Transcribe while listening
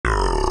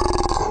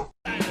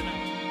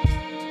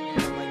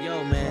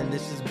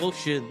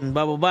bullshit and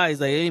blah blah blah.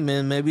 He's like, hey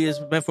man, maybe it's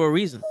meant for a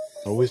reason.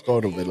 Always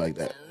thought of it like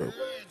that, bro.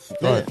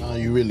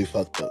 You really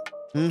fucked up.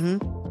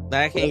 Like,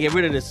 I can't get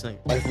rid of this thing.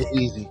 Life was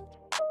easy.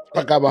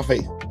 Fuck out my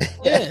face.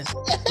 Yeah,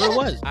 what it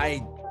was.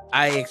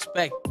 I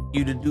expect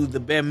you to do the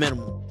bare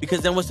minimum,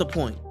 because then what's the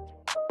point?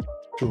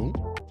 True.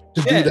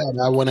 To do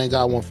that, I went and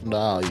got one from the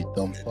aisle, you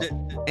dumb fuck.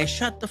 And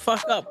shut the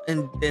fuck up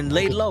and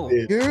lay low.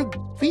 You're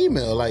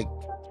female, like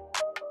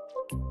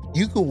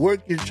you could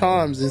work your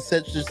charms in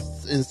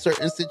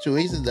certain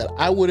situations that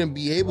I wouldn't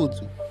be able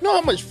to. You know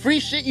how much free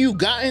shit you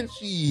gotten?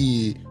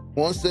 Shit.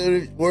 One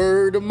said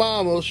word of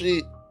mama,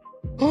 shit.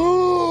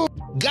 Oh,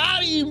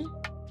 got him.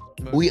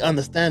 We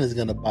understand it's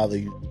gonna bother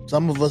you.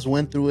 Some of us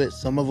went through it.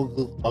 Some of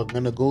us are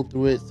gonna go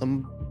through it.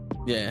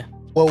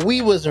 Well,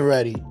 we wasn't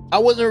ready. I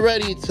wasn't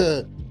ready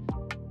to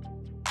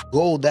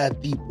go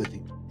that deep with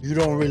you. You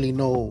don't really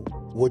know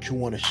what you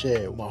want to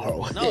share with my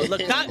heart. No,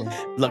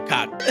 look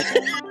cock.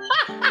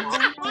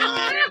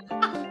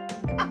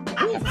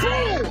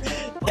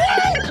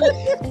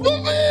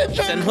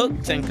 Send hook,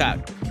 send cock.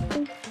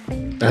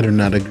 I do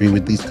not agree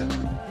with these guys.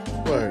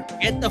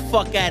 Get the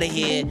fuck out of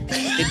here.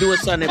 They do it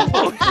Sunday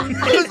morning.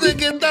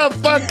 Get the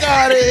fuck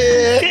out of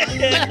here.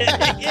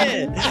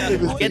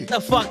 Yeah. Get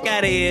the fuck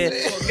out of here.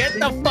 Get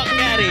the fuck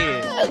out of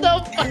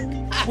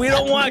here. We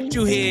don't want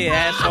you here,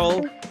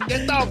 asshole.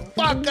 Get the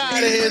fuck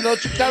out of here.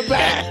 Don't you come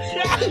back.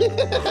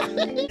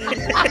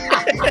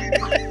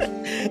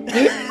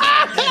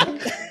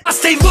 I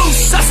stay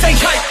loose, I stay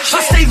hype.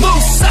 I stay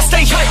loose, I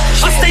stay hype.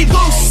 I stay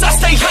loose, I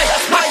stay hype.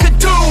 I could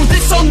do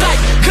this all night,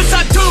 cause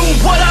I do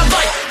what I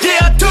like.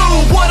 Yeah, I do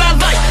what I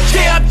like.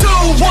 Yeah, I do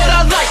what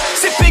I like.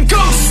 Sipping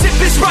goose, sip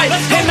is right.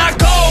 And I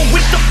go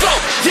with the flow.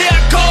 Yeah,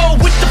 I go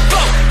with the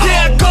flow.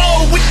 Yeah, I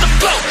go with the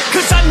flow.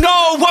 Cause I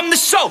know I'm the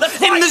show.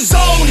 In the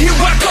zone, here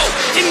I go.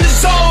 In the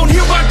zone,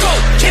 here I go.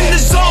 In the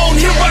zone,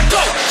 here I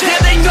go. Yeah,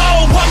 they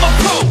know I'm a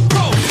pro.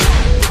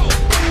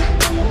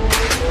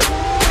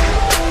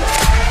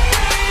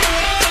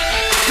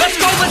 Let's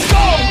go, let's go!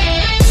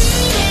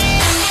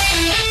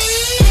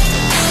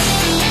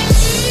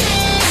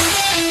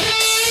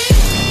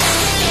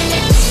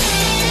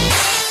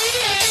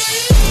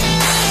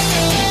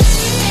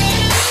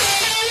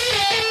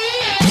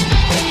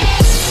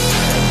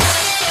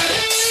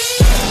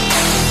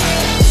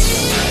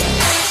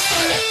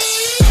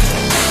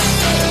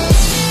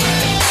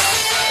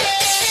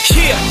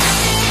 Yeah!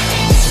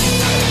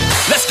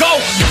 Let's go!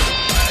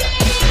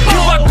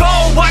 Here I go,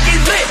 I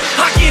get lit, I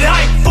get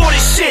hyped for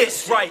this shit!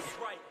 Right.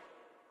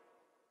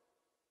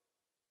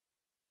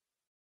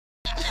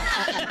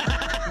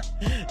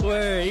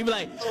 Word. He be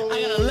like,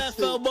 I got a left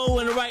elbow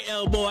and a right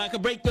elbow. I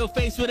can break your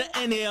face with an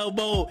any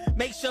elbow.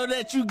 Make sure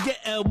that you get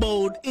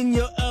elbowed in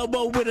your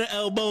elbow with an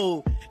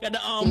elbow. Got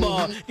the arm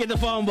bar, get the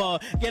phone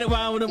ball, get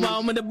around with the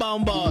bomb and the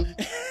bomb ball.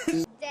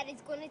 That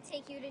is gonna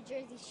take you to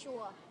Jersey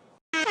Shore.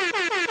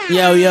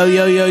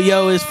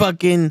 Yo, it's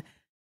fucking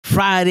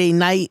Friday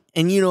night,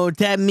 and you know what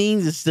that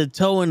means? It's the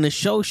Toe and the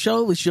Show.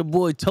 It's your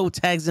boy Toe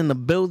Tags in the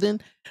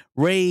building.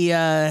 Ray's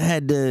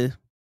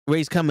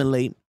coming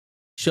late.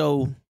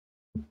 Show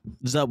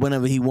is up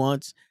whenever he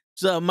wants.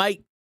 What's up,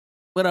 Mike?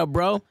 What up,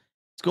 bro?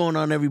 What's going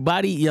on,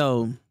 everybody?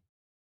 Yo,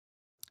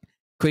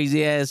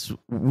 crazy ass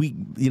week.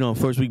 You know,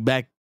 first week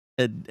back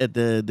at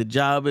the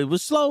job. It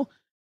was slow.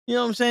 You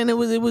know what I'm saying? It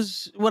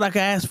was what I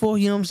could ask for.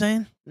 You know what I'm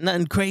saying?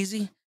 Nothing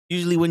crazy.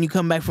 Usually when you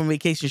come back from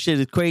vacation, shit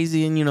is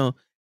crazy, and you know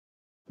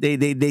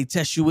they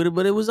test you with it.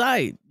 But it was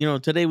alright. You know,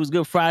 today was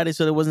Good Friday,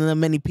 so there wasn't that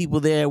many people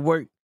there at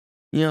work.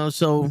 You know,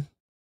 so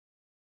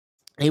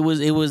it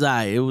was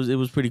alright. It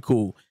was pretty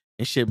cool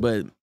and shit.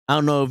 But I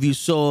don't know if you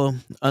saw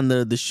on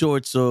the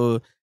shorts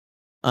or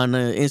on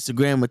the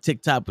Instagram or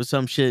TikTok or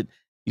some shit.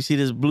 You see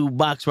this blue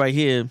box right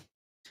here.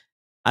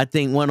 I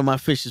think one of my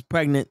fish is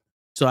pregnant,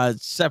 so I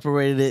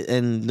separated it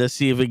and let's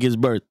see if it gives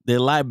birth. They're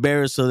live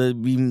bearers, so there'll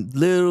be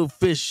little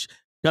fish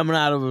coming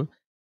out of them.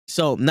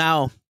 So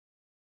now,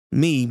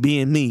 me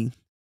being me,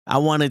 I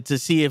wanted to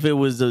see if it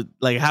was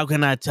like, how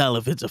can I tell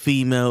if it's a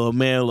female or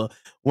male or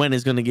when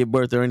it's gonna give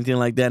birth or anything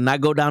like that? And I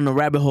go down the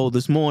rabbit hole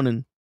this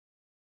morning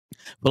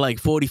for like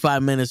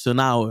 45 minutes to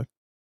an hour,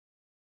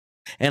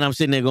 and I'm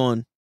sitting there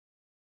going,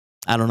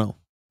 I don't know.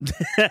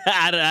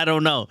 I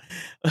don't know.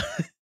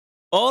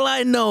 All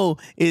I know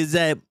is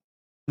that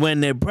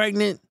when they're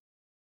pregnant,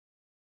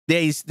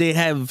 they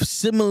have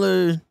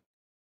similar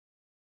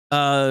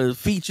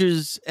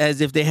features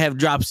as if they have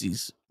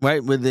dropsies,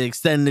 right? With the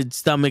extended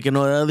stomach and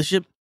all that other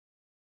shit.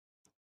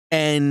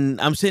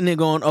 And I'm sitting there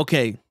going,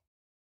 okay,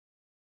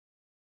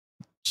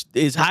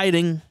 it's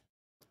hiding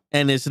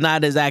and it's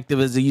not as active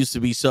as it used to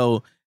be.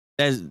 So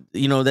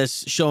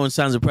that's showing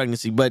signs of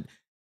pregnancy. But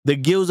the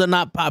gills are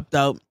not popped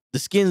out. The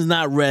skin's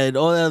not red,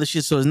 all that other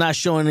shit. So it's not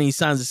showing any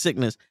signs of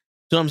sickness.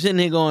 So I'm sitting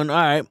here going, all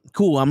right,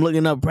 cool. I'm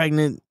looking up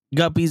pregnant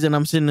guppies and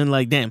I'm sitting there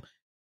like, damn,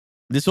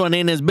 this one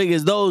ain't as big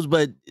as those,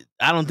 but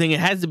I don't think it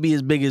has to be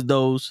as big as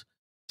those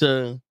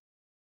to.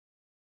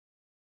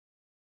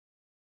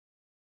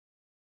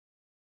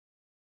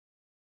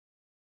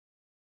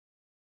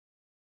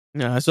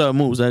 Yeah, I saw it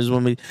moves. I just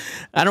want me.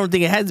 I don't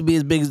think it has to be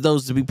as big as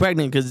those to be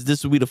pregnant because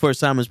this would be the first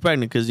time it's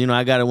pregnant. Because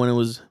I got it when it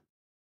was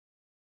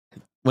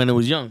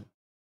young.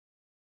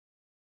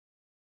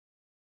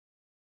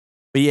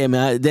 But yeah,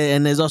 man.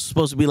 And there's also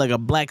supposed to be like a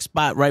black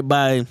spot right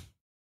by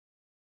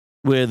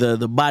where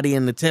the body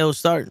and the tail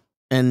start.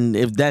 And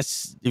if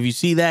you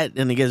see that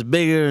and it gets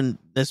bigger, and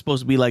that's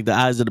supposed to be like the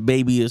eyes of the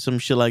baby or some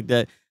shit like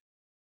that.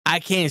 I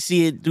can't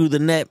see it through the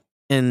net,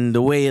 and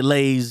the way it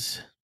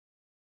lays,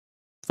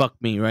 fuck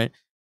me, right?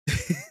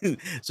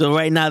 So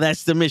right now,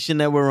 that's the mission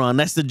that we're on.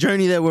 That's the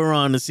journey that we're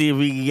on to see if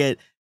we can get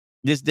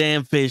this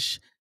damn fish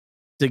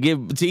to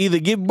either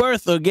give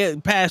birth or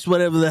get past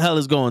whatever the hell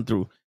is going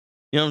through.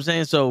 You know what I'm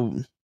saying? So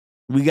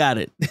we got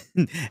it,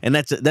 and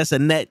that's a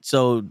net.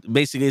 So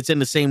basically, it's in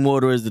the same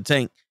water as the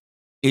tank.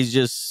 It's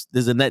just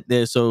there's a net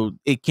there, so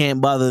it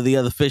can't bother the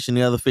other fish, and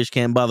the other fish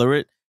can't bother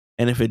it.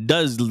 And if it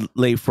does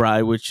lay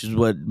fry, which is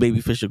what baby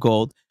fish are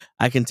called,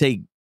 I can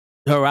take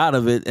her out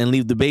of it and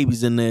leave the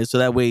babies in there, so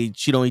that way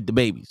she don't eat the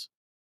babies.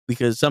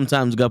 Because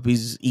sometimes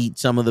guppies eat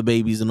some of the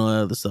babies and all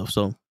that other stuff.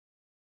 So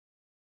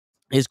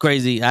it's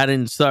crazy. I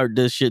didn't start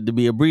this shit to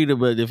be a breeder,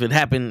 but if it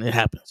happened, it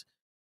happens.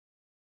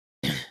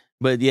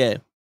 But yeah.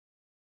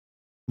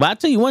 But I'll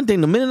tell you one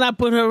thing, the minute I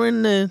put her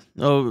in there,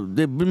 or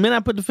the minute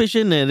I put the fish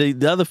in there,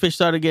 the other fish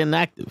started getting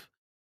active.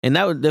 And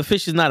the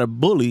fish is not a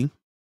bully.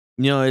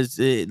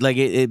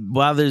 It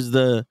bothers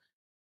the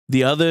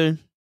other,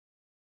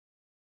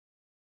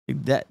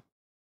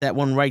 that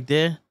one right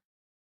there.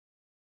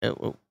 That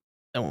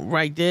one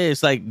right there.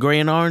 It's like gray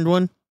and orange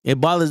one.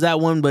 It bothers that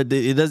one, but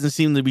it doesn't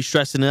seem to be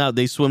stressing it out.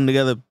 They swim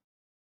together.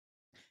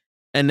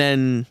 And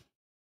then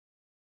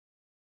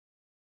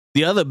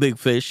the other big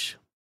fish,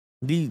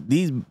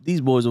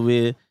 these boys over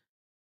here,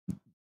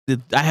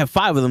 I have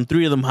 5 of them.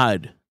 3 of them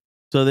hide.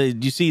 So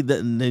you see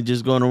that they're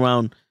just going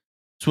around,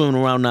 swimming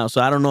around now.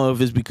 So I don't know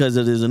if it's because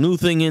there's a new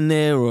thing in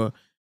there, or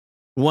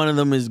one of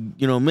them is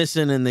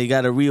missing and they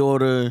got to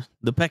reorder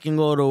the pecking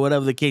order, or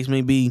whatever the case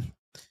may be.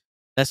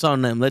 That's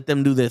on them. Let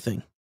them do their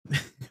thing.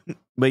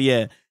 But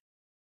yeah,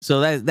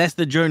 so that's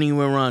the journey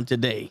we're on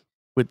today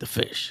with the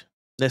fish.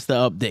 That's the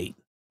update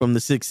from the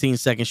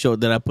 16-second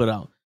short that I put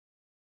out.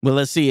 But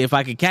let's see if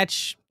I could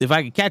catch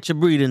her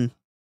breeding.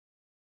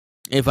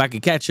 If I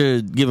could catch her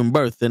giving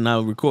birth, then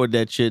I'll record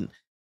that shit,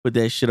 put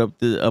that shit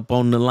up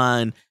on the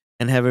line,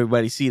 and have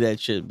everybody see that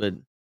shit. But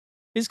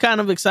it's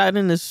kind of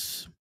exciting.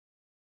 It's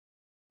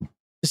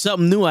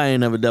something new I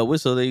ain't never dealt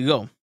with. So there you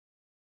go.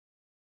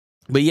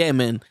 But yeah,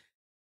 man.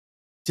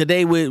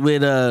 Today with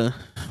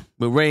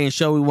Ray and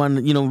Show, we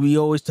want we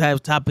always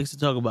have topics to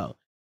talk about.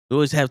 We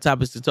always have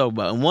topics to talk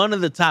about, and one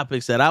of the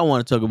topics that I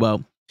want to talk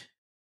about,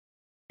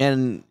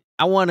 and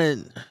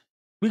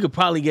we could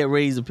probably get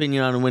Ray's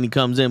opinion on it when he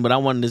comes in, but I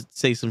wanted to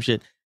say some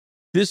shit.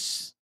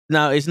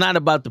 Now it's not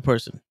about the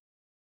person,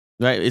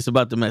 right? It's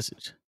about the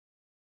message.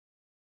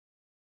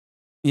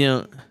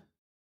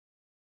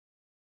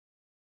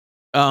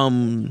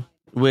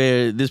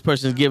 Where this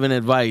person's giving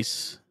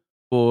advice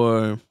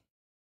for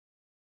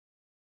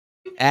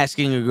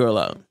asking a girl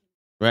out,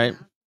 right?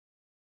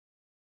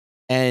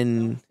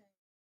 And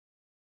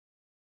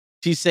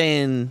she's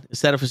saying,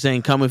 instead of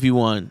saying "come if you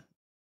want,"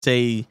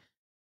 say,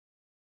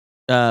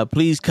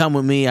 "Please come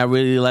with me. I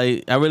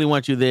really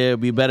want you there.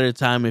 It'd be a better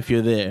time if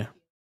you're there,"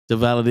 to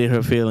validate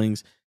her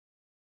feelings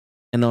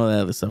and all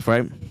that other stuff,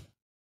 right?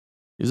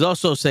 He's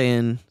also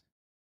saying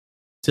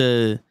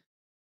to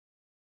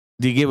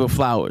give her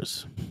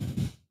flowers.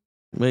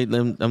 Wait,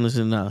 I'm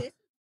listening now.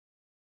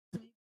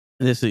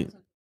 Let's see.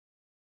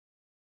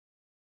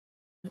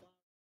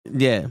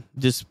 Yeah,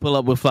 just pull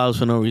up with flowers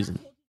for no reason.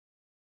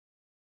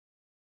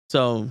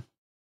 So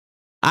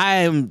I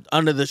am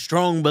under the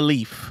strong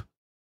belief,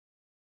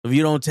 if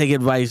you don't take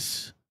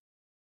advice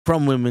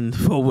from women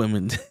for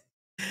women,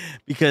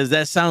 because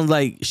that sounds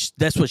like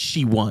that's what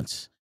she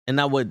wants and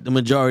not what the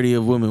majority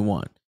of women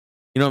want.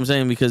 You know what I'm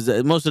saying? Because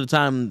most of the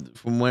time,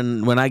 from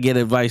when I get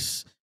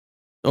advice,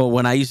 or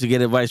when I used to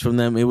get advice from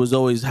them, it was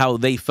always how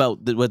they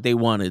felt, that what they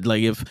wanted.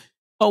 Like,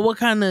 what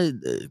kind of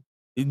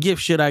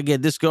gift should I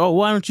get this girl? Oh,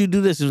 why don't you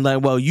do this? It's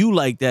like, well, you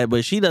like that,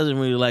 but she doesn't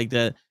really like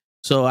that.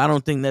 So I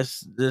don't think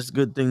that's a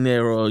good thing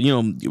there. Or,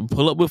 you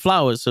pull up with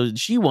flowers. So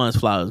she wants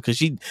flowers, because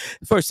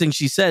first thing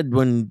she said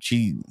when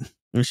she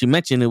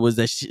mentioned it was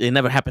that it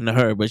never happened to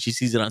her, but she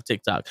sees it on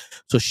TikTok.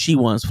 So she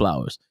wants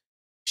flowers.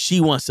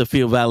 She wants to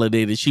feel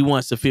validated. She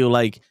wants to feel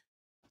like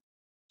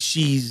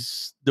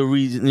she's the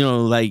reason,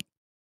 like,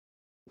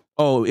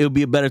 oh, it'll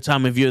be a better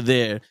time if you're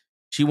there.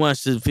 She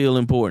wants to feel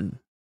important.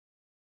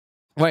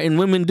 Right, and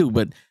women do,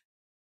 but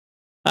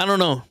I don't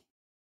know.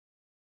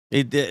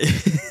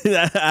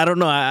 I don't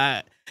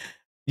know.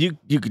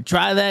 You could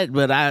try that,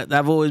 but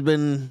I've always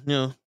been,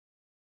 you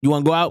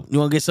want to go out? You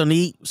want to get something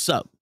to eat? What's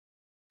up?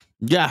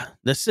 Yeah,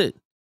 that's it.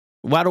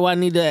 Why do I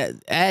need to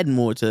add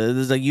more to it?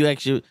 It's like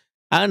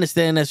I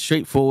understand that's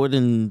straightforward,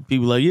 and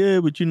people are like, yeah,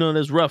 but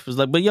that's rough. It's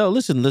like, but yo,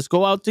 listen, let's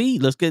go out to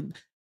eat. Let's go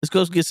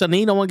get something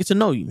to eat. I want to get to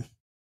know you.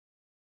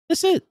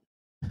 That's it.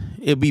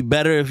 It'd be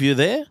better if you're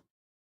there.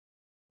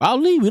 I'll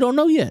leave. We don't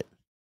know yet.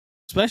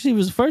 Especially if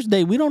it's the first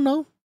date. We don't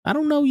know. I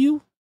don't know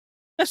you.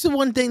 That's the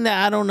one thing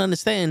that I don't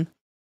understand.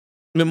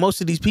 I mean,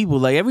 most of these people,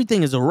 like,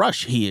 everything is a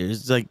rush here.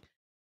 It's like,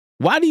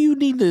 why do you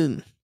need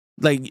to,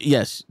 like,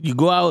 yes, you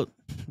go out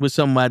with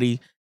somebody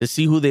to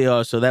see who they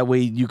are, so that way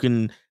you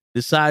can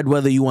decide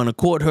whether you want to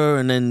court her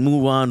and then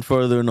move on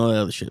further and all that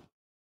other shit.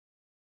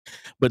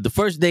 But the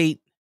first date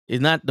is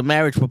not the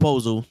marriage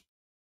proposal.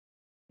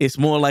 It's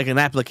more like an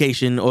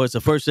application, or it's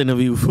a first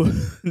interview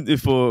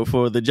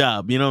for the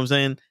job. You know what I'm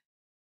saying?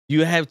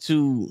 You have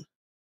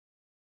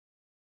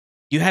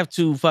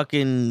to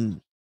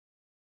fucking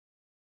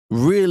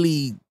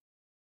really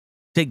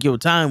take your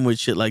time with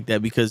shit like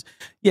that, because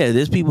yeah,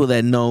 there's people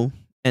that know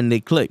and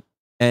they click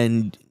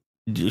and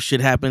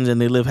shit happens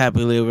and they live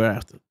happily ever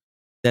after.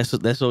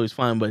 That's always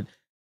fine. But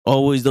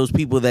always those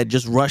people that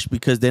just rush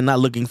because they're not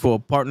looking for a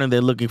partner, they're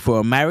looking for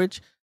a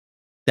marriage.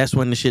 That's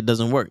when the shit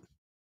doesn't work.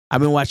 I've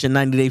been watching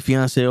 90 Day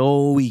Fiance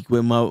all week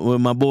with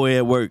my boy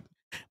at work,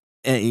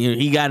 and you know,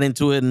 he got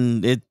into it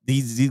and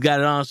he's got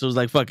it on. So it's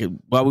like, fuck it,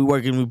 while we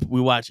working, we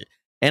watch it.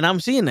 And I'm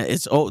seeing that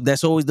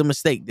that's always the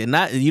mistake.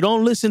 You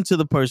don't listen to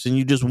the person,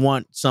 you just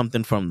want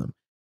something from them,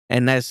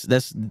 and that's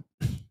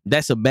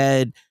a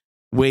bad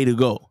way to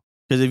go.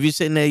 Because if you're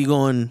sitting there, you're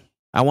going,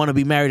 I want to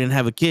be married and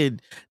have a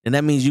kid, then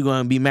that means you're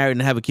going to be married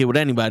and have a kid with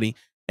anybody.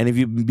 And if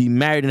you be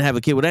married and have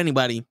a kid with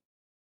anybody,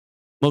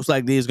 most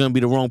likely it's going to be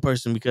the wrong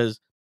person,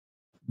 because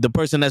the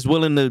person that's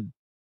willing to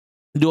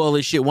do all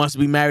this shit wants to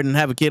be married and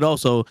have a kid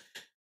also,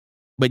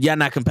 but y'all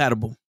not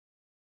compatible.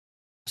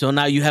 So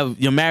now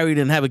you're married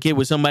and have a kid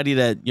with somebody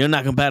that you're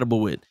not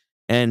compatible with,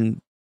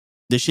 and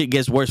the shit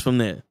gets worse from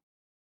there.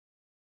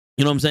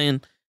 You know what I'm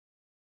saying?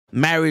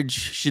 Marriage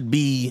should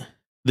be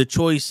the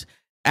choice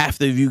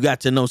after you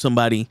got to know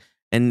somebody,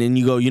 and then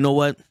you go, you know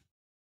what?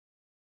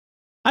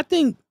 I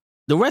think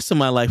the rest of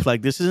my life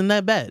like this isn't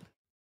that bad.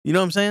 You know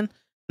what I'm saying?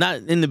 Not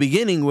in the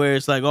beginning where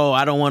it's like, oh,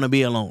 I don't want to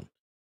be alone.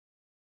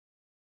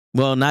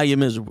 Well, now you're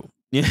miserable.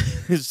 Yeah.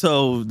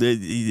 So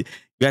you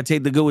gotta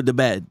take the good with the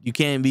bad. You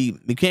can't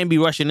be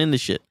rushing into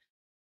shit,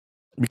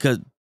 because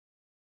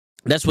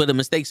that's where the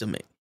mistakes are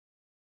made.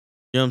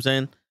 You know what I'm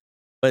saying?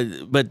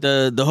 But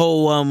the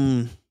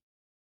whole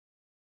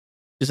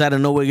just out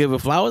of nowhere give her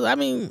flowers. I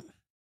mean,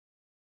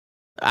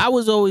 I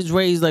was always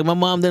raised like, my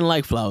mom didn't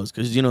like flowers,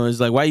 because you know,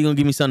 it's like, why are you gonna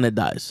give me something that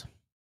dies?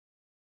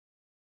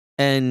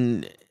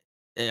 And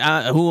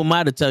who am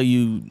I to tell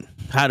you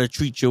how to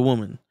treat your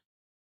woman,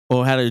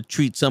 or how to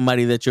treat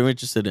somebody that you're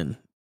interested in?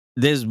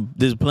 There's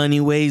plenty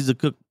of ways to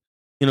cook,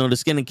 you know, to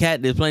skin a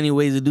cat. There's plenty of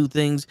ways to do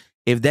things.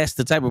 If that's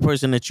the type of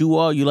person that you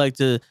are, you like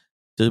to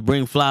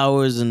bring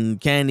flowers and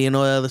candy and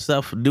all that other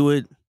stuff, do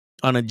it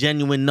on a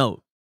genuine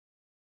note.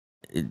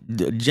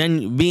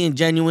 Being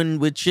genuine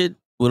with shit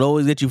will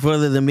always get you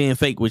further than being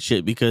fake with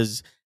shit,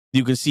 because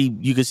you can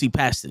see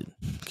past it.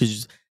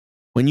 Because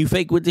when you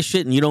fake with this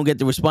shit and you don't get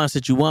the response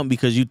that you want,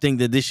 because you think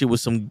that this shit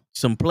was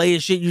some player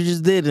shit you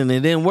just did and it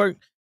didn't work,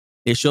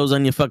 it shows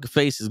on your fucking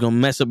face. It's gonna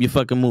mess up your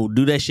fucking mood.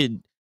 Do that shit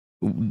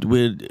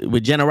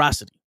with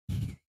generosity,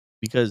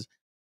 because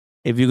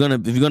if you're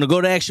gonna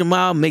go the extra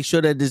mile, make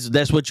sure that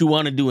that's what you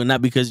want to do, and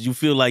not because you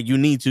feel like you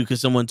need to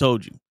because someone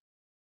told you.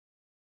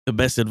 The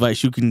best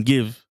advice you can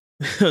give,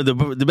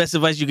 the best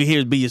advice you can hear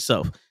is be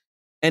yourself.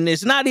 And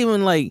it's not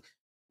even like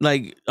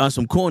on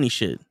some corny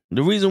shit.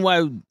 The reason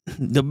why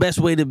the best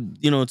way to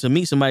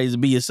meet somebody is to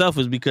be yourself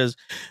is because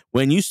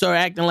when you start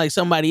acting like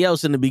somebody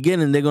else in the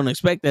beginning, they're gonna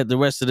expect that the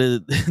rest of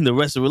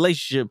the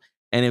relationship.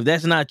 And if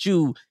that's not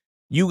you,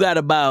 you got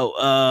about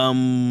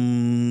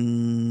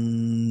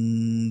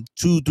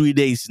 2-3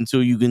 days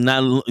until you can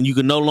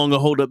no longer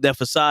hold up that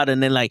facade,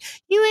 and then like,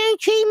 you ain't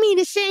treat me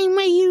the same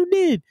way you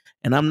did.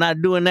 And I'm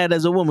not doing that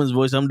as a woman's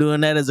voice. I'm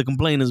doing that as a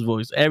complainer's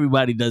voice.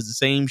 Everybody does the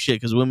same shit,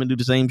 because women do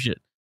the same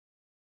shit.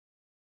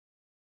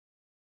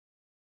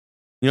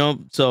 You know,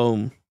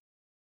 so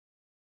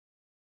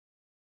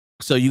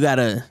you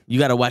gotta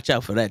watch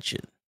out for that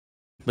shit.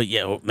 But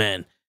yeah,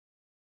 man,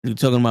 you're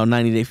talking about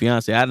 90 Day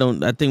Fiance. I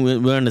think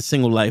we're in a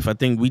single life. I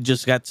think we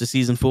just got to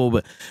season 4,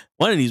 but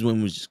one of these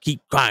women just keep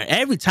crying.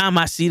 Every time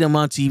I see them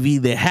on TV,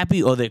 they're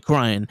happy or they're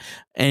crying.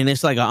 And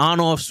it's like an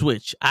on-off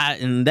switch.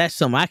 And that's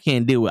something I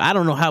can't deal with. I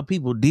don't know how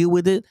people deal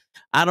with it.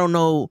 I don't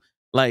know,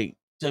 like,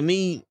 to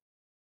me,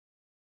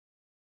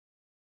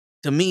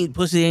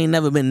 pussy ain't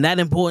never been that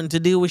important to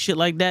deal with shit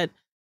like that.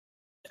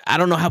 I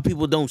don't know how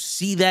people don't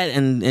see that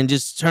and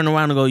just turn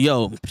around and go,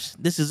 yo,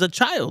 this is a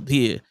child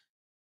here.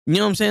 You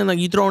know what I'm saying? Like,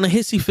 you throwing a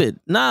hissy fit.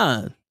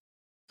 Nah.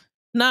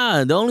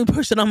 The only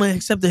person I'm gonna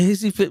accept a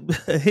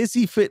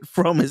hissy fit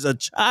from is a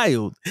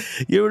child.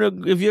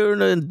 If you're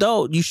an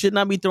adult, you should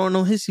not be throwing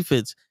no hissy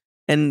fits.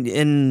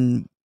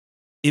 And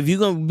if you're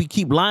gonna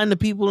keep lying to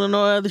people and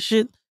all that other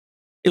shit,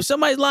 if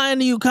somebody's lying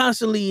to you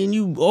constantly and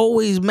you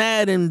always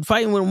mad and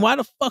fighting with them, why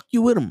the fuck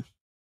you with them?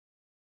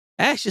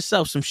 Ask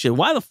yourself some shit.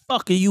 Why the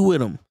fuck are you with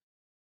them?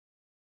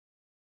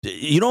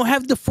 You don't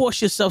have to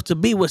force yourself to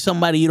be with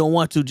somebody you don't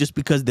want to just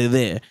because they're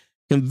there.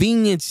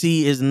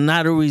 Conveniency is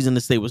not a reason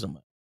to stay with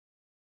somebody.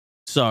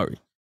 Sorry.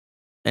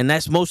 And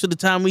that's most of the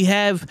time we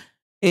have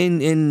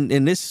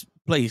in this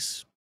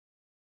place.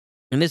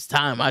 in this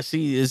time, I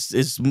see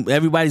it's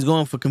everybody's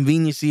going for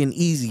conveniency and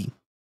easy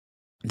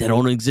that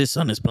don't exist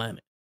on this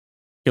planet.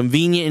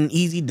 Convenient and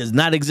easy does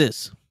not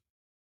exist.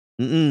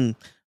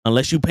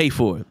 Unless you pay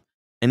for it.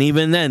 And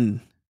even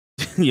then,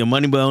 your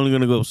money bill only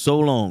gonna go so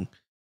long.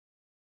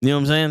 You know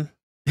what I'm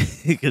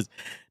saying? Because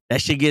that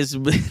shit gets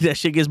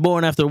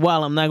boring after a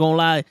while. I'm not gonna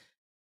lie.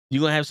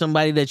 You're gonna have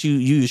somebody that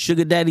you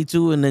sugar daddy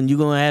to, and then you're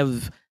gonna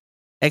have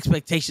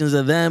expectations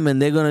of them,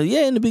 and they're gonna,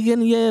 in the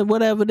beginning,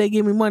 whatever, they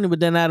give me money, but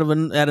then out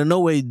of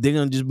nowhere, they're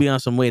gonna just be on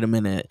some, wait a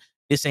minute,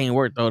 this ain't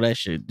worth all that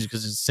shit,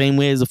 because it's the same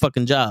way as a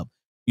fucking job.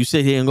 You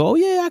sit here and go, oh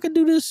yeah, I can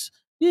do this.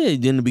 Yeah,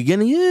 in the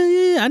beginning,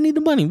 I need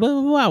the money, blah,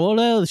 blah, blah, all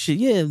that other shit.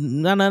 Yeah,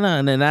 no.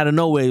 And then out of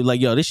nowhere, like,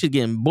 yo, this shit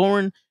getting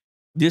boring.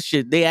 This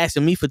shit, they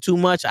asking me for too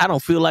much. I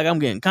don't feel like I'm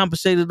getting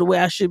compensated the way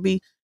I should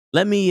be.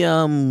 Let me,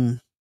 I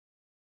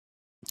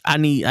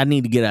need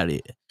to get out of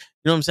here. You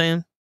know what I'm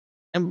saying?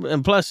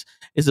 And plus,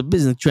 it's a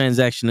business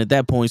transaction at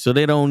that point, so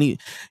they don't need,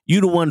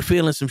 you the one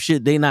feeling some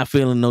shit, they not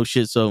feeling no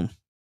shit, so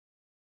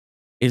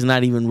it's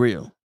not even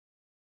real.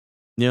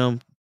 You know?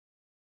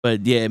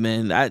 But yeah,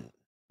 man,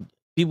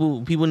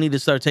 people need to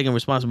start taking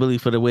responsibility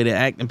for the way they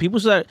act, and people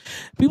start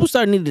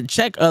needing to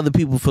check other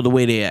people for the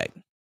way they act.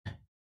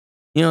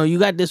 You know, you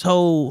got this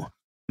whole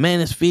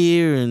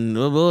manosphere and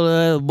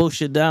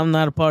bullshit that I'm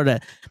not a part of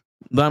that.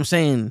 But I'm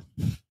saying,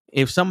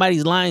 if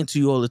somebody's lying to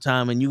you all the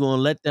time and you're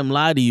gonna let them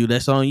lie to you,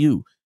 that's on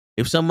you.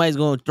 If somebody's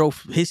gonna throw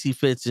hissy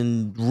fits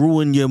and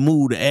ruin your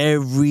mood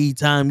every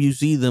time you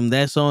see them,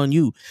 that's on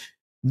you.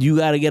 You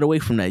gotta get away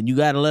from that. You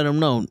gotta let them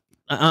know,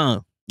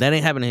 that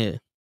ain't happening here.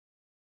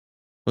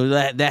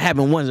 That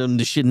happened once, and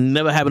the shit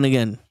never happened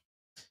again.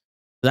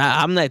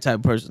 I'm that type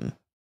of person.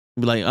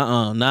 Be like,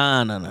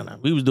 nah.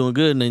 We was doing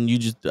good, and then you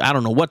just, I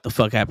don't know what the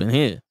fuck happened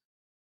here.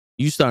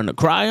 You starting to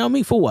cry on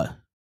me for what?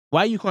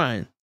 Why you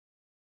crying?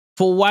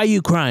 For why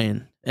you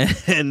crying?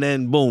 And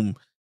then boom.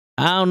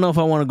 I don't know if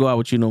I want to go out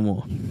with you no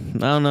more. I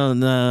don't know.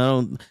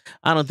 No,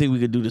 I don't think we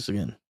could do this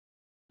again.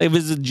 If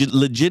it's a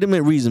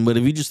legitimate reason, but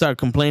if you just start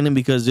complaining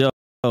because, yo,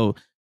 I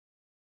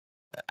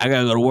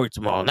gotta go to work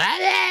tomorrow.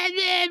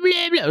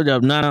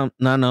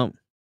 No.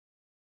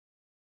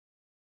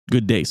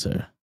 Good day,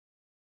 sir.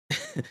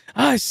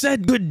 I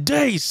said good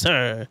day,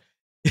 sir.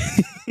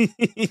 You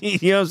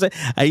know what I'm saying?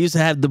 I used to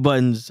have the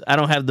buttons. I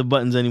don't have the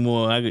buttons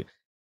anymore.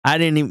 I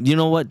didn't even, you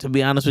know what? To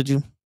be honest with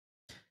you,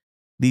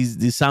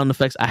 these sound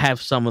effects, I have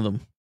some of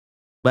them,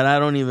 but I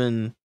don't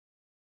even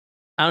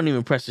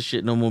press the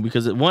shit no more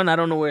because, one, I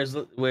don't know where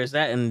it's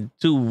at, and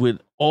two,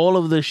 with all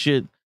of the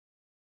shit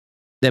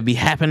that be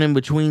happening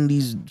between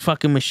these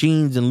fucking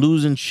machines and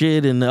losing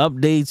shit and the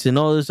updates and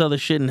all this other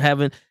shit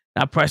and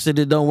I press it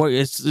don't work.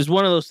 It's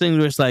one of those things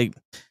where it's like,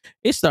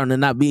 it's starting to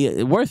not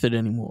be worth it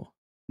anymore.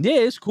 Yeah,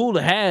 it's cool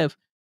to have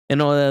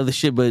and all that other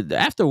shit, but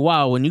after a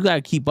while, when you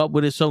gotta keep up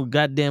with it so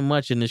goddamn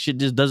much and the shit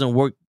just doesn't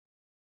work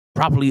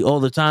properly all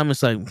the time,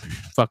 it's like,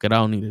 fuck it, I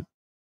don't need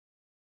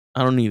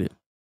it.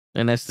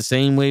 And that's the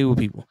same way with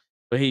people.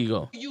 But here you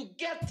go. You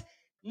get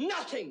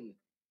nothing.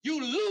 You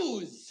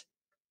lose.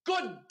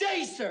 Good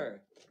day,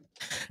 sir.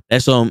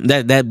 That's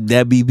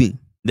that be me.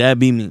 That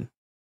be me.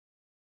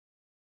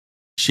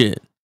 Shit.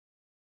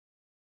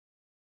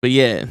 But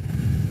yeah.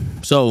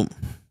 So,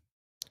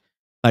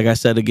 like I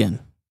said again,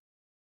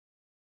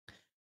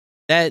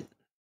 that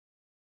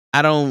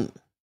I don't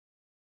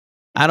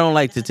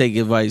like to take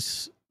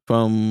advice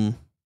from,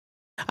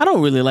 I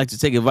don't really like to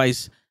take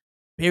advice,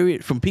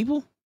 period, from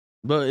people.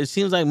 But it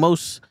seems like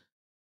most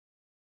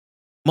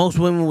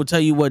women will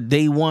tell you what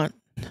they want.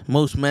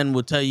 Most men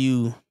will tell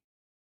you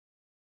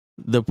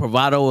the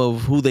bravado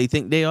of who they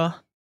think they are.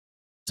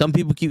 Some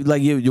people keep,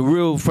 like, your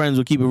real friends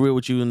will keep it real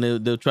with you, and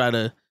they'll try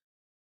to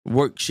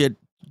work shit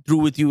through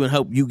with you and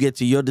help you get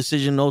to your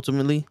decision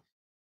ultimately.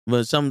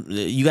 But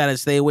you got to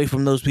stay away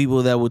from those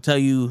people that will tell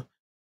you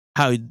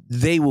how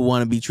they will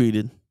want to be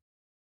treated.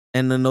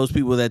 And then those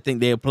people that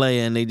think they're a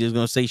player and they just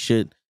gonna say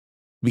shit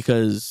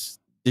because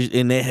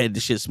in their head the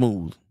shit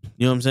smooth.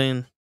 You know what I'm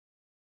saying?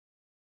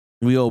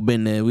 We all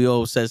been there. We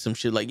all said some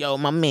shit like, yo,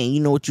 my man, you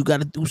know what you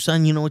gotta do,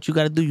 son? You know what you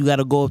gotta do? You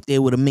gotta go up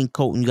there with a mink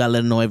coat and you gotta let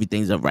them know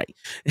everything's all right.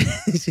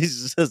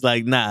 It's just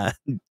like, nah.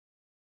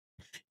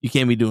 You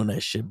can't be doing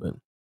that shit,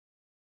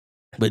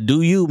 but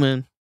do you,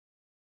 man.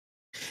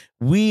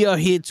 We are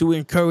here to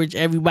encourage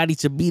everybody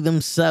to be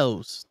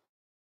themselves.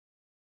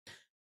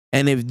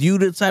 And if you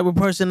the type of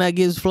person that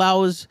gives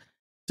flowers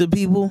to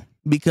people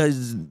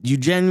because you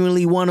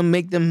genuinely want to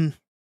make them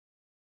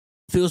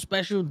feel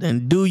special,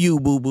 then do you,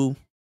 boo-boo.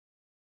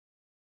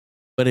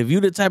 But if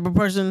you the type of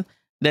person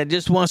that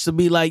just wants to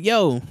be like,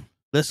 yo,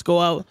 let's go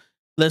out,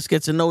 let's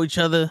get to know each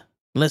other,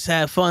 let's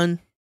have fun,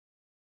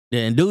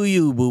 then do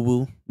you,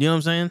 boo-boo. You know what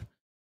I'm saying?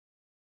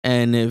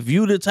 And if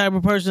you the type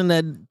of person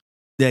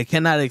that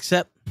cannot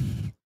accept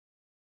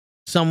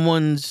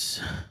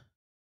someone's,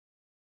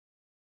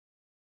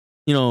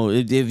 you know,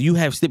 if you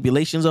have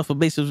stipulations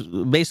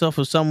based off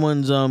of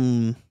someone's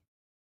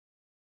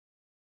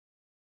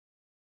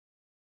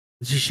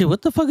shit,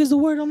 what the fuck is the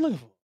word I'm looking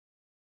for?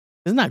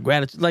 It's not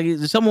gratitude. Like,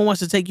 if someone wants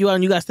to take you out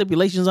and you got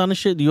stipulations on the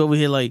shit, you over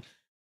here like,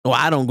 Or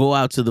I don't go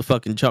out to the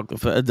fucking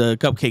the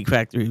cupcake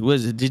factory. What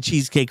is it? The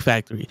cheesecake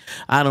factory.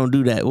 I don't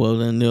do that. Well,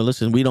 then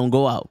listen, we don't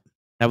go out.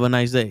 Have a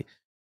nice day.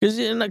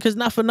 Because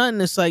not for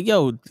nothing, it's like,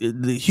 yo,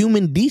 the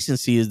human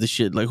decency is the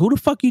shit. Like, who the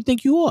fuck you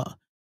think you are?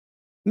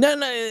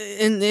 No,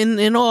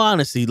 in all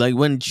honesty, like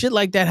when shit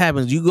like that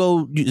happens,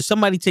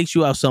 somebody takes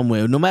you out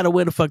somewhere, no matter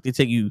where the fuck they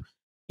take you,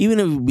 even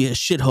if it be a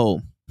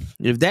shithole.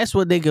 If that's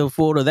what they can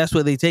afford or that's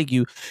where they take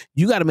you,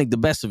 you got to make the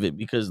best of it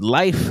because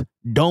life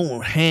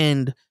don't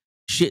hand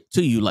shit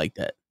to you like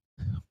that.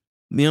 You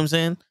know what I'm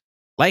saying?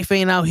 Life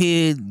ain't out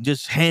here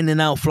just handing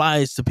out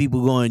flyers to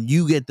people going,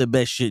 you get the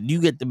best shit.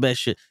 You get the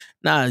best shit.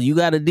 Nah, you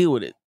got to deal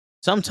with it.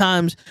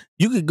 Sometimes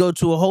you could go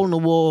to a hole in the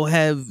wall,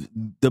 have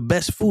the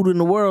best food in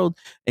the world,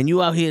 and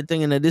you out here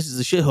thinking that this is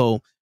a shithole.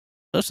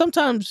 So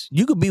sometimes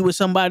you could be with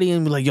somebody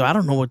and be like, yo, I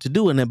don't know what to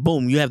do. And then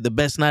boom, you have the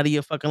best night of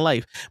your fucking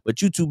life.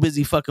 But you too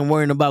busy fucking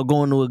worrying about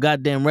going to a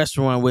goddamn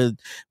restaurant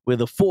where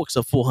the forks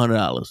are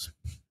 $400.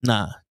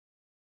 Nah.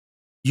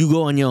 You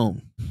go on your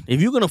own.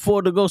 If you can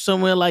afford to go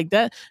somewhere like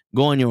that,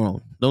 go on your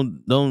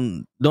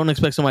own. Don't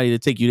expect somebody to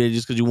take you there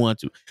just because you want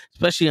to,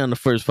 especially on the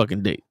first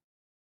fucking date.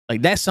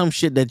 Like that's some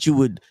shit that you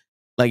would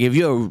like if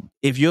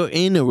you're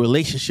in a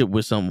relationship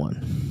with someone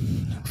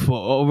for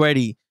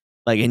already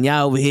like and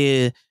y'all over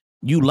here,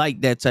 you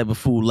like that type of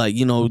food. Like,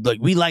 you know, like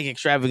we like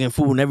extravagant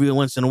food and every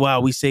once in a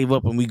while we save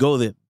up and we go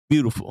there.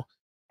 Beautiful.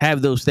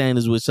 Have those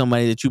standards with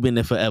somebody that you've been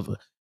there forever.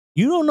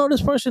 You don't know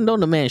this person, don't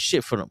demand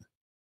shit for them.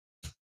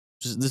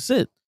 That's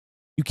it.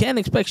 You can't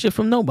expect shit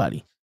from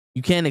nobody.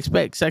 You can't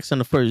expect sex on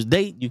the first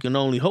date. You can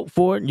only hope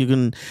for it.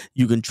 You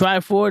can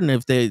try for it, and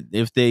if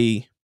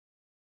they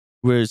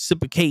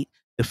reciprocate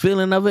the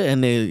feeling of it,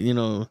 and they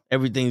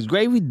everything's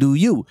gravy, do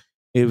you?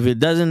 If it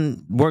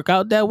doesn't work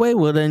out that way,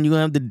 well then you're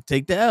gonna have to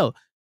take the L.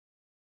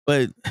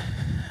 But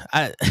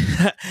I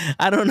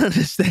don't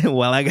understand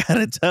why I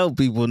gotta tell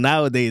people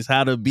nowadays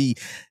how to be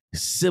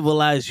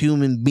civilized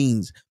human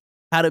beings,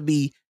 how to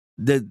be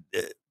the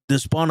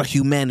spawn of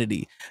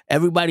humanity.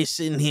 Everybody's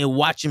sitting here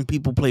watching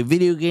people play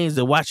video games.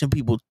 They're watching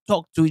people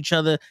talk to each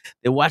other.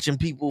 They're watching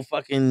people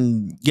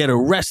fucking get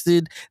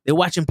arrested. They're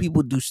watching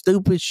people do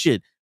stupid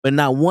shit. But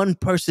not one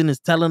person is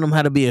telling them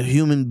how to be a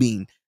human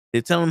being.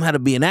 They're telling them how to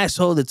be an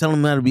asshole. They're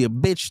telling them how to be a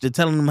bitch. They're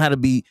telling them how to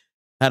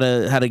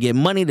get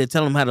money. They're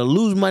telling them how to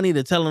lose money.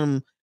 They're telling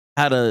them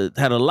how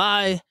to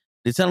lie.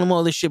 They're telling them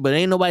all this shit, but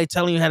ain't nobody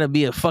telling you how to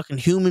be a fucking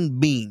human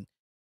being.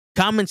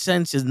 Common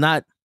sense is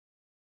not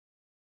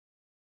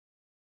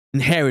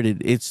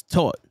inherited, it's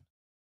taught.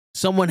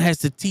 Someone has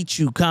to teach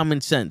you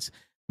common sense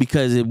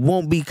because it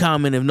won't be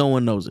common if no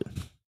one knows it,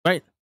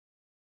 right?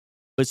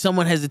 But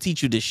someone has to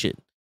teach you this shit.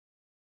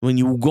 When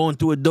you're going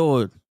through a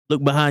door,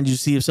 look behind you,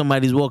 see if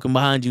somebody's walking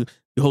behind you,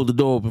 you hold the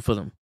door open for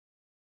them.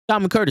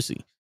 Common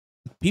courtesy.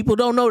 People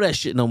don't know that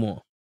shit no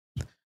more.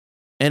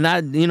 And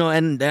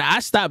I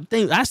stopped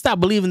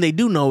believing they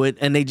do know it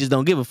and they just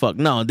don't give a fuck.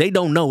 No, they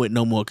don't know it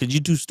no more because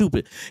you're too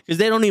stupid. Because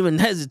they don't even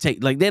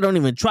hesitate. Like, they don't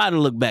even try to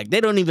look back. They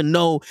don't even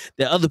know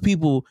that other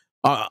people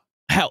are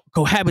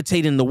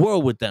cohabitating the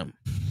world with them.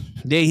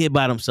 They're here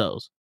by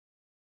themselves.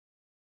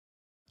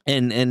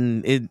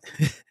 And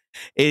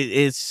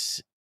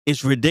it's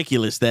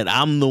ridiculous that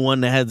I'm the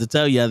one that had to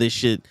tell y'all this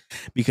shit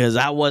because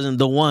I wasn't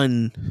the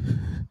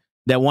one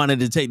that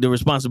wanted to take the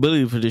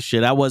responsibility for this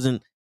shit. I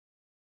wasn't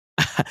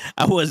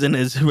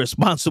as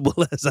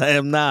responsible as I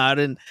am now.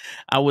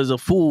 I was a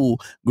fool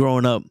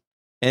growing up.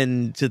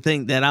 And to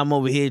think that I'm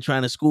over here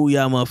trying to school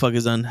y'all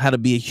motherfuckers on how to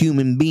be a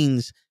human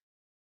beings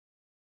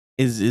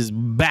is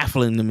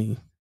baffling to me.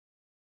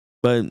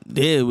 But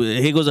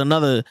here goes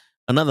another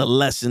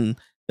lesson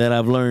that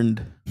I've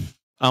learned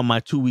on my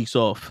 2 weeks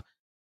off.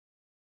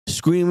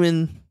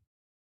 Screaming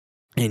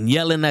and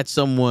yelling at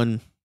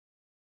someone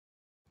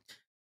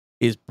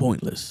is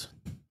pointless.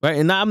 Right?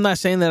 And I'm not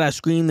saying that I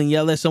screamed and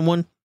yelled at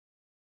someone.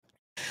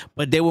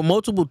 But there were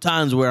multiple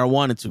times where I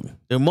wanted to.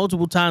 There were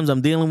multiple times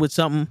I'm dealing with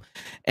something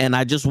and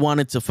I just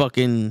wanted to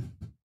fucking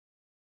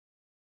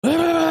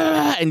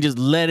and just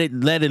let it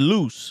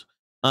loose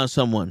on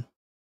someone.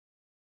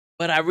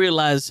 But I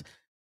realized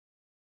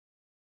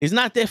it's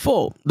not their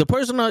fault. The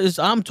person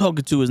I'm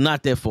talking to is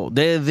not their fault.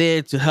 They're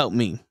there to help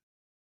me.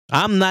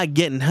 I'm not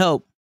getting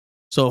help.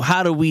 So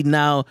how do we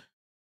handle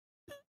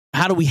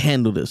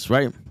this,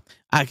 right?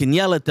 I can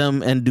yell at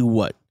them and do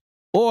what?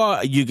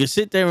 Or you can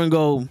sit there and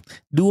go,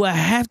 do I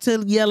have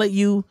to yell at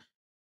you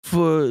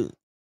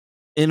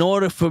in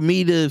order for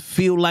me to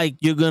feel like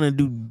you're going to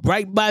do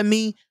right by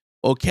me?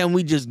 Or can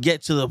we just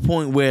get to the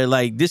point where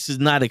like, this is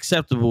not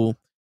acceptable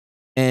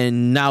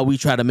and now we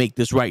try to make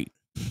this right?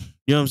 You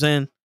know what I'm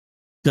saying?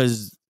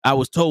 Because I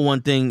was told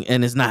one thing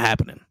and it's not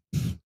happening.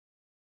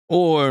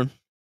 Or,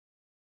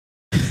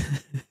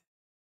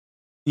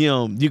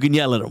 you can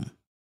yell at them.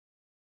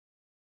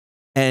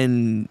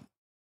 And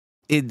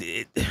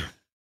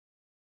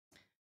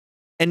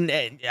And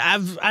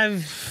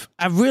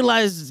I've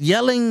realized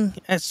yelling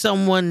at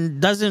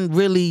someone doesn't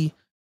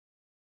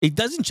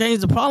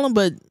change the problem,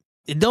 but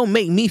it don't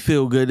make me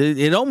feel good.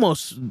 It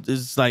almost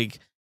is like,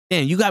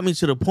 damn, you got me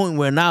to the point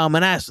where now I'm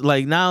an ass.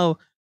 Like now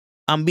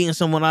I'm being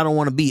someone I don't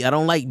want to be. I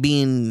don't like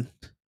being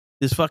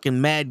this fucking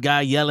mad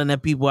guy yelling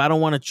at people. I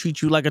don't want to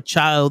treat you like a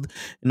child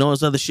and all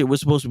this other shit. We're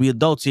supposed to be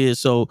adults here,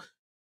 so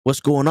what's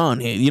going on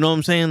here? You know what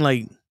I'm saying?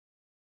 Like,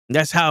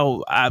 that's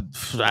how I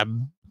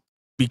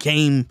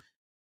became.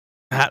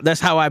 That's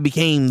how I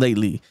became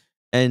lately,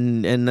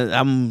 and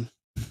I'm,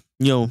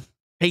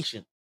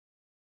 patient.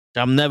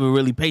 I'm never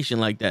really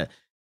patient like that.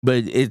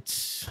 But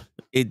it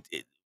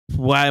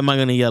why am I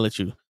gonna yell at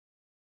you?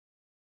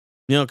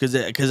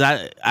 Because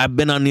I've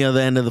been on the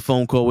other end of the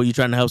phone call where you're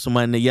trying to help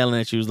somebody and they're yelling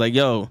at you. It's like,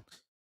 yo,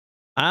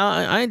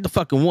 I ain't the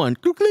fucking one.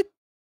 Click, click.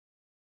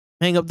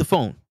 Hang up the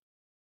phone.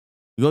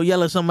 Go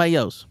yell at somebody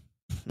else.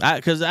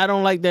 Because I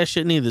don't like that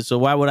shit neither. So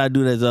why would I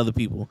do that to other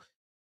people?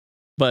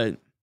 But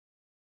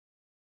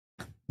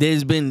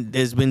there's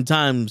been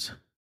times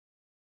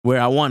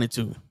where I wanted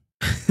to.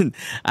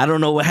 I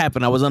don't know what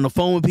happened. I was on the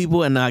phone with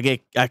people and I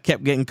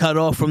kept getting cut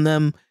off from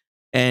them,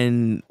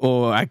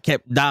 or I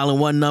kept dialing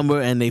one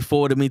number and they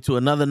forwarded me to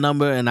another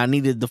number, and I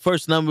needed the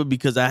first number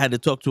because I had to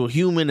talk to a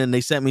human and they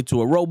sent me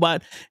to a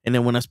robot. And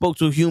then when I spoke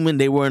to a human,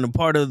 they weren't a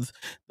part of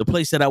the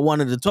place that I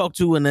wanted to talk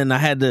to, and then I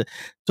had to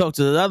talk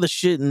to the other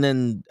shit, and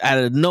then out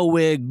of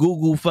nowhere,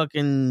 Google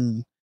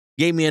fucking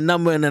gave me a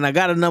number, and then I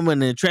got a number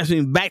and then transferred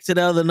me back to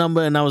the other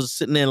number, and I was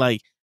sitting there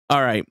like,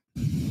 all right,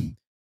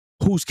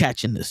 who's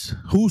catching this?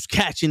 Who's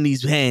catching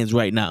these hands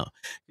right now?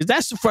 Because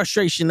that's the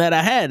frustration that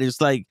I had. It's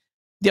like,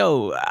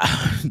 yo,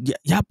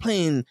 y'all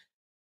playing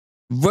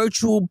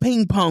virtual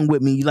ping pong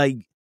with me. Like,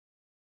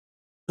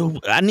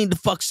 I need to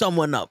fuck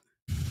someone up.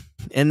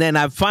 And then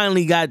I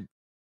finally got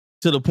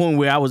to the point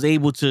where I was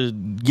able to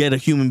get a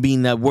human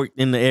being that worked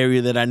in the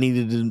area that I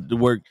needed to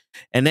work.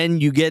 And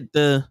then you get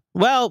you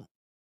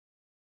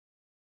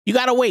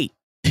gotta wait.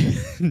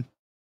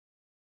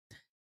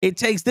 It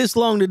takes this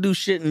long to do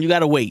shit and you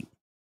gotta wait.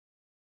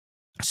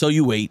 So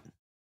you wait.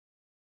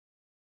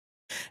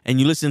 And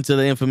you listen to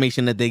the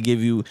information that they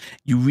give you.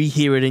 You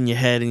rehear it in your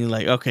head and you're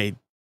like, okay,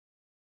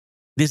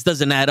 this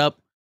doesn't add up.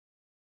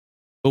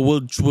 But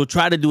we'll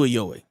try to do it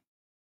your way.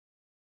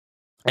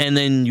 And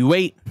then you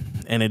wait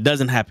and it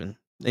doesn't happen.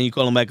 Then you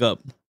call them back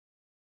up.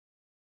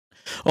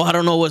 Oh, I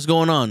don't know what's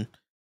going on.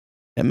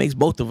 That makes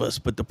both of us.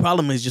 But the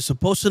problem is you're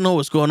supposed to know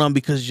what's going on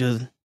because you're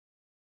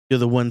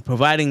the one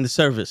providing the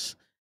service.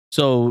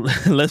 So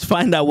let's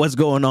find out what's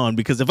going on.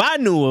 Because if I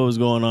knew what was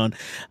going on,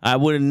 I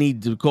wouldn't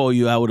need to call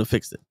you. I would have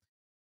fixed it.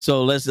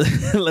 So let's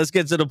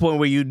get to the point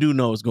where you do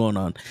know what's going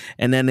on.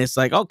 And then it's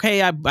like,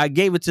 okay, I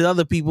gave it to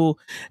other people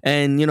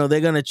and,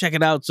 they're going to check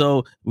it out.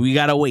 So we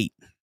got to wait.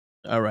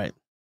 All right.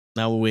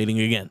 Now we're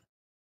waiting again.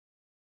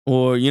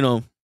 Or,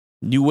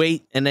 you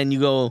wait and then you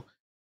go,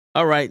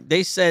 all right,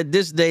 they said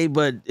this day,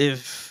 but if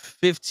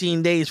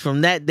 15 days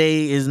from that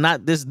day is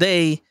not this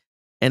day,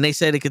 and they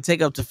said it could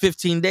take up to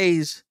 15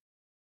 days,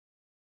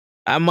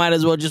 I might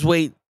as well just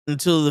wait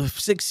until the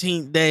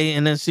 16th day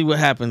and then see what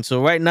happens.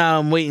 So right now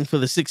I'm waiting for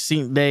the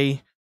 16th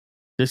day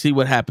to see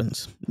what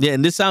happens. Yeah,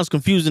 and this sounds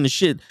confusing as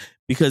shit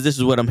because this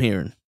is what I'm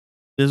hearing.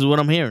 There's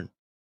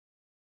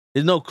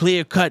no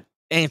clear-cut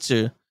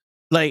answer.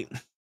 Like,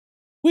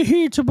 we're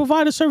here to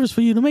provide a service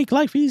for you to make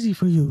life easy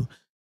for you.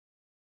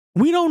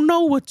 We don't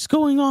know what's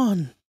going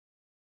on.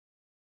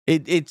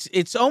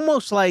 It's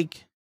almost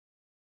like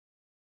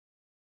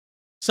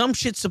some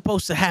shit's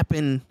supposed to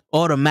happen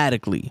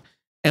automatically.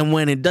 And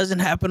when it doesn't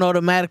happen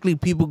automatically,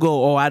 people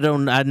go, oh, I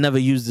never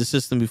used the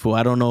system before.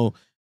 I don't know.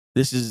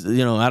 This is,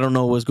 I don't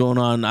know what's going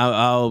on.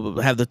 I'll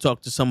have to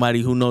talk to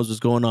somebody who knows what's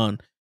going on.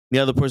 The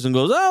other person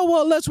goes, oh,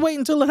 well, let's wait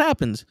until it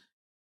happens.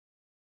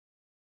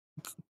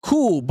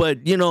 Cool. But,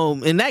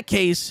 in that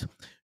case,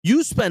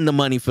 you spend the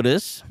money for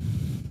this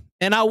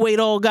and I'll wait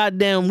all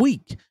goddamn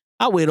week.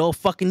 I'll wait all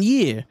fucking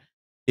year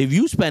if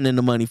you spending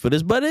the money for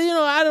this. But,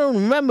 I don't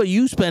remember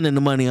you spending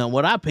the money on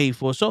what I paid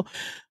for. So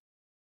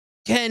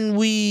can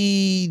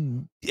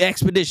we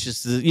expedite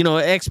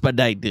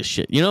this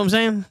shit? You know what I'm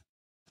saying?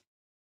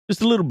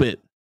 Just a little bit.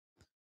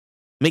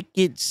 Make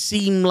it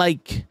seem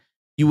like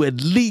you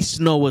at least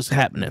know what's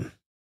happening.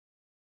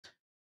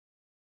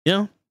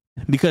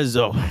 Because,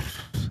 don't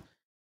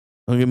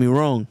get me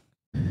wrong.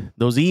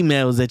 Those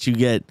emails that you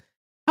get,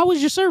 how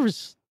was your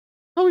service?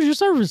 How was your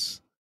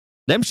service?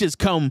 Them shits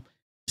come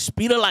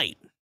speed of light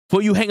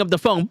before you hang up the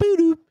phone.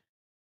 Boop-doop.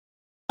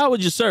 How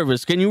was your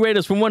service? Can you rate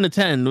us from 1 to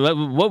 10?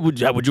 What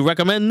would you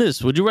recommend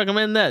this? Would you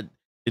recommend that?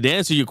 Did they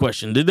answer your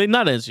question? Did they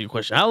not answer your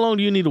question? How long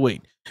do you need to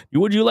wait?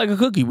 Would you like a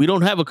cookie? We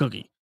don't have a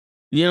cookie.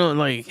 All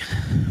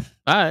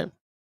right.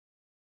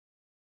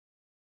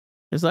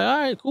 It's like, all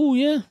right, cool,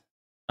 yeah.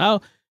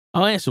 I'll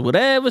answer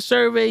whatever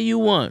survey you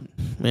want.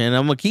 And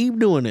I'm going to keep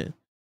doing it.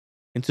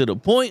 And to the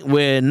point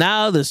where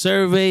now the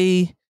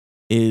survey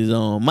is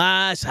on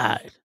my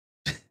side.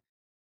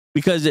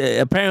 Because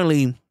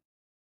apparently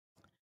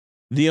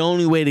the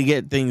only way to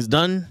get things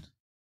done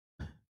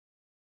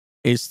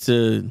is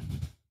to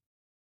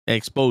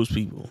expose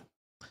people.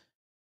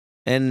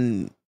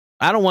 And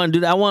I don't want to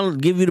do that. I want to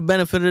give you the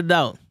benefit of the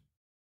doubt.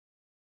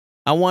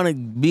 I want to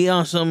be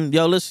on some,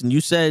 yo, listen,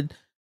 you said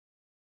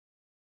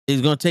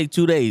it's going to take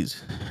 2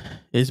 days.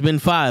 It's been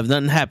 5.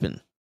 Nothing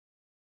happened.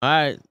 All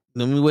right,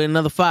 let me wait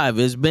another 5.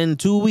 It's been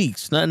 2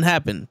 weeks. Nothing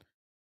happened.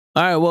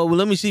 All right, well,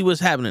 let me see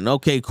what's happening.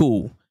 Okay,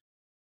 cool.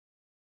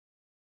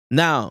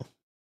 Now,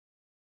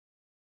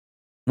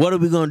 what are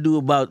we going to do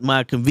about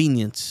my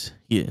convenience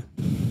here?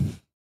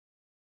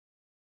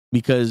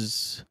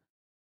 Because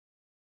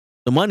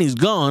the money's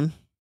gone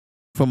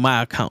from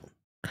my account.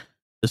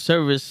 The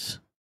service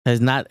has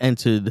not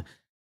entered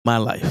my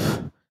life.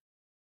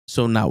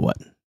 So now what?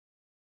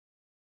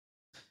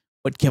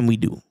 What can we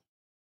do?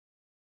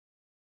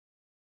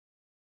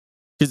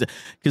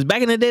 Because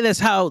back in the day, that's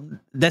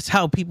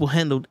how people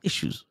handled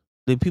issues.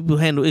 The people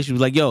handle issues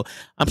like, yo,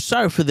 I'm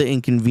sorry for the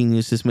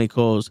inconvenience this may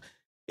cause.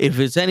 If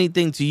it's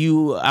anything to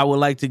you, I would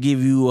like to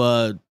give you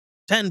a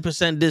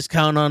 10%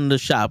 discount on the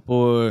shop,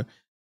 or,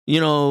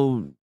 you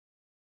know,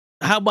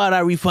 how about I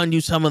refund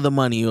you some of the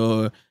money,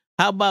 or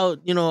how about,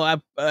 you know, I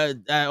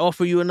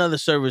offer you another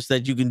service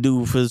that you can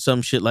do for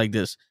some shit like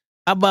this.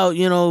 How about,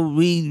 you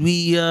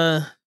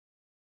know,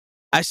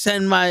 I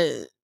send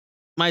my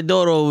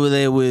daughter over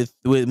there with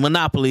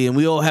Monopoly, and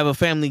we all have a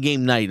family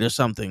game night or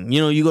something.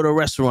 You know, you go to a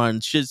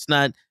restaurant, shit's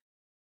not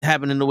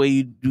happening the way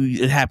you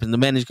do it happen. The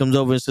manager comes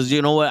over and says,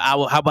 you know what,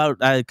 how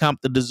about I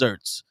comp the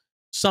desserts?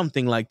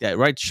 Something like that,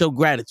 right? Show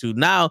gratitude.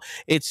 Now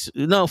it's,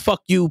 no,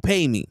 fuck you,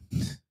 pay me.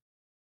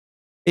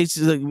 It's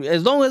like,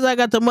 as long as I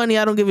got the money,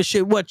 I don't give a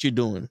shit what you're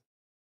doing.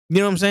 You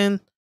know what I'm saying?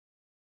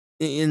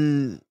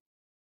 And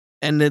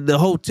the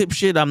whole tip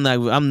shit, I'm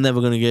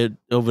never gonna get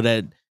over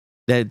that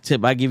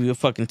tip. I give you a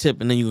fucking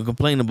tip and then you can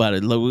complain about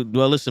it. Like,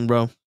 well, listen,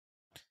 bro,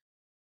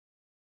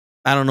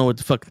 I don't know what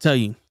to fucking tell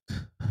you.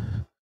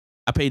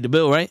 I paid the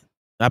bill, right?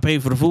 I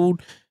paid for the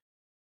food.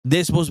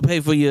 They're supposed to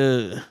pay for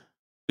your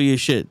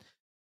shit.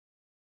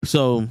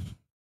 So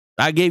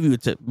I gave you a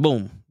tip.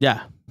 Boom.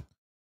 Yeah.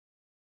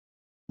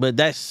 But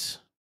that's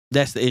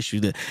the issue.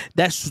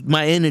 That's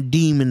my inner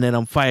demon that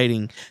I'm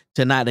fighting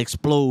to not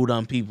explode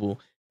on people.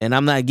 And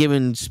I'm not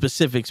giving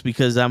specifics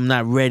because I'm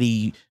not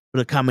ready for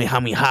the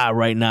Kamehameha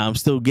right now. I'm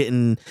still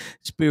getting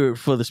spirit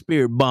for the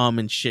spirit bomb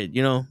and shit,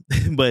 you know?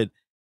 but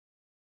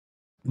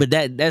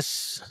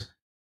that's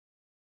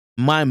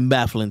mind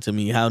baffling to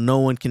me, how no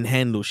one can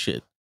handle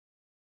shit.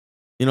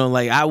 You know,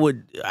 like I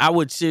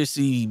would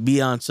seriously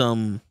be on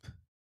some,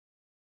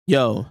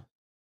 yo,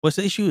 what's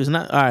the issue? It's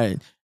not, all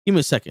right, give me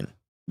a second.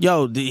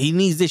 Yo, he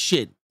needs this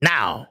shit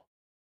now.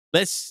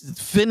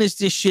 Let's finish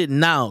this shit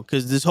now,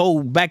 because this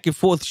whole back and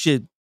forth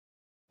shit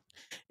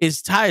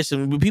is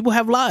tiresome. People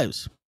have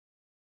lives.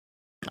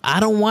 I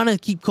don't want to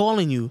keep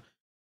calling you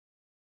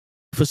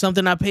for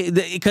something I pay,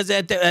 because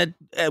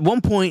at one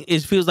point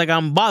it feels like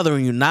I'm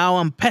bothering you. Now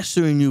I'm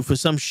pestering you for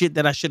some shit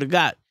that I should have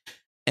got.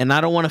 And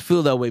I don't want to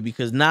feel that way,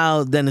 because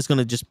now then it's going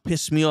to just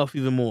piss me off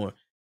even more.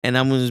 And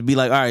I'm going to be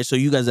like, all right, so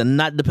you guys are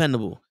not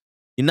dependable.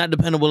 You're not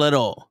dependable at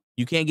all.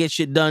 You can't get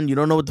shit done. You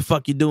don't know what the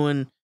fuck you're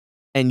doing.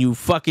 And you're a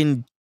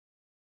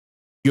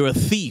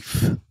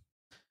thief.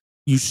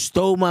 You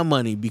stole my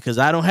money because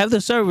I don't have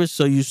the service,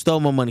 so you stole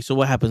my money. So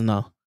what happens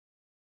now?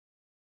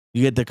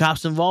 You get the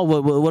cops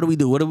involved? What do we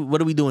do? What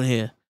are we doing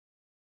here?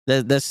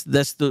 That's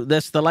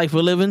the life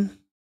we're living?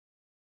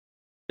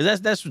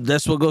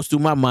 That's what goes through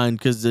my mind,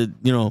 because, you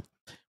know,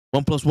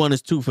 1 + 1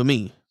 is 2 for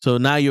me. So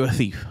now you're a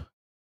thief.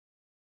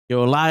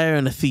 You're a liar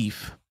and a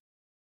thief.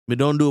 We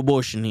don't do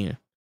abortion here.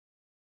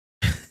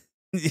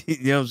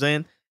 You know what I'm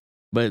saying?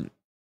 But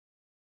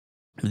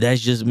that's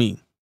just me.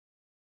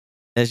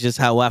 That's just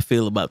how I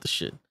feel about the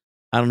shit.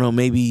 I don't know.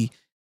 Maybe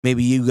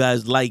you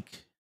guys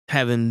like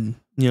having,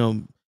 you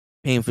know,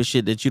 paying for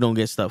shit that you don't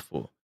get stuff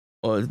for,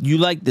 or you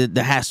like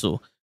the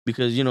hassle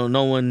because, you know,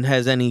 no one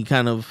has any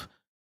kind of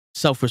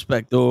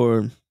self-respect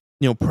or,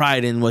 you know,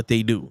 pride in what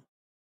they do.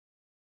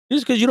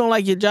 Just because you don't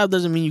like your job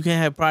doesn't mean you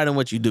can't have pride in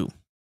what you do.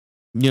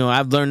 You know,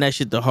 I've learned that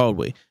shit the hard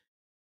way.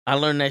 I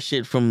learned that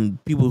shit from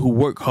people who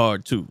work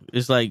hard too.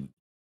 It's like,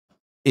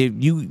 if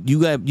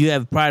you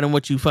have pride in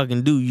what you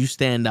fucking do, you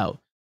stand out.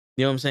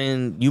 You know what I'm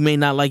saying? You may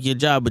not like your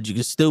job, but you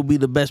can still be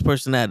the best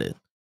person at it.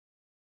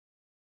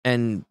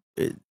 And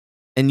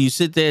you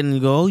sit there and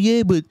you go, oh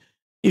yeah, but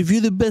if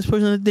you're the best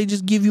person, they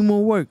just give you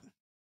more work.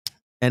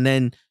 And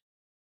then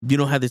you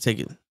don't have to take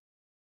it.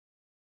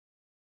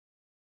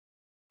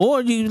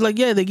 Or you like,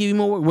 yeah, they give you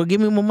more work. Well,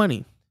 give me more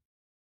money.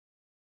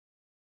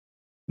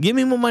 Give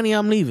me more money,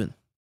 I'm leaving.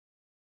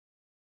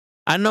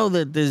 I know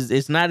that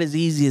it's not as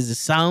easy as it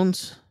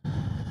sounds.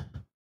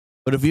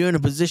 But if you're in a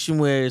position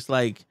where it's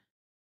like,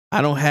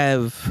 I don't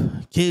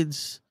have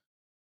kids,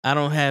 I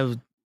don't have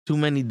too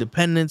many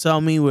dependents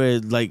on me, where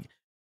it's like,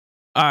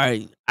 all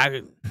right,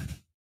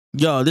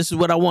 yo, this is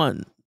what I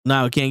want.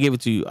 Now I can't give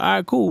it to you. All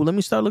right, cool. Let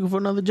me start looking for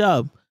another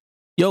job.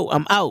 Yo,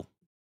 I'm out.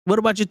 What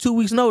about your 2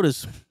 weeks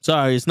notice?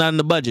 Sorry, it's not in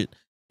the budget.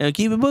 And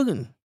keep it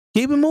booking.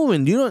 Keep it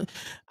moving.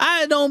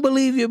 I don't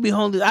believe you're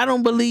beholden. I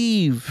don't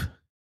believe,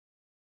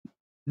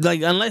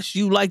 like, unless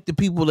you like the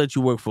people that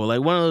you work for.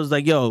 Like one of those,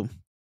 like, yo,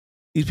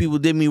 these people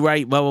did me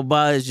right, blah, blah,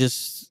 blah. It's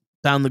just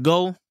time to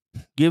go.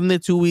 Give them their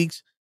 2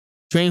 weeks.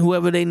 Train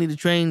whoever they need to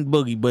train,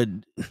 boogie. But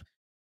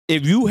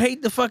if you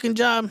hate the fucking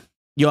job,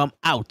 yo, I'm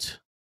out.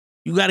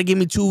 You got to give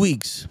me 2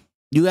 weeks.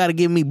 You got to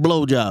give me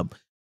blowjob.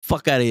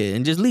 fuck out of here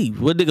and just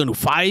leave. What they gonna do?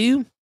 Fire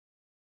you?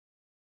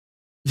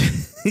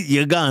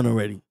 You're gone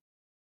already.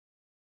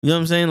 You know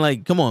what I'm saying?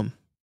 Like, come on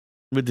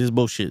with this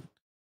bullshit.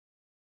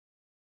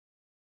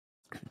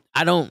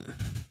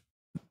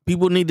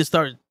 People need to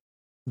start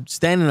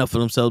standing up for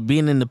themselves,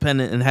 being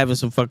independent, and having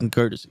some fucking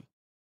courtesy.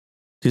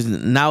 Because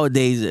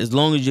nowadays, as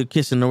long as you're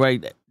kissing the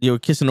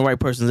right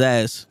person's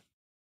ass,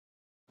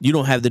 you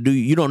don't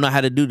know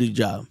how to do the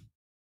job.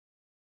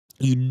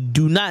 You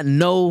do not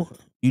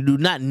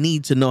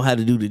need to know how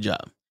to do the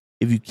job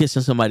if you're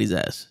kissing somebody's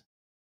ass.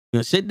 You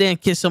know, sit there and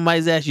kiss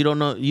somebody's ass. You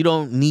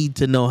don't need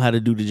to know how to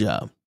do the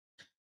job.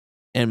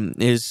 And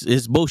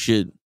it's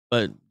bullshit,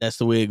 but that's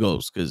the way it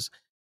goes, because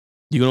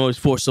you can always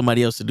force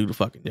somebody else to do the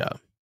fucking job.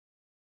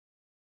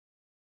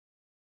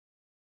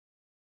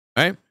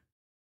 Right?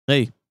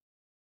 Hey,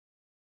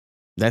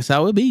 that's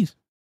how it be.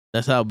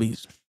 That's how it be.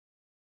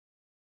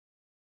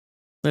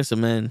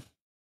 Listen, man.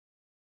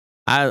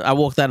 I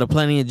walked out of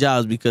plenty of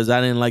jobs because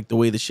I didn't like the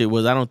way the shit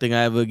was. I don't think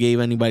I ever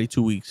gave anybody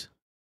 2 weeks.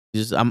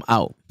 I'm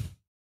out.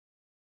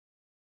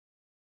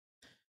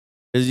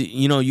 Because,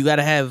 you know, you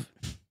gotta have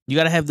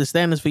the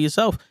standards for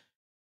yourself.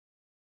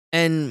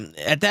 And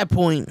at that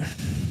point,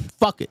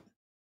 fuck it.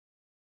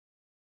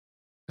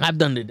 I've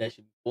done that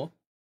shit before.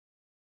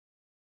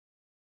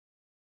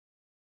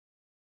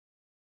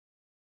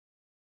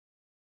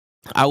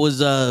 I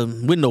was a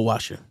window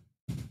washer.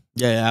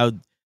 Yeah, I would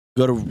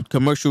go to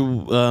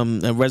commercial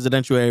and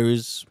residential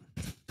areas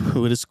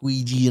with a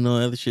squeegee and all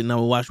that other shit, and I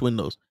would wash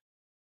windows.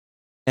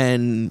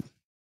 And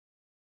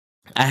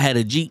I had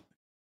a Jeep.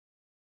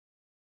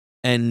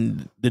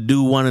 And the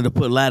dude wanted to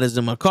put ladders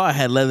in my car. I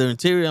had leather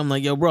interior. I'm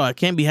like, yo, bro, I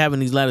can't be having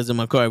these ladders in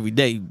my car every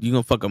day. You're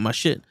going to fuck up my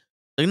shit.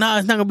 Like, nah,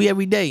 it's not going to be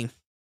every day.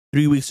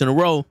 3 weeks in a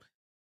row,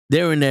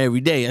 they're in there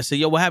every day. I said,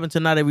 yo, what happened to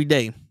not every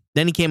day?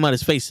 Then he came out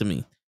his face to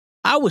me.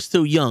 I was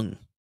still young.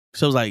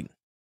 So I was like,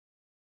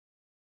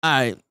 all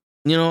right,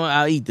 you know,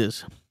 I'll eat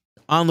this.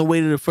 On the way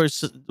to the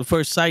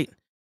first site,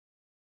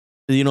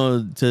 you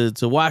know,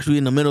 to wash, we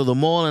in the middle of the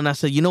mall. And I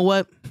said, you know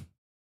what?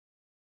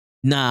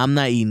 Nah, I'm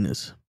not eating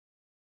this.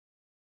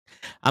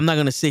 I'm not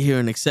going to sit here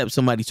and accept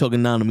somebody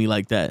talking down to me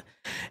like that.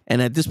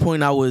 And at this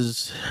point, I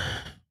was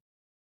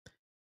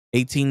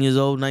 18 years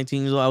old,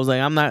 19 years old. I was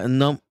like, I'm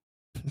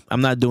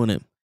not doing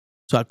it.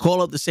 So I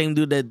called up the same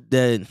dude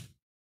that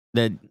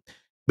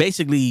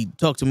basically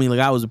talked to me like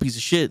I was a piece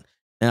of shit.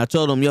 And I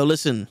told him, yo,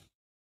 listen,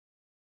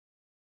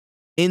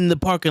 in the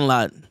parking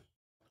lot,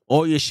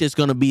 all your shit's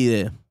going to be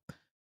there.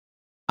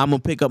 I'm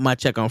going to pick up my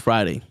check on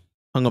Friday.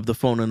 Hung up the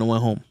phone and I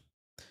went home.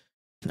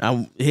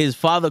 His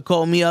father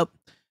called me up.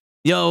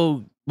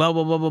 Yo, blah,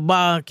 blah, blah, blah,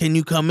 blah. Can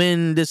you come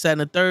in, this, that,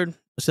 and the third? I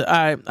said, all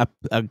right.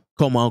 I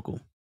called my uncle.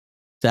 I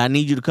said, I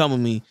need you to come with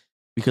me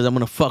because I'm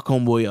going to fuck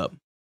homeboy up.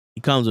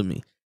 He comes with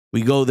me.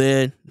 We go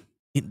there.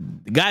 The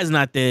guy's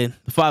not there.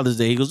 The father's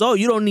there. He goes, oh,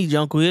 you don't need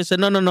your uncle here. I said,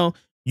 no.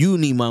 You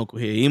need my uncle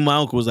here. And my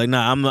uncle was like,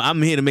 nah,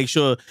 I'm here to make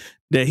sure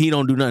that he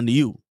don't do nothing to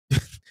you.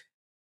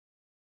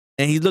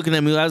 And he's looking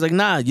at me. I was like,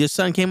 nah, your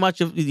son came out.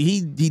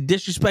 He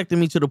disrespected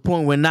me to the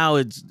point where now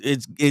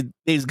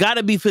it's got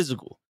to be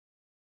physical.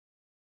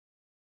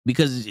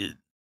 Because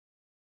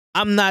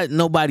I'm not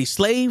nobody's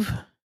slave.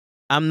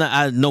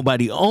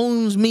 Nobody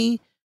owns me.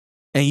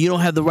 And you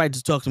don't have the right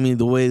to talk to me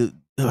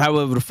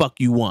however the fuck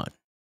you want.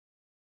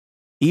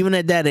 Even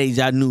at that age,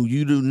 I knew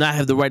you do not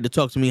have the right to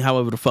talk to me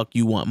however the fuck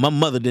you want. My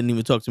mother didn't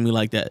even talk to me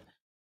like that.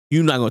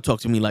 You're not going to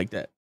talk to me like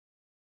that.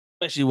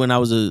 Especially when I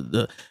was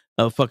a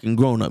fucking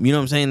grown up. You know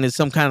what I'm saying? There's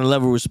some kind of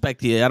level of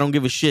respect here. I don't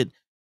give a shit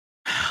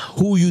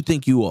who you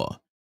think you are.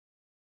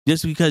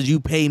 Just because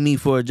you pay me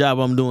for a job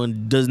I'm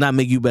doing does not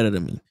make you better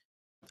than me.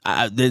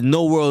 There's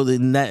no world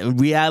in that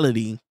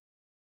reality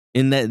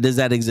does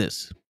that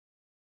exist.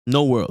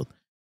 No world.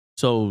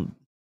 So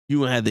you're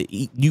gonna have to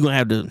eat. You're gonna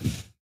have to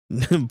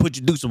put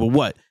your dukes up or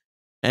what?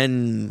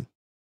 And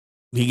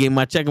he gave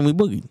my check and we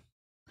boogied.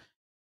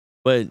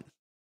 But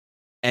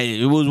hey,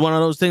 it was one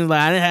of those things like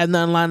I didn't have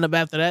nothing lined up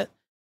after that.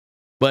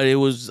 But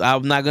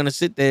I'm not gonna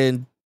sit there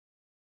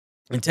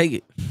and take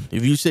it.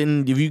 If you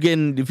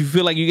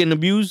feel like you're getting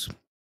abused,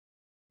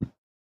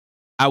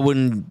 I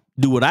wouldn't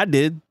do what I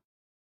did.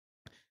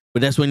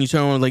 But that's when you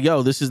turn around like,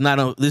 yo, this is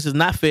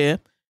not fair.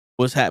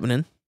 What's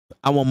happening?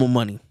 I want more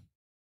money.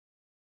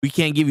 We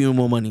can't give you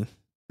more money.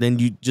 Then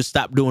you just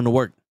stop doing the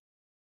work.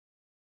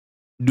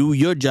 Do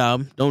your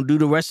job. Don't do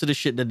the rest of the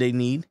shit that they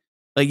need.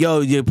 Like,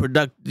 yo, your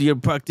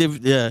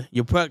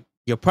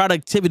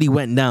productivity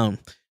went down.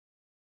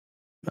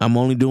 I'm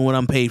only doing what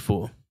I'm paid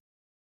for.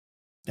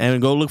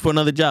 And go look for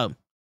another job.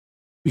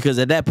 Because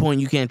at that point,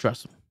 you can't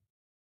trust them.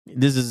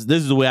 This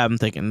is the way I'm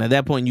thinking. At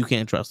that point, you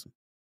can't trust them.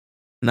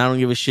 And I don't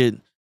give a shit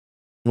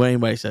what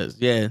anybody says.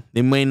 Yeah,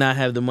 they may not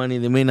have the money.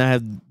 They may not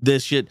have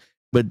this shit.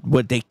 But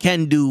what they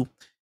can do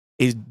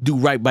is do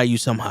right by you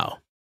somehow.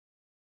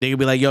 They can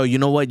be like, yo, you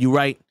know what? You're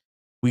right.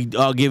 We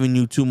are giving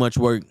you too much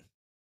work.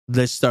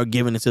 Let's start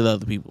giving it to the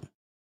other people.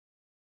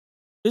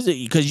 Is it?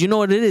 Because you know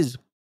what it is?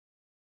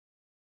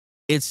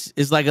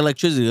 It's like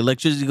electricity.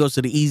 Electricity goes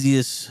to the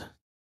easiest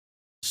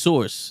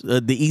source,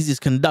 the easiest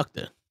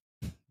conductor.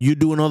 You're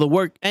doing all the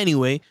work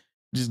anyway.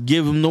 Just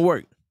give them the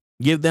work.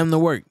 Give them the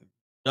work.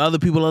 The other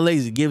people are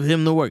lazy. Give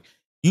him the work.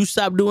 You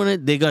stop doing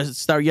it, they gonna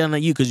start yelling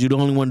at you because you're the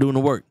only one doing the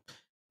work.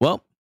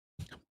 Well,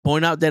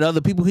 point out that other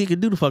people he could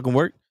do the fucking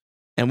work,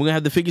 and we're gonna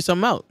have to figure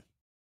something out.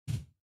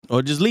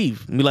 Or just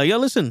leave. And be like, yo,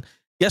 listen,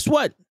 guess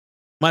what?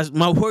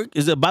 My work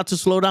is about to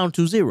slow down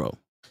to 0.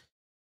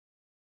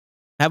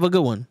 Have a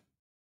good one.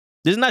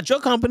 This is not your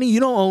company.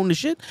 You don't own the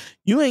shit.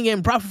 You ain't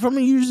getting profit from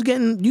it. You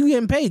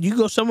getting paid. You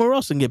go somewhere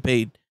else and get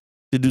paid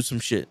to do some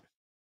shit.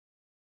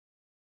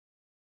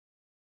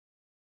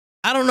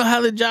 I don't know how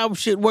the job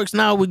shit works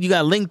now. When you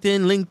got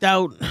LinkedIn, linked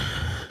out,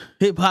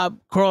 hip hop,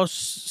 cross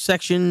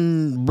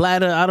section,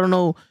 bladder. I don't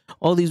know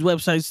all these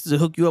websites to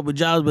hook you up with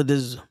jobs, but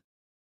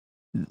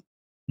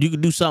you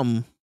could do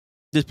something.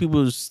 There's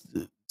people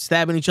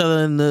stabbing each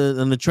other in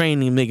the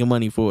train and making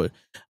money for it.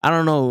 I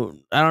don't know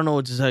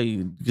what to tell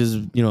you because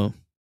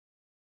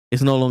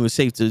it's no longer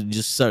safe to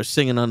just start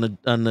singing on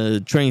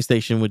the train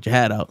station with your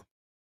hat out.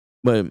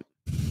 But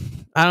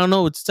I don't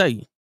know what to tell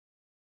you.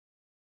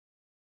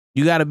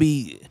 You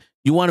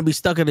want to be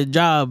stuck at a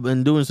job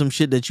and doing some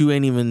shit that you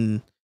ain't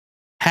even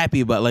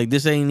happy about. Like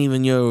this ain't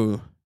even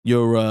your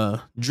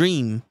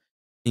dream, and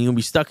you're gonna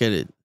be stuck at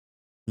it.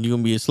 You're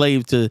gonna be a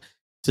slave to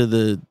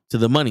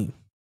the money.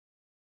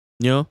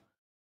 You know?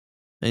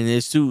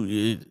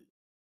 And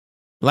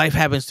life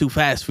happens too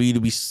fast for you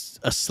to be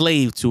a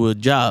slave to a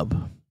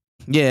job.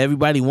 Yeah,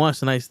 everybody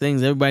wants nice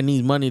things. Everybody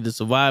needs money to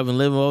survive and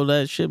live and all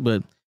that shit,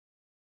 but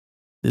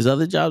there's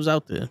other jobs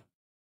out there.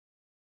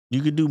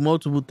 You could do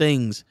multiple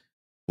things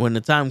when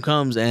the time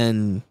comes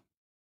and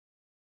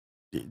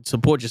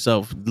support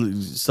yourself.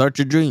 Start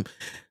your dream.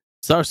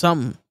 Start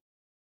something.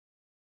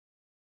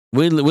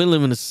 We're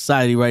living in a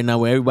society right now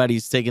where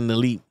everybody's taking the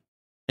leap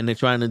and they're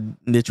trying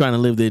to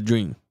live their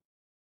dream.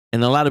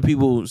 And a lot of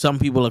people, some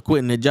people are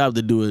quitting their job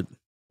to do it.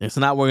 It's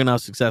not working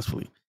out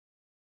successfully.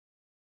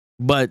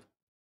 But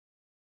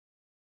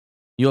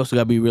you also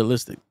got to be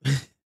realistic.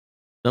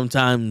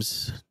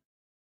 Sometimes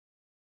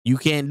you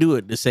can't do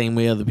it the same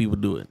way other people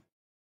do it.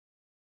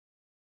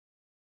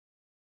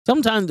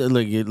 Sometimes,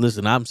 look,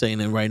 listen, I'm saying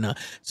it right now.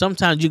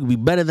 Sometimes you can be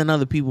better than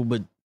other people,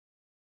 but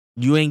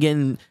you ain't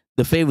getting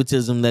the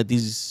favoritism that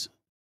these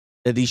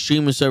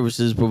streaming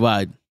services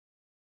provide.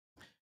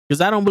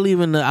 Because I don't believe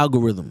in the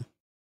algorithm.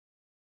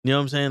 You know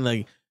what I'm saying?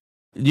 Like,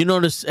 you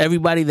notice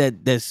everybody that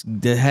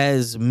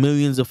has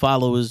millions of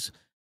followers,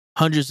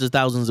 hundreds of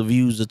thousands of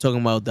views are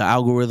talking about the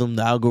algorithm.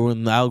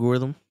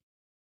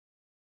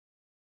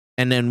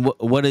 And then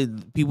what are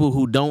people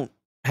who don't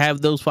have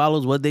those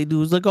followers, what they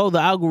do is like, oh,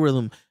 the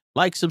algorithm.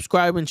 Like,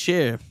 subscribe, and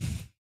share.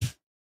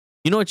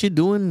 You know what you're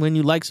doing when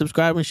you like,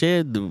 subscribe, and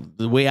share?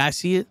 The way I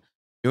see it,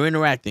 you're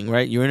interacting,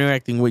 right? You're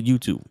interacting with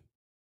YouTube.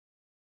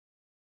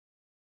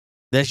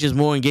 That's just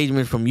more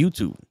engagement from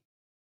YouTube.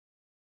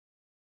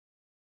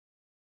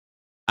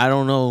 I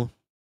don't know.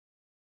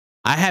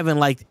 I haven't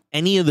liked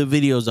any of the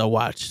videos I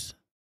watched.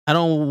 I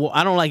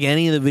don't like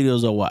any of the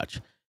videos I watch.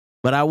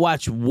 But I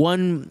watched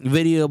one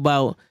video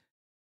about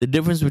the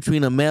difference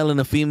between a male and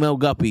a female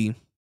guppy.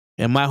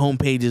 And my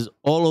homepage is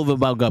all over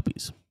about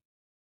guppies.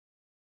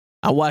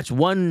 I watched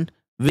one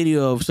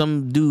video of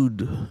some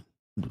dude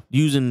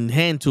using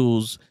hand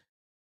tools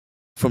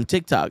from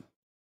TikTok.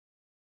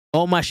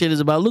 All my shit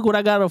is about, look what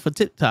I got off of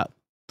TikTok.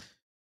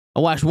 I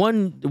watched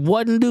one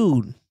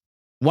dude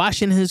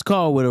washing his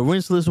car with a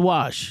rinseless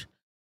wash.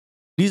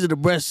 These are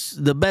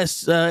the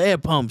best air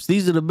pumps.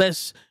 These are the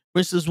best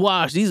rinseless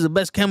wash. These are the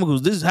best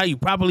chemicals. This is how you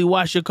properly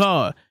wash your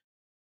car.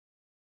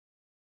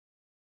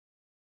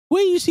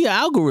 Where you see an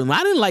algorithm?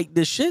 I didn't like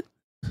this shit.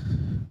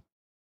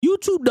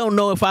 YouTube don't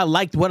know if I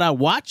liked what I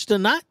watched or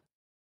not.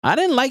 I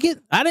didn't like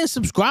it. I didn't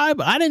subscribe.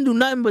 I didn't do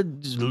nothing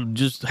but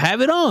just have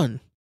it on.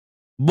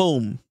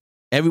 Boom.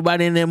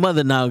 Everybody and their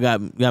mother now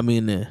got me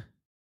in there.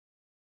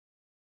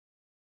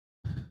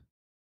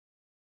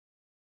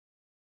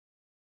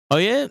 Oh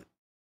yeah?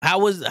 How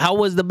was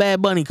the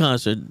Bad Bunny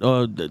concert?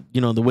 Or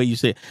the way you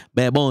say it,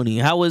 Bad Bunny.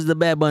 How was the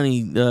Bad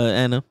Bunny,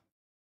 Anna?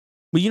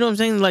 But you know what I'm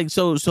saying? Like,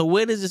 so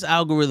where does this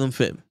algorithm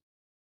fit?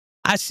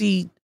 I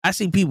see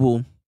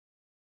people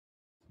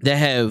that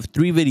have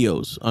 3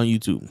 videos on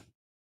YouTube,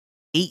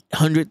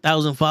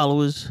 800,000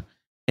 followers,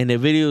 and their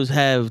videos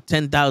have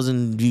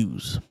 10,000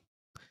 views.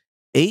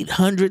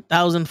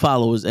 800,000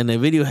 followers, and their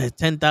video has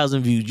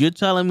 10,000 views. You're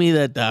telling me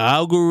that the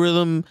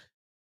algorithm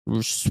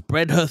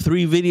spread her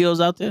 3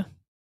 videos out there?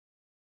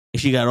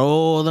 And she got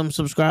all them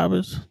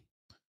subscribers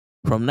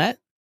from that?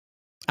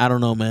 I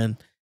don't know, man.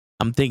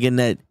 I'm thinking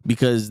that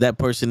because that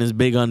person is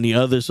big on the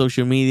other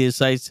social media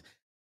sites,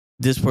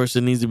 this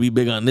person needs to be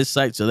big on this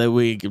site so that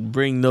way it can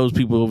bring those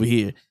people over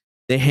here.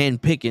 They're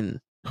handpicking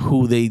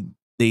who they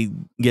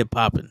get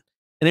popping.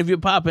 And if you're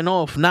popping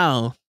off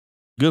now,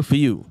 good for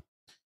you.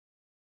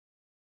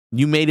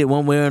 You made it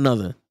one way or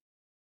another.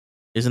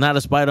 It's not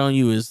a spite on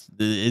you. It's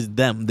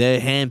them. They're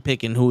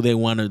handpicking who they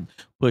want to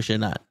push or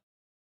not.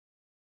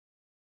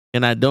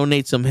 Can I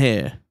donate some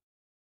hair?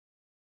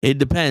 It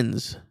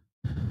depends.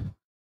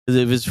 Because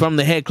if it's from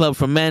the hair club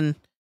for men,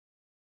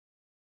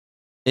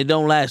 it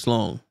don't last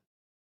long.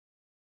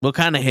 What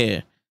kind of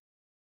hair?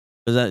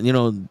 Because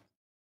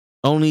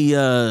only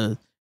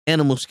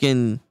animal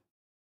skin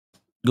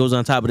goes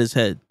on top of his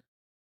head.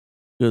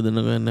 Good, the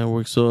Nukkle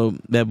Network. So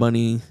Bad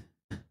Bunny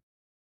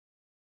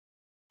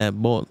had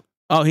bald.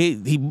 Oh,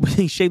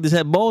 he shaved his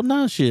head bald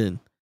now. Shit,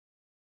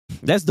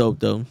 that's dope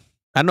though.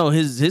 I know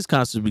his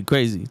concerts be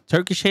crazy.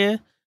 Turkish hair?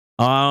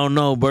 Oh, I don't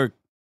know, Burke.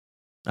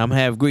 I'm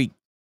half Greek.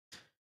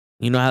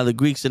 You know how the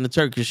Greeks and the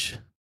Turkish,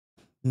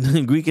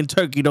 Greek and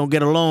Turkey don't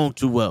get along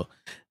too well.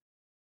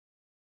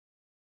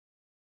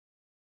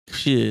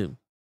 Shit.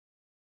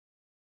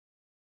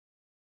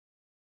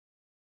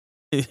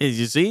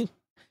 You see?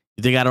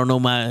 You think I don't know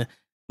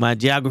my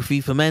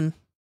geography for men?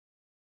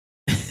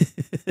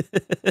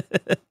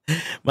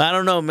 But I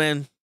don't know,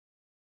 man.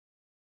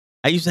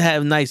 I used to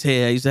have nice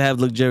hair. I used to have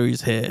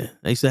luxurious hair.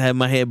 I used to have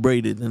my hair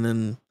braided, and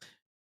then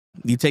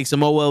you take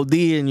some OLD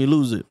and you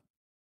lose it.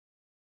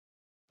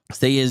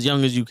 Stay as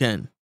young as you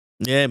can.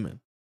 Yeah, man.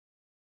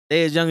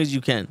 Stay as young as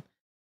you can.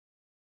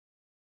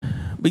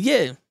 But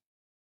yeah,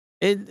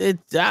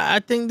 I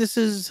think this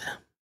is.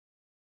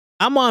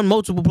 I'm on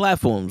multiple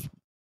platforms.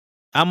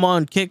 I'm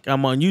on Kick.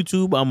 I'm on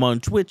YouTube. I'm on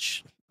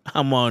Twitch.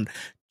 I'm on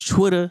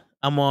Twitter.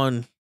 I'm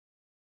on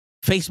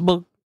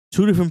Facebook.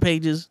 2 different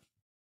pages.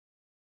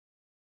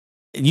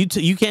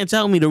 You can't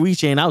tell me the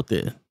reach ain't out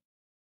there.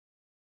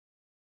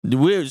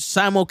 We're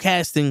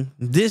simulcasting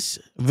this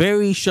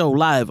very show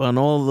live on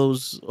all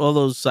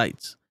those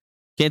sites.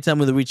 Can't tell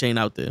me the reach ain't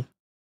out there.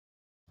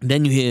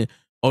 Then you hear,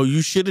 oh,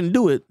 you shouldn't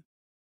do it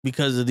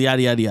because of the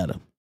yada yada yada.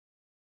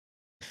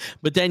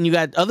 But then you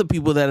got other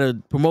people that are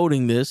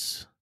promoting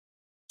this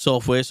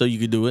software so you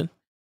could do it,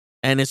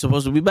 and it's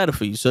supposed to be better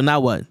for you. So now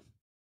what?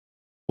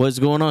 What's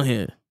going on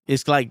here?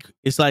 It's like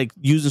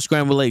using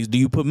scrambled eggs. Do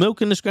you put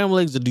milk in the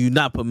scrambled eggs or do you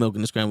not put milk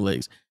in the scrambled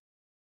eggs?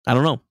 I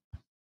don't know.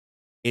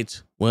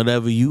 It's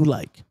whatever you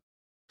like.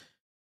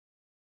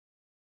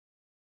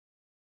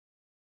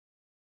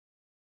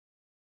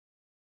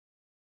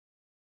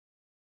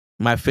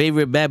 My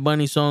favorite Bad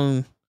Bunny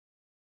song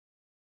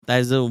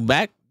that's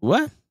back.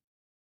 What?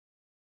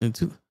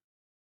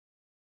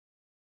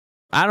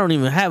 I don't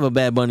even have a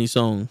Bad Bunny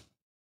song.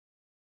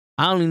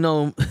 I only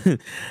know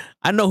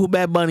I know who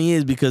Bad Bunny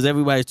is because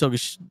everybody's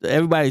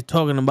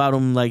talking about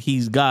him like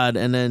he's God,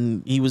 and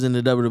then he was in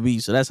the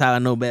WWE. So that's how I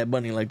know Bad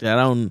Bunny like that.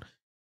 I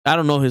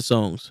don't know his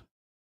songs.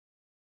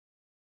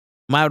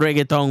 My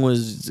reggaeton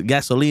was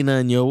Gasolina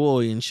and Yo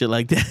Boy and shit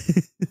like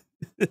that.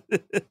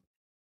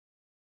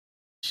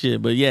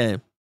 Shit, but yeah.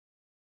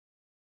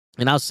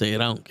 And I'll say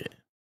it, I don't care.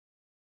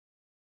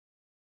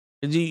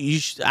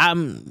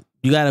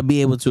 You gotta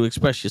be able to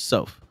express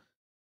yourself.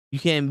 You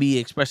can't be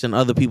expressing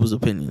other people's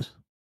opinions.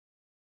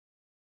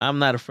 I'm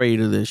not afraid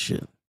of this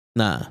shit.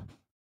 Nah.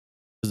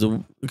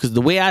 Because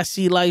the way I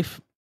see life,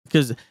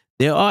 because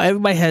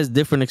everybody has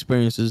different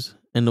experiences,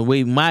 and the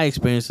way my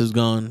experience has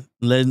gone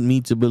led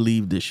me to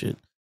believe this shit.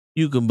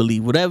 You can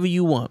believe whatever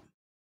you want.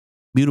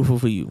 Beautiful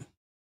for you.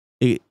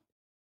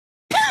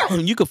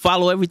 You can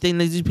follow everything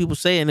that these people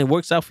say, and it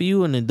works out for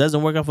you, and it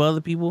doesn't work out for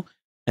other people.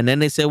 And then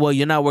they say, well,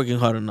 you're not working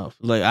hard enough.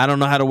 Like, I don't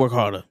know how to work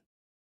harder.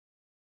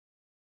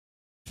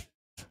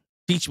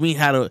 Teach me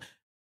how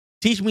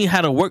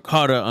to work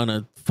harder on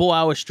a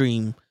 4-hour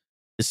stream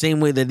the same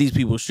way that these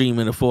people stream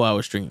in a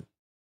 4-hour stream.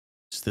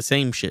 It's the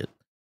same shit.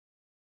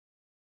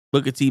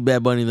 Booker T,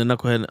 Bad Bunny, the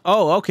Knucklehead.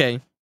 Oh,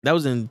 okay. That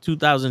was in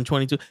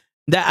 2022.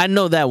 That I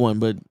know that one,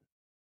 but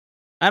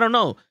I don't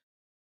know.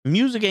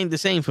 Music ain't the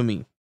same for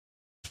me.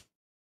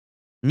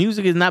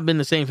 Music has not been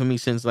the same for me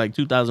since like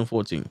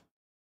 2014.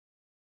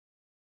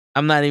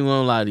 I'm not even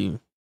gonna lie to you.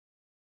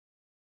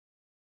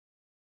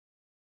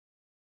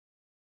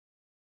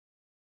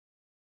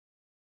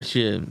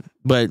 Shit,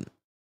 but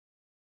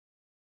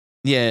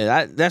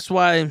yeah, that's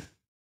why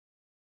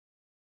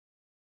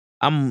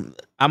I'm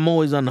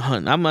always on the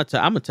hunt. I'm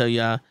gonna tell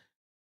y'all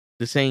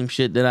the same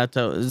shit that I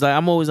tell. It's like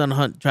I'm always on the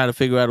hunt, trying to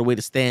figure out a way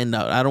to stand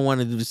out. I don't want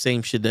to do the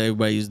same shit that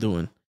everybody's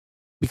doing,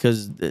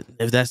 because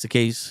if that's the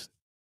case,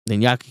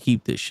 then y'all can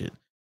keep this shit.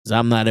 Cause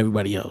I'm not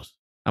everybody else.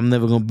 I'm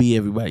never gonna be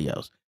everybody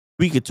else.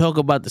 We could talk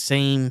about the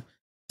same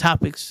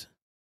topics.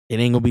 It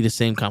ain't gonna be the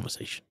same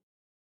conversation.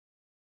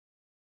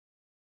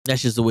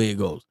 That's just the way it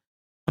goes.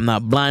 I'm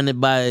not blinded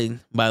by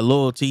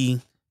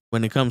loyalty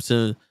when it comes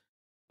to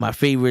my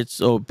favorites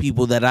or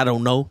people that I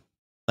don't know.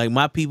 Like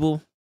my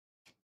people,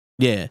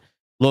 yeah,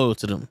 loyal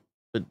to them.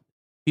 But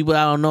people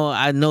I don't know,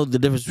 I know the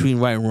difference between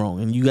right and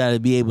wrong, and you got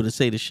to be able to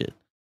say the shit.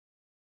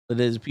 But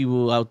there's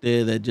people out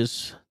there that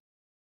just,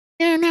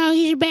 no,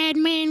 he's a bad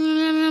man.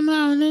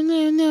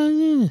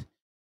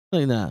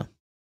 Like, nah.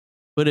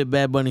 Put it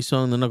Bad Bunny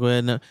song, the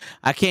Knucklehead. No.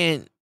 I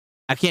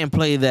can't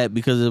play that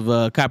because of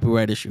a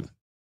copyright issue.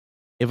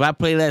 If I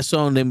play that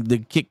song, they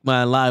kick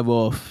my live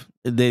off.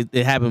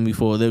 It happened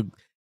before.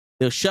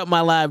 They'll shut my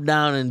live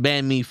down and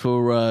ban me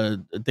for I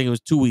think it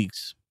was 2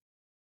 weeks.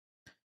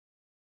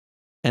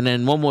 And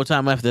then one more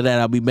time after that,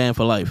 I'll be banned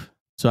for life.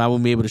 So I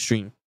won't be able to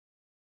stream.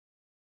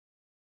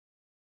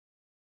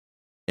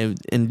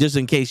 And just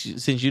in case,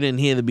 since you didn't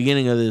hear the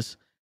beginning of this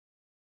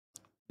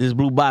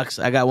blue box,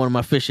 I got one of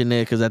my fish in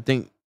there because I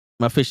think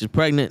my fish is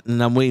pregnant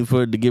and I'm waiting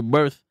for it to give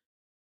birth.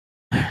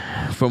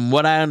 From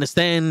what I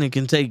understand, it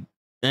can take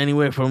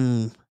anywhere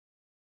from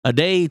a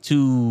day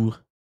to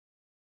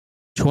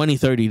 20,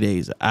 30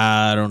 days.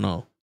 I don't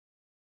know.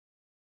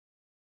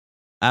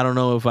 I don't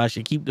know if I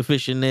should keep the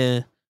fish in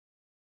there,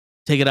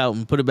 take it out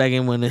and put it back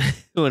in when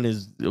when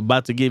it's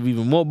about to give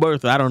even more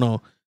birth. I don't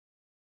know.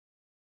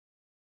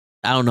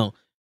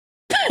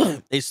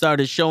 They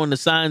started showing the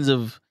signs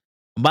of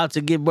about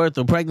to give birth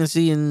or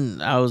pregnancy,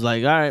 and I was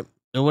like, all right,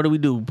 then what do we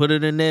do? Put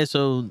it in there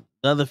so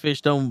the other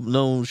fish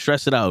don't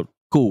stress it out.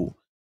 Cool.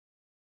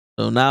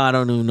 So now I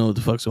don't even know what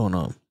the fuck's going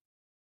on.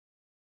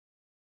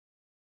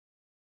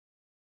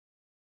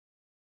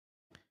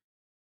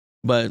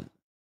 But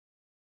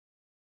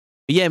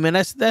yeah, man,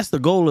 that's the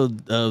goal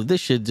of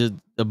this shit. Just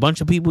a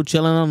bunch of people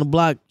chilling on the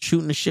block,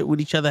 shooting the shit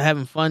with each other,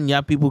 having fun.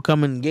 Y'all people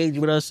come and engage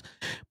with us,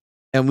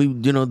 and we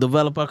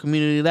develop our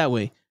community that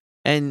way.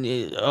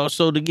 And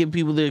also to give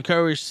people the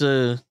courage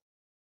to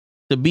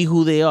be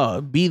who they are,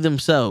 be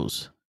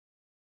themselves.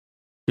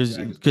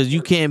 Because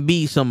you can't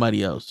be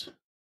somebody else.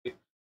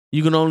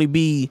 You can only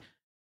be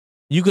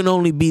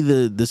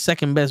the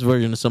second best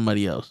version of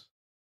somebody else.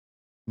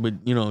 But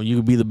you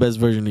can be the best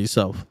version of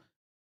yourself.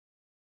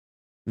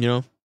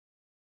 So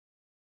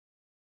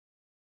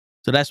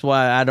that's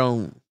why I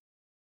don't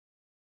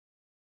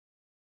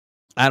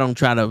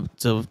try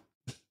to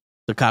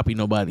copy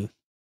nobody.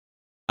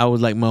 I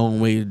was like my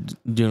own way of,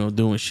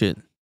 doing shit.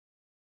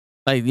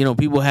 Like,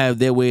 people have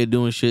their way of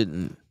doing shit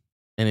and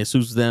it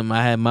suits them.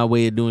 I have my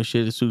way of doing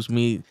shit. It suits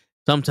me.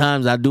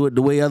 Sometimes I do it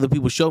the way other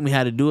people show me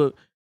how to do it.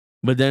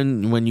 But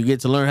then when you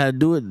get to learn how to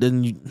do it,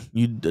 then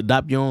you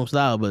adopt your own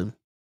style. But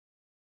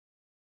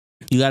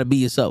you got to be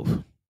yourself.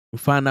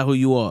 Find out who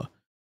you are.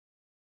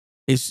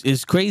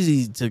 It's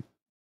crazy to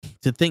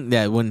think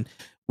that when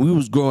we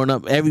was growing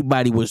up,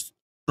 everybody was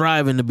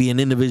striving to be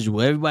an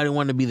individual. Everybody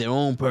wanted to be their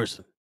own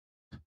person.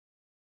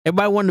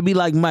 Everybody wanted to be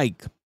like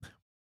Mike,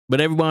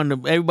 but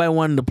everybody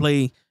wanted to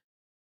play,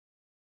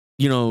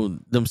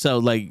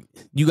 themselves. Like,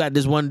 you got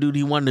this one dude,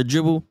 he wanted to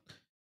dribble.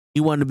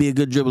 He wanted to be a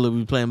good dribbler.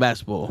 We playing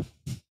basketball.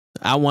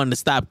 I wanted to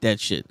stop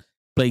that shit,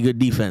 play good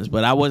defense,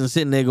 but I wasn't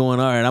sitting there going,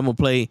 all right, I'm gonna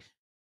play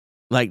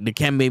like the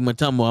Kembe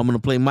Mutombo. I'm gonna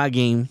play my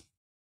game,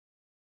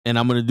 and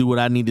I'm gonna do what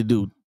I need to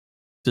do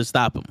to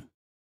stop him.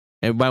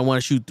 Everybody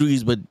want to shoot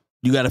threes, but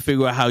you got to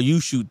figure out how you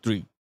shoot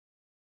three.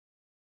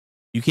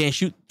 You can't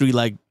shoot three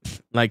like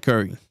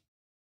Curry.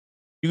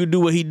 You can do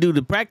what he do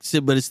to practice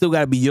it, but it still got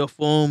to be your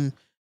form,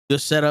 your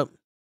setup,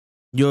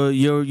 your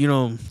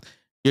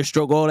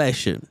stroke, all that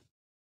shit.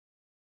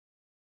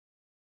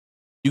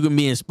 You can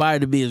be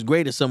inspired to be as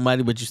great as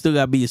somebody, but you still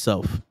got to be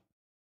yourself.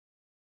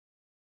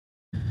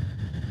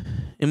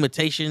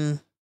 Imitation,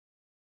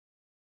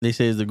 they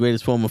say, is the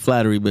greatest form of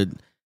flattery, but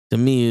to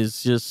me,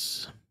 it's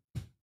just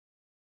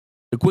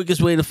the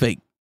quickest way to fake.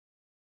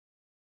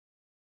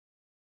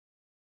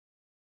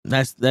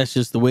 That's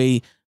just the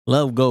way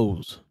love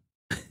goes.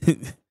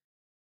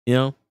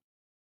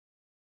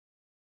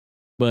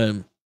 But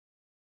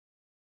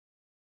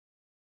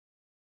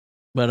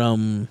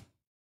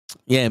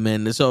yeah,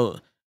 man. So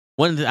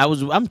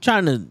I'm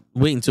trying to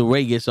wait until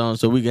Ray gets on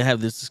so we can have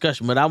this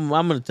discussion. But I'm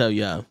gonna tell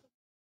y'all.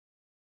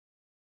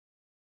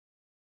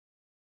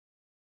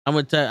 I'm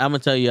gonna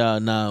tell y'all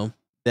now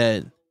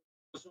that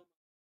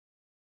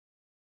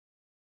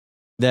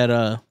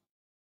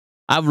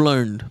I've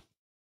learned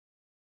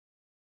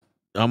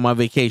on my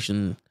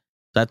vacation.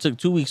 So I took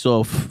 2 weeks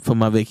off from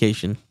my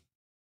vacation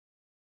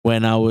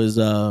when I was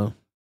 2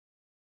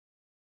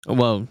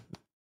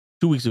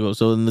 weeks ago.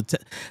 So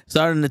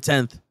starting the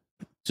 10th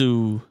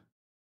to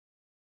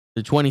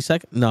the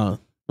 22nd. No,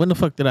 when the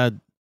fuck did I?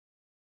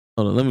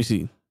 Hold on, let me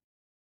see.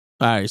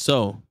 All right,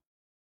 so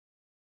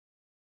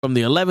from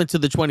the 11th to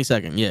the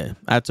 22nd, yeah,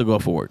 I took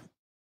off for work.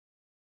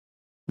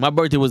 My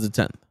birthday was the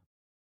 10th.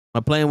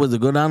 My plan was to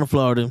go down to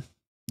Florida,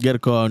 get a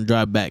car, and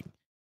drive back,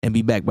 and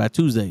be back by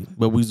Tuesday.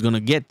 But we was gonna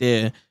get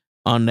there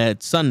on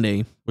that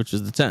Sunday, which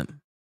is the 10th.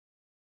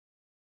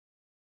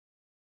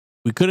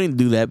 We couldn't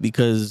do that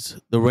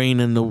because the rain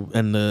and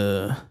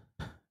the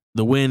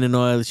wind and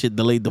all that shit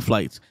delayed the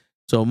flights.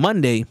 So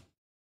Monday,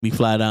 we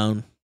fly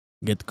down,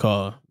 get the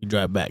car, we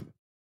drive back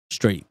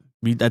straight.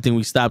 I think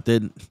we stopped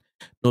at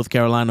North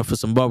Carolina for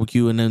some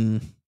barbecue, and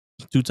then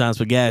 2 times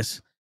for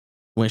gas,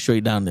 went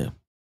straight down there.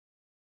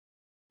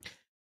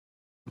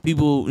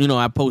 People,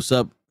 I post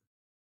up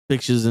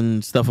pictures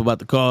and stuff about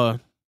the car,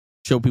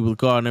 show people the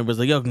car, and everybody's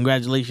like, yo,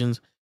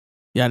 congratulations,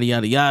 yada,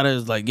 yada, yada.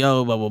 It's like,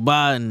 yo, blah, blah,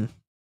 blah. And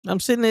I'm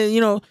sitting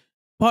there,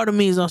 part of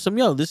me is on some,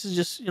 yo, this is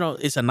just,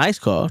 it's a nice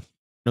car.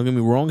 Don't get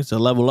me wrong. It's a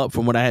level up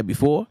from what I had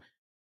before.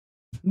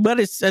 But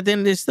it's at the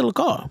end, it's still a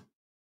car.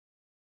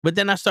 But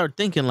then I start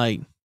thinking,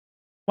 like,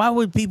 why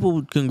would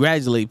people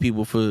congratulate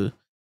people for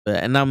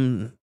that? And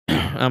I'm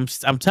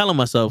telling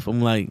myself,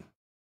 I'm like,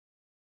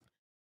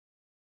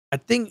 I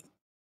think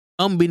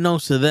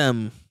unbeknownst to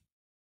them,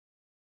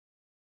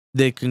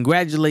 they're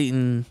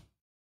congratulating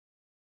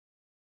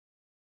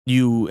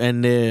you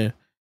and they're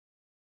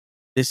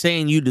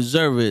saying you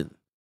deserve it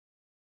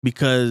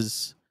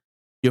because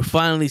you're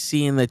finally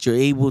seeing that you're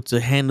able to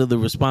handle the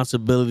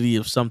responsibility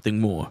of something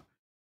more.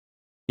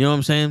 You know what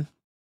I'm saying?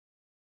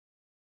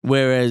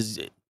 Whereas,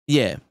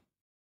 yeah,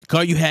 the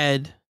car you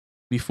had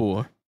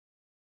before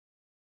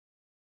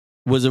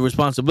was a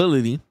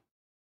responsibility,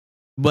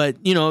 but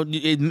you know,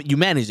 you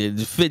managed it.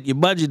 It fit your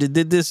budget. It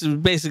did this. It was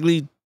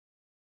basically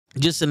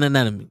just an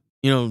anatomy.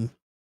 You know,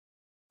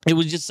 it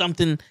was just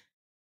something,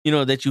 you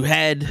know, that you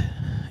had,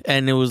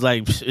 and it was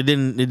like it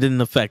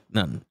didn't affect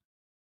nothing.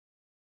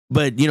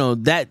 But you know,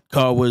 that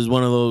car was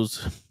one of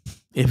those.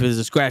 If there's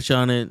a scratch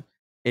on it,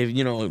 if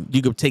you know,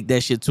 you could take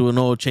that shit to an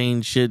oil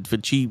change shit for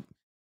cheap.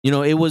 You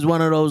know, it was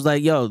one of those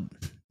like, yo,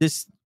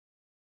 this,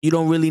 you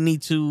don't really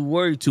need to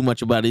worry too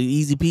much about it.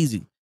 Easy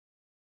peasy.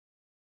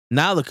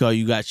 Now the car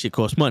you got shit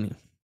costs money.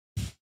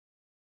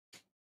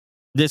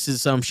 This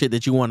is some shit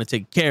that you want to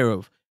take care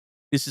of.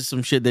 This is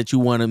some shit that you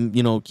want to,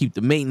 you know, keep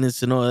the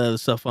maintenance and all that other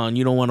stuff on.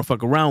 You don't want to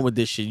fuck around with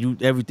this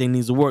shit. Everything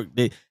needs to work.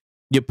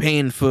 You're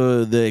paying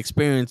for the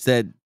experience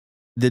that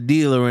the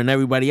dealer and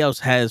everybody else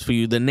has for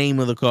you, the name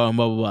of the car and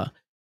blah, blah,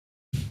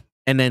 blah.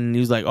 And then he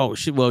was like, oh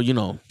shit, well, you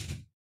know,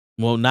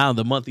 well, now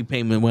the monthly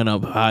payment went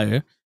up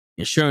higher.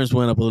 Insurance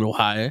went up a little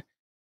higher.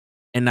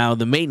 And now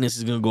the maintenance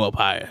is going to go up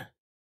higher.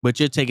 But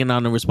you're taking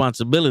on the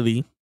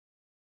responsibility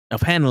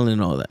of handling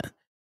all that.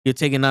 You're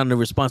taking on the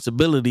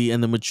responsibility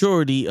and the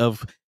maturity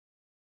of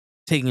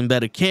taking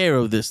better care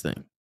of this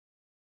thing.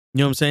 You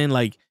know what I'm saying?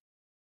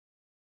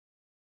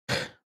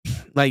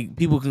 Like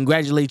people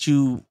congratulate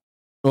you,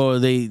 or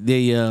they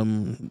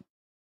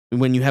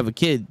when you have a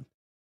kid,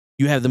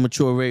 you have to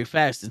mature very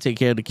fast to take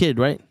care of the kid,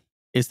 right?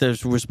 It's the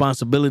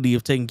responsibility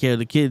of taking care of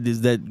the kid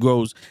is that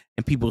grows,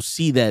 and people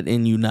see that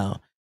in you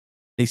now.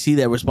 They see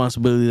that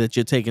responsibility that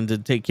you're taking to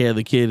take care of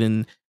the kid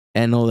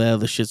and all that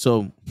other shit.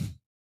 So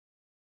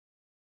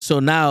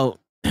now,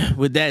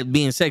 with that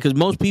being said, because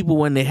most people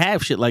when they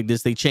have shit like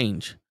this, they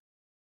change.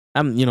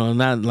 I'm, you know,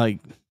 not like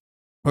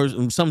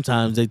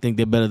sometimes they think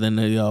they're better than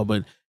they are,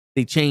 but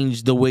they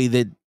change the way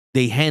that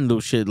they handle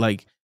shit.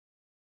 Like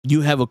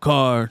you have a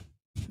car,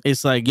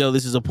 it's like, yo,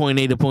 this is a point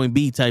A to point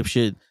B type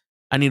shit.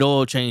 I need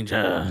oil change.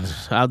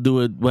 I'll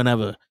do it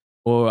whenever,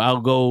 or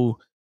I'll go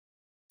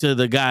to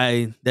the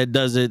guy that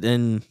does it,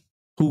 and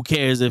who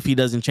cares if he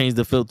doesn't change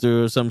the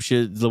filter or some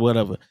shit or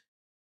whatever.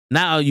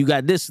 Now you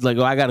got this, like,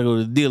 oh, I gotta go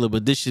to the dealer,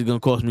 but this shit's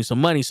gonna cost me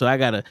some money, so I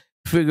gotta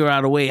figure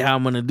out a way how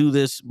I'm gonna do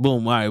this.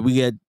 Boom, all right, we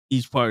get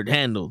each part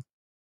handled.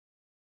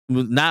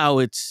 Now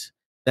it's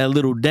that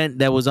little dent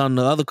that was on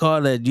the other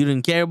car that you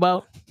didn't care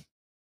about.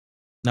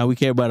 Now we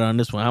care about it on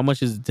this one. How much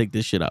does it take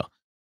this shit out?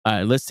 All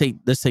right, let's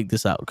take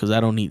this out because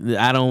I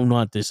don't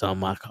want this on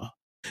my car.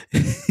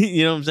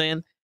 You know what I'm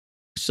saying?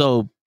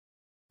 So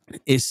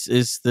it's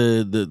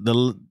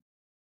the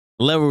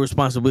level of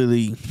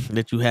responsibility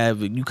that you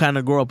have. You kind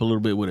of grow up a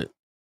little bit with it.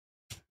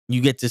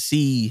 You get to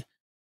see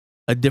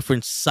a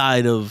different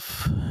side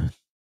of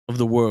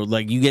the world.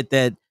 Like you get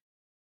that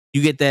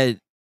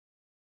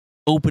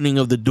opening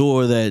of the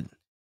door that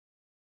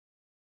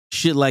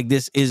shit like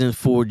this isn't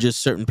for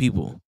just certain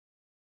people.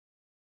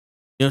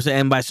 You know what I'm saying?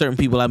 And by certain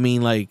people, I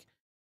mean like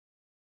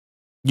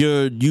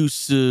you're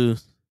used to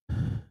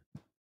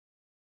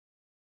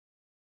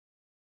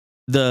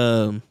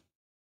the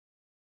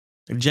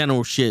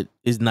general shit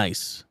is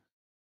nice.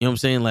 You know what I'm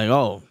saying? Like,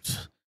 oh,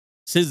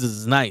 scissors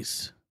is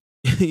nice.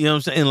 You know what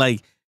I'm saying?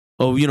 Like,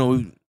 oh, you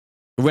know,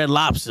 Red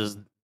Lobsters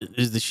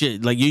is the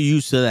shit. Like, you're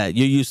used to that.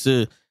 You're used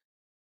to,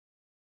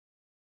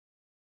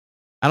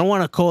 I don't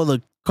want to call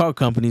the car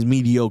companies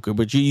mediocre,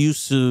 but you're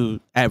used to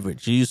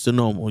average. You're used to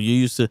normal. You're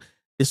used to,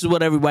 this is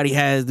what everybody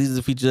has. These are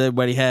the features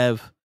everybody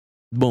have.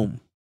 Boom.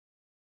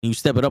 And you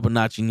step it up a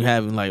notch and you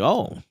have like,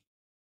 oh,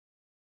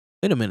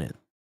 wait a minute.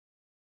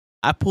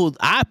 I pulled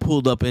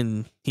up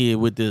in here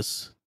with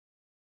this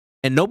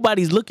and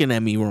nobody's looking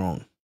at me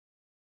wrong.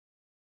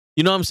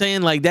 You know what I'm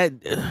saying? Like that.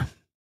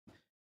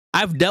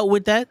 I've dealt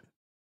with that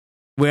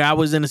where I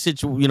was in a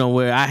situation, you know,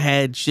 where I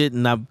had shit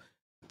and I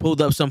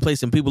pulled up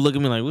someplace and people look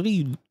at me like,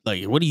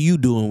 what are you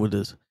doing with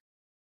this?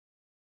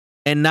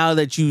 And now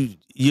that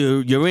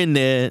you're in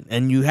there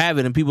and you have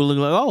it and people look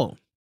like, oh,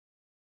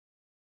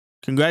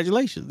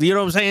 congratulations. You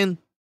know what I'm saying?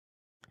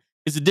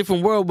 It's a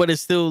different world, but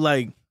it's still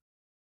like,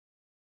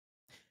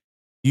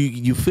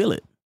 you feel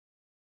it.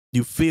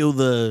 You feel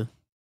the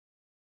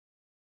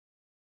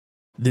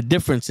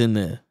difference in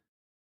there.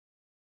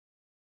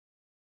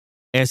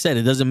 As I said,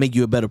 it doesn't make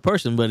you a better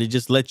person, but it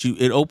just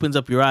it opens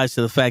up your eyes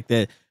to the fact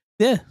that,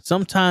 yeah,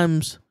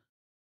 sometimes,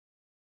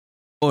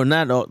 or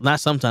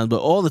not sometimes,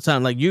 but all the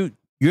time, like you're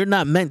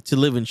not meant to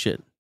live in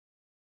shit.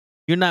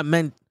 You're not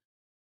meant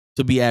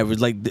to be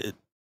average. Like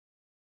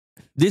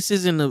this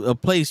isn't a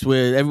place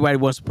where everybody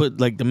wants to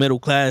put like the middle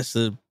class,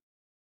 the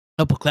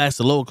upper class,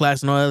 the lower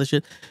class, and all that other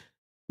shit.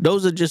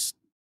 Those are just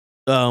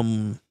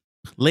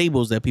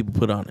labels that people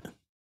put on it.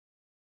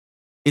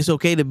 It's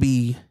okay to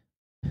be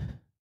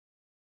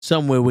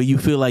somewhere where you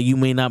feel like you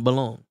may not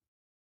belong.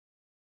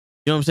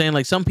 You know what I'm saying?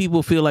 Like some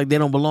people feel like they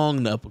don't belong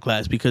in the upper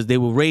class because they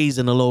were raised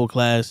in the lower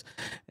class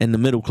and the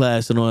middle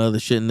class and all that other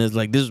shit. And it's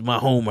like, this is my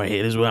home right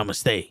here. This is where I'm going to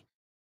stay.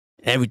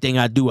 Everything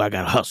I do, I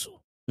got to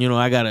hustle.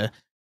 I gotta,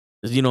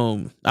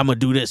 I'm gonna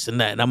do this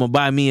and that. And I'm gonna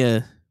buy me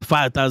a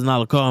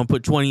 $5,000 car and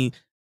put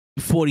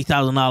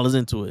 $40,000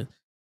 into it.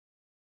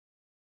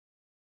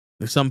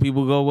 And some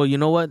people go, well, you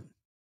know what?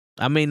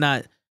 I may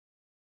not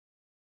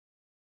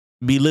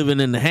be living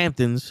in the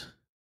Hamptons,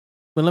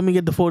 but let me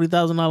get the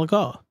 $40,000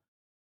 car.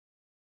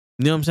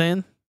 You know what I'm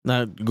saying?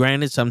 Now,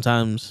 granted,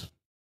 sometimes,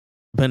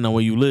 depending on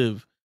where you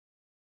live,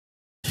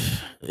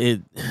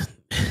 it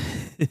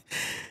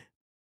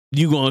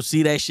you gonna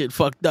see that shit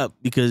fucked up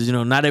because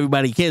not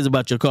everybody cares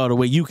about your car the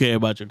way you care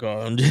about your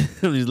car. I'm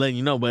just letting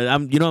you know, but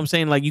you know what I'm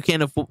saying? Like you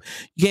can't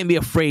be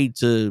afraid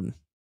to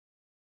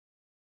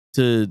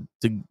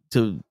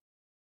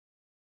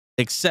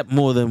accept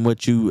more than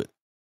what you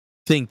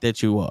think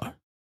that you are.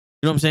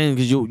 You know what I'm saying?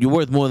 Because you're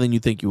worth more than you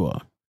think you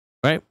are,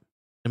 right?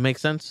 It makes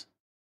sense.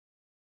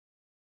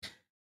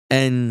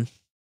 And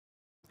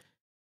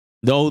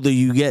the older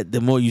you get,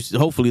 the more you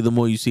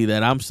see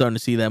that. I'm starting to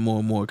see that more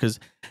and more because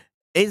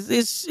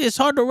it's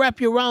hard to wrap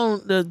your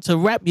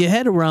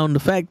head around the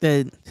fact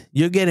that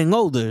you're getting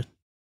older,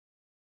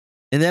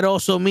 and that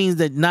also means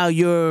that now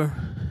you're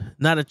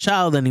not a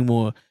child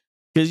anymore.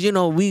 Because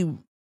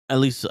at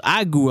least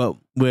I grew up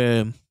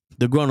where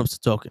the grown-ups are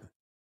talking,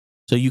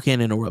 so you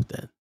can't interrupt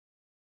that.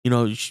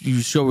 You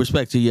show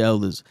respect to your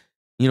elders.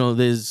 You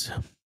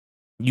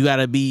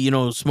gotta be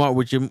smart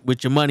with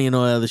your money and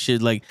all that other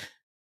shit. Like,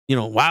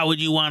 why would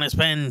you want to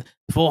spend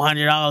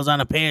 $400 on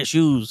a pair of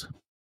shoes?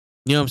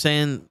 You know what I'm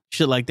saying?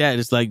 Shit like that.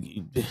 It's like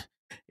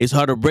it's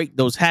hard to break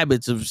those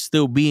habits of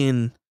still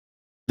being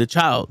the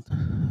child.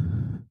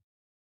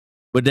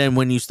 But then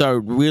when you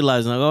start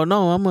realizing, like, oh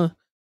no,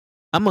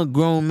 I'm a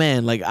grown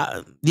man. Like,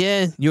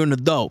 yeah, you're an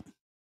adult.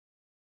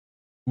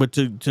 But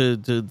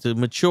to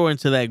mature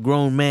into that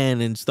grown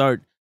man and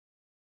start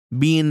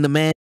being the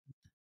man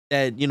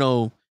that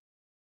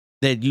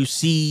that you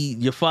see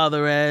your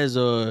father as,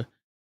 or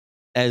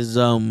as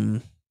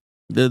the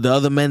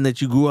other men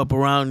that you grew up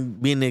around,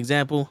 being the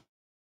example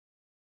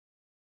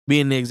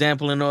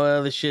and all that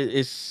other shit,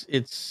 it's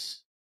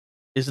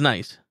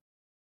nice.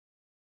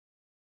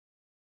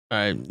 All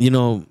right,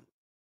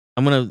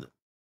 I'm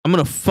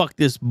gonna fuck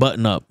this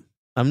button up.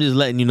 I'm just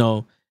letting you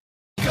know.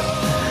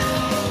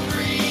 Go,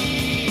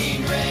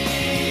 Green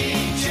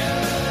Ranger,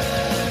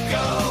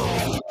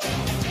 go.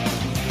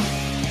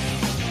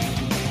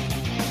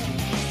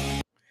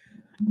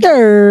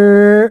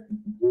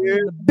 You're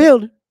in the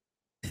building.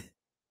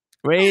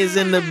 Ray's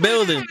in the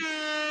building.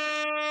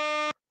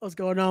 What's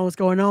going on? What's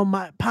going on?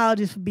 My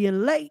apologies for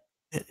being late.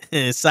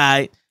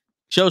 Side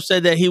show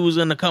said that he was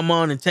gonna come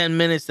on in 10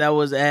 minutes. That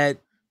was at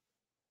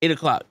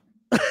 8:00.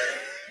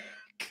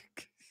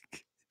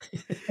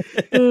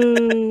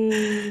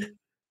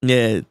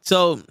 Yeah.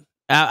 So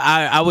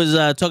I was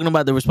talking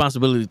about the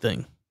responsibility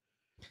thing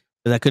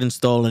because I couldn't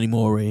stall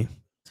anymore, Ray.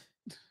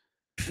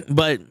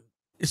 But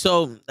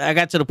so I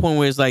got to the point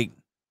where it's like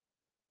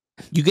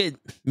you get,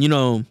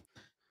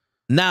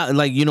 now,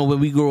 like, when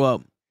we grew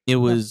up, it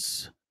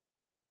was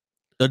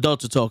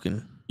adults are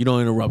talking. You don't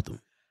interrupt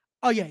them.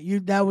 Oh yeah,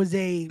 that was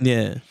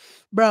Yeah.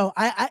 Bro,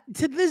 I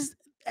to this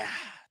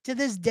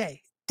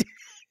day,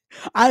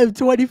 I am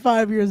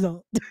 25 years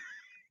old.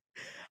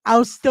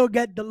 I'll still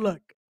get the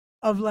look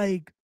of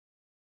like,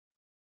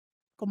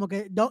 como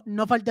que no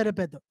falta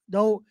respeto.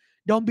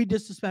 Don't be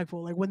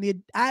disrespectful. Like when the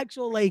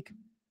actual like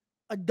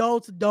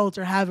adults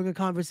are having a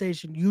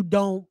conversation, you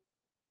don't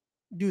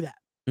do that.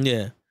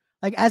 Yeah.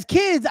 Like as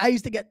kids, I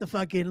used to get the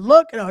fucking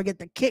look and I get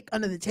the kick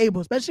under the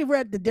table, especially if we're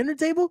at the dinner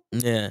table.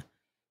 Yeah.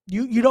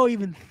 You don't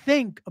even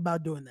think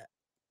about doing that.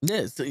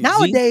 Yeah. So,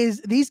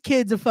 nowadays, these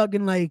kids are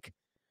fucking like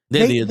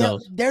they're the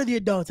adults. They're the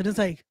adults, and it's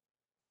like,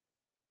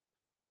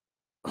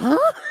 huh?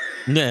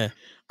 Yeah.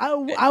 I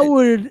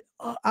would,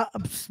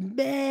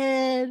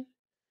 man.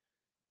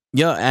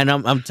 Yeah, and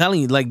I'm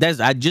telling you, like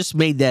I just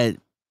made that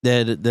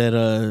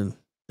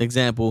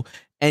example,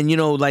 and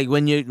like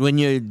when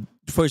you're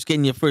first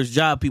getting your first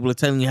job, people are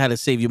telling you how to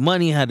save your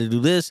money, how to do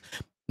this.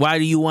 Why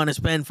do you want to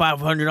spend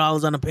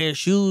 $500 on a pair of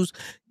shoes?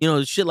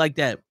 Shit like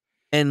that.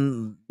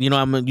 And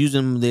I'm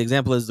using the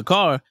example as the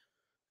car,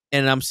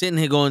 and I'm sitting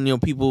here going,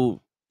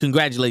 people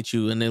congratulate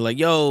you, and they're like,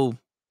 yo,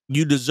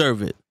 you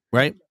deserve it,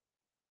 right?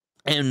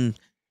 And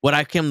what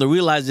I came to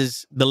realize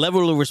is the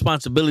level of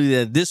responsibility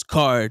that this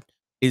car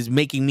is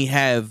making me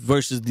have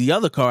versus the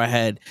other car I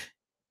had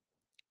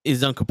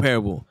is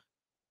uncomparable.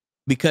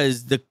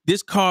 Because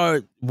this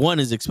car, one,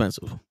 is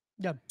expensive.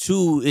 Yeah.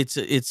 Two,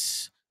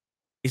 it's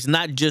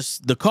not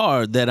just the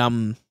car that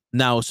I'm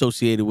now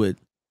associated with.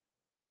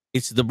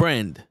 It's the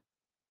brand.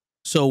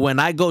 So when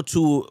I go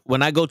to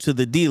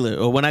the dealer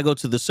or when I go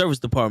to the service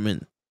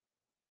department,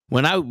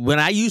 when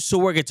I used to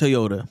work at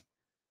Toyota,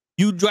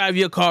 you drive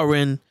your car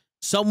in,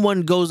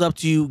 someone goes up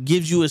to you,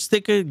 gives you a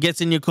sticker,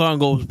 gets in your car and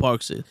goes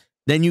parks it.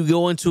 Then you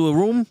go into a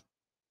room,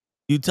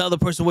 you tell the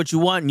person what you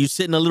want, and you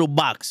sit in a little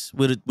box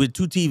with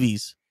two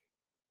TVs.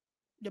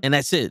 Yep. And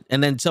that's it.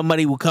 And then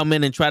somebody will come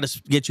in and try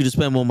to get you to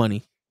spend more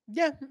money.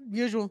 Yeah,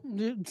 usual.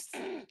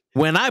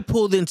 When I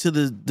pulled into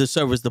the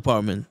service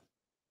department,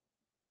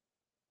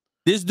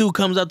 this dude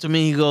comes up to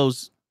me, he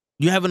goes,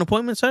 you have an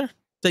appointment, sir?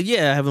 I said,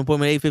 yeah, I have an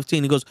appointment at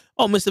 8:15. He goes,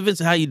 oh, Mr.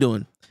 Vincent, how you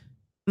doing?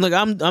 I'm like,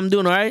 I'm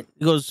doing all right.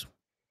 He goes,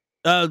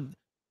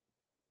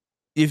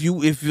 if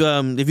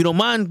you don't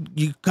mind,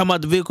 you come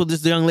out the vehicle.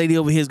 This young lady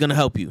over here is gonna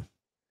help you.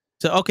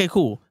 So okay,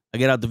 cool. I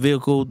get out the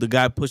vehicle. The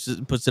guy puts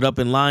it up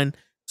in line.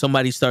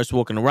 Somebody starts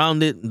walking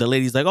around it. The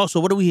lady's like, oh, so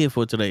what are we here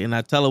for today? And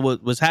I tell her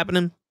what's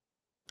happening.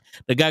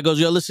 The guy goes,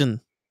 yo,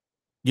 listen,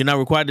 you're not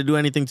required to do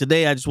anything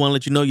today. I just want to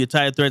let you know your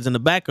tire threads in the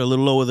back are a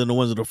little lower than the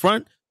ones in the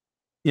front.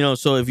 You know,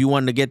 so if you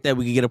wanted to get that,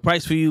 we could get a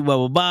price for you, blah,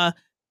 blah, blah.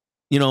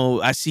 You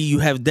know, I see you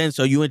have dents.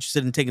 Are you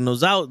interested in taking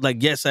those out?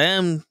 Like, yes, I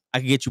am. I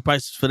can get you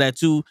prices for that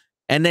too.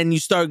 And then you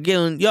start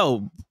getting,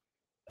 yo,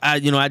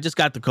 I just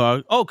got the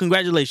car. Oh,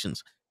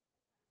 congratulations.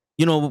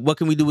 You know, what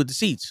can we do with the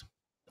seats?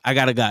 I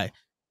got a guy.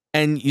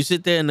 And you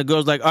sit there and the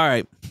girl's like, all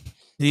right,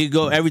 here you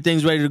go.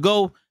 Everything's ready to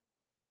go.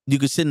 You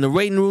can sit in the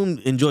waiting room,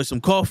 enjoy some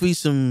coffee,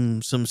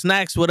 some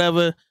snacks,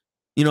 whatever,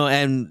 you know,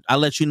 and I'll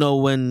let you know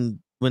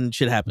when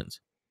shit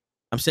happens.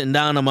 I'm sitting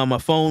down, I'm on my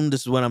phone.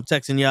 This is when I'm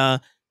texting y'all.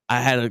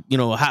 I had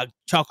a hot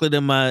chocolate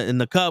in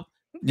the cup.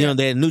 You know,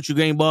 they had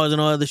Nutri-Grain bars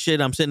and all other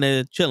shit. I'm sitting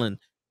there chilling.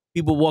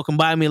 People walking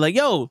by me like,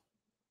 yo,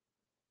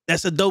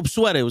 that's a dope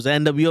sweater. It was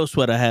an NWO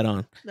sweater I had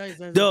on. Nice.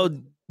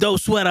 Dope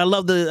sweater. I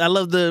love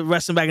the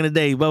wrestling back in the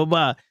day. Blah,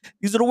 blah, blah.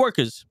 These are the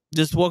workers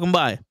just walking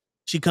by.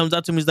 She comes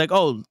up to me. She's like,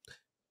 oh,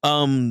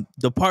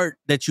 the part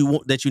that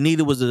you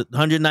needed was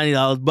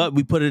 $190, but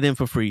we put it in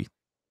for free.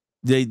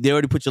 They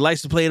already put your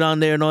license plate on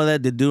there and all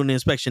that. They're doing the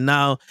inspection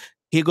now.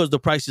 Here goes the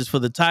prices for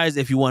the tires.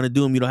 If you want to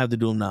do them, you don't have to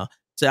do them now.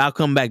 So I'll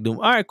come back do them.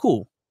 All right,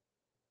 cool.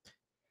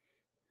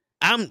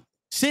 I'm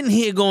sitting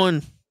here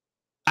going,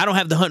 I don't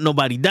have to hunt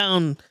nobody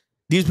down.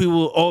 These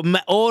people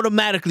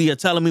automatically are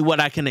telling me what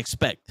I can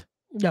expect.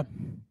 Yeah.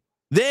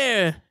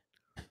 There,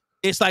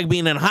 it's like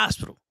being in a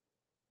hospital.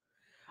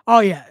 Oh,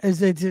 yeah.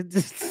 It's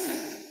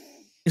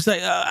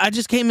like, I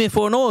just came in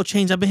for an oil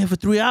change. I've been here for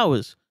 3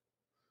 hours.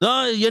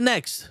 Oh, you're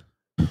next.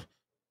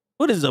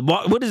 What is a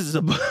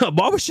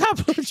barbershop?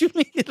 What you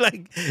mean?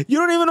 Like, you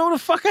don't even know who the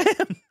fuck I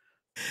am.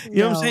 You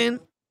know what I'm saying?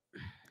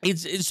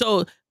 It's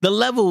so the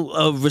level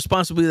of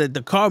responsibility that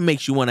the car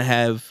makes you want to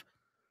have,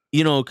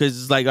 you know,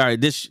 because it's like, all right,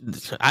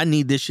 I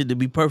need this shit to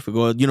be perfect.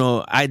 Or, you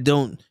know, I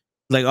don't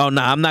like, oh,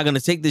 no, I'm not going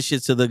to take this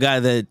shit to the guy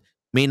that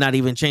may not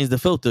even change the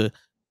filter.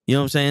 You know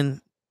what I'm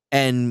saying?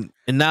 And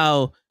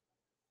now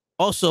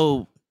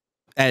also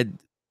at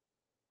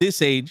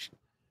this age,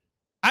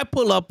 I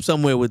pull up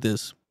somewhere with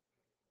this.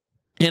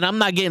 And I'm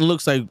not getting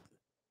looks like,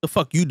 the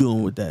fuck you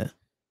doing with that?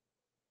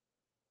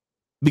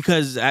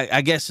 Because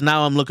I guess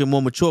now I'm looking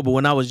more mature. But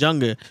when I was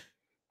younger,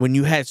 when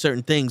you had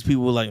certain things,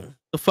 people were like,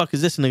 the fuck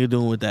is this nigga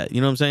doing with that? You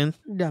know what I'm saying?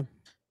 Yeah.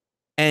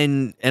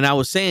 And I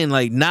was saying,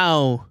 like,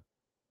 now,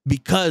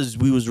 because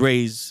we was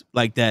raised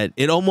like that,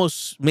 it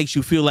almost makes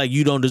you feel like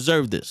you don't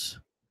deserve this.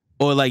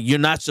 Or like you're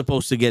not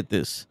supposed to get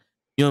this.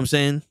 You know what I'm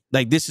saying?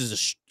 Like, this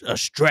is a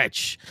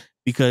stretch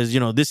because,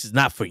 you know, this is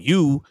not for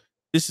you.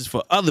 This is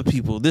for other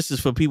people. This is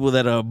for people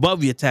that are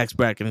above your tax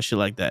bracket and shit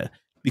like that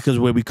because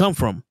where we come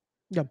from.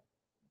 Yep.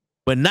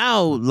 But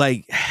now,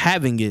 like,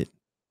 having it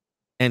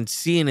and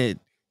seeing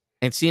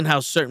how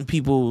certain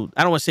people,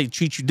 I don't want to say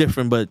treat you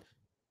different, but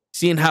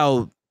seeing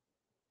how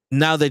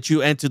now that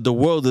you entered the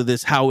world of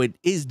this, how it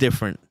is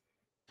different.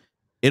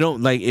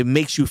 It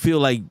makes you feel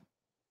like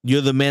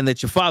you're the man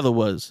that your father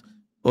was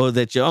or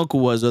that your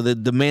uncle was or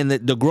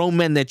the grown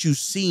men that you've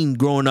seen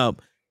growing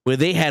up where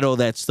they had all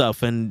that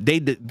stuff and they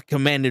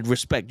commanded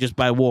respect just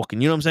by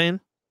walking. You know what I'm saying?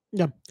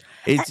 Yeah.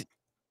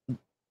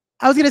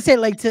 I was going to say,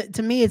 like,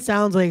 to me, it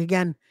sounds like,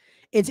 again,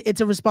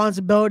 it's a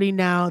responsibility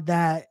now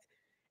that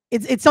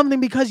it's something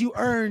because you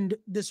earned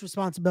this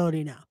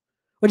responsibility now,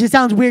 which it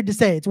sounds weird to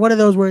say. It's one of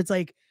those where it's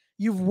like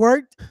you've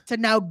worked to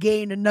now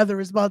gain another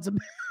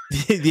responsibility.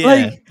 Yeah.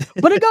 Like,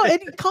 but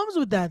it comes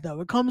with that,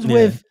 though. It comes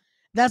with,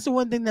 that's the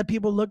one thing that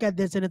people look at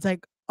this and it's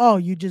like, oh,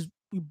 you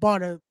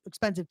bought an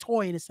expensive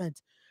toy in a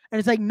sense. And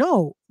it's like,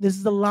 no, this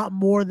is a lot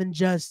more than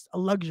just a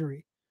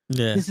luxury.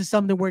 Yeah. This is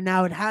something where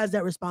now it has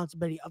that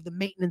responsibility of the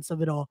maintenance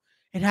of it all.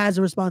 It has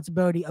a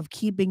responsibility of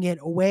keeping it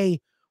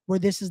away where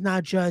this is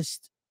not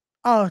just,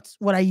 oh, it's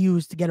what I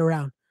use to get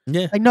around.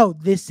 Yeah. Like, no,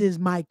 this is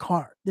my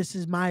car. This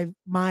is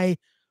my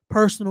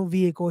personal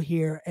vehicle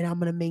here, and I'm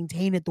going to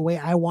maintain it the way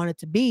I want it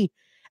to be.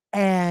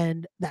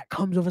 And that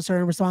comes with a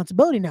certain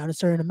responsibility now, and a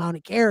certain amount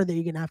of care that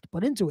you're going to have to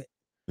put into it.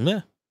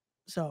 Yeah.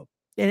 So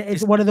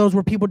it's one of those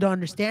where people don't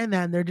understand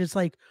that, and they're just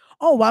like,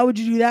 oh, why would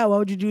you do that? Why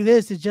would you do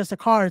this? It's just a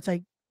car. It's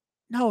like,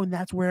 no, and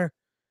that's where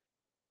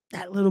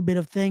that little bit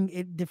of thing,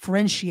 it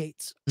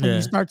differentiates when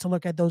you start to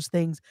look at those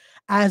things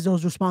as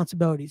those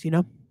responsibilities, you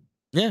know?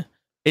 Yeah.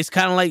 It's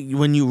kind of like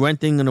when you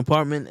renting an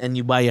apartment and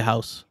you buy a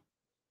house.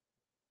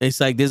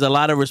 It's like there's a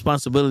lot of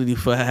responsibility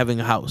for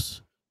having a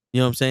house. You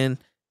know what I'm saying?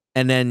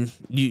 And then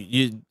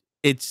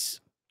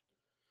it's,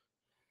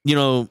 you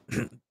know,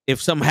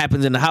 if something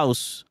happens in the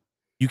house,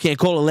 you can't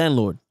call a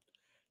landlord.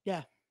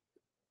 Yeah.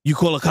 You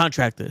call a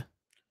contractor.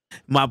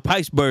 My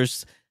pipes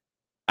burst.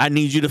 I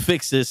need you to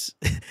fix this.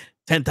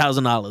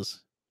 $10,000.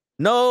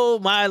 No,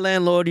 my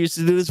landlord used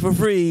to do this for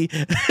free.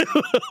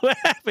 What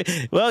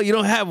happened? Well, you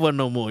don't have one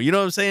no more. You know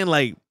what I'm saying?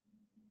 Like,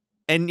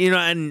 and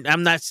and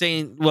I'm not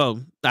saying.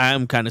 Well, I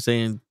am kind of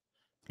saying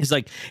it's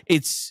like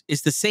it's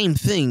the same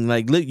thing.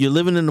 Like, you're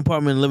living in an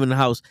apartment, and living in a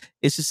house.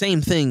 It's the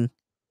same thing,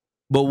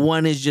 but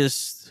one is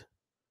just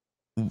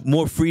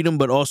more freedom,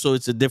 but also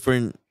it's a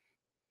different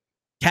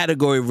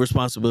category of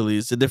responsibility.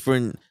 It's a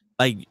different,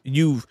 like,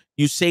 you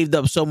saved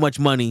up so much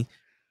money,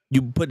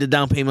 you put the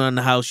down payment on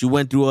the house, you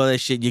went through all that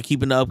shit, you're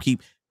keeping the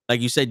upkeep.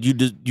 Like you said,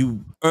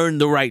 you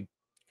earned the right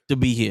to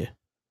be here.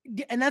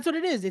 And that's what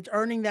it is. It's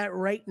earning that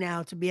right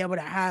now to be able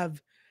to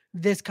have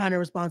this kind of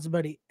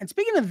responsibility. And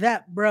speaking of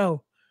that,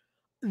 bro,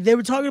 they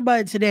were talking about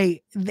it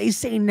today. They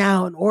say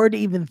now, in order to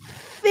even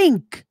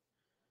think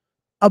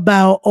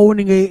about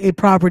owning a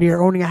property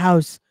or owning a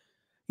house,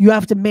 you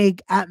have to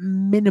make at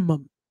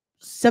minimum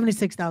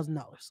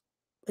 $76,000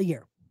 a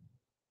year.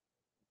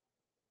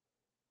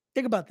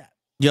 Think about that.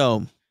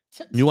 Yo,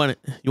 you want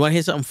to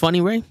hear something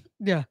funny, Ray?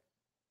 Yeah.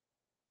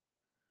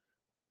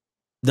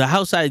 The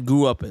house I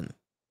grew up in,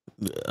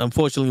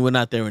 unfortunately, we're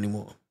not there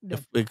anymore. Yeah.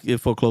 It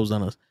foreclosed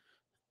on us.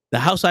 The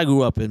house I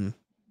grew up in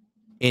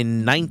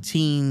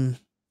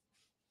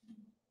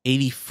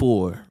 1984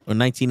 or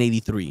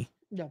 1983,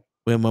 Yeah.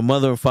 when my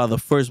mother and father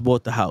first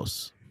bought the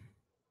house.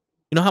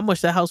 You know how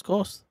much that house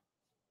cost?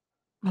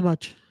 How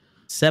much?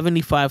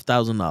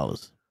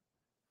 $75,000.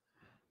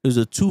 It was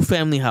a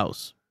 2-family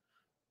house.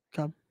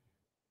 Okay.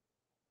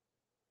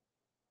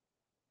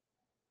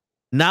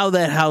 Now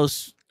that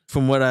house,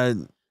 from what I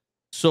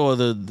saw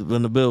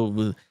when the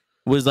bill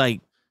was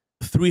like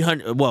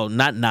 300. Well,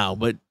 not now,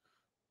 but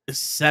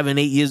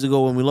 7-8 years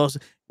ago when we lost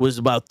it, was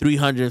about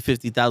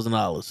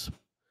 $350,000.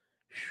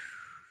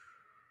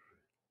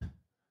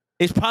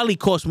 It's probably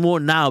cost more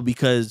now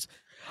because.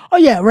 Oh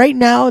yeah, right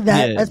now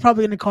that's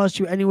probably going to cost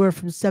you anywhere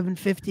from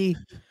 $750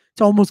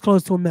 to almost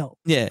close to $1 million.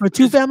 Yeah, for a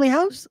 2-family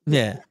house.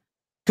 Yeah,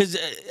 because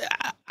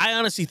I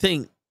honestly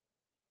think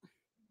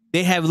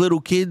they have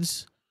little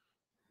kids.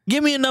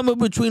 Give me a number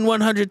between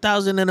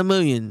 100,000 and $1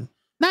 million.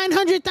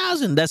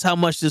 900,000. That's how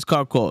much this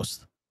car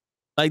costs.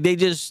 Like, they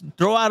just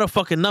throw out a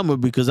fucking number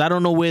because I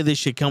don't know where this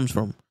shit comes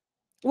from.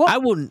 Well, I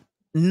would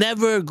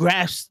never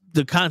grasp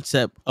the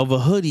concept of a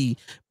hoodie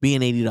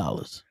being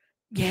 $80.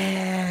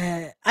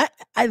 Yeah,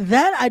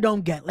 I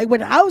don't get. Like,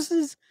 with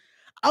houses,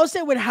 I would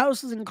say with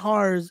houses and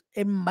cars,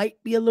 it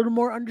might be a little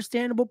more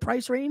understandable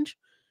price range,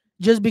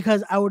 just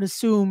because I would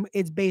assume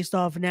it's based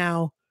off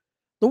now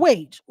the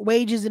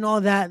wages and all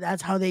that.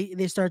 That's how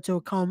they start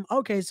to come.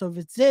 Okay, so if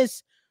it's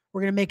this,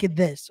 we're gonna make it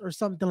this or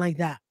something like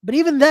that. But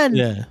even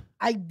then,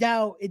 I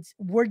doubt it's.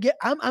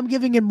 I'm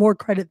giving it more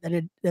credit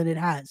than it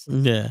has.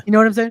 Yeah, you know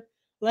what I'm saying?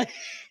 Like,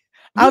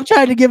 I'm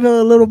trying to give it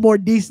a little more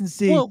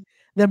decency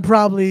than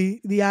probably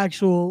the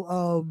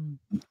actual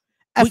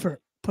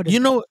effort put in.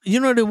 You know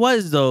what it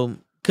was though,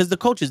 because the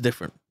culture is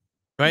different,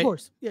 right? Of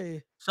course, yeah.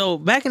 So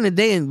back in the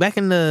day, and back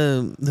in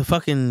the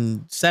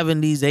fucking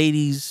 70s,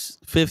 80s,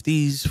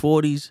 50s,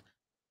 40s,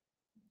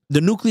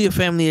 the nuclear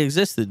family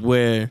existed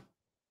where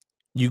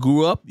you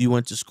grew up, you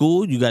went to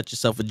school, you got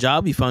yourself a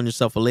job, you found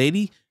yourself a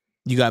lady,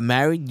 you got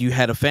married, you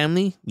had a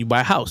family, you buy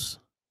a house.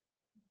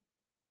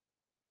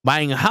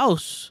 Buying a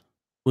house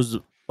was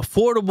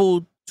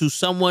affordable to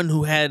someone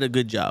who had a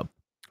good job.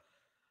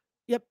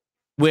 Yep.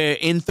 Where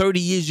in 30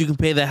 years you can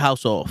pay that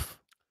house off.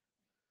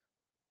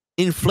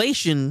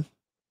 Inflation,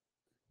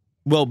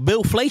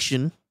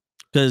 billflation,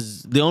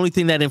 because the only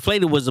thing that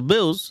inflated was the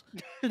bills.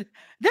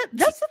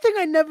 That's the thing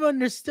I never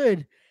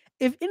understood.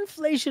 If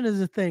inflation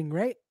is a thing,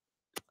 right?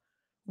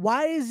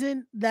 Why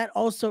isn't that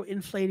also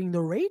inflating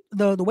the rate,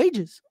 the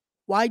wages?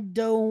 Why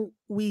don't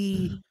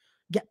we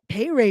get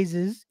pay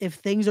raises if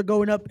things are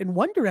going up in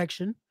one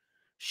direction?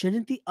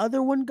 Shouldn't the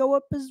other one go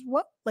up as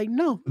well? Like,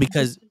 no.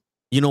 Because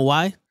you know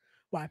why?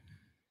 Why?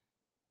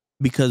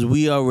 Because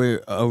we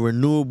are a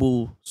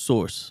renewable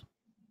source.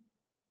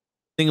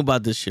 Think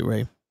about this shit,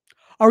 right?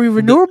 Are we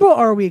renewable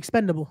or are we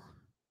expendable?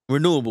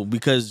 Renewable,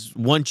 because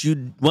once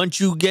you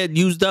get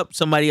used up,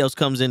 somebody else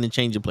comes in and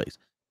change your place.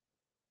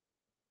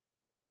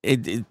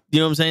 It you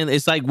know what I'm saying?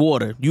 It's like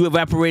water. You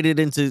evaporate it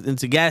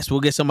into gas, we'll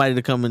get somebody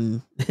to come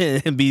and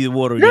be the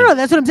water again. No,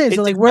 that's what I'm saying.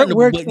 So like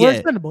we're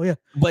expendable, yeah.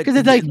 Because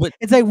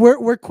it's like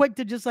we're quick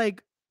to just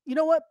like, you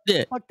know what?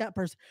 Yeah. Fuck that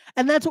person.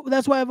 And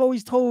that's why I've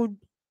always told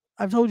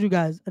you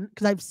guys,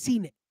 because I've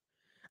seen it.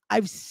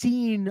 I've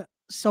seen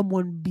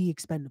someone be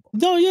expendable.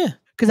 Oh yeah.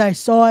 Because I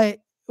saw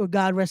it,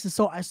 God rest his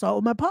soul, I saw it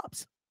with my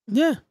pops.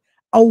 Yeah.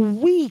 A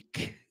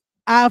week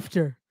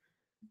after,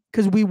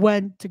 because we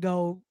went to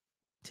go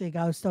take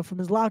out stuff from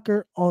his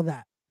locker, all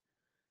that.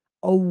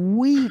 A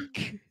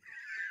week,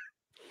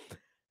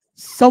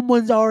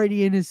 someone's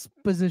already in his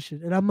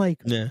position, and I'm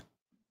like, yeah.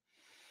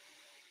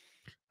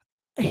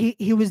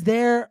 He was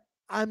there.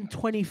 I'm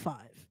 25.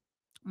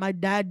 My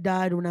dad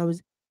died when I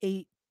was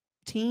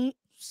 18,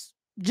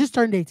 just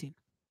turned 18,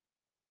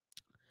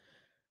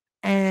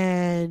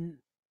 and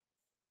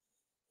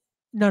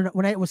no,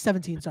 when I was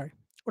 17. Sorry,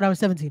 when I was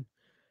 17,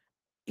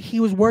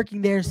 he was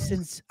working there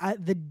since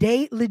the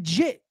day,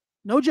 legit,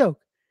 no joke,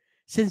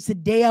 since the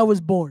day I was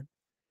born.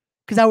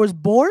 Because I was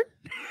born,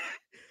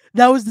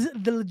 that was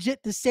the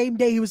legit the same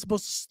day he was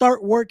supposed to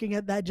start working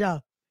at that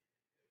job.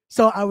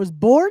 So I was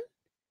born,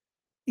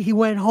 he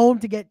went home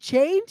to get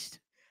changed,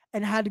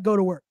 and had to go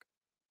to work.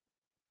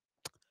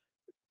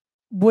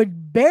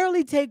 Would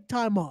barely take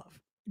time off.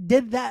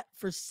 Did that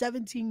for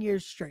 17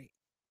 years straight.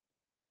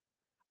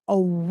 A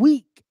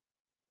week.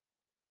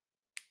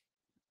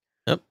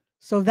 Yep.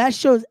 So that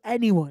shows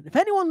anyone, if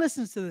anyone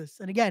listens to this,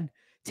 and again,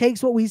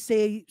 takes what we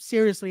say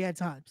seriously at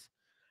times,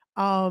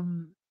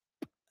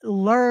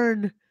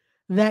 learn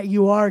that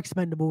you are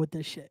expendable with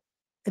this shit.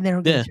 And they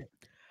don't give a shit.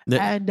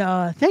 And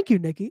thank you,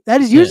 Nikki.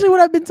 That is usually what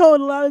I've been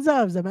told a lot of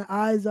times, that my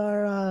eyes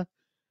are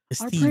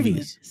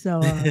pretty.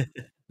 So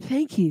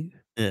thank you.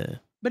 Yeah.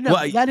 But no,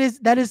 that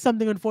is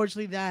something,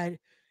 unfortunately, that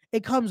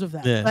it comes with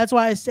that. Yeah. That's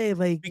why I say,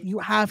 like, you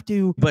have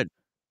to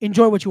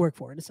enjoy what you work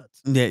for, in a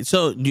sense. Yeah.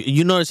 So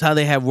you notice how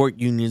they have work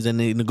unions and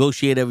they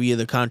negotiate every year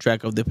the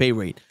contract of the pay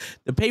rate.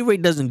 The pay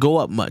rate doesn't go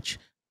up much.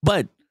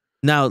 But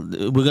now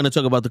we're going to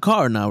talk about the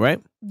car now,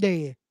 right?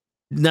 Yeah.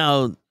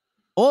 Now,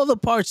 all the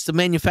parts to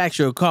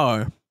manufacture a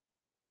car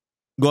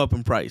go up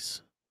in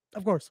price.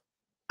 Of course.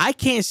 I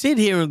can't sit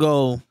here and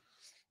go,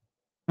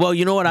 well,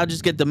 you know what? I'll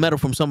just get the metal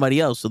from somebody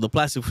else or the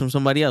plastic from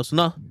somebody else.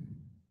 No.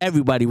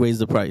 Everybody raised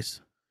the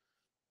price.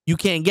 You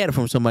can't get it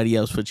from somebody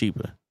else for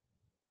cheaper.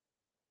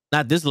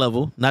 Not this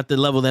level. Not the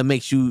level that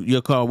makes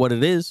your car what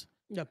it is.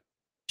 Yep.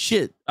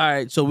 Shit. All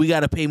right. So we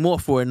got to pay more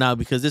for it now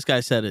because this guy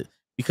said it.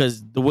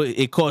 Because the way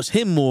it costs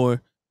him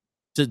more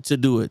to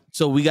do it.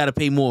 So we got to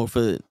pay more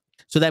for it.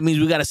 So that means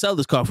we got to sell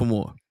this car for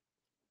more. All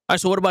right.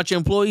 So what about your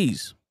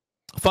employees?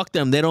 Fuck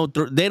them. They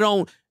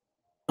don't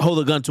hold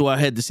a gun to our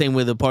head the same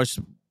way the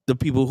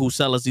people who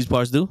sell us these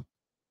parts do.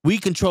 We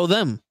control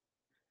them.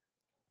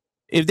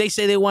 If they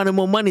say they wanted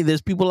more money,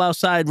 there's people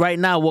outside right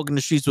now walking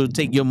the streets will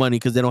take your money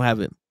because they don't have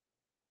it.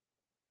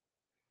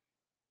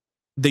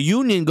 The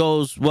union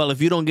goes, well,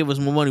 if you don't give us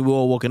more money, we're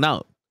all walking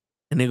out.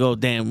 And they go,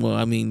 damn, well,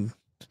 I mean,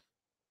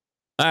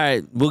 all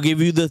right, we'll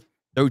give you the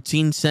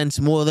 13 cents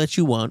more that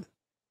you want.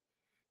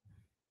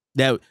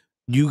 That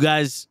you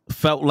guys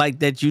felt like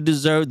that you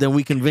deserved, then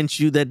we convinced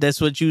you that that's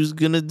what you was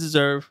going to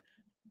deserve.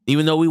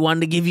 Even though we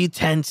wanted to give you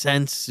 10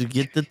 cents to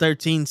get the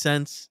 13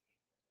 cents.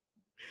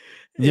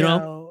 You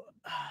know?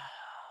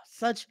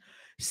 Such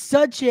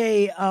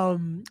a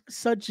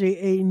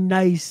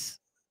nice,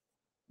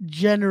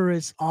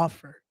 generous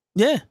offer.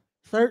 Yeah.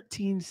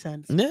 13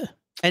 cents. Yeah.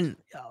 And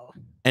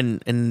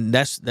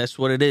that's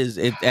what it is.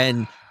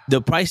 And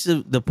the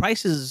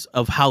prices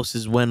of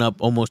houses went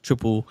up almost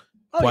triple,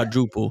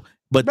 quadruple. Yeah.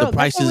 But the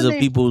prices of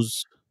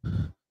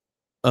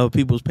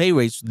people's pay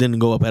rates didn't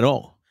go up at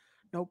all.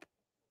 Nope.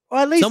 Or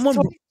at least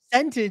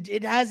percentage,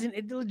 it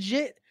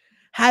legit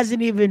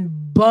hasn't even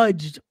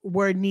budged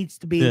where it needs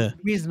to be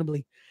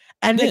reasonably.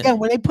 And again,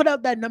 when they put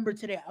out that number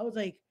today, I was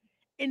like,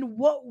 in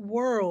what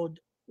world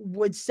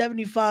would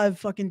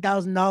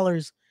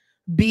 $75,000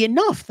 be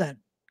enough then?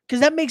 Because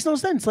that makes no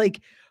sense.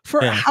 Like,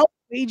 for house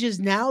wages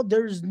now,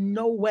 there's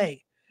no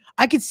way.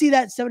 I could see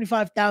that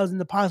 $75,000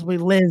 to possibly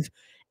live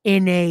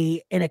in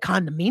a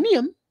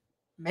condominium,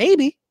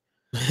 maybe.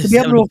 To be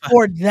able to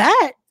afford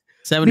that.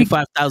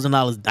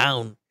 $75,000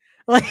 down.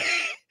 Like,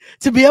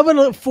 to be able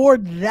to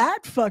afford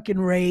that fucking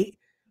rate,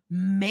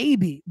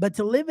 maybe. But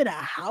to live in a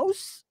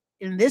house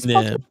in this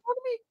fucking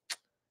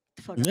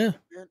economy,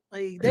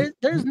 like,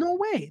 there's no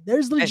way.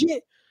 There's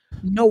legit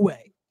no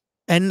way.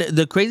 And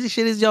the crazy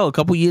shit is, a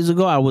couple years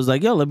ago, I was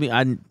like, let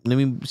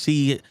me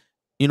see,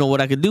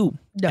 what I could do.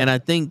 Yeah. And I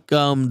think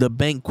the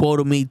bank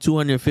quoted me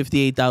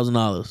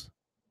 $258,000.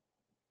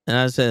 And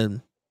I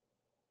said,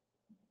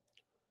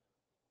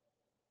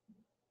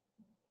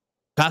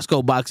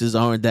 Costco boxes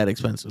aren't that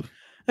expensive.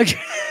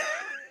 Okay.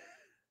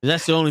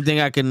 That's the only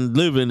thing I can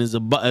live in is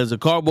a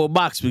cardboard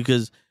box,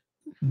 because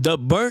the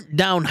burnt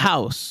down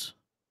house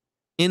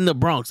in the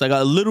Bronx, like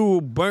a literal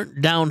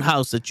burnt down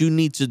house that you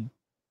need to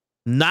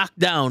knock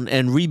down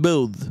and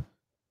rebuild,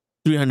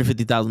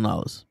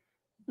 $350,000.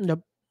 Yep.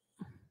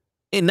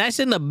 And that's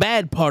in the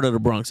bad part of the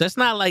Bronx. That's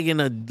not like in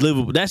a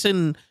livable. That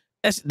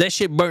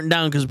shit burnt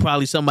down because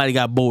probably somebody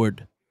got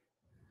bored.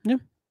 Yeah.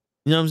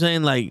 You know what I'm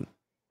saying? Like,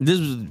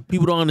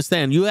 people don't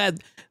understand. You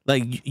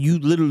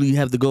literally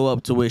have to go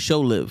up to where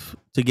Show live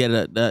to get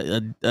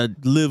a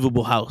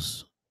livable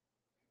house.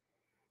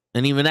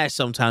 And even that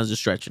sometimes is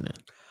stretching it.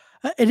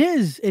 It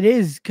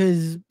is,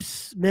 because,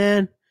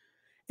 man,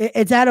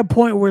 it's at a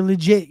point where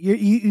legit,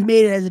 you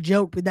made it as a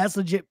joke, but that's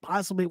legit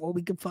possibly what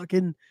we could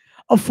fucking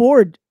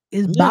afford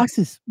is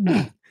boxes.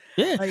 Yeah.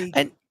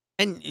 Like,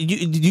 and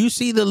you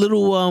see the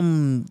little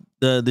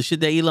the shit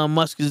that Elon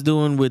Musk is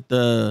doing with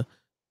the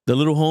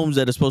little homes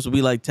that are supposed to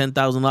be like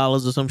 $10,000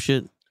 or some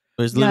shit.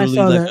 It's literally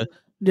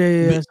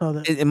I saw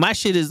that. And my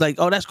shit is like,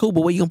 oh, that's cool,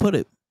 but where you gonna put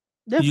it?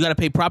 Yeah. You got to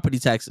pay property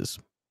taxes,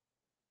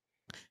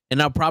 and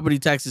now property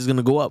tax is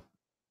gonna go up.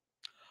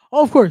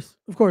 Oh, of course,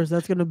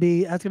 that's gonna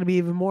be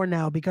even more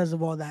now because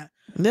of all that.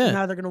 Yeah. And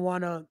now they're gonna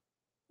wanna.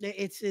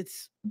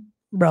 It's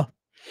bro.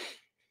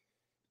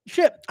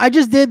 Shit, I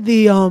just did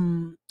the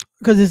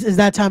because it's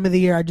that time of the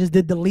year. I just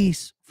did the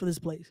lease for this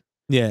place.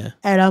 Yeah.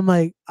 And I'm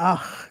like,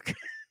 oh,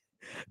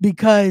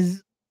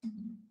 because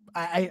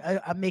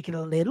I'm making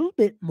a little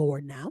bit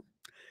more now.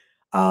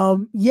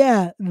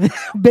 Yeah,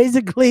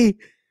 basically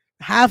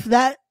half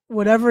that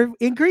whatever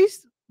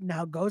increase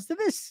now goes to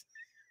this,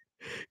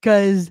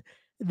 because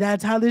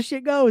that's how this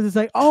shit goes. It's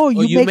like, oh,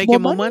 you make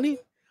making more money?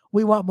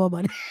 We want more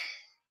money.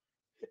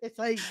 It's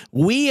like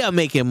We are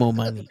making more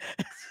money.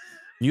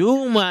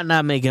 You might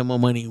not making more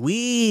money.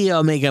 We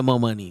are making more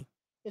money.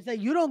 it's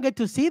like you don't get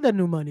to see the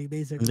new money.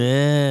 Basically,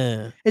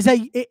 Yeah. it's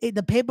like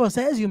the paper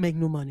says you make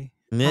new money.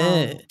 Yeah. You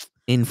don't get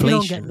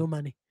Inflation. new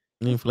money.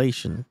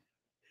 Inflation.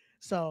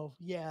 So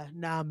yeah,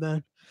 nah,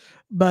 man.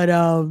 But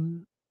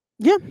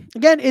yeah.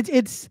 Again,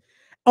 it's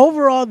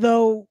overall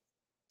though.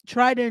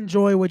 Try to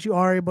enjoy what you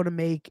are able to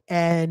make,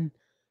 and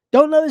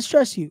don't let it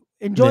stress you.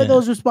 Enjoy Yeah.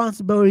 those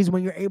responsibilities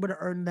when you're able to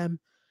earn them,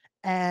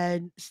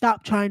 and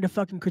stop trying to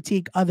fucking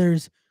critique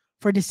others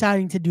for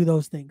deciding to do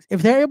those things.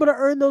 If they're able to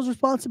earn those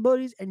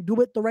responsibilities and do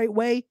it the right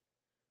way,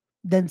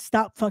 then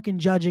stop fucking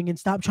judging and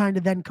stop trying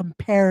to then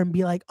compare and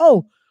be like,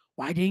 oh,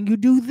 why didn't you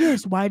do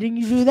this? Why didn't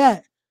you do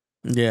that?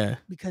 Yeah.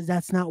 Because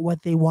that's not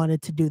what they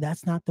wanted to do.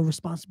 That's not the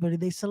responsibility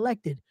they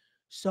selected.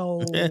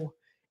 So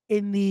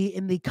in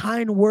the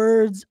kind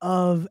words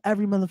of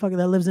every motherfucker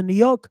that lives in New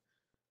York,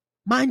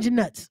 mind your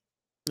nuts.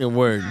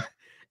 Word.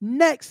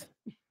 Next.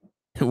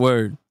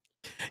 Word.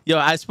 Yo,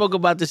 I spoke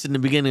about this in the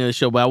beginning of the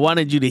show, but I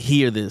wanted you to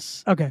hear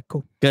this Okay,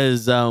 cool.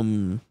 because I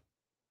want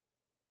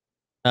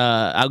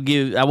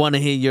to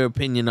hear your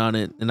opinion on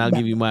it, and I'll Bet.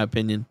 give you my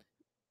opinion.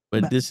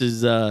 But Bet. this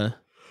is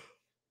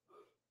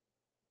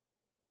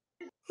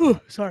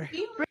Sorry.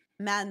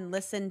 Men,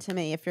 listen to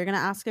me. If you're going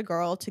to ask a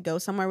girl to go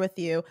somewhere with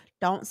you,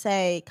 don't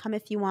say, come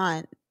if you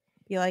want.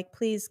 Be like,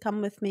 please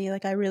come with me.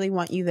 Like, I really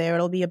want you there.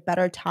 It'll be a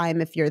better time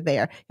if you're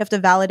there. You have to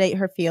validate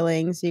her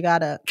feelings. You got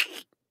to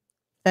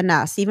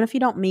finesse. Even if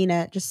you don't mean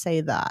it, just say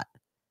that.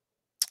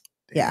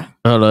 Yeah.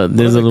 hold on.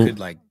 There's What a other little. good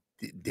like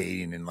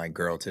dating and like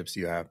girl tips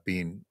you have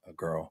being a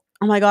girl?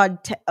 Oh my God.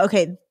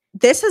 Okay.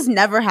 This has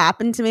never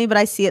happened to me, but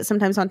I see it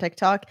sometimes on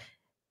TikTok.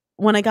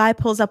 When a guy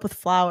pulls up with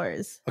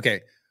flowers.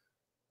 Okay.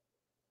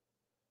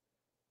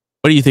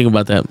 What do you think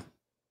about that?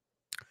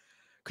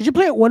 Could you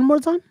play it one more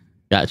time?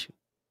 Got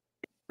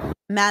you.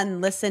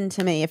 Men, listen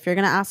to me. If you're going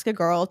to ask a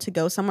girl to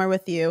go somewhere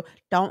with you,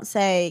 don't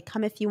say,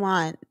 come if you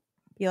want.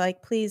 Be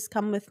like, please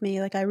come with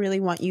me. Like, I really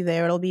want you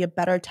there. It'll be a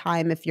better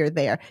time if you're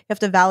there. You have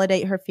to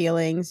validate her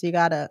feelings. You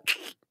got to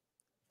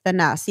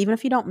finesse. Even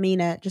if you don't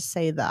mean it, just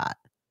say that.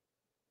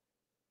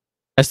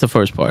 That's the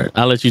first part.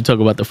 I'll let you talk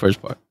about the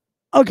first part.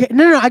 Okay.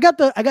 No. I got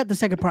the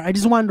second part. I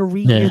just wanted to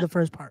rehear the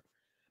first part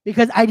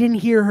because I didn't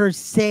hear her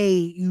say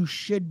you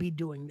should be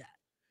doing that.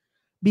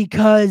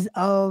 Because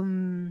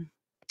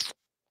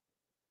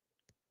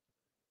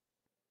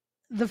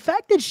the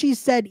fact that she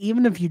said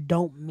even if you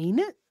don't mean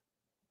it,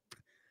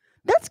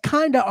 that's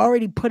kind of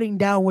already putting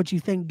down what you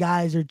think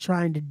guys are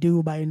trying to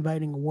do by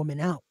inviting a woman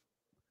out.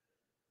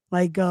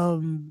 Like,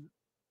 damn.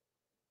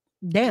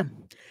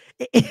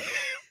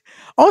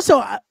 Also,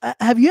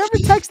 have you ever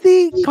texted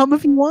the come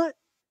if you want?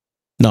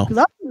 No. Because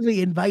I'm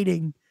usually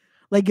inviting.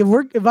 Like,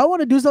 if I want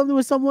to do something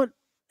with someone,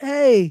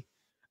 hey,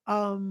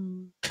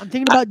 I'm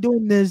thinking about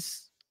doing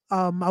this.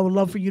 I would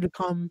love for you to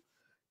come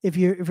if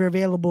you're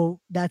available.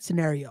 That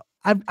scenario.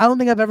 I don't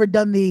think I've ever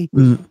done the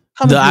come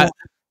if you want.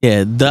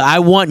 The I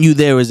want you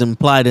there is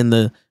implied in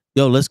the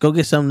yo, let's go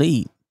get something to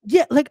eat.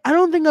 Yeah, like I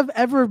don't think I've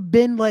ever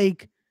been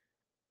like,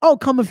 oh,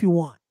 come if you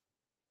want.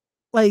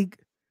 Like,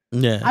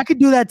 yeah, I could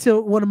do that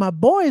to one of my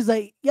boys,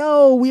 like,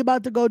 yo, we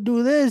about to go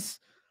do this.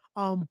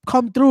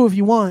 Come through if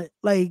you want.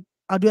 Like,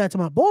 I'll do that to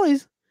my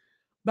boys,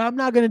 but I'm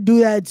not gonna do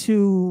that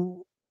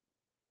to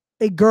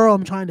a girl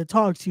I'm trying to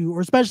talk to,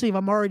 or especially if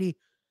I'm already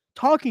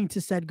talking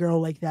to said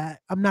girl like that.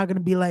 I'm not gonna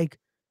be like,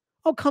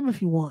 oh, come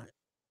if you want.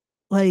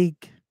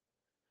 Like,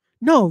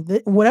 no,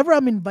 whatever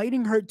I'm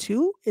inviting her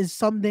to is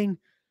something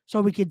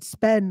so we could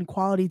spend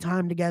quality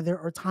time together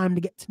or time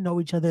to get to know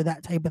each other,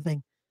 that type of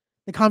thing.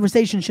 The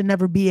conversation should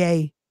never be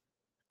a,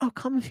 oh,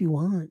 come if you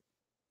want.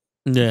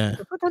 yeah.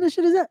 What kind of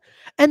shit is that?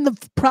 And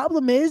the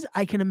problem is,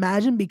 I can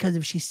imagine because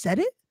if she said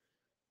it,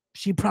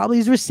 she probably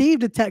has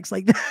received a text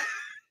like that.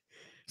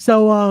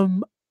 So,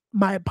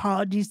 my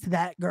apologies to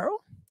that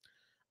girl.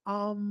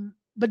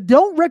 But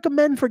don't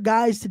recommend for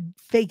guys to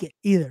fake it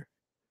either.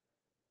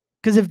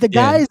 Because if the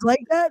guys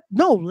like that,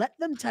 no, let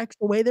them text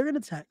the way they're going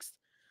to text.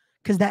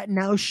 Because that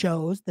now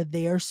shows that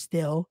they are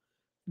still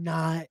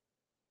not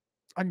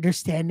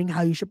understanding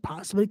how you should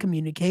possibly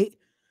communicate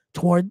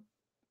toward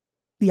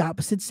the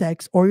opposite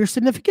sex or your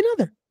significant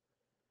other.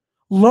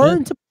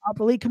 Learn to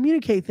properly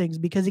communicate things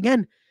because,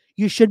 again,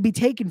 you should be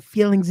taking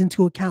feelings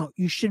into account.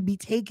 You should be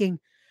taking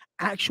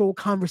actual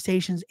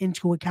conversations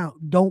into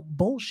account. Don't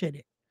bullshit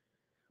it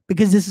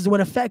because this is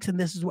what affects and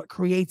this is what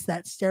creates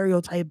that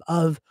stereotype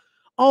of,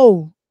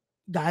 oh,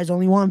 guys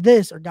only want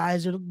this or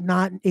guys are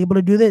not able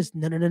to do this.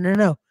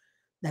 No.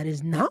 That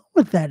is not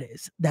what that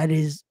is. That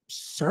is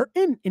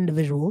certain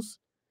individuals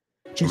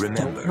just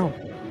don't know.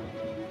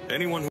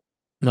 Anyone who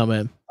No,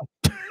 man.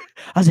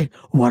 I was like,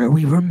 what are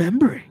we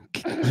remembering?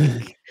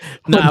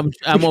 No,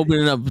 I'm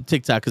opening up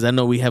TikTok because I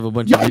know we have a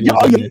bunch of Yeah, videos.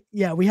 oh, on yeah, there.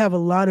 yeah, we have a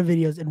lot of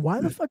videos. And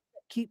why the fuck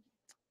keep?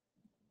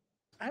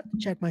 I have to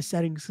check my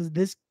settings because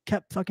this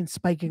kept fucking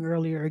spiking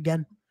earlier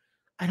again.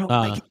 I don't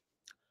like it.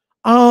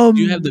 Do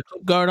you have the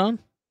clip guard on?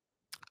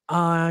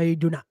 I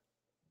do not.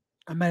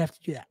 I might have to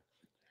do that.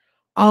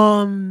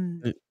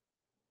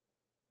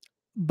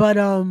 But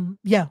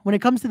yeah, when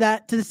it comes to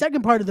that, to the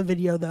second part of the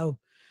video though,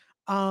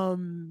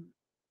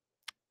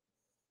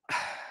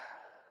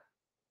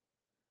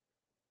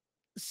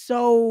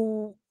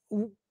 so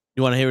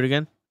You want to hear it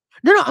again?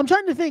 no, I'm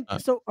trying to think.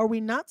 So are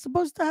we not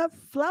supposed to have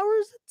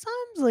flowers at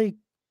times? Like,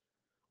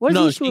 what's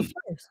the issue with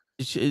flowers?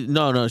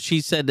 No.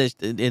 She said that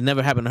it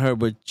never happened to her,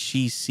 but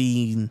she's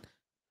seen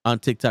on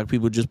TikTok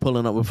people just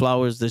pulling up with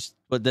flowers.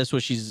 But that's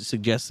what she's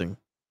suggesting.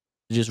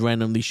 Just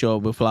randomly show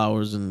up with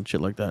flowers and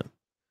shit like that.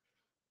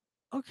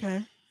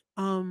 Okay.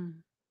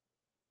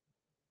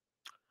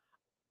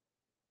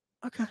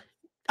 Okay.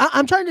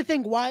 I'm trying to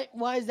think why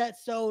is that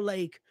so,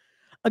 like,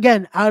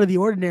 again, out of the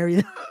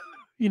ordinary,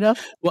 you know?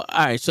 Well,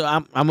 all right. So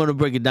I'm gonna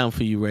break it down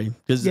for you, Ray,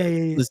 because Yeah.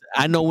 listen,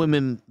 I know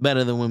women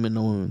better than women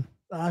know women.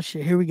 Oh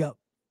shit, here we go.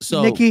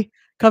 So Nikki,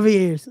 cover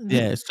your ears.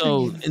 yeah.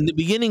 So in the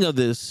beginning of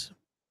this,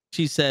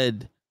 she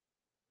said,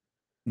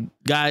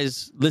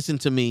 "Guys, listen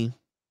to me.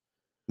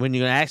 When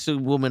you're gonna ask a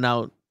woman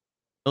out,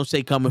 don't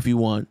say come if you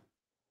want.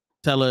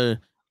 Tell her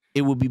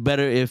it would be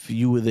better if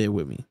you were there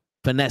with me.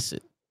 Finesse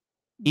it,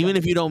 even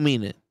if you don't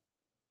mean it."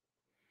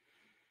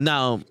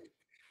 Now,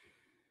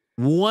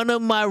 one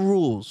of my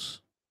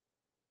rules: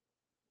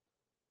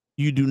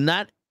 you do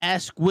not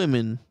ask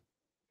women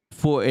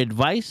for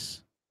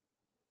advice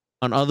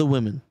on other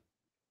women.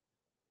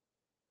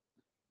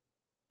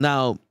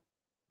 Now,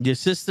 your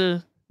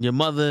sister, your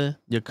mother,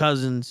 your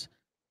cousins,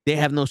 they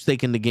have no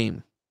stake in the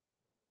game.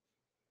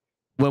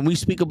 When we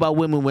speak about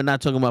women, we're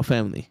not talking about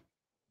family.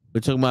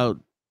 We're talking about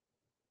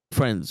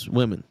friends,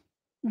 women.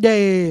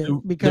 Yeah.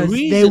 Because the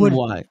reason they would.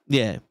 why,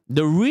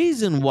 the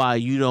reason why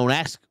you don't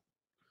ask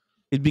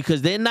is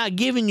because they're not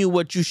giving you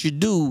what you should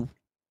do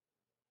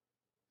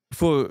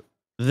for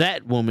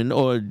that woman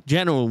or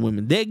general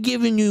women. They're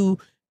giving you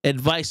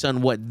advice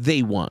on what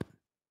they want.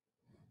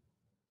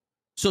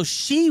 So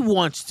she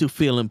wants to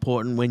feel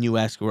important when you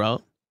ask her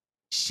out.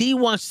 She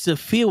wants to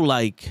feel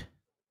like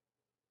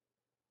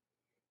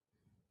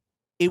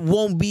it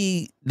won't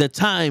be the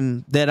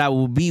time that I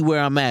will be where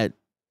I'm at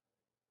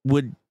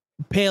would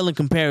pale in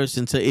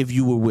comparison to if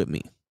you were with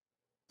me.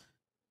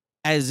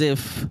 As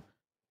if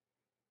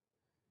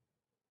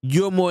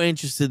you're more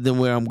interested than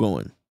where I'm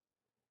going.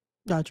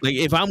 Gotcha. Like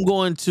if I'm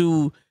going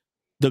to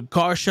the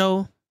car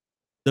show,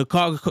 the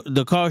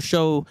car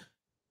show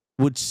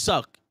would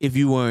suck if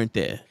you weren't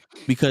there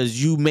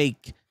because you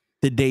make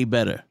the day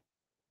better.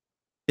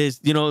 It's,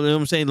 you know what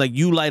I'm saying? Like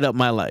you light up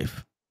my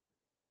life.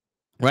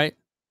 Right?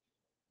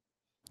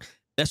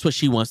 That's what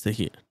she wants to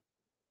hear.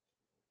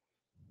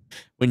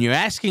 When you're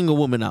asking a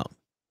woman out,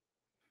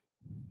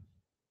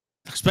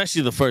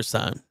 especially the first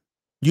time,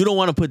 you don't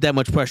want to put that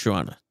much pressure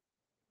on her.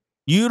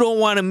 You don't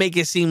want to make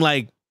it seem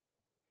like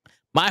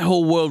my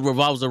whole world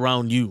revolves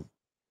around you.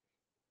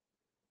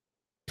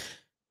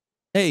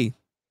 Hey, you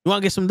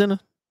want to get some dinner?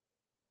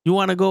 You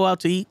want to go out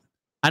to eat?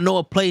 I know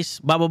a place,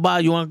 blah, blah, blah.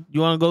 You want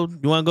to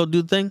go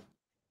do the thing?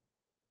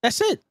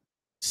 That's it.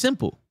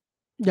 Simple.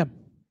 Yep.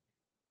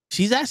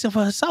 She's asking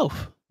for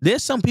herself.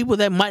 There's some people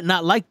that might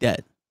not like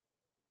that.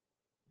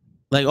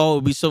 Like, oh,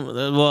 it'd be so,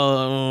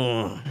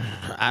 well,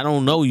 I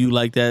don't know you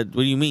like that.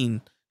 What do you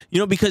mean? You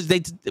know, because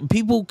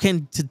people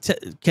can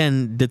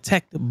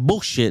detect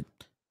bullshit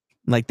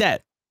like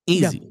that.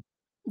 Easy.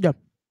 Yep.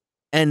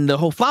 And the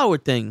whole flower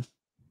thing,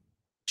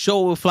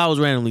 show her flowers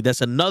randomly.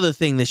 That's another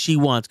thing that she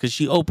wants because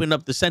she opened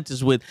up the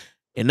sentence with,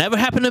 it never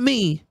happened to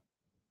me,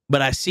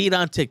 but I see it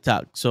on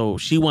TikTok. So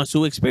she wants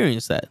to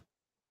experience that.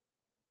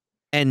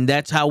 And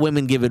that's how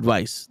women give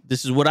advice.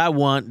 This is what I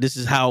want. This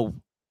is how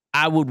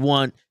I would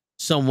want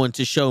someone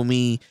to show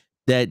me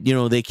that, you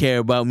know, they care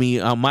about me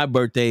on my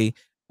birthday,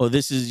 or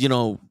this is, you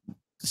know,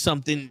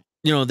 something,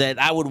 you know, that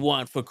I would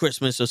want for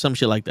Christmas or some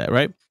shit like that,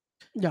 right?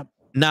 Yep.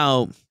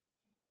 Now,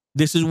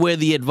 this is where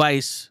the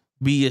advice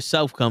be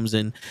yourself comes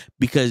in,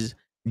 because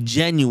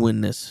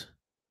genuineness,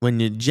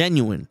 when you're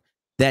genuine,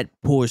 that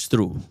pours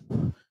through.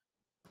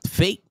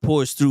 Fake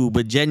pours through,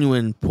 but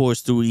genuine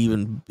pours through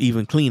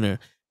even cleaner.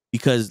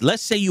 Because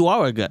let's say you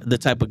are the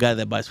type of guy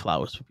that buys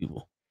flowers for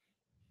people,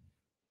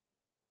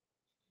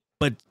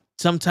 but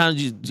sometimes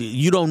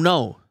you don't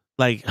know.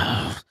 Like,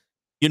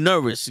 you're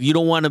nervous. You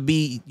don't want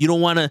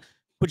to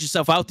put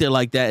yourself out there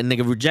like that and they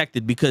get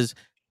rejected, because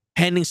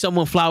handing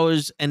someone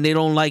flowers and they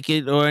don't like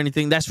it or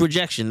anything, that's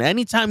rejection.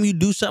 Anytime you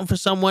do something for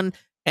someone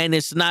and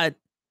it's not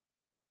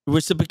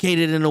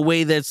reciprocated in a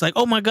way that's like,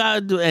 oh my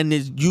God, and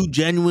you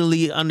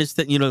genuinely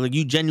understand, you know, like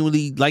you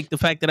genuinely like the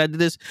fact that I did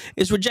this,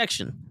 it's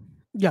rejection.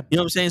 Yep. You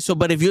know what I'm saying? So,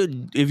 but if you're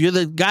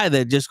the guy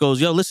that just goes,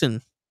 yo, listen,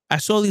 I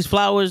saw these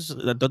flowers,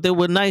 I thought they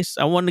were nice,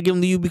 I wanted to give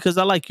them to you because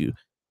I like you.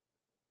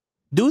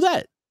 Do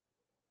that.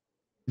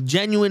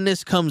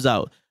 Genuineness comes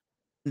out.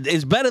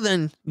 It's better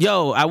than,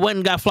 yo, I went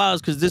and got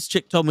flowers because this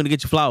chick told me to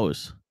get you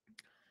flowers.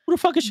 Who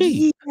the fuck is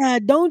she? Yeah,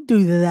 don't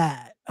do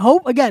that.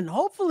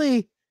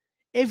 Hopefully,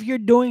 if you're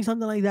doing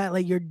something like that,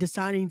 like you're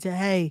deciding to,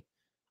 hey,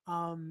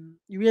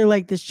 you really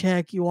like this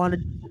chick, you want to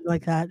do something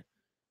like that,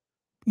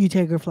 you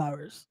take her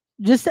flowers.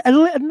 Just a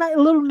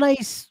little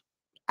nice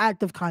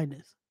act of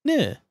kindness.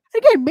 Yeah.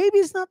 Again, maybe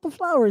it's not the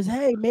flowers.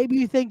 Hey, maybe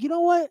you think, you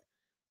know what?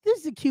 This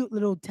is a cute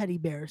little teddy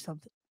bear or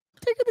something.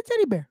 Take her the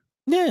teddy bear.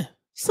 Yeah.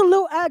 It's a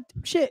little act.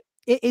 Shit.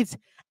 It's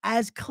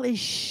as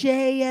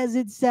cliche as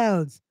it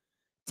sounds.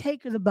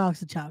 Take her the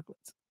box of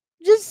chocolates.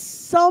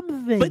 Just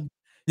something. But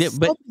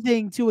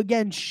Something to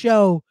again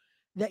show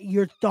that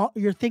you're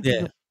thinking yeah.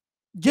 of,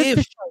 just to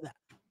If- show that.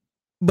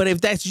 But if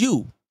that's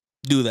you,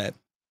 do that.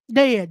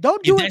 Yeah.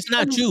 Don't do If it. that's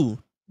not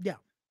you, Yeah.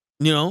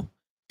 you know,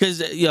 because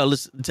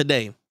listen,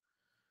 today,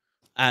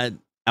 I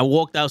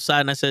walked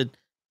outside and I said,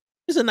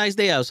 "It's a nice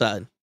day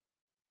outside."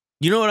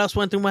 You know what else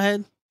went through my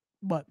head?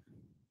 But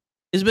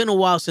It's been a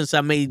while since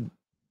I made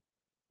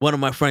one of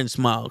my friends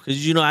smile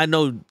because I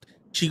know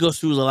she goes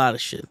through a lot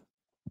of shit.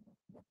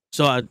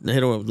 So I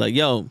hit her up like,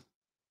 "Yo,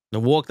 I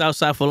walked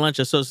outside for lunch.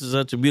 I saw this is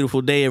such a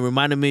beautiful day. It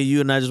reminded me of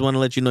you, and I just want to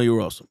let you know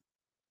you're awesome."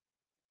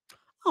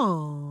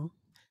 oh,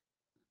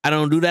 I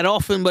don't do that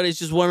often, but it's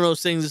just one of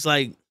those things. It's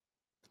like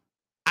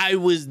I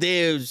was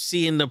there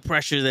seeing the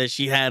pressure that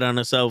she had on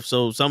herself.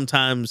 So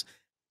sometimes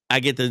I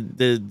get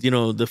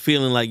the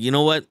feeling like, you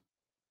know what?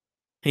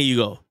 Here you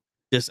go.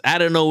 Just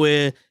out of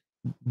nowhere,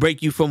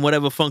 break you from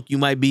whatever funk you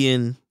might be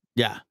in.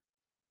 Yeah.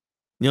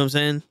 You know what I'm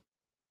saying?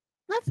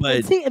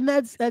 But see, and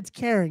that's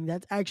caring.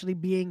 That's actually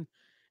being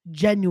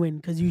genuine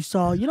because you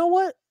saw, you know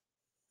what?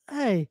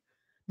 Hey,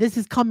 this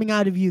is coming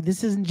out of you.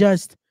 This isn't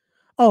just,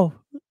 oh,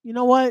 you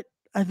know what?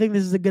 I think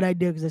this is a good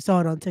idea because I saw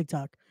it on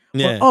TikTok. Or,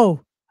 yeah. oh,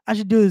 I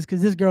should do this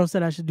because this girl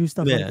said I should do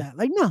stuff like Yeah. that.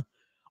 Like, no.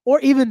 Or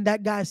even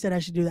that guy said I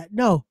should do that.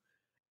 No.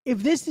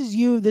 If this is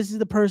you, this is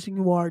the person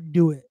you are,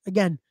 do it.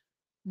 Again,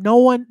 no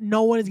one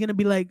is gonna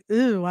be like,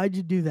 ew, why'd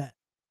you do that?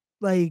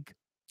 Like,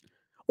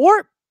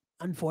 or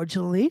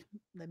unfortunately,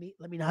 let me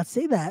not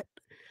say that.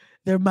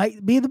 There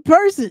might be the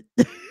person.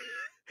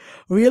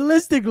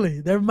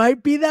 Realistically, there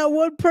might be that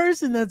one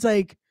person that's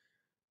like,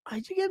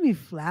 why'd you get me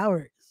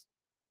flowers?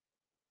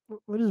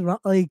 What is wrong?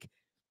 Like,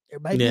 there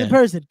might be the Yeah.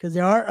 person because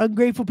there are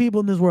ungrateful people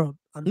in this world,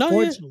 No, yeah.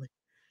 unfortunately.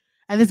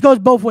 And this goes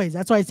both ways.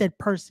 That's why I said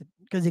person,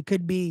 because it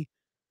could be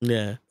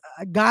Yeah.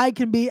 a guy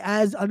can be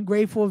as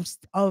ungrateful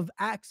of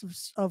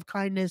acts of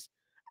kindness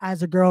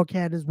as a girl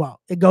can as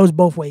well. It goes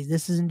both ways.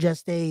 This isn't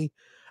just a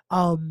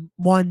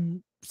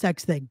one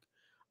sex thing.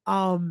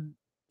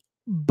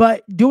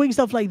 But doing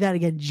stuff like that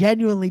again,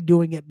 genuinely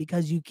doing it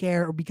because you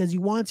care or because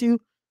you want to,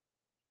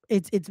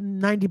 it's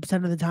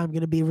 90% of the time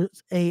going to be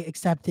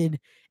accepted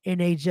in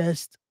a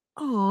just,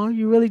 oh,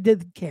 you really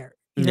did care,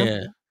 you know?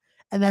 Yeah.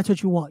 And that's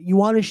what you want. You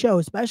want to show,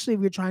 especially if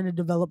you're trying to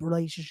develop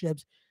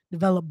relationships,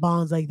 develop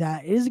bonds like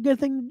that. It is a good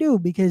thing to do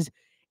because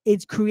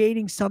it's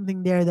creating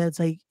something there that's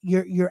like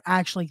you're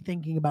actually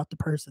thinking about the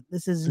person.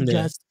 This isn't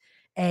Yeah. just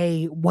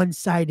a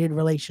one-sided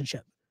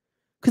relationship.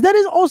 Because that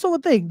is also a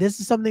thing. This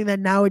is something that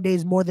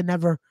nowadays more than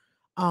ever,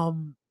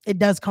 it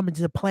does come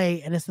into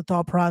play, and it's the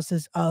thought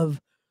process of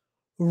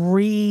how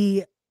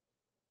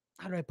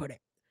do I put it?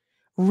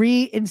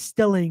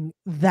 Reinstilling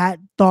that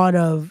thought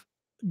of,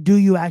 do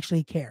you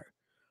actually care?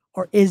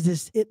 Or is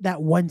this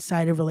that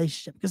one-sided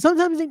relationship? Because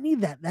sometimes they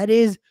need that. That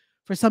is,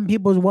 for some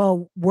people as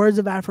well, words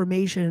of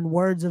affirmation and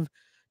words of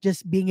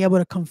just being able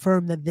to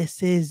confirm that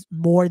this is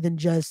more than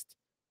just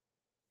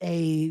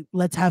a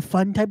let's have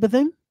fun type of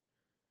thing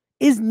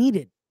is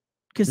needed.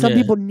 Because some Yeah.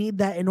 people need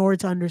that in order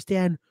to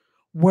understand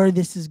where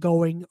this is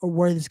going or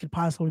where this could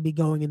possibly be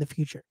going in the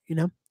future, you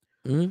know?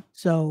 Mhm.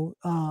 So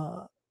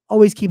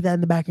always keep that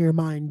in the back of your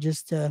mind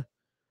just to,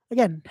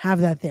 again, have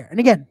that there. And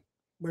again,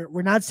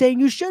 we're not saying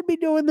you should be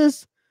doing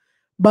this,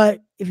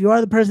 but if you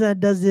are the person that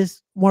does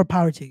this, more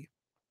power to you.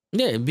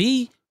 Yeah.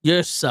 Be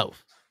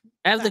yourself.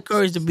 Have the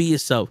courage to be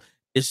yourself.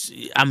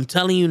 I'm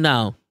telling you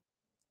now.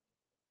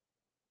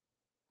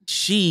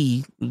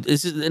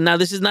 This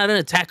is not an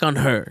attack on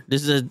her.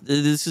 This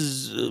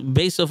is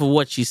based off of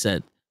what she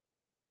said.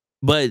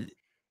 But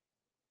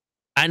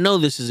I know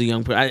this is a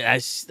young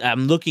person.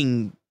 I'm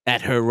looking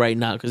at her right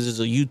now because it's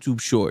a YouTube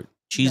short.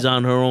 She's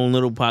on her own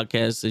little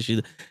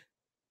podcast.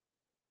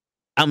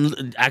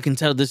 I can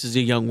tell this is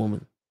a young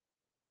woman,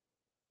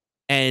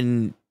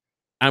 and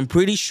I'm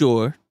pretty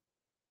sure,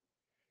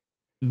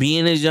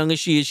 being as young as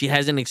she is, she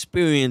hasn't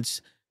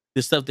experienced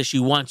the stuff that she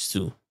wants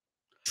to.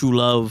 True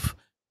love,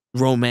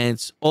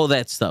 romance, all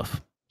that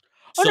stuff.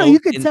 Oh no, So, you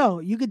could and-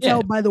 tell. You could yeah.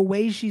 tell by the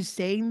way she's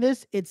saying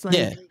this. It's like,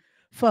 Yeah.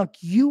 fuck,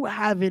 you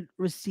haven't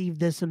received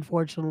this,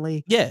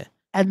 unfortunately. Yeah.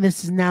 And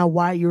this is now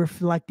why you're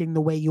reflecting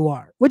the way you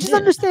are, which is Yeah.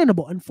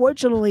 understandable.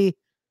 Unfortunately,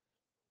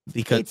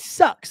 Because it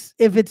sucks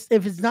if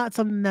it's not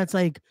something that's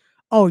like,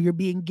 oh, you're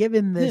being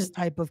given this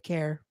type of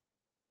care.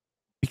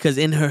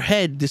 in her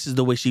head, this is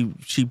the way she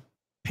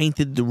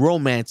painted the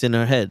romance in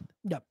her head.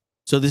 Yep.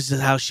 So this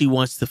is how she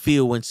wants to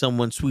feel when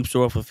someone sweeps her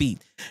off her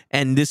feet.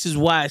 And this is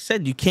why I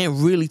said you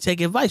can't really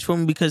take advice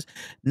from him, because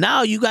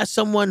now you got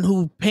someone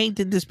who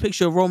painted this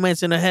picture of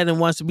romance in her head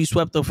and wants to be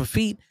swept off her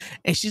feet,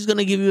 and she's going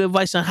to give you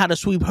advice on how to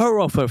sweep her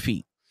off her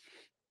feet.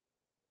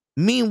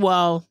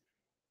 Meanwhile,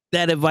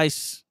 that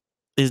advice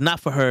is not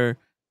for her,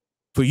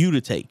 for you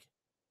to take.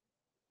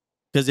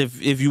 Because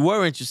if you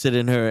were interested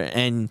in her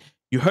and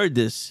you heard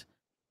this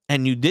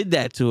and you did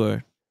that to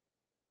her,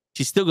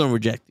 she's still going to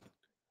reject you.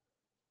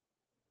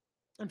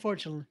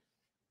 Unfortunately.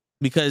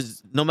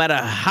 Because no matter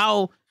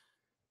how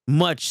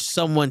much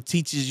someone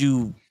teaches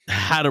you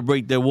how to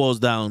break their walls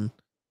down,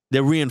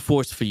 they're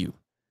reinforced for you.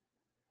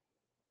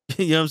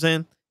 You know what I'm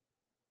saying?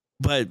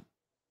 But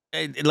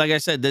like I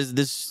said, there's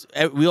this.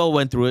 We all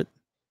went through it.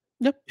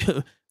 Yep.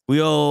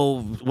 We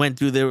all went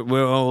through the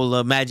whole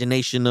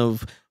imagination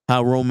of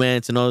how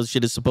romance and all this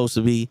shit is supposed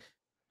to be,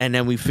 and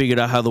then we figured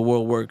out how the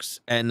world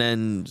works. And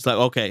then it's like,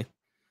 okay,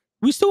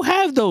 we still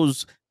have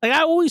those. Like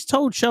I always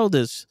told Show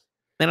this,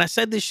 and I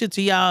said this shit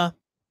to y'all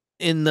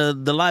in the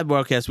live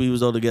broadcast we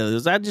was all together.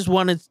 I just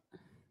wanted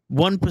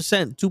 1%,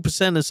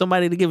 2% of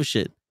somebody to give a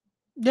shit.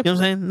 Yep. You know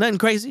what I'm saying? Nothing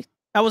crazy.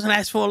 I wasn't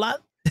asking for a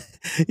lot.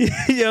 You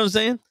know what I'm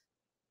saying?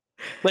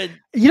 But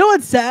you know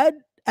what's sad?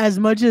 As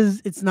much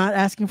as it's not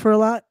asking for a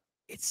lot,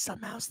 it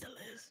somehow still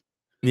is.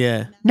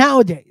 yeah,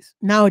 Nowadays.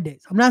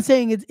 I'm not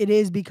saying it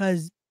is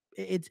because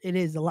it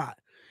is a lot.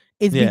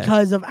 It's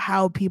because of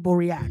how people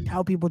react,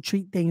 how people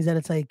treat things, that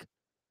it's like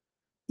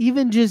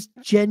even just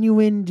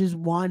genuine, just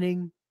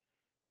wanting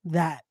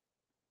that.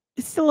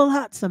 It's still a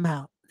lot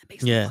somehow. It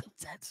makes no fucking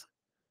sense.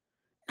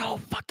 No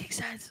fucking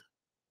sense.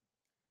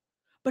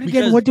 But again,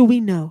 Because- what do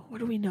we know? What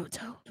do we know,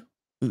 Toe?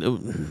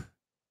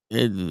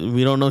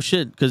 we don't know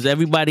shit because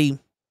everybody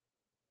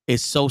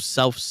is so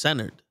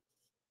self-centered,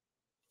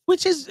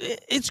 which is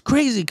it's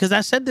crazy. Because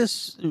I said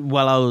this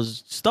while I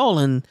was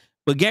stalling,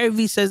 but Gary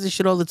Vee says this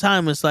shit all the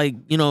time. It's like,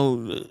 you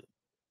know,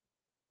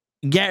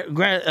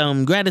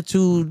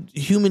 gratitude,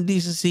 human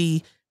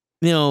decency,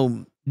 you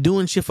know,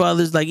 doing shit for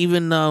others. Like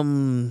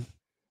even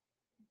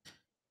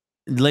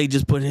Lay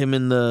just put him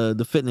in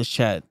the fitness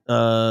chat.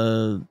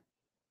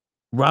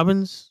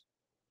 Robbins.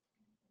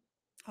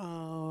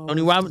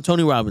 Tony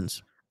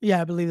Robbins. Yeah,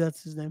 I believe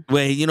that's his name.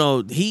 Where, you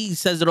know, he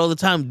says it all the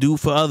time, do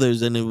for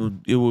others, and it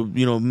will,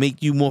 you know,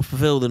 make you more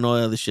fulfilled and all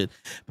that other shit.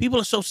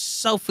 People are so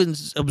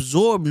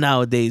self-absorbed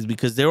nowadays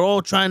because they're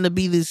all trying to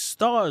be these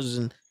stars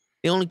and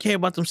they only care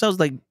about themselves.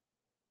 Like,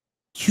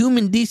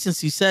 human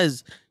decency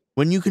says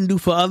when you can do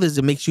for others,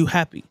 it makes you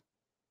happy.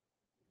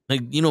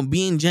 Like, you know,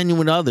 being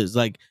genuine to others.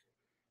 Like,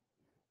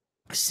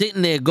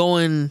 sitting there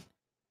going,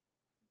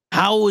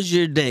 how was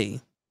your day?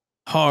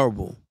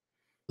 Horrible.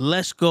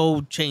 Let's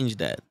go change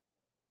that.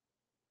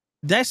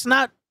 That's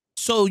not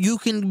so you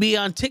can be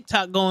on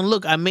TikTok going,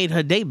 look, I made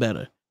her day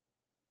better.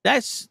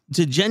 That's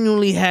to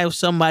genuinely have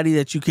somebody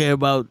that you care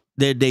about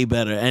their day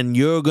better. And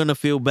you're going to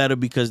feel better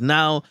because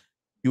now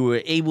you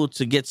were able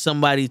to get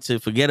somebody to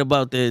forget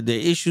about their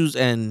issues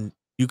and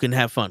you can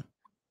have fun.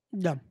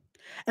 Yeah.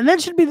 And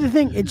that should be the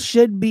thing. It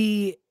should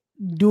be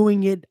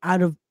doing it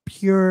out of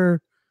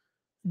pure,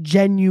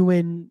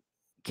 genuine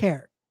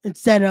care.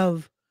 Instead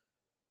of,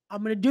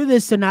 I'm going to do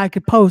this so now I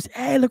could post,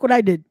 hey, look what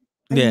I did.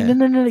 Yeah.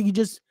 No.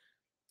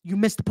 You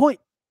missed the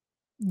point.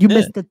 You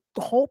missed the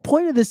whole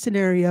point of this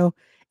scenario.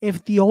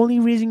 If the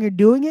only reason you're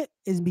doing it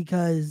is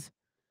because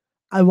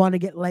I want to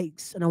get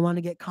likes and I want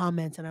to get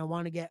comments and I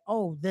want to get,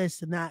 oh,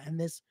 this and that and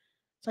this.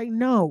 It's like,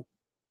 no.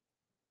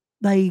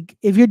 Like,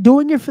 if you're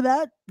doing it for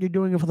that, you're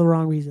doing it for the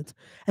wrong reasons.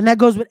 And that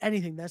goes with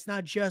anything. That's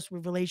not just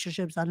with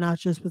relationships. That's not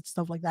just with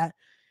stuff like that.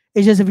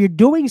 It's just if you're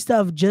doing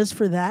stuff just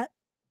for that,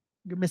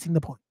 you're missing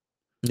the point.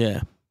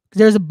 Yeah. Because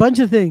there's a bunch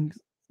of things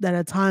that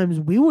at times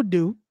we would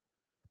do.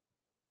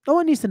 No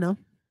one needs to know.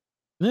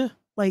 Yeah.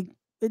 Like,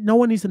 no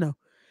one needs to know.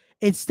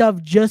 It's stuff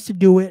just to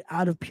do it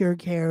out of pure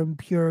care and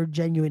pure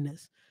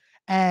genuineness.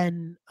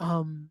 And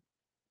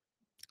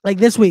like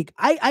this week,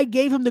 I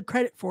gave him the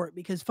credit for it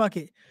because fuck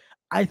it.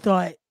 I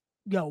thought,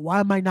 yo,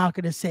 why am I not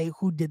gonna say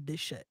who did this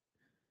shit?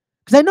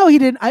 Because I know he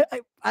didn't.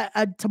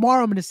 I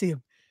tomorrow I'm gonna see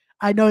him.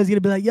 I know he's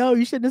gonna be like, yo,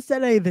 you shouldn't have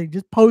said anything.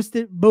 Just post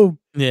it, boom.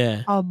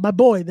 Yeah. My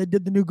boy that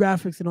did the new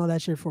graphics and all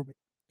that shit for me.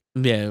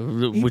 Yeah,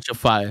 with your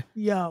fire.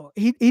 Yo,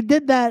 he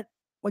did that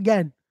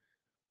again.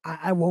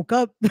 I woke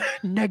up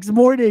next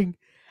morning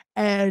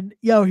and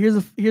yo, here's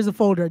a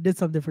folder. I did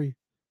something for you.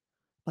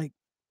 Like,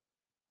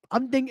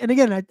 I'm thinking, and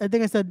again, I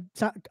think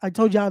I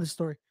told y'all the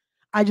story.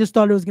 I just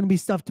thought it was gonna be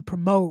stuff to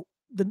promote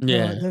the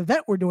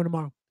event we're doing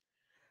tomorrow.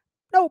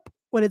 Nope.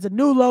 When it's a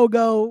new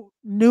logo,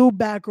 new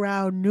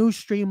background, new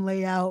stream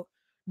layout,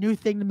 new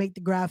thing to make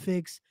the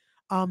graphics.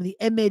 The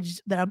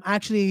image that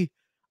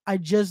I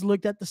just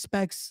looked at the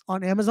specs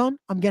on Amazon.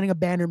 I'm getting a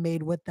banner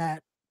made with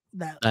that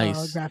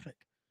Nice. graphic.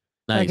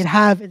 Nice. I can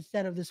have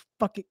instead of this,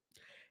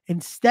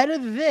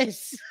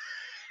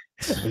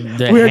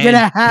 we're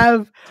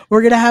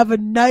gonna have a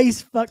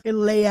nice fucking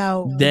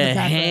layout. The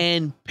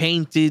hand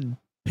painted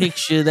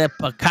picture that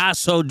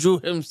Picasso drew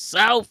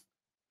himself.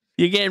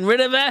 You getting rid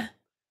of that?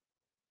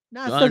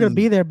 No, it's still gonna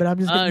be there, but I'm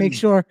just gonna make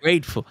sure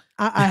Grateful.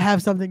 I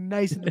have something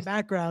nice in the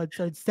background.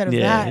 So instead of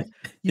Yeah. that,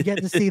 you get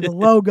to see the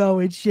logo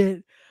and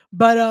shit.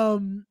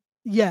 But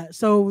yeah.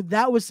 So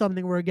that was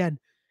something where again,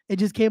 it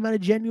just came out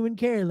of genuine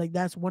care. Like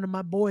that's one of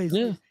my boys,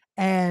 Yeah.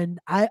 and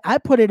I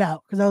put it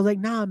out because I was like,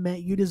 nah,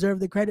 man, you deserve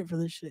the credit for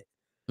this shit.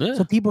 Yeah.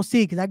 So people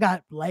see because I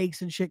got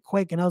likes and shit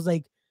quick, and I was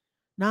like,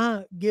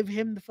 nah, give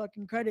him the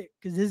fucking credit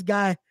because this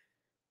guy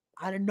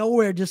out of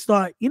nowhere just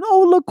thought, you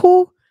know, look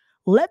cool.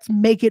 Let's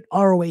make it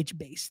ROH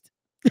based.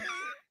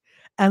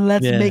 And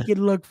let's Yeah. make it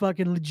look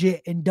fucking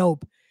legit and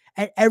dope.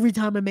 And every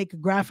time I make a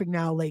graphic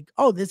now, like,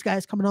 oh, this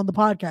guy's coming on the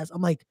podcast,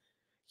 I'm like,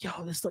 yo,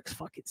 this looks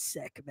fucking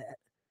sick, man.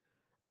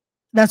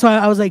 That's why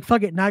I was like,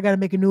 fuck it. Now I got to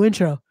make a new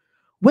intro,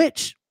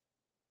 which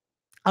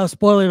I'll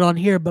spoil it on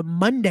here. But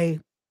Monday,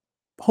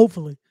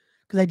 hopefully,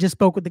 because I just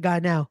spoke with the guy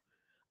now,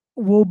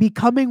 we'll be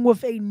coming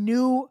with a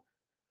new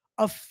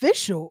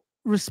official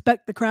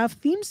Respect the Craft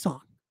theme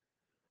song.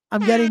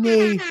 I'm getting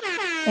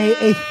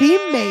a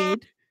theme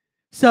made,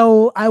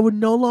 so I would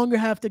no longer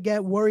have to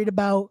get worried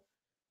about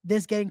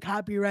this getting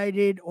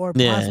copyrighted or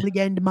Yeah. possibly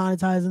getting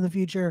demonetized in the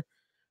future.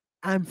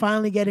 I'm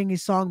finally getting a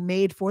song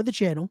made for the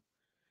channel.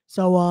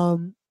 So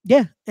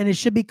yeah, and it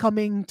should be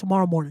coming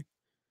tomorrow morning.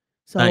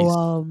 So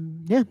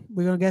Nice. yeah,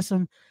 we're gonna get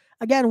some.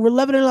 Again, we're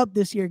leveling up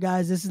this year,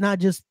 guys. This is not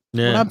just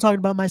what Yeah. I'm talking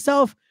about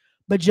myself,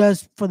 but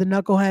just for the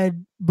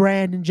Knucklehead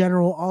brand in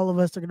general. All of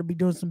us are gonna be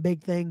doing some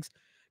big things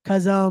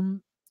because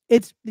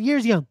it's the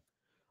year's young.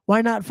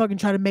 Why not fucking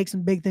try to make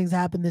some big things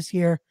happen this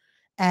year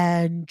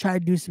and try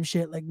to do some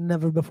shit like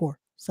never before?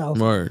 So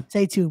Word.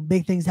 stay tuned.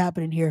 Big things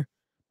happening here.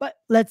 But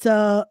let's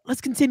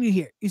continue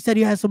here. You said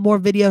you had some more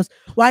videos.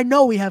 Well, I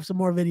know we have some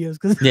more videos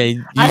because Yeah,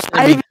 you I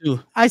sent me too.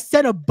 I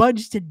sent a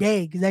bunch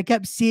today because I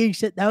kept seeing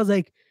shit that I was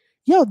like,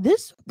 yo,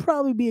 this would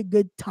probably be a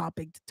good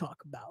topic to talk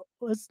about.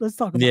 Let's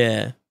talk about it.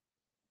 Yeah.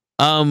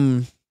 I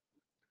don't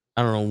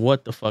know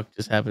what the fuck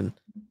just happened.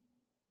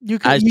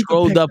 I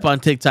scrolled up on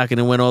TikTok and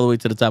it went all the way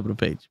to the top of the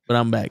page, but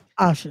I'm back.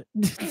 Oh shit.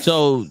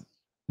 So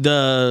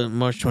the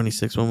March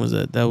 26th, when was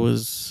that? That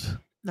was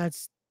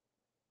That's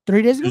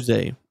 3 days ago.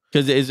 Tuesday.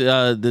 Because it's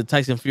the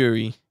Tyson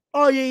Fury.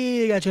 Oh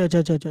yeah. Gotcha.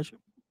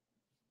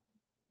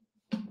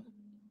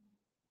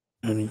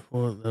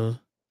 24.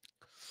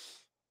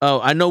 Oh,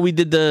 I know we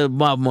did the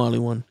Bob Marley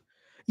one.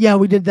 Yeah,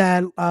 we did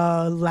that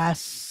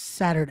last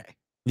Saturday.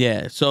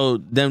 Yeah. So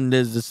then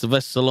there's the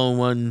Sylvester Stallone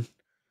one.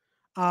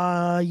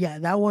 Yeah,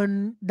 that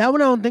one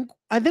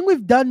I think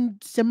we've done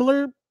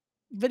similar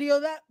video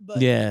of that,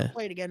 but Yeah.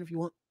 play it again if you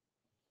want.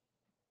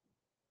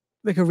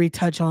 We could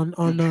retouch on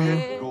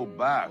Go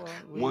back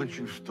once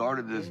you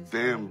started this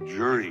damn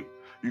journey.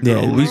 You can Yeah,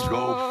 only we-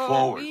 go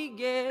forward.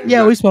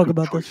 Yeah, we spoke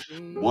about this.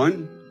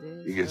 One,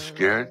 you get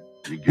scared.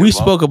 You give We up.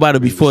 spoke about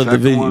it And the before the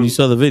second video. one, You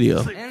saw the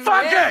video. Fuck it!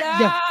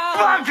 Yeah.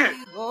 Fuck it!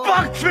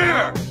 Fuck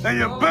fear! And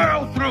you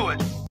barrel through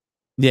it.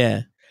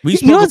 Yeah. We You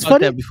spoke know what's about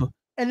funny? that before.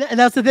 And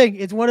that's the thing.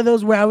 It's one of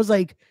those where I was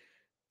like,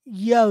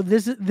 yo,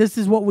 this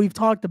is what we've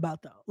talked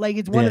about though. Like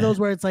it's one of Yeah. those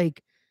where it's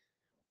like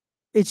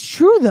it's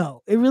true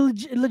though. It really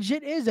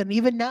legit is. And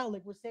even now,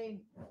 like we're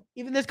saying,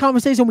 even this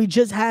conversation we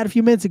just had a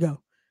few minutes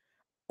ago,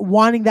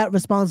 wanting that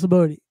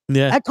responsibility.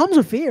 Yeah. That comes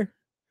with fear.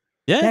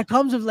 Yeah. That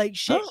comes with like,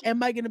 shit, Oh.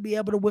 am I going to be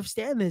able to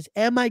withstand this?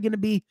 Am I going to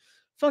be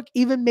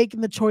even making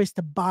the choice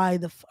to buy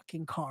the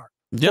fucking car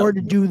Yep. or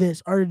to do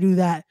this or to do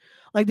that?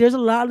 Like there's a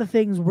lot of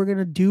things we're going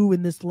to do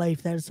in this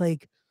life that it's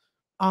like,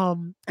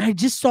 I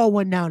just saw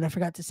one now and I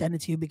forgot to send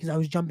it to you because I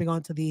was jumping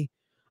onto the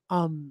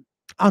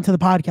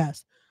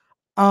podcast.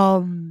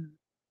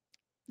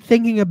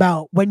 Thinking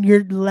about when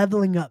you're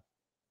leveling up,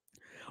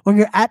 when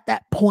you're at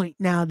that point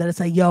now that it's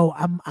like, yo,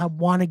 I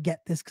want to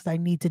get this because I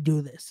need to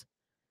do this.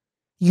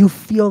 You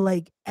feel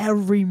like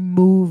every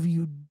move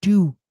you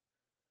do,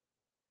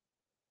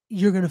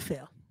 you're gonna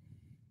fail.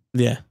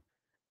 Yeah.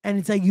 And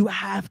it's like you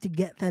have to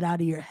get that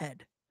out of your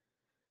head.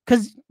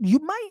 Because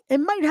it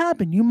might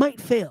happen. You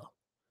might fail.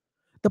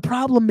 The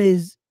problem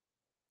is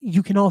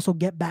you can also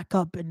get back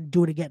up and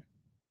do it again.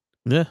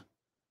 Yeah.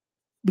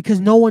 Because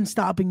no one's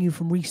stopping you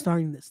from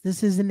restarting this.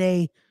 This isn't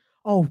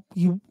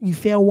you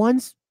fail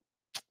once.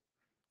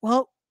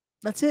 Well,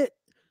 that's it.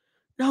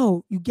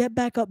 No, you get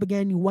back up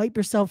again, you wipe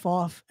yourself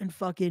off and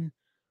fucking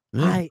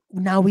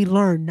now we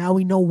learn. Now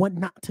we know what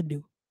not to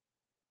do.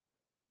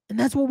 And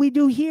that's what we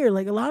do here.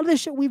 Like a lot of the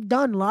shit we've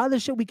done, a lot of the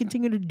shit we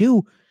continue to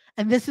do.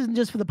 And this isn't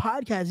just for the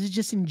podcast, it's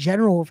just in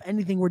general of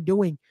anything we're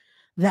doing.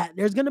 That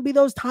there's gonna be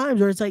those times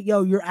where it's like,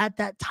 yo, you're at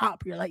that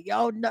top. You're like,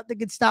 yo, nothing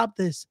can stop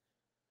this.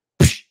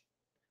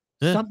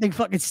 Yeah. Something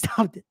fucking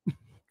stopped it.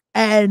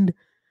 And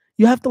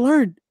you have to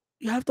learn.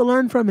 You have to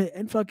learn from it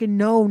and fucking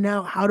know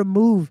now how to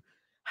move,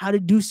 how to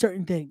do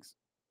certain things.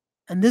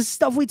 And this is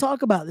stuff we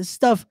talk about. This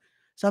stuff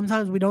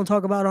sometimes we don't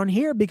talk about on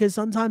here because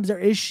sometimes there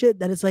is shit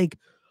that it's like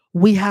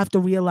we have to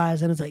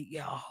realize and it's like,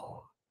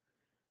 yo,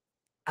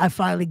 I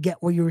finally get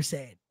what you were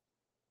saying.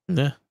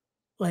 Yeah.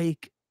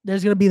 Like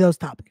there's gonna be those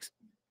topics.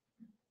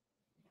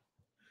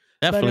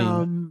 Definitely.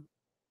 But,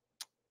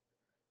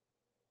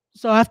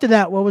 so after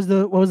that, what was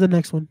the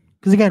next one?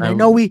 Because again, I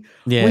know we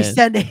Yeah,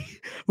 sent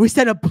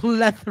a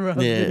plethora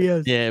of yeah,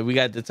 videos. yeah. We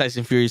got the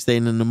Tyson Fury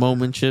staying in the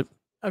moment chip.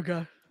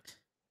 Okay.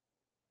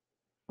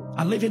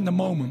 I live in the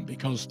moment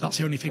because that's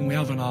the only thing we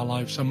have in our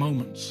lives are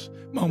moments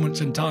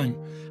in time.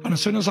 And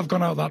as soon as I've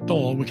gone out that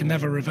door, we can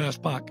never reverse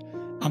back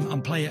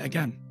and play it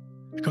again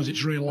because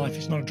it's real life.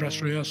 It's not a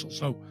dress rehearsal.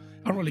 So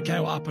I don't really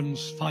care what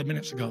happens 5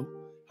 minutes ago.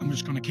 I'm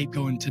just going to keep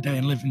going today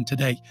and living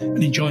today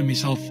and enjoying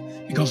myself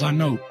because I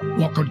know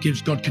what God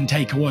gives, God can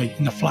take away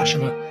in the flash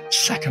of a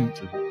second.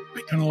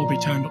 It can all be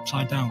turned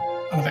upside down,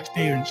 and I've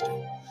experienced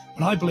it.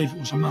 But I believe it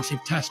was a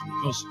massive test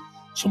because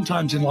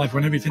sometimes in life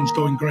when everything's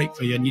going great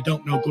for you and you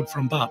don't know good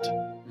from bad,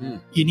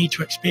 you need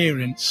to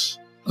experience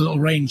a little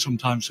rain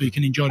sometimes so you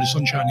can enjoy the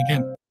sunshine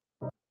again.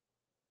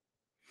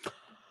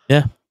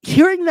 Yeah.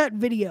 Hearing that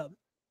video,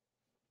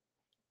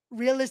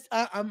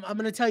 I'm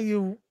going to tell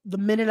you the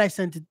minute I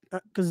sent it,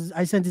 because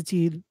I sent it to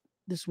you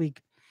this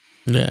week.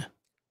 Yeah.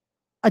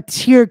 A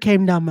tear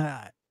came down my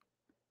eye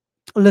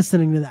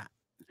listening to that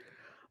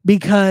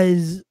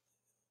because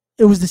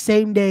it was the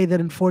same day that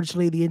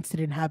unfortunately the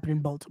incident happened in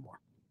Baltimore.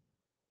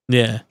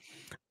 Yeah.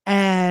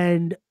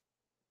 And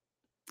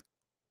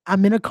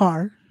I'm in a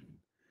car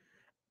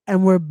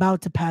and we're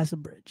about to pass a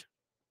bridge.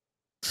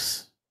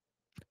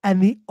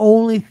 And the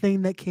only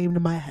thing that came to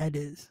my head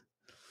is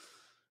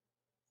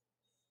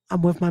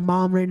I'm with my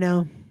mom right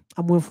now.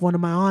 I'm with one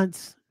of my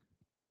aunts.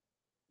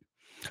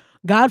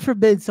 God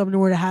forbid something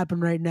were to happen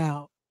right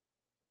now.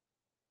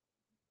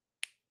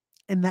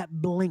 In that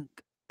blink.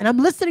 And I'm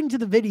listening to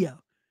the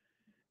video.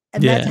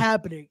 And that's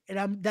happening.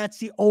 And that's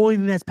the only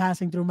thing that's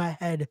passing through my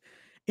head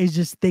is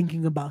just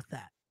thinking about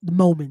that. The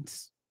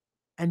moments.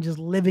 And just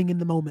living in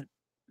the moment.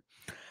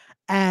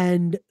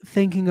 And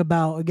thinking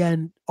about,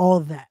 again, all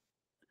of that.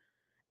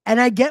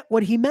 And I get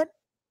what he meant.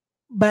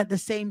 But at the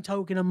same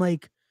token, I'm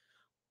like,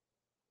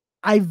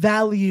 I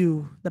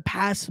value the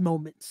past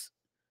moments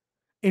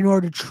in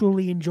order to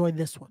truly enjoy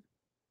this one.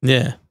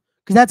 Yeah.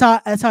 Because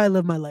that's how I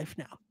live my life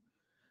now.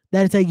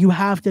 That it's like you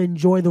have to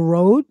enjoy the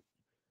road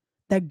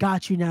that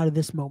got you now to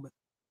this moment.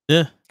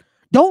 Yeah.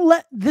 Don't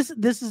let this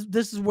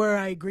is where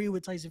I agree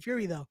with Tyson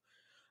Fury though.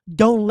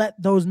 Don't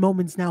let those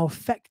moments now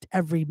affect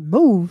every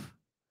move,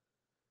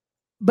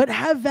 but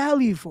have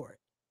value for it.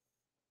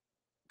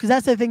 Because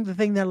that's the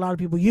thing that a lot of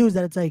people use,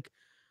 that it's like,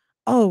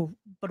 oh,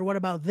 but what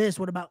about this?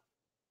 What about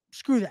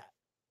screw that?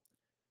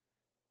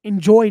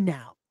 Enjoy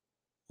now.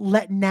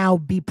 Let now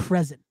be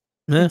present.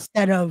 Yeah.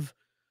 Instead of,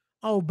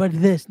 oh, but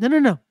this.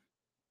 No.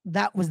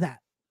 That was that.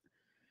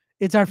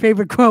 It's our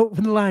favorite quote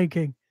from The Lion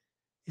King.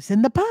 It's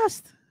in the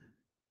past.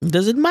 It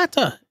doesn't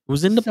matter. It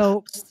was in the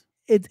past.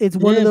 It's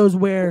one of those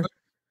where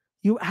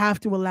you have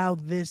to allow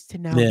this to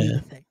now be the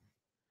thing.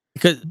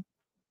 Because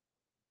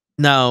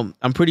now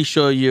I'm pretty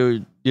sure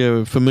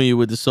you're familiar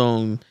with the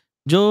song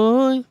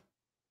Joy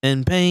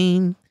and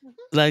Pain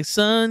like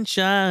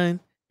sunshine.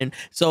 And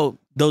so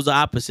those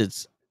are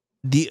opposites.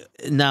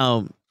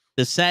 Now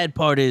the sad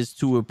part is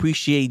to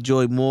appreciate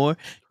joy more,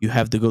 you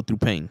have to go through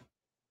pain.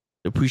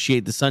 To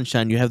appreciate the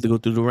sunshine, you have to go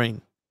through the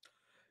rain.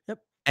 Yep.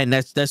 And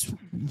that's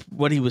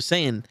what he was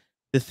saying.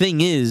 The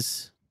thing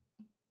is,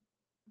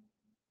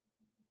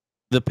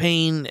 the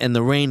pain and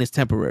the rain is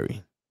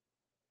temporary.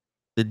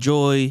 The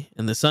joy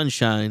and the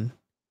sunshine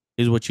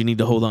is what you need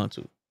to hold on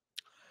to.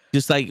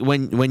 Just like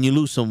when you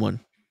lose someone,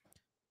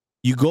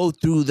 you go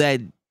through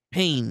that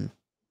pain,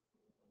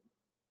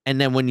 and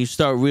then when you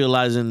start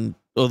realizing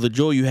the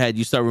joy you had,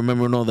 you start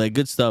remembering all that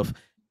good stuff.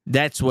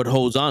 That's what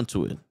holds on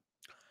to it.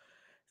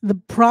 The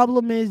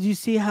problem is, you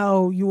see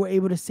how you were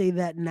able to say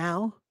that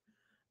now,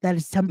 that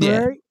it's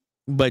temporary,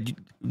 but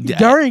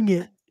during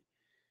it,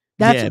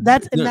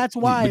 that's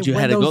why. But you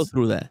had to go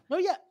through that. No,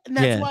 yeah, and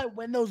that's why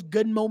when those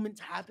good moments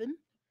happen,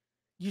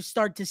 you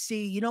start to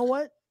see, you know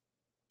what,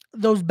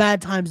 those bad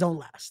times don't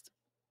last.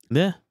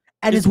 Yeah,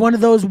 and it's one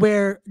of those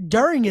where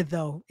during it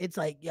though, it's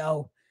like,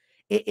 yo,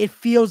 it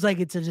feels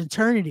like it's an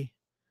eternity.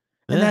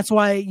 And that's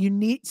why you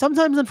need,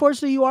 sometimes,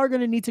 unfortunately, you are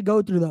going to need to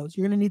go through those.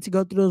 You're going to need to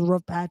go through those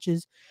rough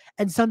patches.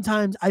 And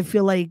sometimes I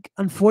feel like,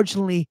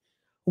 unfortunately,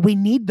 we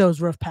need those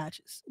rough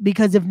patches.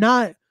 Because if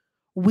not,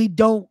 we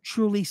don't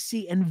truly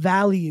see and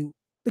value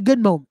the good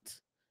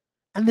moments.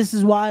 And this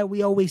is why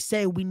we always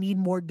say we need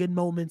more good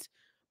moments,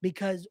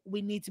 because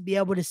we need to be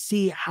able to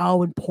see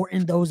how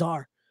important those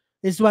are.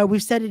 This is why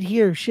we've said it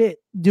here. Shit,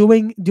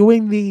 doing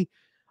the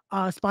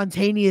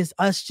spontaneous,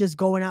 us just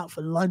going out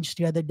for lunch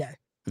the other day.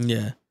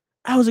 Yeah.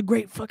 That was a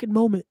great fucking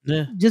moment.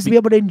 Yeah. Just to be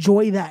able to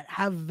enjoy that,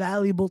 have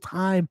valuable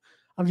time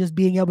of just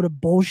being able to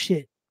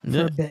bullshit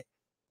for a bit.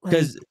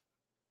 Because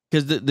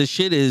the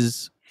shit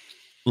is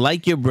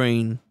like your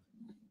brain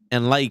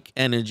and like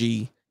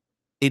energy.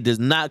 It does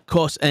not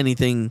cost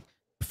anything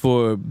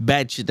for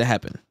bad shit to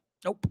happen.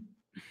 Nope.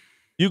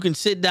 You can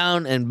sit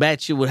down and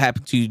bad shit would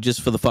happen to you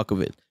just for the fuck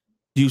of it.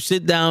 You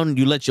sit down,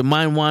 you let your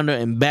mind wander,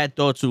 and bad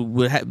thoughts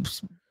would happen.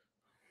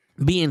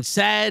 Being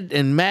sad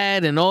and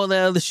mad and all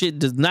that other shit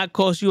does not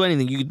cost you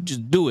anything. You can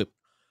just do it.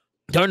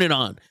 Turn it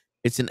on.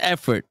 It's an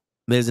effort.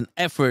 There's an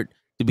effort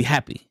to be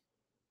happy.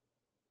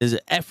 There's an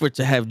effort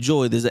to have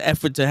joy. There's an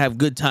effort to have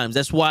good times.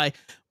 That's why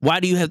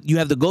do you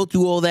have to go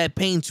through all that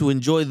pain to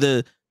enjoy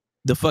the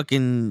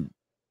fucking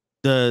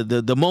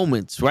the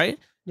moments, right?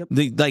 Yep.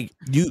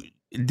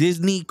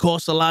 Disney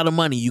costs a lot of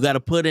money. You got to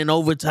put in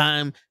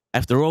overtime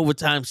after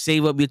overtime,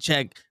 save up your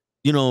check.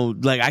 You know,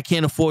 like, I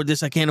can't afford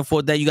this, I can't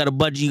afford that. You got a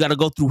budget, you got to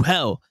go through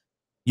hell.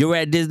 You're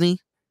at Disney,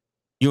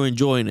 you're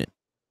enjoying it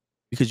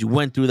because you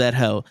went through that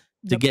hell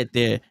to get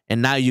there,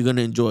 and now you're going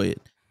to enjoy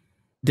it.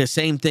 The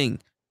same thing.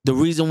 The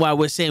reason why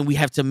we're saying we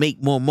have to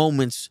make more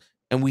moments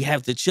and we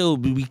have to chill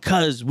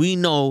because we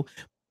know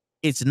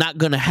it's not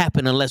going to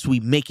happen unless we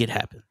make it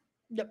happen.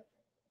 Yep.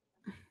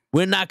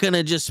 We're not going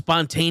to just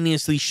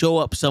spontaneously show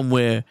up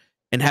somewhere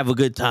and have a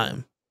good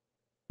time.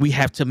 We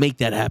have to make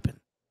that happen.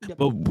 Yep.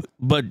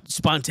 But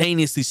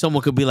spontaneously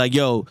someone could be like,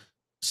 yo,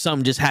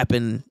 something just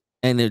happened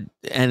and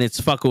it's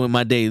fucking with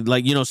my day.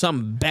 Like, you know,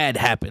 something bad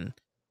happened.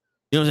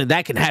 You know what I'm saying?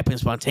 That can happen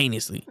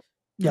spontaneously.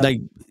 Yep.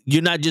 Like,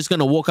 you're not just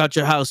gonna walk out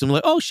your house and be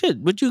like, oh shit,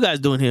 what you guys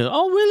doing here?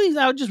 Oh, really?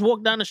 I would just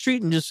walk down the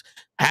street and just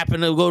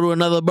happen to go to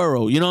another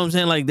borough. You know what I'm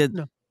saying? Like that.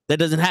 No. That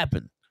doesn't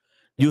happen.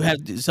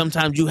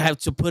 Sometimes you have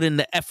to put in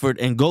the effort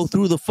and go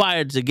through the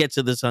fire to get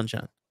to the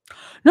sunshine.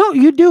 No,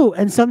 you do.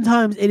 And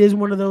sometimes it is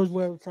one of those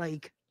where it's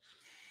like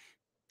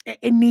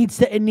it needs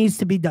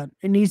to be done.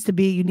 It needs to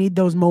be, you need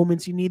those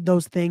moments, you need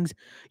those things,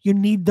 you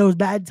need those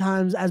bad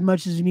times as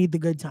much as you need the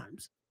good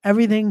times.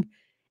 Everything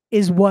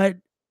is what,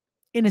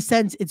 in a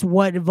sense, it's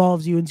what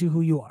evolves you into who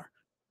you are.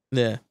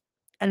 Yeah.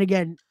 And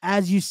again,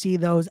 as you see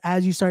those,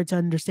 as you start to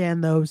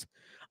understand those,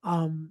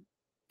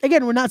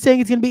 again, we're not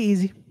saying it's gonna be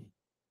easy.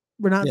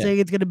 We're not saying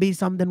it's gonna be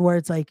something where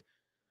it's like,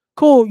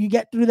 cool, you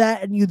get through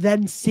that and you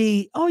then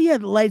see, oh yeah,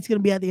 the light's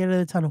gonna be at the end of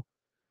the tunnel.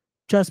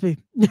 Trust me.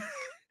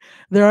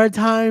 There are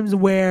times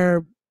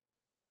where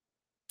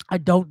I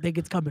don't think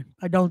it's coming.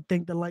 I don't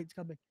think the light's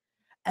coming.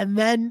 And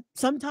then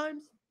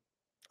sometimes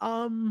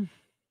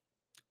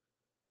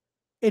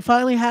it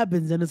finally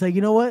happens and it's like,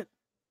 you know what?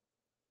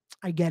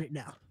 I get it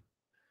now.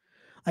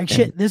 Like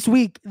shit, this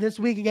week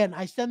again,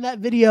 I sent that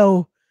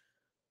video.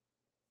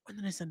 When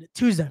did I send it?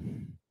 Tuesday.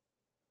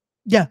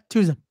 Yeah,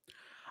 Tuesday.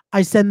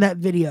 I send that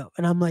video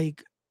and I'm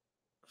like,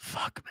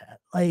 fuck, man.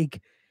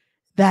 Like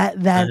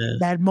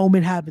that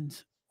moment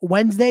happens.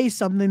 Wednesday,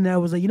 something that I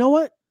was like, you know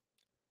what?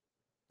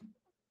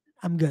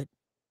 I'm good.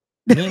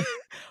 Yeah.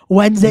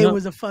 Wednesday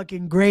was a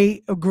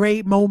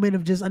great moment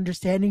of just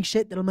understanding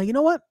shit that I'm like, you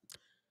know what?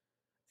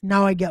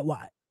 Now I get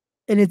why.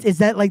 And it's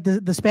that, like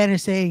the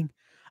Spanish saying,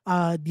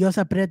 Dios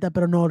aprieta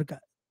pero no ahorca.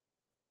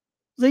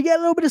 So you get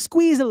a little bit of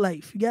squeeze in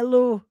life. You get a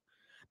little,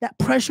 that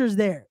pressure's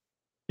there.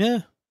 Yeah.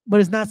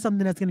 But it's not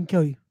something that's gonna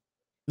kill you.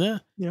 Yeah.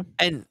 You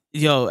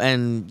know?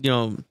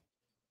 And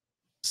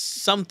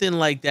something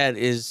like that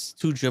is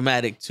too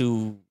dramatic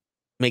to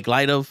make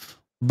light of,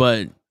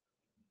 but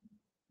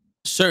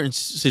certain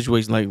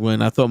situations, like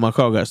when I thought my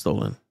car got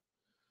stolen,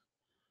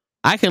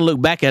 I can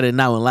look back at it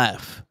now and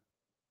laugh.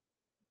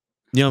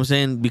 You know what I'm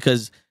saying?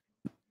 Because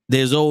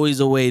there's always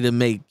a way to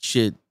make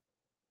shit,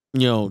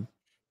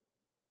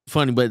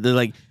 funny. But they're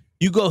like,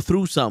 you go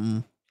through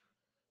something,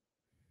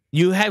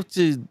 you have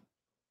to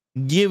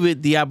give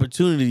it the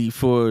opportunity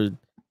for,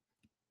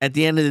 at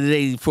the end of the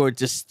day, for it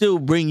to still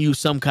bring you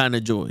some kind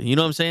of joy. You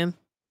know what I'm saying?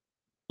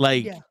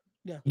 Like,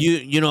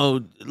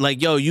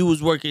 you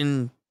was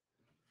working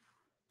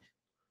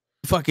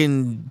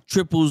fucking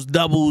triples,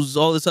 doubles,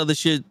 all this other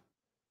shit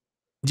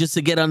just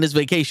to get on this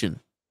vacation.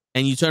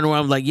 And you turn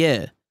around like,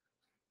 yeah,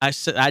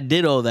 I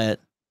did all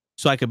that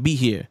so I could be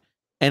here.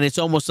 And it's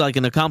almost like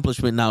an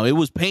accomplishment now. It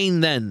was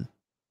pain then,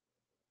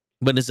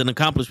 but it's an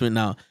accomplishment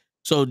now.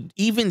 So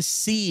even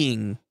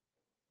seeing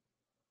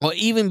or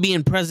even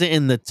being present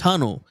in the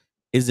tunnel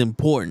is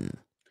important.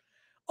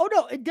 Oh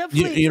no, it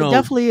definitely, it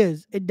definitely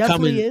is. It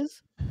definitely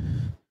is.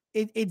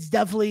 It's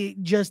definitely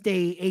just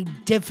a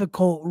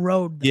difficult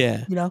road. Though,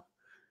 yeah.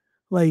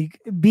 Like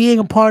being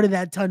a part of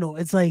that tunnel,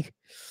 it's like,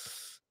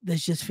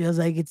 this just feels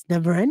like it's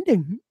never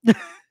ending.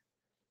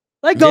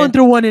 Like going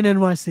through one in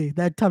NYC,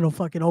 that tunnel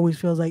fucking always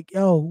feels like,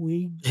 yo,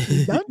 we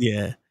done?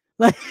 Yeah.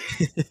 Like,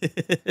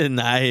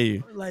 nah, I hear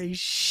you. Like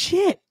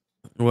shit.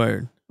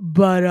 Word.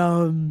 But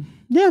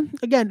yeah,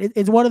 again,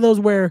 it's one of those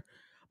where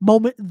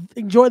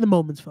enjoy the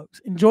moments, folks.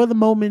 Enjoy the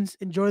moments,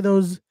 enjoy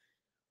those,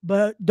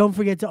 but don't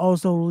forget to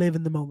also live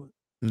in the moment.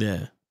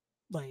 Yeah.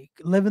 Like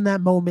live in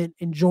that moment,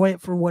 enjoy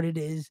it for what it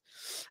is.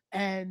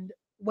 And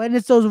when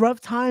it's those rough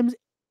times,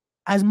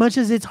 as much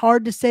as it's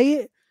hard to say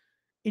it,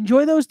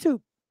 enjoy those too.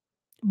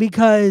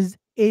 Because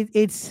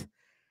it's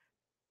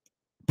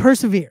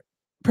persevere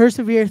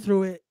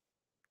through it.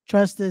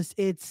 Trust us,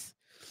 it's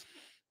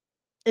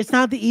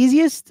not the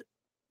easiest,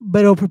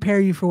 but it'll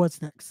prepare you for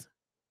what's next.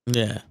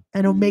 Yeah.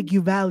 And it'll make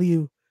you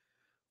value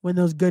when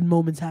those good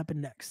moments happen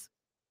next.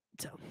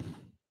 So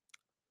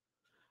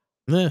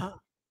yeah.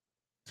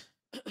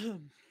 All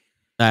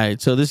right,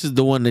 so this is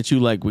the one that you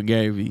like with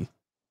Gary Vee.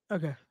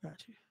 Okay,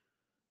 got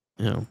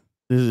you.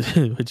 This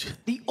is what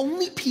the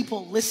only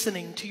people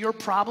listening to your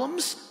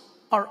problems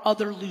are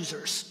other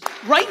losers.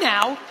 Right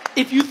now,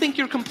 if you think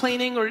you're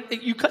complaining or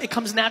it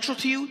comes natural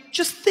to you,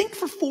 just think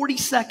for 40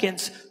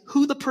 seconds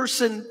who the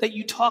person that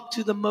you talk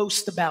to the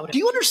most about it. Do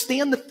you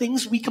understand the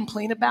things we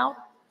complain about?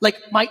 Like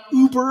my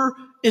Uber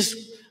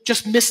is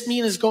just missed me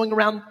and is going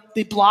around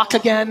the block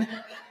again.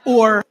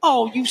 Or,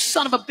 oh, you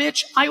son of a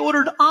bitch, I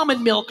ordered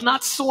almond milk,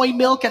 not soy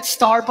milk at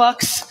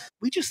Starbucks.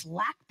 We just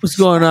lack perspective. What's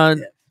going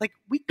on? Like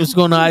we What's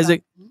going on, complain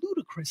Isaac? about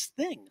ludicrous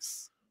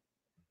things.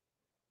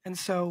 And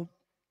so,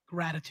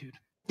 gratitude.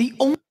 The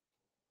only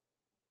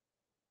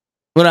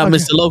What up,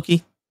 Mr.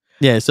 Loki?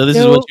 Yeah, so this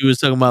is what you was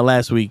talking about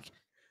last week.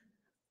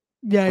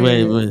 Yeah.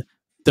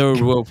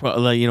 Third world,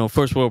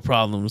 first world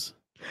problems.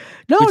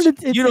 No,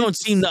 you don't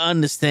seem to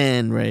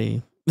understand,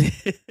 Ray.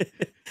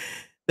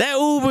 That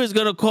Uber is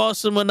gonna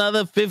cost him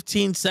another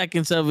 15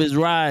 seconds of his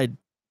ride.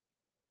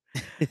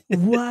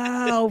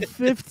 Wow,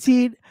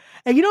 15.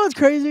 And you know what's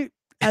crazy?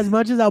 As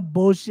much as I'll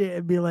bullshit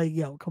and be like,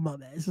 yo, come on,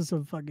 man, this is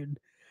some fucking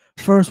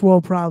first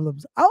world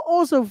problems. I'll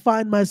also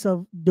find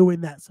myself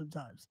doing that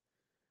sometimes.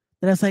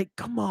 And it's like,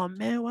 come on,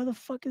 man, why the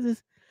fuck is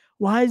this?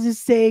 Why is this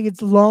saying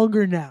it's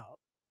longer now?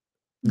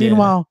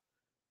 Meanwhile,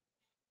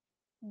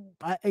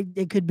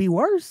 it could be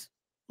worse.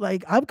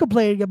 Like, I'm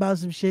complaining about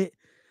some shit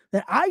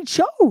that I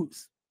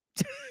chose.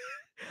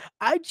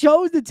 I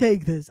chose to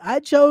take this.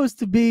 I chose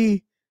to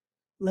be,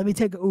 let me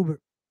take an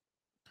Uber.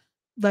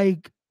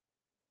 Like,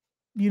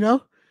 you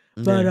know?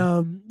 But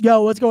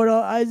yo, what's going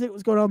on, Isaac?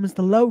 What's going on,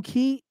 Mr. Low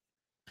Key?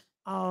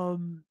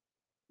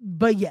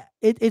 But yeah,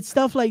 it's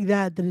stuff like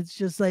that it's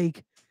just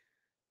like,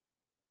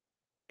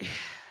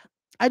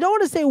 I don't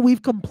want to say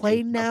we've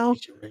complained now.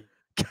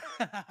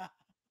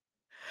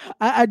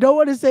 I don't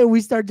want to say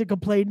we start to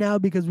complain now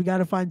because we got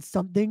to find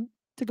something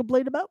to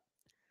complain about.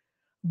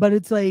 But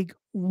it's like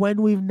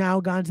when we've now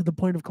gotten to the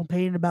point of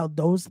complaining about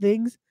those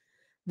things,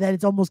 that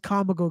it's almost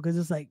comical because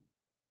it's like,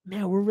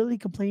 man, we're really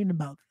complaining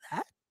about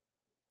that.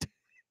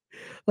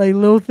 Like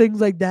little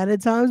things like that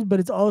at times, but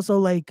it's also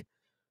like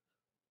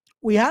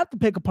we have to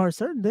pick apart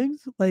certain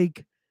things.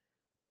 Like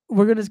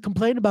we're gonna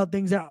complain about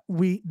things that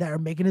are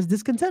making us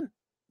discontent,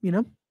 you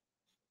know.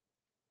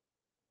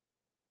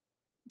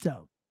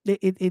 So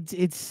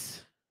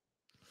it's.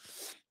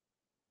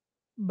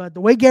 But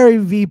the way Gary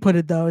V put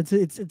it, though, it's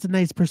a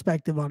nice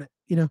perspective on it,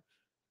 you know.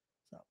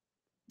 So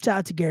shout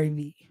out to Gary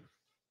V.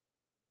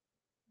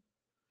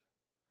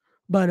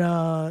 But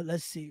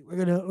let's see,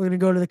 we're gonna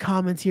go to the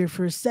comments here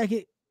for a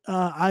second.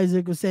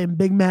 Isaac was saying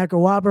Big Mac or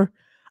Whopper.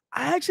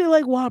 I actually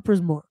like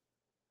Whoppers more.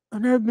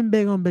 I've never been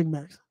big on Big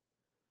Macs.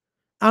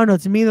 I don't know.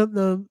 To me,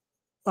 the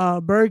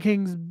Burger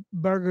King's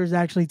burgers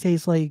actually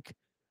taste like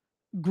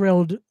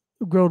grilled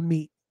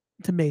meat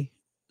to me.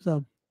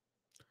 So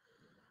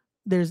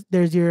there's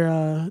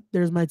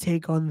my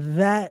take on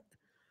that.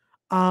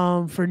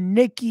 For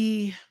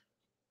Nikki,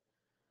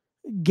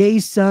 gay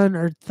son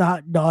or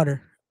thought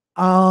daughter.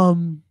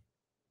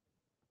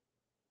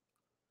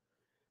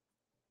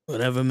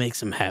 Whatever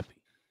makes him happy.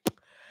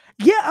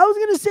 Yeah, I was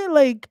gonna say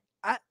like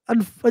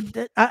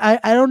I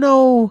don't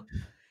know.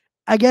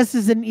 I guess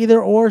it's an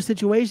either or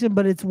situation,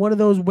 but it's one of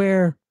those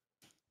where,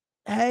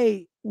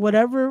 hey,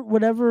 whatever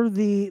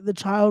the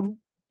child,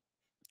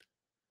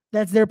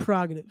 that's their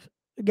prerogative.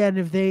 Again,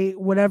 if they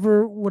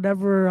whatever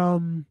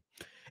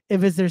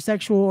if it's their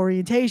sexual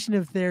orientation,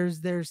 if there's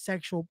their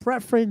sexual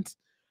preference,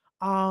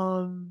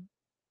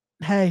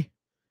 hey,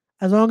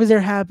 as long as they're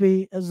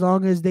happy, as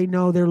long as they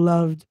know they're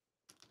loved.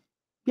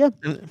 Yeah.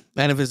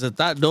 And if it's a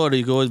thought daughter,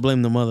 you can always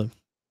blame the mother.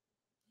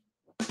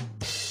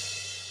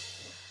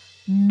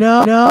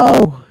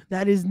 No,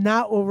 that is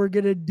not what we're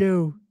gonna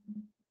do.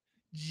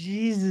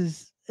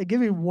 Jesus. Hey, give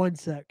me 1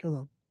 sec. Hold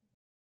on.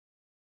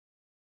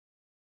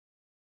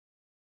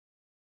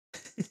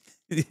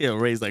 Yeah,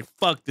 Ray's like,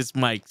 fuck this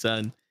mic,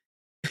 son.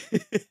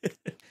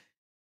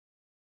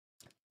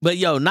 But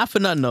yo, not for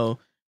nothing though.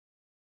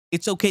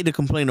 It's okay to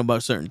complain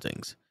about certain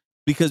things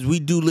because we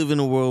do live in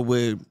a world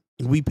where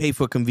we pay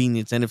for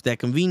convenience, and if that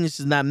convenience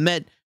is not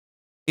met,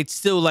 it's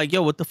still like,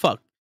 yo, what the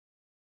fuck?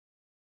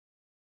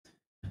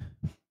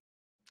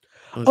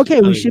 Okay,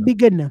 we should be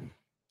good now.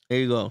 There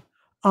you go.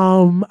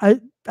 I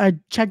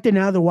checked it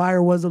now. The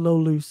wire was a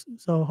little loose,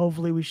 so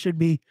hopefully we should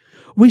be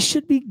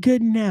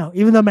good now.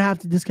 Even though I'm gonna have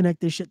to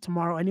disconnect this shit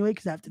tomorrow anyway,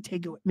 because I have to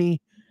take it with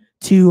me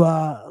to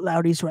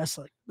Loud East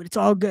Wrestling. But it's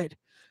all good.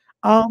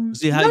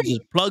 See how he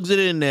just plugs it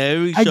in there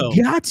every show.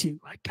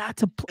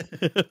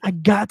 I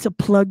got to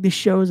plug the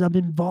shows I'm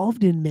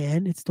involved in,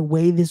 man. It's the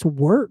way this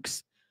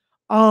works.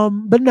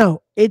 But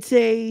no,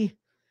 you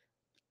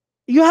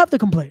have to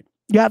complain.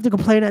 You have to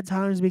complain at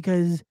times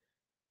because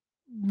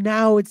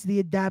now it's the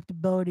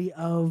adaptability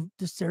of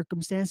the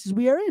circumstances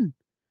we are in.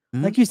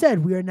 Mm-hmm. Like you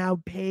said, we are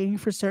now paying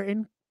for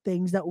certain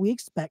things that we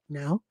expect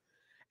now.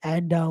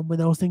 And when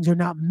those things are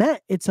not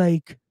met, it's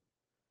like,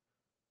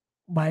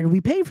 why do we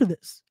pay for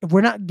this? If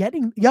we're not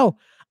getting,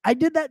 I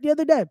did that the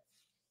other day.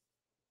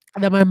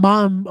 And then my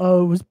mom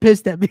was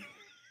pissed at me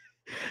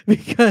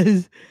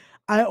because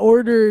I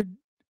ordered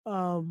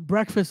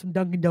breakfast from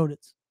Dunkin'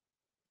 Donuts.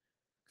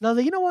 And I was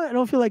like, you know what? I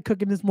don't feel like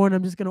cooking this morning.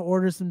 I'm just going to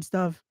order some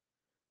stuff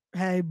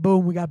hey,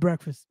 boom, we got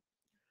breakfast.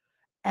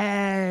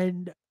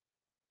 And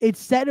it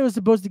said it was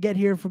supposed to get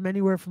here from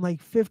anywhere from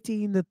like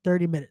 15 to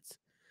 30 minutes.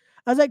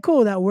 I was like,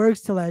 cool, that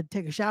works till I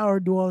take a shower,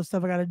 do all the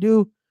stuff I got to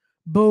do.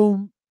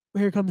 Boom,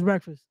 here comes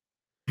breakfast.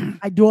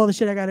 I do all the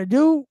shit I got to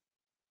do.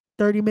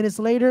 30 minutes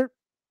later,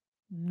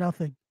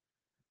 nothing.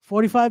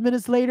 45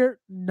 minutes later,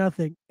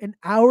 nothing. An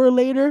hour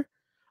later,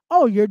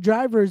 oh, your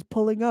driver is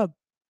pulling up.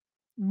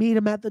 Meet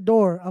him at the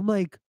door. I'm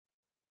like,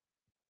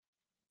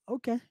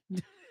 okay.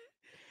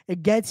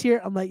 It gets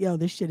here. I'm like, yo,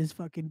 this shit is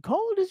fucking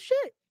cold as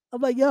shit.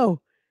 I'm like,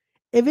 yo,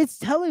 if it's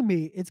telling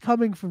me it's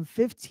coming from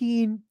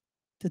 15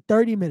 to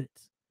 30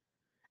 minutes,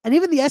 and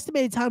even the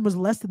estimated time was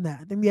less than that.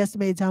 I think the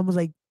estimated time was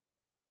like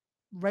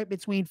right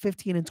between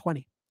 15 and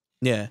 20.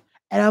 Yeah.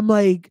 And I'm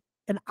like,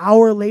 an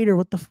hour later,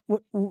 what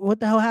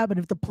the hell happened?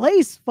 If the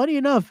place, funny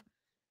enough,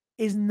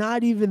 is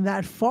not even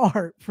that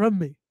far from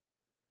me.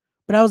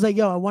 But I was like,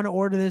 yo, I want to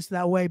order this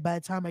that way. By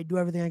the time I do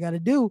everything I got to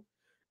do,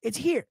 it's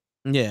here.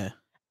 Yeah.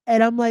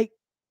 And I'm like,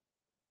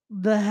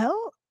 the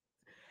hell?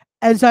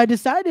 And so I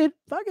decided,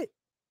 fuck it.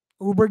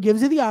 Uber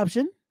gives you the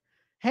option.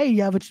 Hey,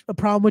 you have a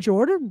problem with your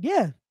order?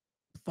 Yeah.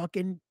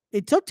 Fucking,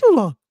 it took too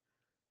long.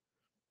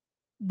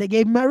 They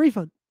gave me my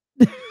refund.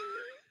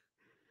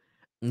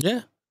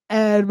 Yeah.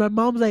 And my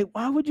mom's like,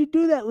 why would you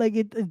do that? Like,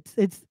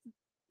 it's,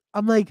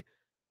 I'm like,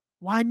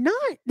 why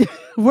not?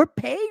 We're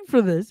paying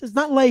for this. It's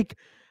not like,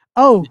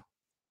 oh,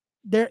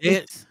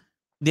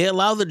 they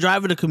allow the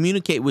driver to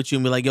communicate with you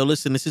and be like, yo,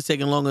 listen, this is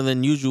taking longer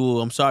than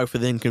usual. I'm sorry for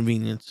the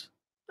inconvenience.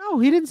 No,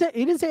 he didn't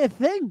say a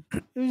thing.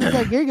 He was just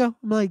like, here you go.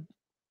 I'm like,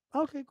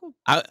 okay, cool.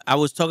 I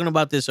was talking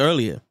about this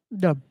earlier.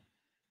 Dumb.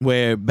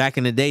 Where back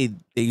in the day,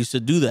 they used to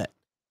do that.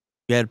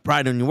 You had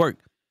pride in your work.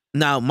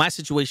 Now, my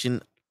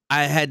situation,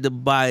 I had to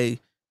buy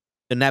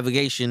the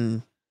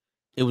navigation.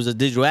 It was a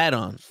digital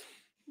add-on.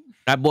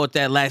 I bought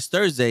that last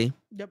Thursday.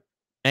 Yep.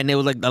 And they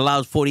were like,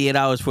 allows 48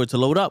 hours for it to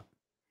load up.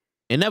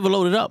 It never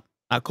loaded up.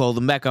 I called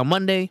them back on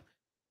Monday.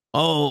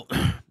 Oh,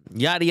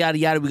 yada, yada,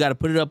 yada. We got to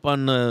put it up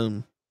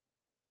on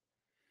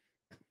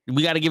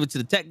we got to give it to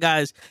the tech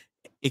guys.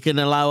 It can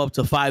allow up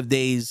to 5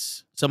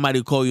 days. Somebody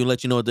will call you and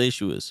let you know what the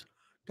issue is.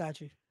 Got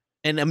you.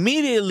 And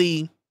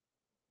immediately,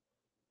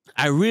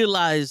 I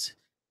realized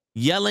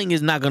yelling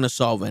is not going to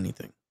solve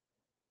anything.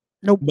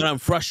 Nope. But I'm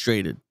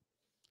frustrated.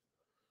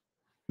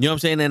 You know what I'm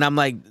saying? And I'm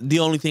like, the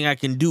only thing I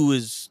can do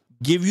is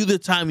give you the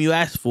time you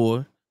asked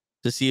for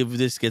to see if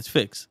this gets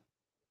fixed.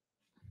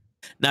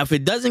 Now, if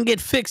it doesn't get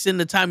fixed in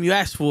the time you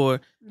asked for,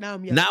 now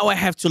I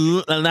have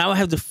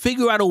to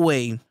figure out a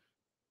way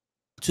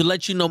to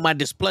let you know my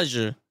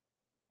displeasure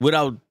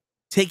without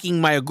taking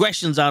my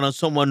aggressions out on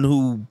someone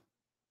who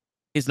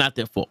is not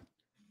their fault.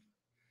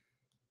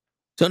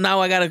 So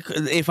now I gotta,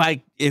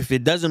 if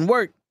it doesn't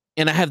work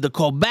and I have to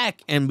call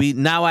back and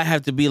now I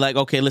have to be like,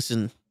 okay,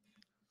 listen,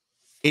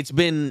 it's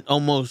been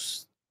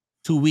almost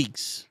 2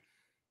 weeks.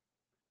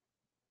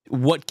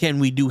 What can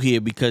we do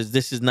here? Because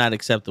this is not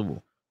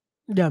acceptable.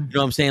 Yeah. You know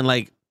what I'm saying?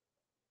 Like,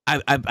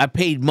 I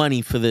paid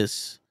money for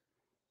this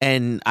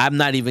and I'm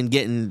not even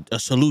getting a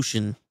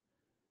solution.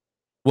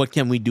 What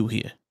can we do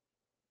here?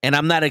 And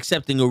I'm not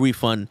accepting a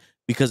refund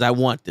because I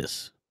want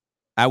this.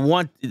 I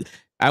want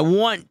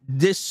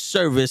this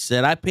service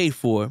that I paid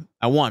for.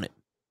 I want it.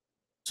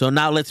 So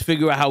now let's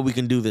figure out how we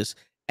can do this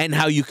and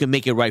how you can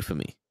make it right for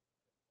me.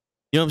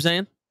 You know what I'm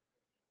saying?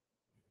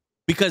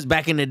 Because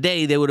back in the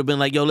day, they would have been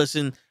like, yo,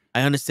 listen,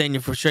 I understand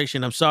your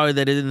frustration. I'm sorry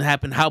that it didn't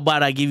happen. How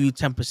about I give you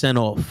 10%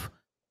 off?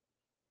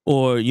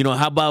 Or, you know,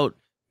 how about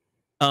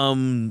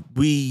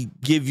we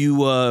give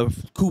you a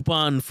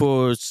coupon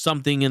for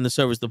something in the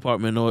service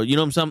department? Or, you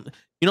know what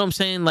I'm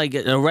saying? Like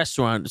a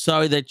restaurant.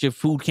 Sorry that your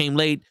food came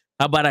late.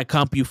 How about I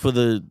comp you for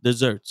the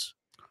desserts?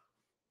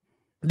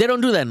 They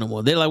don't do that no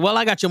more. They're like, well,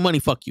 I got your money.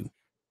 Fuck you.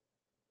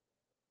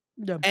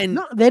 Yeah. And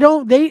no, they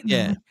don't.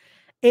 Yeah.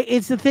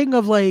 It's the thing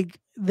of like,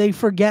 they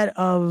forget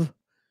of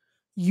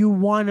you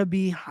want to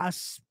be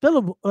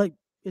hospitable. Like,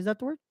 is that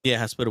the word? Yeah,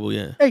 hospitable.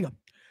 Yeah. There you go.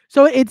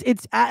 So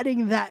it's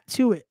adding that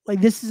to it.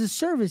 Like, this is a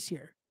service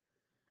here.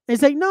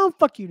 It's like, no,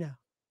 fuck you now.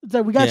 It's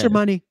like, we got your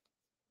money.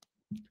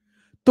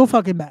 Don't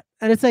fucking bet.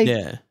 And it's like,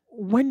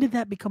 when did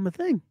that become a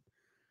thing?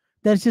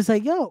 That's just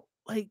like, yo,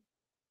 like,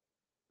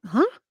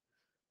 huh?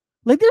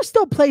 Like, there's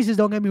still places,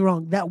 don't get me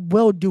wrong, that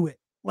will do it.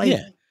 Like,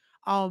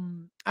 I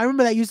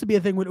remember that used to be a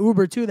thing with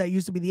Uber too. That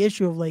used to be the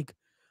issue of like,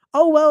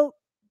 oh, well,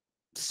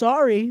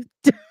 sorry.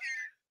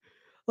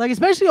 Like,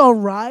 especially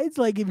on rides,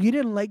 like if you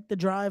didn't like the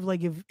drive,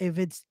 like if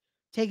it's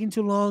taking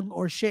too long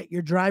or shit,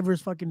 your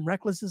driver's fucking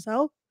reckless as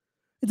hell.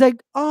 It's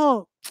like,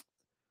 oh,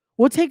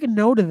 we'll take a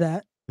note of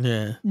that.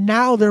 Yeah.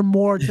 Now they're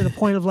more to the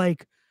point of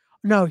like,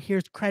 no,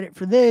 here's credit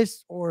for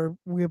this, or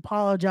we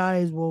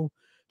apologize. We'll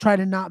try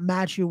to not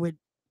match you with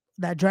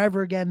that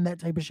driver again, that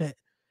type of shit.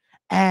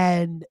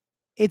 And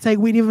it's like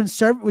we'd even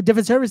serve with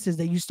different services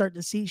that you start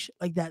to see shit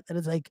like that. That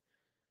it's like,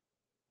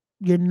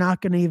 you're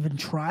not going to even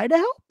try to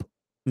help.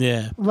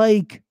 Yeah.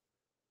 Like,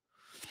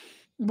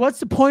 what's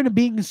the point of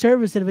being in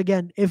service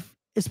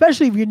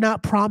especially if you're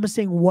not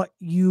promising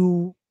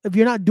if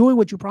you're not doing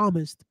what you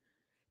promised,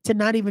 to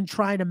not even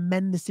try to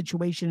mend the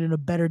situation in a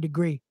better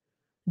degree.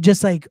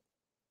 Just like,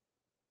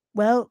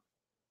 well,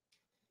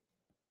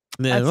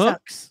 Yeah, that well,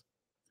 sucks.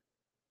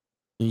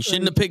 you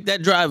shouldn't have picked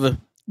that driver.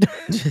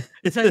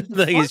 It's like,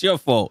 it's your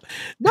fault.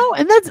 No,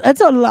 and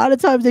that's a lot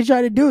of times they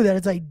try to do that.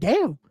 It's like,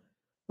 damn.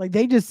 Like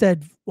they just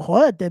said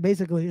what? They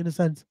basically, in a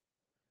sense.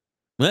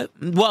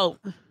 Well,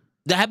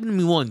 that happened to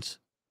me once.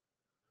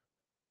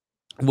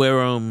 Where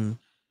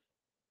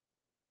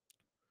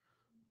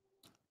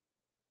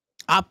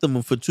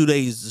Optimum for 2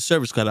 days the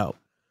service cut out.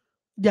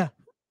 Yeah.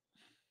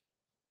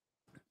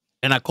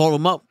 And I called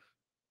them up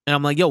and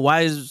I'm like, yo,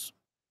 why is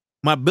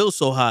my bill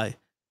so high?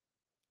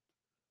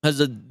 Because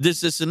of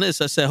this, and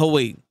this. I said, oh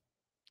wait.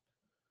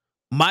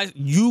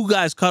 You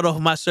guys cut off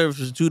my service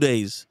for 2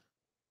 days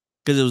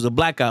because it was a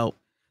blackout.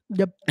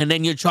 Yep. And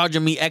then you're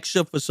charging me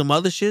extra for some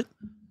other shit?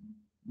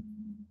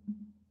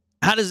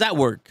 How does that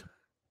work?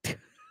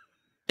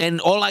 And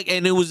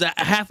it was a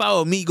half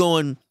hour of me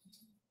going,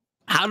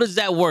 how does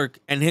that work?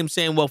 And him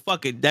saying, well,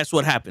 fuck it. That's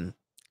what happened.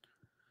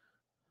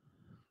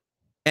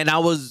 And I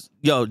was,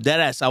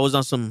 deadass. I was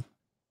on some,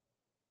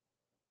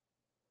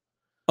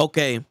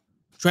 okay,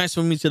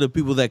 transfer me to the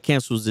people that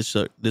cancels this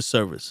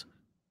service.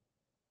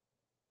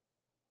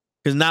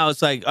 Because now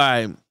it's like, all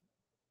right,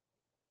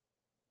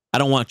 I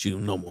don't want you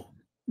no more.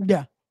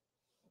 Yeah.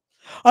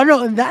 Oh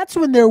no, and that's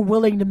when they're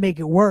willing to make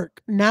it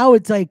work. Now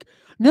it's like,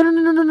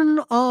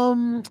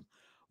 no.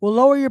 We'll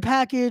lower your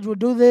package. We'll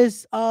do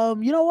this.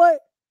 You know what?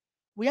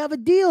 We have a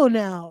deal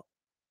now.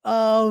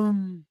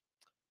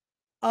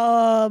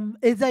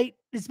 It's like,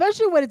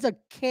 especially when it's a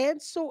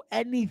cancel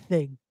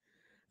anything,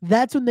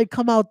 that's when they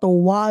come out the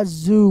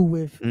wazoo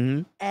with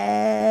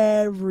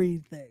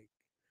everything.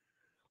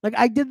 Like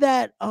I did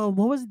that. What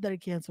was it that I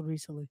canceled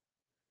recently?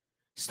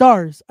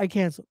 Stars. I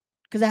canceled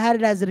because I had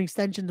it as an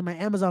extension to my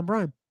Amazon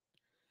Prime.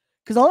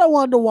 Because all I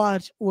wanted to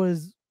watch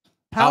was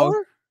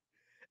Power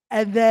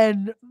and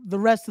then the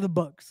rest of the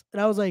books.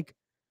 And I was like,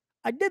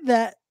 I did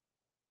that.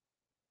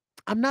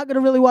 I'm not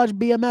gonna really watch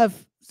BMF.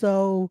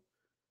 So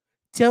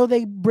till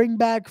they bring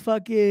back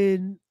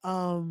fucking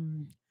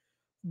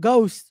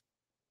Ghost,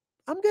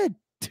 I'm good.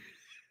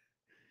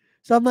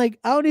 So I'm like,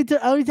 I don't need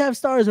to have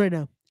Stars right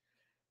now.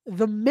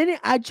 The minute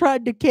I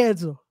tried to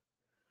cancel,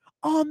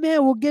 oh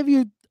man, we'll give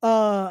you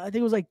I think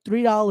it was like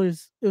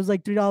 $3. It was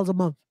like $3 a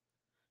month.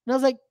 And I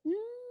was like,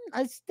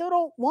 I still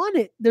don't want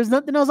it. There's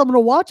nothing else I'm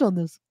gonna watch on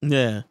this.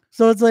 Yeah.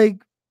 So it's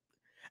like,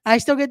 I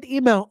still get the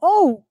email.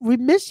 Oh, we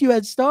miss you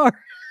at Star.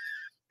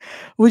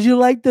 Would you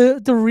like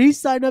to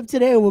re-sign up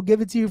today? We'll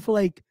give it to you for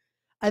like,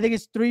 I think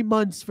it's 3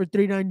 months for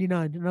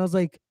 $3.99. And I was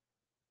like,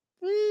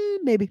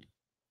 maybe.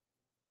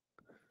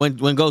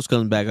 When Ghost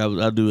comes back,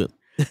 I'll do it.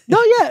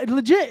 No, yeah,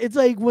 legit. It's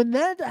like when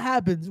that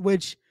happens,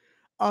 which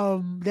they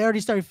already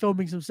started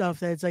filming some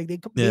stuff that it's like they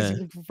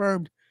basically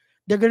confirmed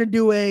they're gonna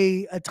do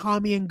a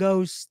Tommy and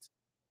Ghost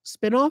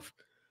spinoff,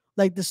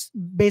 like this,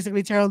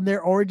 basically telling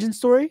their origin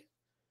story,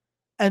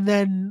 and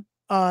then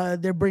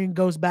they're bringing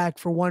Ghost back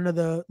for one of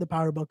the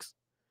Power books.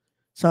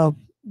 So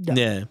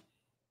yeah.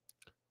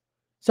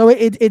 So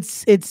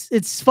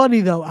it's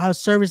funny though how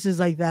services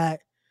like that,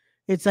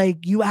 it's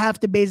like you have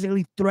to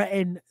basically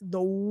threaten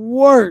the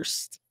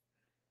worst.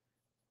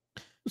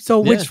 So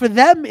which for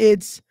them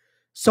it's,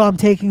 so I'm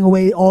taking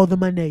away all the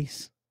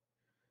monies.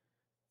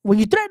 When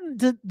you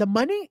threaten the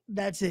money,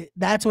 that's it.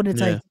 That's when it's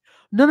like,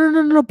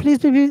 no,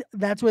 please.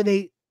 That's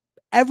where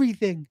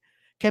everything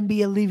can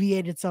be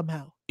alleviated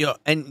somehow. Yo,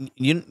 and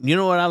you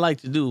know what I like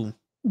to do?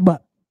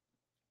 But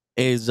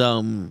is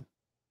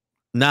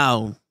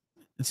now,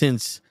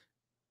 since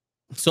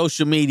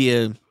social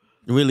media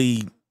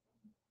really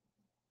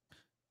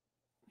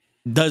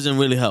doesn't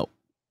really help.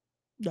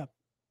 Yeah.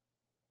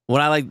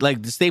 What I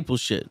like the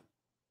Staples shit.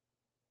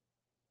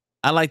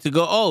 I like to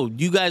go, oh,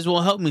 you guys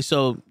won't help me,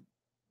 so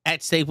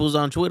at Staples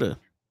on Twitter.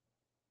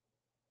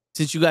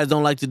 Since you guys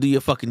don't like to do your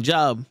fucking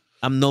job,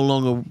 I'm no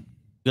longer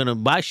gonna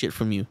buy shit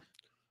from you.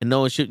 And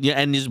no one should,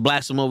 and just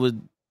blast them over.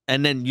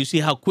 And then you see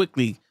how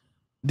quickly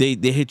they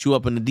hit you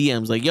up in the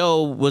DMs like,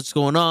 yo, what's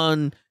going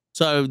on?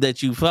 Sorry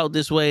that you felt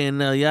this way, and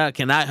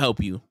can I help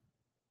you?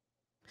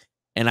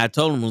 And I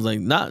told him, I was like,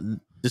 nah,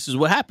 this is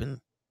what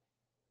happened.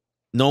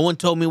 No one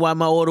told me why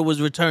my order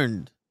was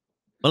returned.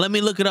 But let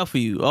me look it up for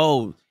you.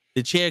 Oh,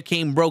 the chair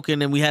came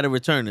broken and we had to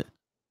return it.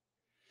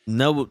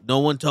 No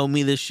one told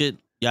me this shit.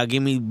 Y'all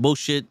give me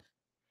bullshit.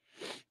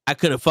 I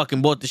could have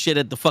fucking bought the shit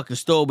at the fucking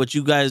store, but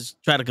you guys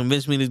try to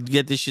convince me to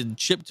get this shit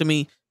shipped to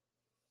me.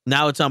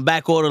 Now it's on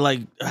back order.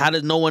 Like, how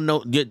does no one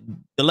know? The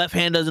left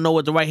hand doesn't know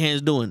what the right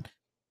hand's doing.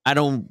 I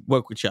don't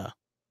work with y'all.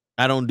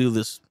 I don't do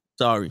this.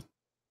 Sorry.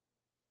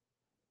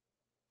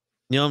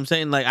 You know what I'm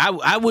saying? Like,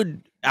 I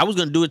was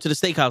gonna do it to the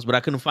steakhouse, but I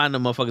couldn't find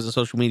them motherfuckers on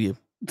social media.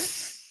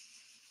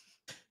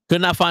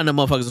 Could not find them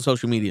motherfuckers on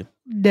social media.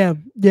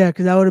 Damn. Yeah,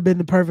 because that would have been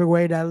the perfect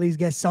way to at least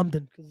get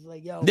something. Because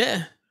like, yo,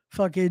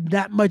 fucking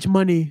that much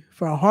money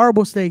for a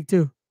horrible steak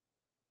too.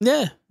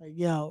 Yeah. Like,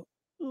 yo,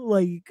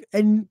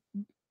 and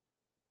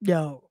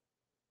yo,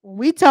 when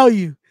we tell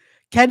you,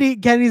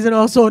 Kenny's and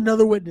also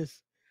another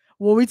witness.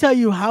 When we tell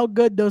you how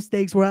good those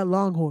steaks were at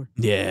Longhorn.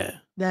 Yeah.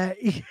 that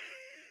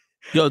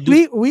Yo,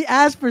 dude. we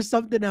asked for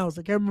something else.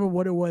 I can't remember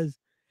what it was.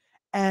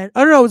 And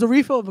I don't know, it was a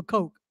refill of a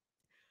Coke.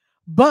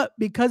 But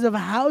because of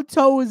how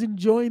Toe was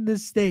enjoying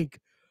this steak,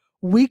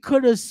 we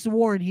could have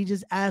sworn he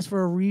just asked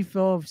for a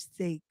refill of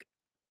steak.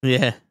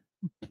 Yeah.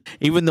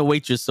 Even the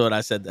waitress thought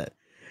I said that.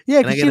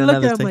 Yeah, Can I because get she looked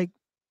another at him steak? like,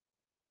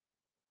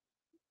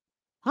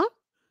 huh?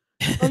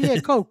 Oh, yeah,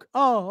 Coke.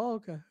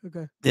 Oh,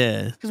 okay.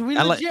 Yeah. Because we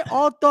I like- legit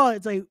all thought,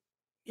 it's like,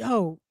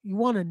 yo, you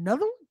want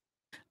another one?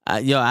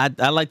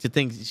 I like to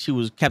think she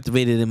was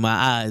captivated in my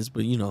eyes,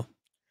 but you know.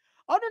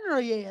 Oh, no,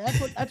 yeah.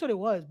 That's what it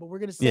was. But we're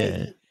going to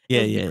say Yeah.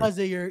 it was because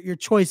of your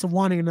choice of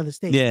wanting another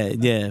steak.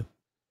 Yeah.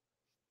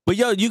 But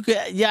yo,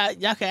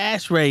 y'all can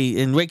ask Ray,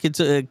 and Ray could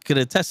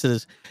attest to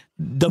this.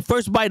 The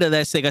first bite of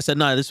that steak, I said,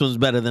 no, this one's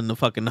better than the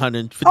fucking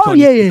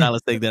 $120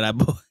 steak that I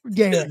bought.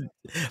 Yeah.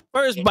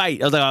 First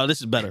bite, I was like, oh,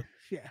 this is better.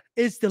 Yeah.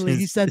 Instantly,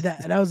 he said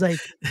that. And I was like,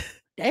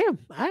 damn,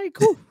 all right,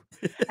 cool.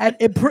 And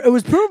it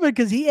was proven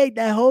because he ate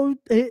that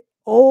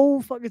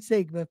whole fucking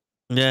steak, man.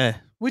 Yeah.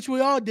 Which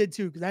we all did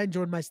too, because I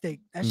enjoyed my steak.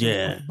 That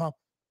shit was bomb.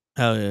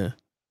 Hell yeah.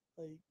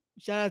 Like,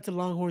 shout out to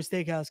Longhorn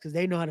Steakhouse because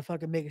they know how to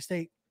fucking make a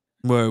steak.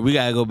 Word, we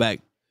gotta go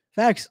back.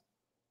 Facts.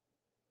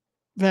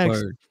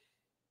 Word.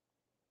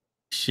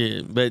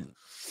 Shit, but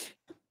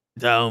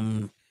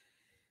there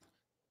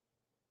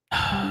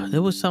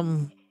was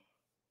some.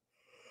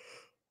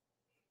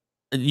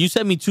 You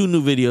sent me 2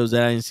 new videos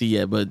that I didn't see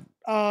yet, but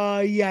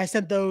yeah, I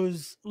sent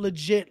those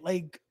legit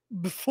like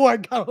before I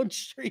got on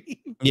stream.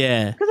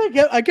 Yeah,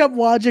 because I kept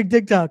watching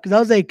TikTok because I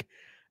was like,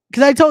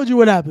 because I told you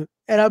what happened,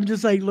 and I'm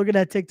just like looking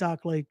at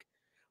TikTok like,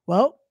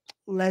 well,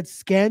 let's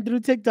scan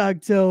through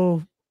TikTok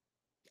till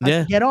I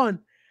can get on,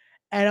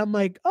 and I'm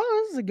like,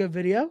 oh, this is a good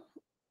video.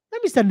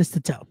 Let me send this to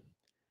Toe.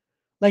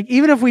 Like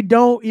even if we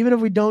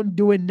don't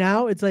do it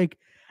now, it's like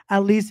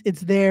at least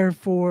it's there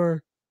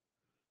for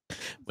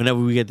whenever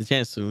we get the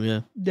chance to.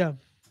 Yeah.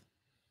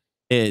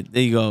 Yeah,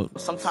 there you go.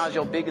 Sometimes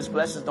your biggest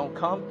blessings don't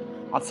come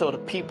until the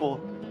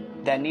people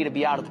that need to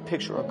be out of the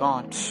picture are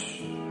gone.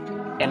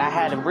 And I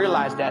had to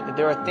realize that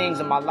there are things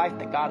in my life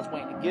that God is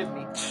waiting to give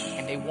me,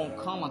 and they won't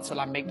come until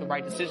I make the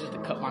right decisions to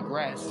cut my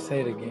grass.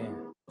 Say it again.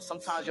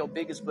 Sometimes your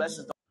biggest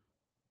blessings don't.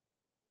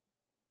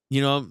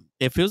 You know,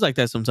 it feels like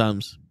that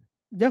sometimes.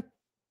 Yeah.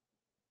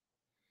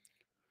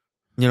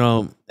 You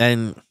know,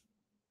 and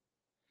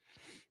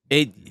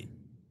it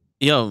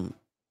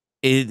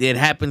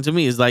happened to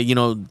me. It's like, you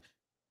know,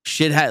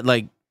 shit had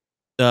like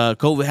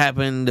COVID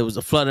happened. There was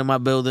a flood in my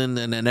building,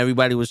 and then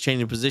everybody was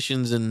changing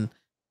positions, and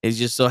it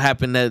just so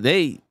happened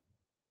that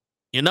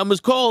your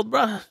number's called,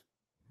 bro.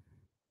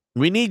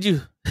 We need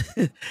you.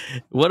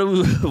 What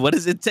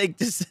does it take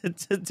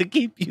to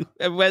keep you?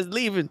 Everybody's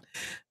leaving.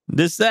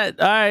 This,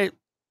 that. All right.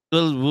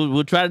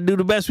 We'll try to do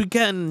the best we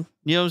can.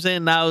 You know what I'm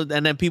saying? Now,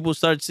 and then people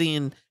start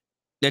seeing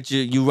that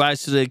you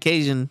rise to the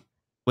occasion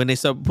when they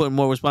start putting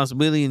more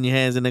responsibility in your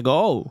hands, and they go,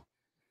 oh,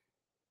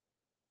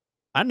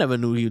 I never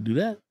knew he would do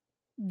that.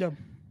 No.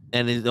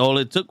 And all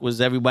it took was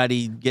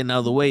everybody getting out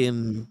of the way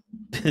and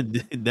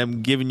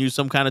them giving you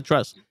some kind of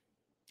trust.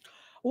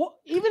 Well,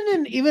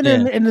 even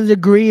in the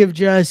degree of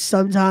just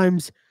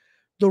sometimes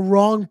the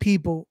wrong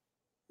people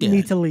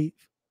need to leave.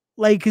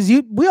 Like, because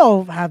we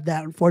all have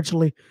that,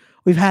 unfortunately.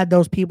 We've had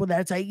those people that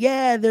it's like,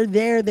 yeah, they're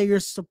there, they're your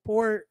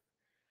support.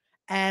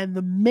 And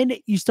the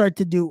minute you start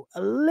to do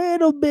a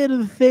little bit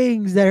of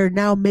things that are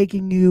now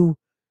making you,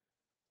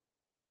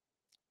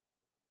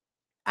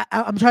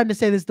 I'm trying to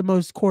say this the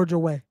most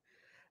cordial way,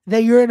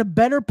 that you're in a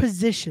better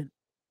position,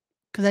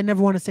 because I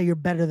never want to say you're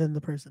better than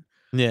the person.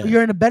 Yeah. But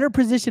you're in a better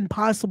position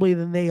possibly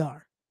than they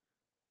are.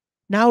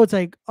 Now it's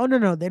like, oh,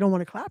 no, they don't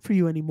want to clap for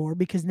you anymore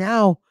because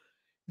now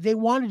they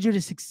wanted you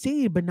to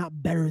succeed, but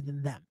not better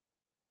than them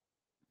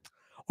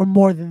or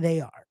more than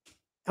they are.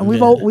 And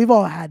we've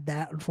all had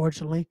that,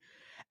 unfortunately.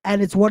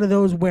 And it's one of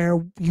those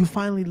where you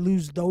finally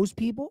lose those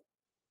people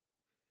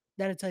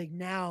that it's like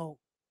now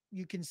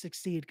you can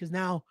succeed because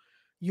now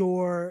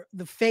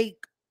the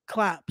fake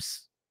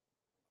claps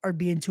are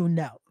being tuned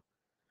out.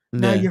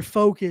 Now you're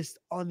focused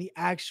on the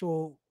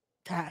actual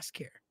task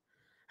here.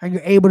 And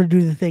you're able to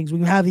do the things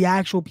when you have the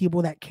actual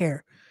people that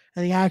care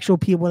and the actual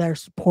people that are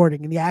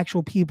supporting and the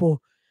actual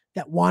people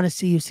that want to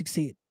see you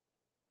succeed.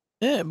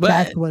 Yeah, but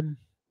that's when.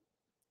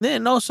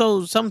 Then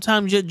also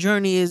sometimes your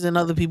journey is in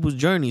other people's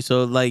journey.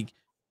 So like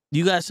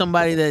you got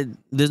somebody that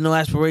there's no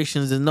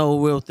aspirations, there's no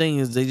real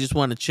things. They just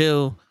want to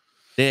chill.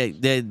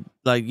 They're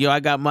like, yo, I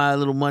got my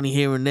little money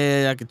here and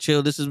there. I can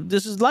chill. This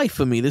is life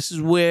for me. This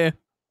is where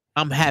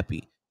I'm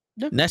happy.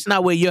 And that's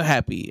not where you're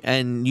happy.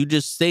 And you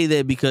just stay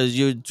there because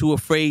you're too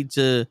afraid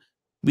to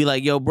be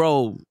like, yo,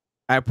 bro,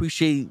 I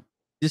appreciate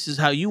this is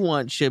how you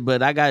want shit,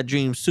 but I got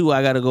dreams too.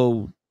 I got to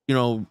go,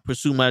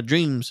 pursue my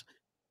dreams.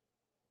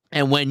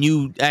 And when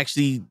you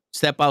actually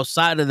step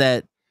outside of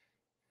that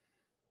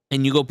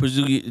and you go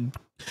pursue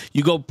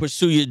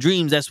your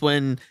dreams, that's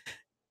when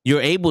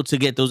you're able to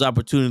get those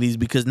opportunities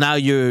because now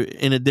you're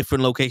in a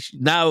different location.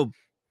 Now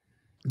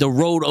the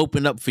road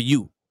opened up for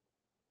you.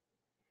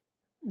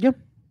 Yep.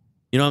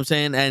 You know what I'm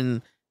saying?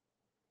 And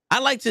I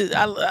like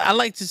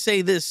to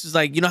say this is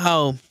like, you know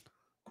how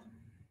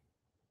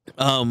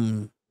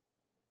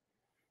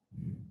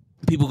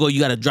people go, you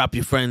got to drop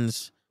your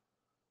friends.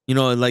 You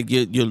know, like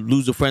you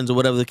lose your friends or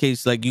whatever the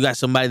case. Like you got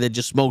somebody that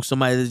just smokes,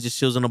 somebody that just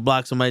chills on the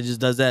block, somebody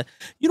just does that.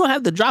 You don't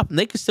have to drop them.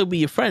 They can still be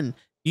your friend.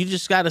 You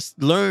just got to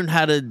learn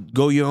how to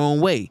go your own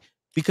way.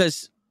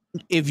 Because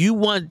if you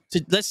want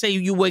to, let's say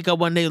you wake up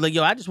one day like,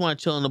 yo, I just want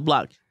to chill on the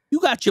block. You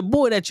got your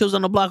boy that chills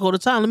on the block all the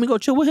time. Let me go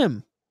chill with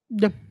him.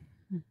 Yeah.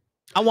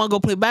 I want to go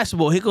play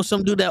basketball. Here goes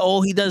some dude that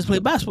all he does is play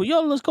basketball.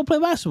 Yo, let's go play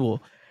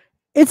basketball.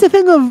 It's a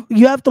thing of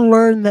you have to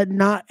learn that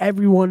not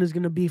everyone is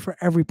going to be for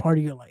every part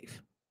of your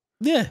life.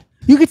 Yeah.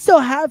 You could still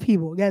have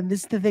people. Again,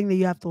 this is the thing that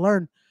you have to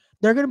learn.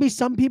 There are going to be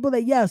some people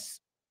that, yes,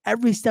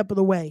 every step of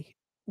the way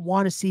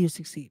want to see you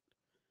succeed.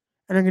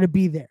 And are going to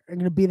be there. Are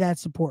going to be that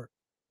support.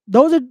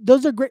 Those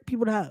are great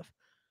people to have.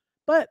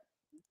 But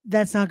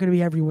that's not going to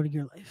be everyone in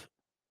your life.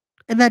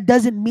 And that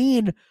doesn't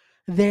mean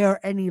they are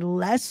any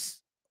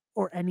less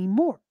or any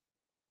more.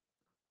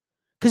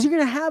 Because you're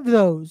going to have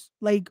those.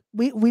 Like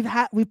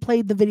we've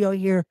played the video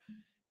here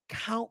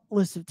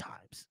countless of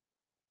times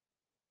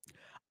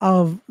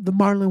of the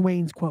Marlon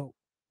Wayans quote.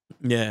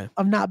 Yeah.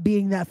 Of not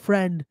being that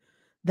friend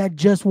that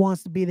just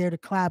wants to be there to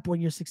clap when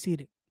you're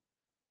succeeding.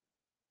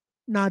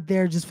 Not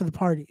there just for the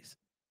parties.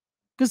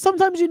 Because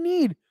sometimes you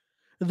need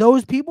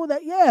those people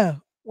that, yeah,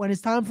 when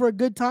it's time for a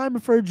good time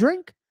and for a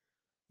drink,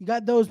 you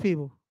got those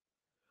people.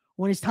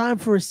 When it's time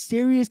for a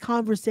serious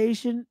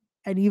conversation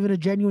and even a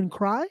genuine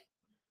cry,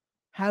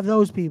 have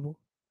those people.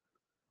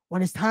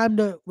 When it's time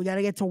we got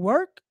to get to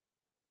work,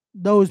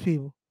 those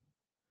people.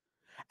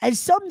 And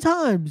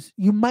sometimes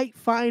you might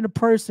find a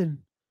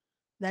person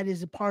that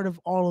is a part of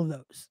all of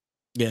those.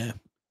 Yeah.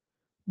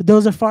 But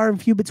those are far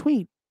and few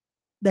between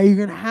that you're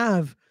going to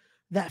have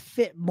that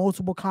fit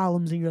multiple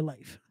columns in your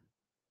life.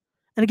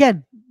 And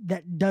again,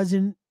 that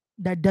doesn't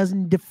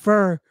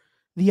defer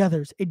the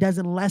others. It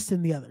doesn't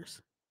lessen the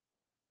others.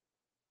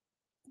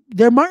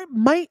 There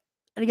might,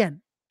 and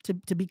again,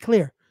 to be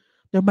clear,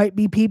 there might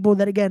be people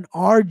that, again,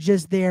 are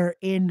just there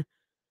in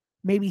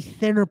maybe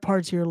thinner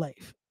parts of your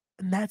life.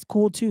 And that's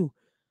cool too.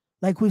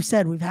 Like we've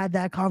said, we've had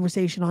that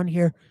conversation on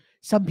here.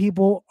 Some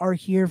people are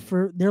here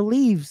for their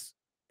leaves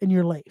in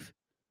your life.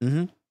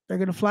 Mm-hmm. They're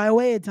going to fly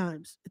away at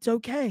times. It's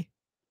okay.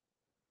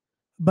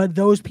 But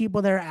those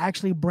people that are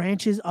actually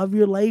branches of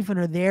your life and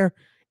are there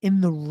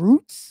in the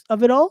roots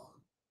of it all,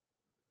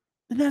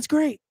 then that's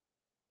great.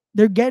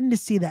 They're getting to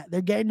see that.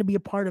 They're getting to be a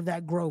part of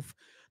that growth.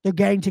 They're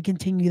getting to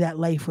continue that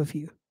life with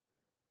you.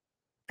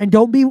 And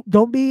don't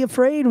be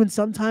afraid when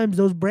sometimes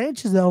those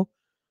branches, though,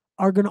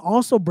 are going to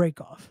also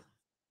break off.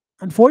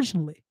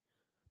 Unfortunately,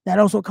 that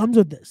also comes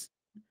with this.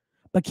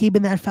 But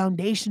keeping that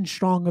foundation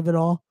strong of it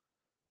all,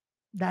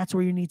 that's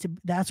where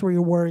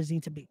your words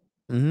need to be.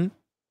 Mm-hmm.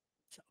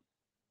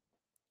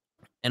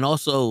 And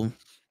also,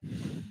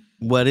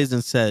 what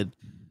isn't said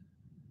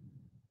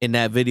in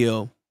that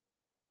video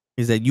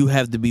is that you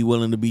have to be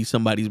willing to be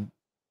somebody's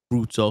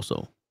roots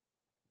also.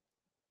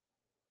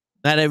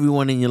 Not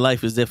everyone in your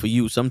life is there for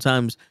you.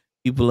 Sometimes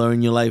people are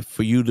in your life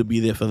for you to be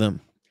there for them.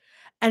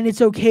 And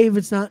it's okay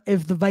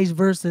if the vice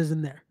versa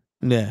isn't there.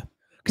 Yeah.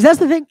 Because that's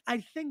the thing.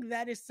 I think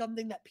that is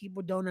something that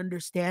people don't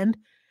understand.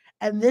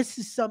 And this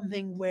is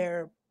something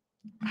where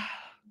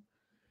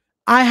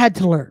I had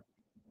to learn.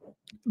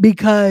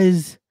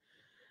 Because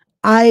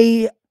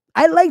I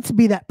like to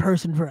be that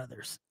person for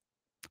others.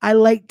 I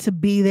like to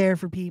be there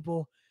for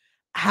people,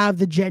 have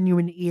the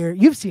genuine ear.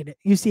 You've seen it.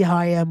 You see how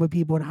I am with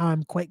people and how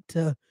I'm quick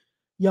to,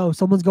 yo,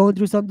 someone's going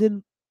through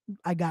something,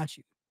 I got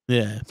you.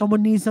 Yeah.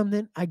 Someone needs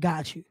something, I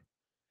got you.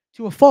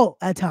 To a fault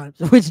at times,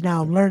 which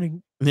now I'm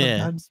learning.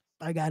 Sometimes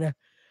I gotta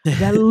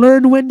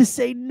learn when to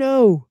say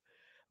no.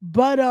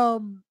 But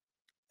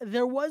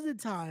there was a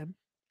time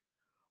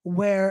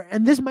where,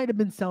 and this might have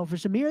been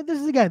selfish of me, or this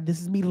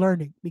is me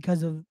learning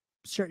because of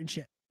certain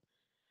shit.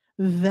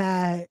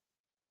 That,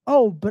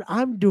 but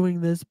I'm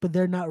doing this, but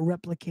they're not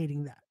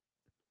replicating that.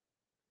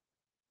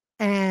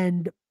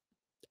 And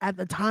at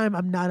the time,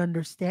 I'm not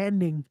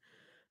understanding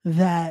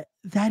that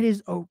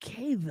is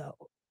okay, though.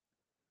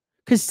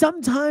 Because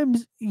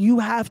sometimes you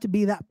have to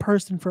be that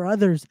person for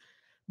others.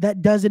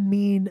 That doesn't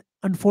mean,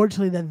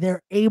 unfortunately, that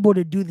they're able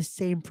to do the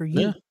same for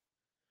you.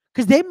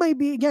 Because they might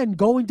be, again,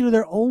 going through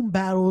their own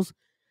battles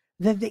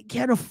that they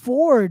can't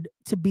afford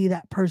to be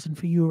that person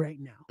for you right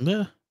now.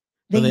 Yeah.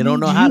 They don't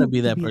know how to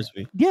be that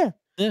person. Yeah.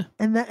 Yeah.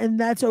 And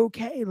that's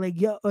okay. Like,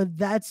 yo,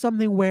 that's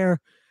something where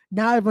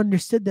now I've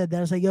understood that.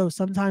 That's like, yo,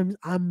 sometimes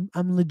I'm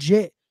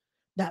legit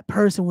that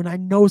person. When I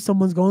know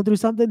someone's going through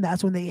something,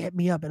 that's when they hit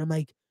me up and I'm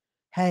like,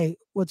 hey,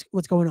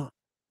 what's going on?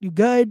 You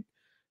good?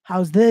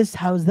 How's this?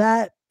 How's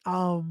that?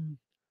 You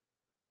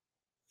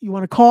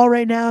want to call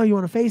right now? You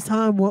want to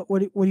FaceTime? What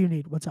do you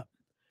need? What's up?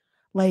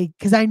 Like,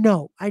 because I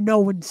know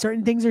when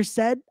certain things are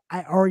said,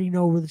 I already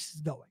know where this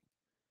is going.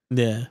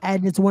 Yeah.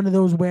 And it's one of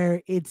those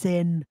where it's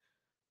in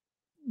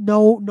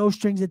no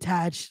strings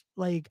attached.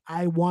 Like,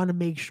 I want to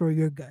make sure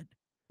you're good.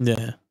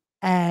 Yeah.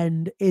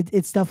 And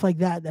it's stuff like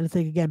that it's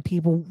like, again,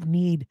 people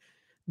need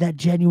that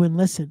genuine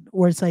listen,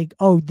 or it's like,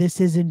 oh, this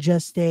isn't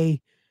just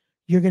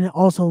you're going to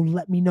also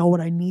let me know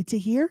what I need to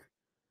hear,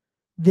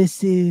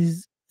 This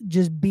is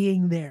just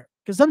being there.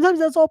 Because sometimes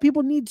that's all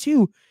people need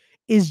too,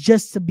 is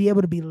just to be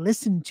able to be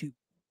listened to.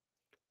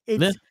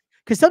 It's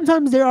because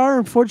sometimes there are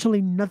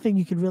unfortunately nothing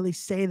you can really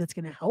say that's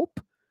going to help,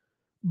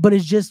 but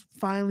it's just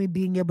finally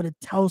being able to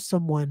tell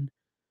someone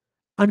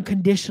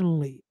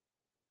unconditionally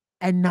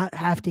and not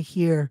have to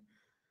hear,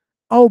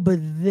 oh, but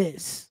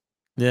this,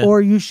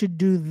 or you should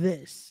do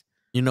this.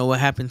 You know what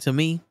happened to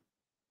me?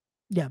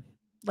 Yeah.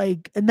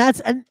 Like,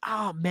 and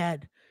oh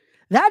man,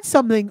 that's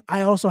something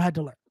I also had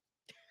to learn.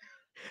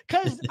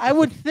 Because I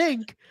would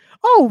think,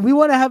 oh, we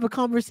want to have a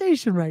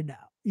conversation right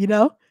now, you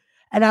know?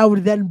 And I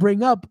would then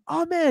bring up,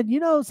 oh man, you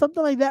know,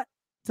 something like that.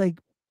 It's like,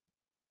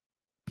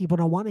 people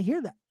don't want to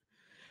hear that.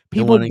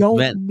 People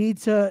don't need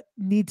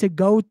to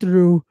go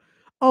through,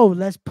 oh,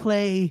 let's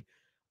play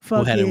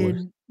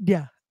fucking,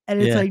 yeah.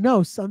 And it's like,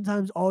 no,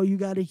 sometimes all you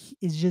got to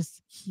is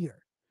just hear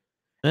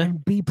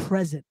and be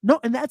present. No,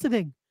 and that's the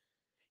thing.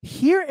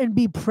 Hear and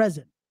be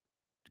present.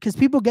 Because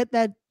people get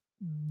that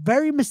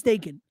very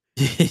mistaken.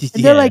 And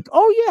they're like,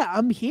 oh yeah,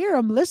 I'm here,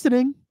 I'm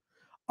listening.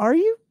 Are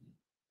you?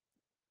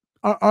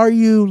 Are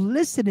you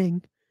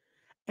listening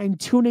and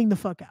tuning the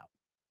fuck out?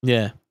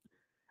 Yeah.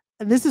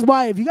 And this is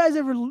why, if you guys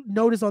ever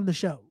notice on the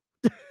show,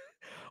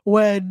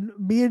 when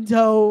me and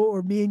Toe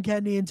or me and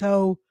Kenny and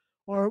Toe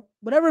or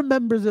whatever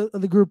members of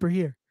the group are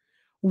here,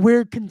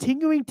 we're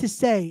continuing to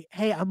say,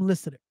 hey, I'm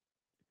listening.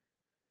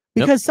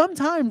 Because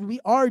sometimes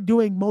we are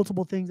doing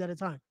multiple things at a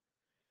time.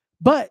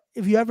 But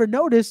if you ever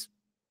notice,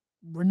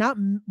 we're not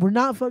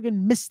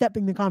fucking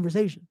misstepping the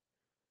conversation.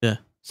 Yeah.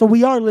 So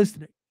we are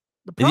listening.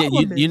 The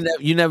problem is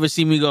you never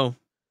see me go,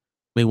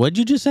 wait, what'd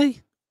you just say?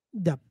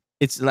 Yeah.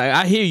 It's like,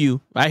 I hear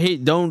you. I hear.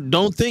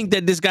 Don't think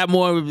that this got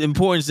more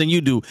importance than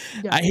you do.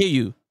 Yeah. I hear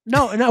you.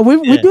 No,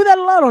 we do that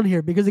a lot on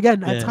here because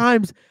again, at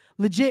times,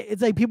 legit,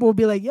 it's like people will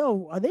be like,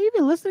 "Yo, are they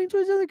even listening to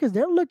each other?" Because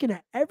they're looking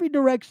at every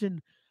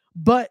direction,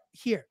 but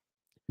here.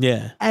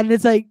 Yeah. And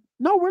it's like,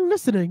 no, we're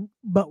listening,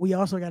 but we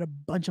also got a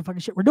bunch of fucking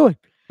shit we're doing.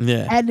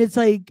 Yeah. And it's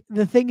like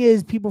the thing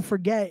is, people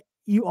forget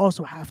you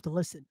also have to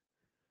listen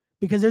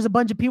because there's a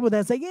bunch of people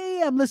that's like,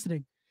 yeah, I'm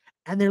listening,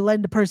 and they're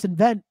letting the person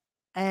vent,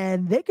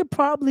 and they could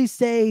probably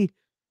say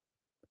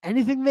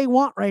anything they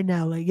want right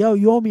now, like, "Yo,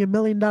 you owe me $1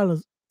 million."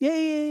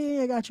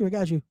 Yeah, I got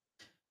you.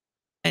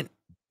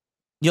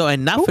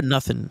 And not for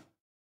nothing,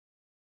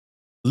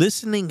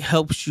 listening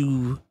helps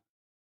you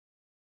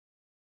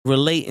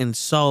relate and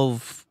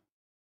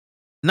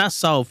not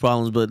solve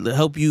problems, but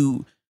help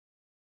you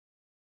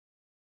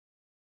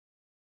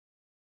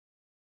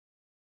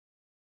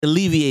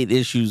alleviate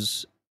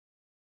issues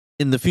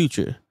in the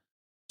future.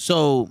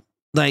 So,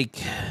 like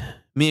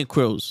me and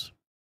Crows,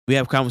 we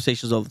have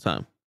conversations all the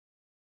time.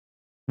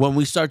 When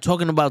we start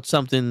talking about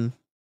something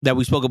that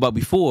we spoke about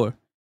before,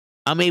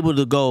 I'm able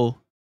to go,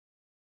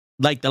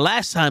 like the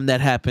last time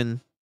that happened,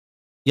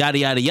 yada,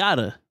 yada,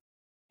 yada.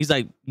 He's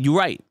like, you're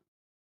right.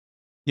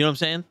 You know what I'm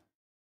saying?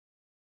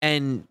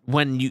 And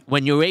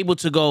when you're able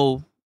to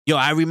go, yo,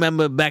 I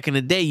remember back in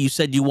the day, you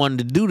said you wanted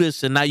to do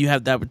this and now you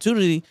have the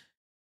opportunity,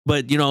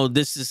 but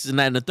this and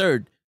that and the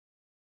third.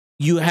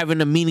 You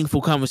having a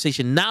meaningful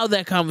conversation. Now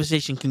that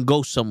conversation can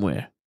go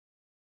somewhere.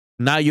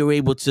 Now you're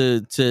able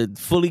to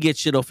fully get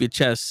shit off your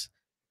chest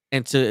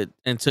and to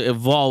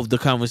evolve the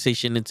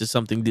conversation into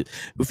something.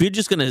 If you're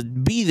just gonna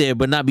be there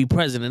but not be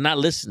present and not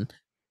listen,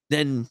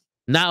 then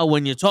now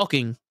when you're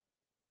talking,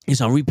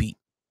 it's on repeat.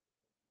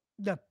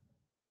 Yeah.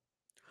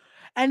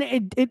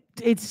 And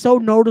it's so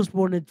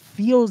noticeable and it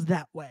feels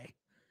that way.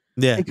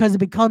 Yeah. Because it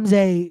becomes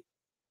we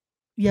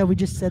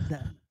just said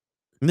that.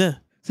 Yeah.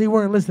 So you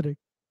weren't listening.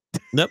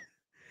 Yep.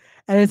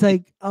 And it's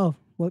like, oh,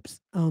 whoops.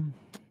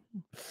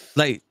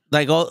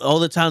 Like all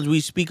the times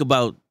we speak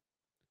about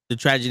the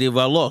tragedy of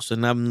our loss,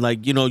 and I'm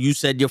like, you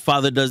said your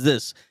father does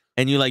this,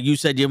 and you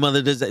said your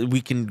mother does that.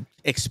 We can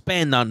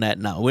expand on that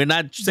now. We're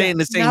not saying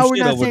the same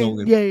shit over and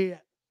over. Yeah.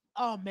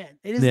 Oh man,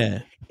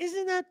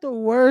 isn't that the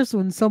worst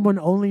when someone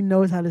only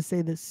knows how to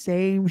say the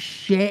same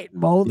shit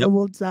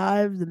multiple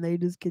times and they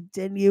just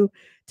continue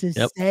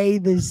to say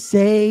the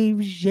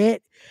same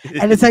shit?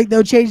 And it's like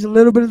they'll change a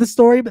little bit of the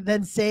story, but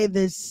then say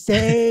the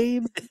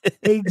same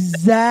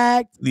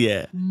exact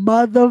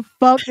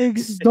motherfucking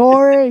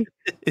story.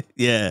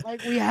 Yeah.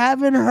 Like we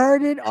haven't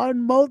heard it on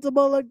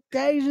multiple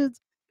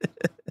occasions.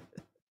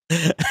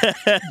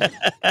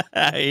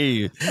 I hear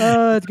you.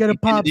 It's gonna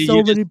pop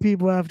so many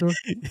people after.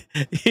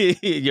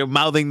 You're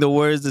mouthing the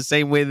words the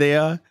same way they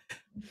are.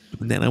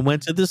 And then I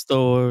went to the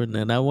store, and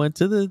then I went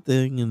to the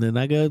thing, and then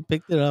I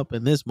picked it up,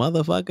 and this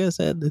motherfucker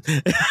said,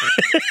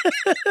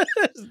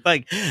 it's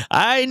like,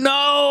 I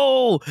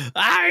know.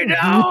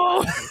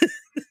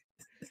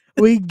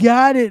 We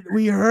got it.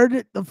 We heard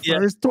it the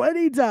first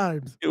 20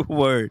 times.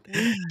 Word.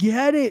 We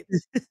get it.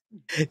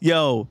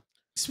 Yo,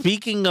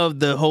 speaking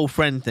of the whole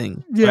friend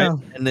thing, yeah, right?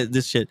 And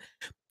this shit,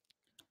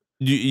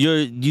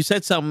 you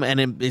said something,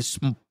 and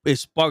it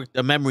sparked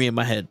a memory in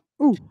my head.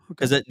 Ooh,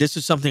 because this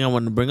is something I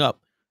wanted to bring up.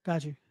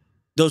 Got you.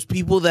 Those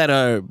people that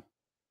are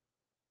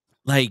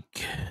like,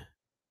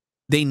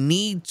 they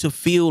need to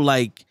feel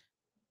like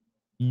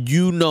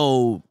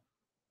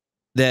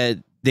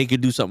that they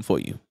could do something for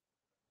you.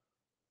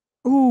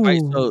 Ooh.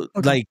 Right. So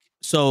Okay.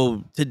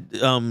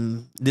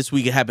 this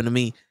week it happened to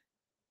me.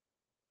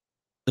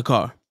 The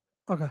car.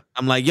 Okay.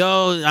 I'm like,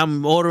 yo,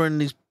 I'm ordering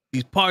these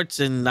parts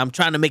and I'm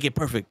trying to make it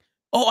perfect.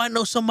 Oh, I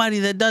know somebody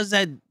that does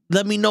that.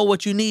 Let me know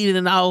what you need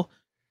and I'll,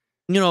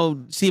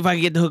 see if I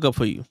can get the hookup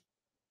for you.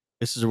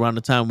 This is around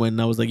the time when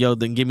I was like, yo,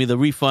 then give me the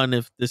refund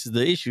if this is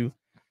the issue.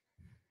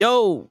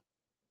 Yo,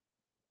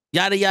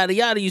 yada, yada,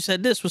 yada. You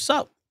said this. What's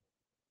up?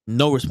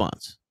 No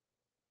response.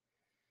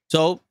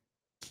 So,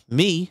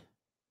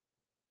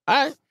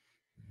 I've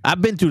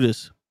been through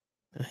this.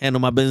 I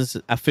handle my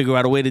business. I figure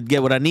out a way to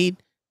get what I need.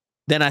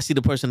 Then I see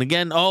the person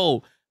again.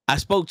 Oh, I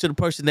spoke to the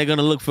person. They're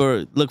gonna look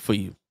for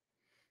you.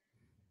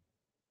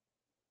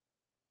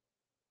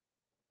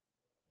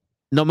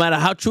 No matter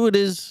how true it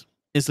is,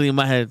 instantly in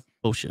my head,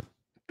 oh shit.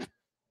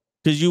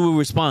 Because you would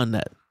respond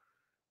that.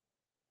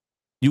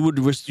 You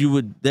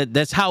would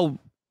that's how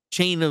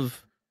chain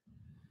of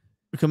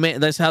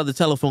command. That's how the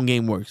telephone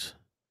game works.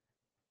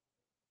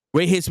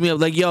 Ray hits me up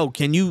like, yo,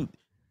 can you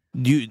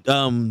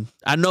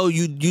I know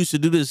you used to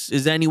do this.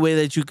 Is there any way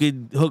that you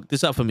could hook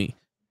this up for me?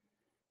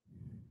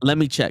 Let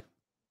me check.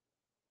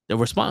 The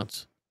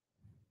response.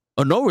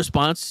 Or no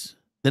response.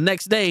 The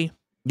next day,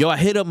 yo, I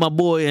hit up my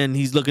boy and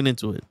he's looking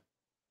into it.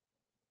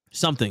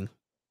 Something.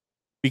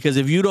 Because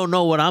if you don't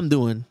know what I'm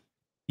doing,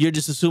 you're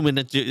just assuming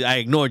that I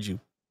ignored you.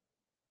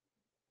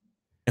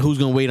 And who's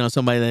going to wait on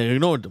somebody that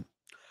ignored them?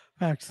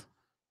 Facts.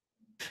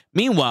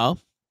 Meanwhile,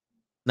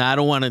 now I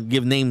don't want to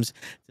give names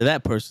to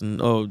that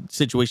person or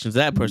situations to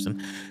that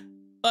person,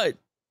 but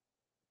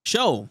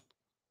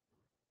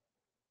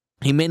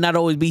he may not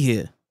always be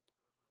here.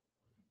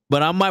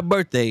 But on my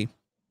birthday,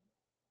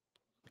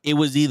 it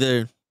was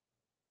either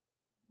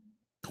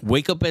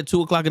wake up at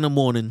 2:00 in the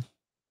morning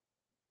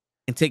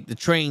and take the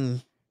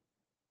train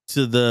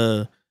to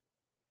the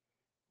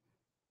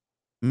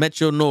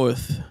Metro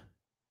North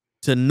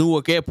to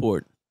Newark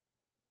Airport,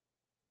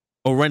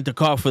 or rent a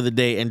car for the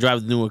day and drive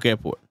to Newark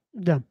Airport.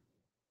 Yeah.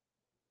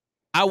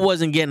 I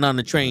wasn't getting on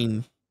the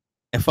train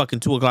at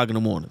fucking 2:00 in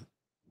the morning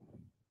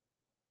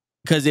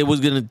because it was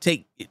gonna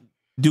take,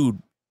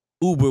 dude.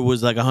 Uber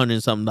was like $100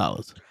 and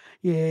something.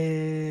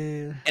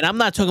 Yeah. And I'm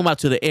not talking about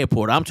to the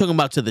airport. I'm talking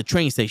about to the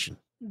train station.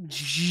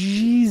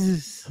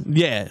 Jesus.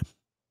 Yeah.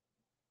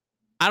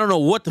 I don't know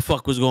what the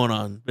fuck was going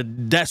on, but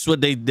that's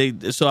what they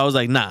so I was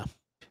like, nah.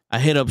 I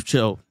hit up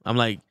Show. I'm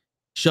like,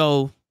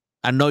 Show,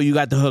 I know you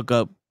got the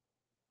hookup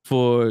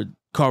for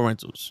car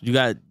rentals. You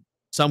got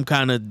some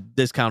kind of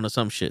discount or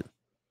some shit.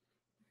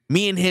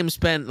 Me and him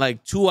spent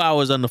like 2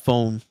 hours on the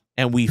phone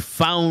and we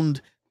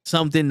found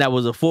something that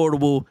was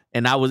affordable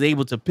and I was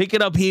able to pick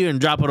it up here and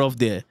drop it off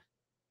there.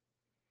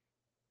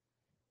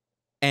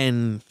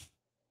 And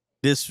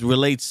this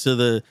relates to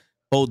the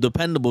whole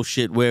dependable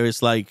shit where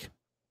it's like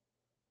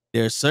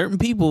there are certain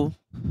people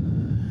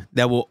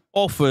that will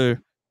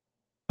offer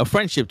a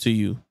friendship to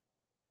you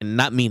and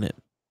not mean it.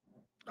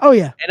 Oh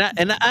yeah.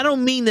 And I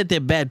don't mean that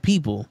they're bad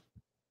people.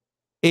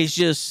 It's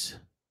just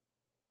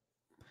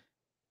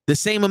the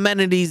same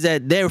amenities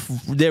that their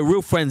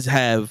real friends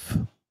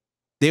have,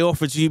 they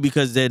offer to you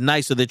because they're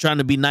nice or they're trying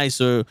to be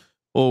nice or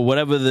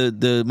whatever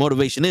the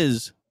motivation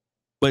is,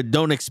 but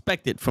don't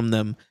expect it from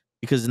them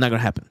because it's not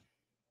gonna happen.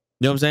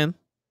 You know what I'm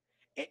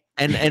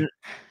saying?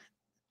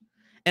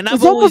 And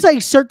it's almost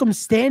like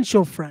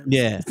circumstantial friends.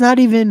 Yeah. It's not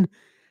even,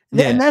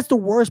 Yeah. and that's the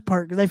worst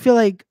part because I feel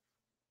like,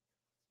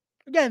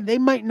 again, they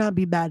might not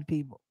be bad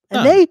people,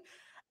 and No. they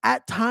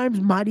at times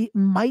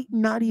might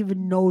not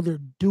even know they're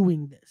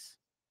doing this.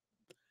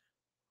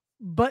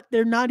 But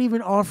they're not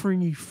even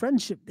offering you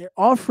friendship. They're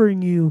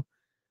offering you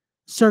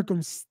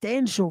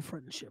circumstantial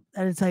friendship.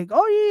 And it's like,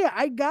 oh yeah,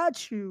 I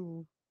got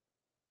you.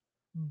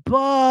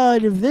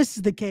 But if this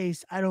is the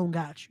case, I don't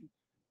got you.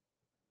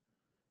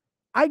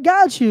 I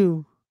got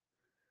you.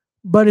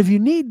 But if you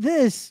need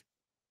this,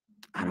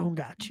 I don't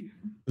got you.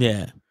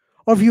 Yeah.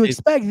 Or if you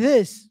expect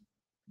this,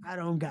 I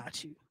don't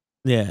got you.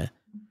 Yeah.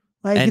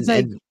 Like it's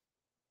like,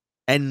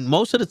 and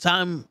most of the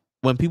time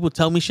when people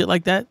tell me shit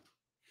like that,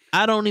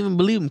 I don't even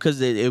believe them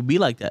because it would be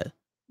like that.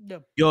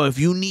 Yep. Yo, if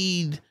you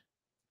need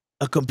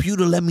a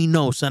computer, let me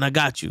know, son. I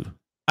got you.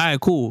 All right,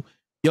 cool.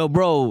 Yo,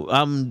 bro,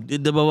 I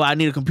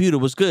need a computer.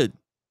 What's good?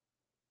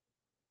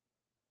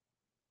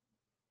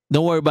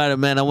 Don't worry about it,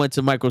 man. I went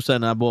to Micro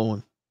Center. I bought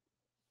one.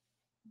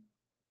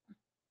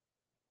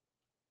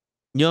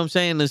 You know what I'm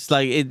saying? It's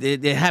like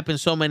it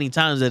happens so many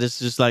times that it's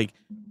just like,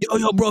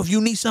 yo, bro, if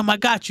you need something, I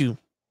got you.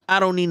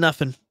 I don't need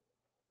nothing.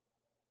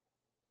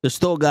 The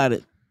store got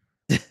it.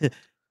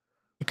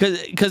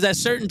 Because at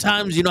certain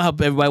times, you know how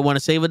everybody want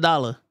to save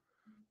 $1.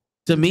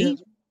 To me,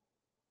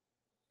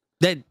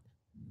 that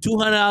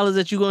 $200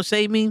 that you're gonna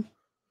save me,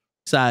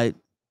 side,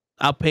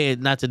 I'll pay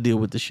it not to deal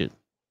with the shit.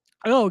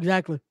 oh,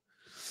 exactly.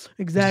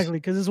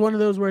 Because it's one of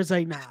those where it's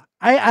like, nah.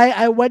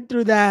 I went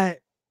through that.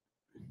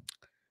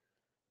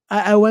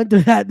 I went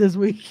through that this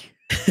week.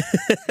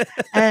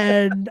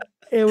 And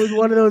it was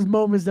one of those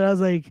moments that I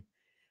was like,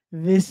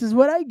 this is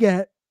what I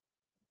get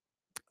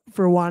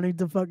for wanting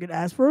to fucking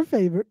ask for a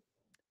favor.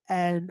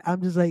 And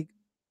I'm just like,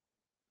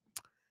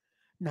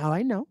 Now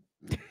I know.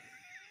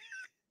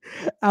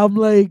 I'm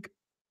like,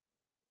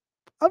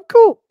 I'm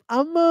cool.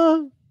 I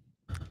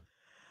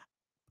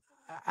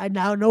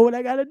now know what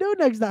I gotta do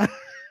next time.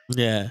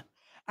 Yeah.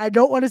 I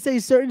don't want to say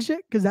certain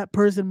shit because that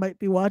person might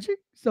be watching.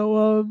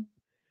 So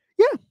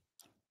yeah.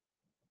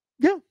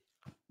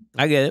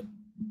 I get it.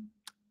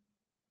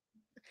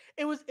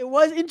 It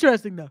was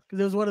interesting though, because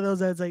it was one of those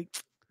that's like,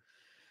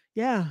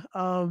 yeah,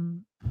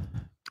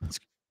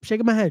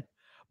 shaking my head.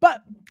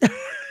 But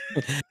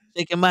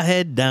Shaking my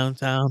head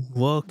downtown,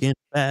 walking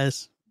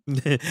fast,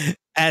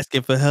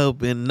 asking for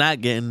help and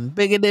not getting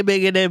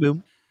bigger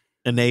boom.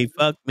 And they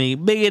fucked me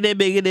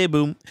bigger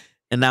boom.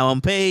 And now I'm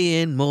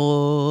paying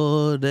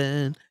more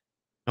than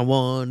I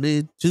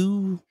wanted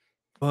to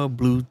for a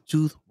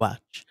Bluetooth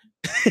watch.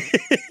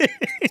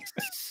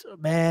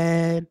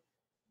 man,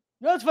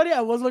 you know what's funny?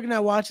 I was looking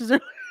at watches.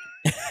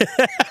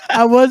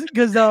 I was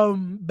because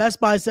Best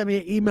Buy sent me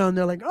an email and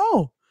they're like,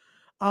 oh,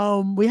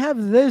 we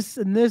have this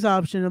and this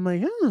option. I'm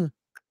like,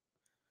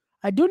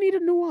 I do need a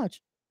new watch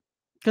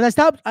because I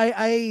stopped.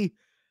 I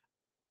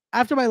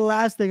after my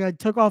last thing, I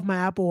took off my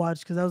Apple Watch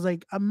because I was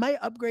like, I might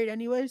upgrade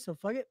anyway, so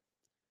fuck it.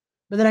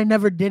 But then I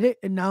never did it,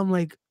 and now I'm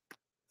like,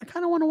 I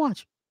kind of want to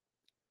watch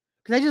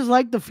because I just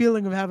like the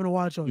feeling of having a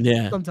watch on.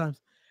 Yeah.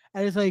 Sometimes,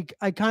 and it's like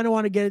I kind of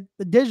want to get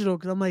the digital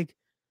because I'm like,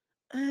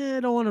 I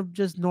don't want to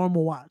just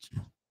normal watch.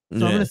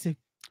 So I'm gonna see.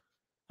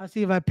 I'll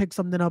see if I pick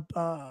something up.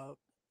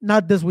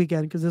 Not this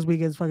weekend because this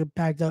weekend's fucking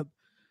packed up.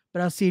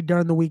 But I'll see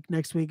during the week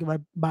next week if I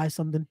buy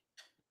something.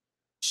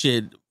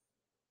 Shit,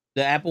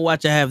 the Apple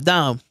Watch I have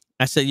down.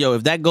 I said, yo,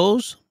 if that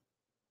goes,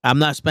 I'm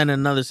not spending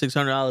another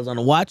 $600 on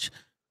a watch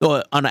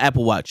or on an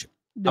Apple Watch.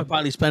 I'll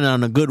probably spend it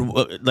on a good,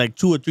 like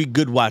 2 or 3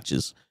 good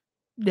watches.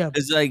 Yeah.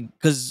 It's like,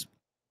 because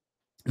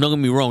don't get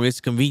me wrong,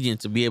 it's convenient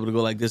to be able to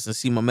go like this and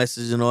see my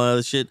message and all that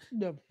other shit.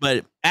 Yeah.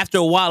 But after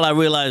a while, I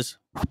realized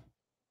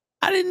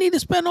I didn't need to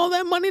spend all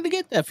that money to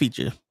get that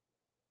feature.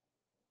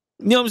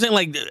 You know what I'm saying?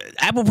 Like,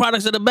 Apple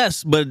products are the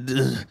best, but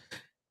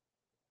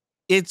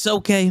it's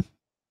okay.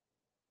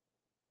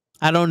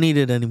 I don't need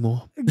it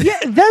anymore. Yeah,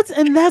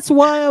 that's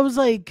why I was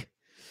like,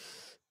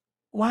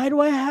 why do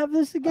I have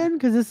this again?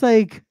 Because it's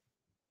like,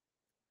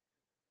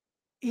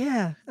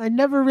 yeah, I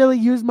never really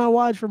used my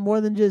watch for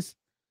more than just,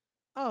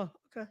 oh,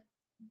 okay.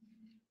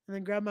 And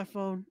then grab my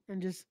phone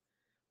and just,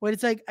 wait,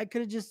 it's like I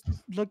could have just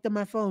looked at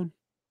my phone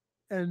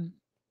and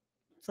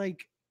it's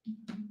like,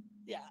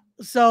 yeah.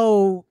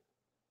 So,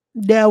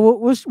 yeah,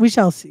 we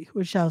shall see.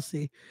 We shall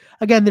see.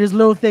 Again, there's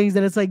little things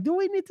that it's like, do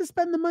we need to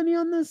spend the money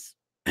on this?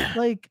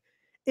 Like,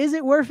 is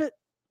it worth it?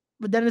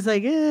 But then it's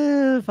like,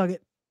 fuck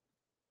it.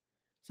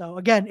 So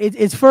again,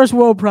 it's first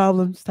world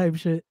problems type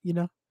shit, you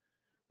know?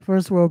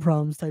 First world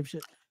problems type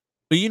shit.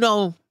 But you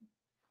know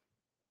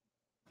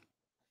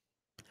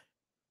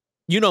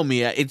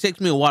me. It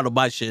takes me a while to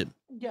buy shit.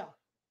 Yeah.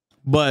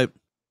 But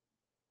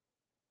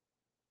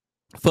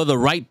for the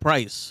right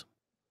price,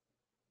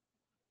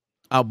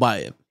 I'll buy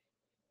it.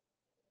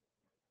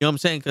 You know what I'm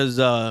saying? Because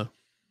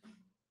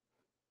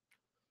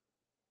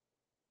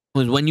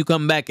when you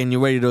come back and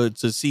you're ready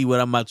to see what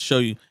I'm about to show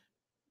you,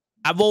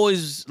 I've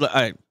always, all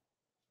right,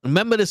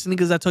 remember the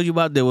sneakers I told you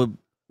about?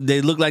 They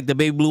look like the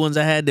baby blue ones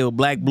I had. They were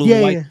black, blue,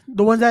 and white. Yeah.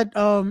 The ones that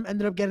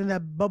ended up getting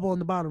that bubble on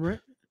the bottom, right?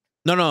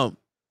 No.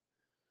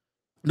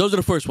 Those are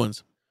the first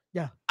ones.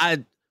 Yeah.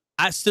 I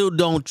still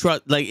don't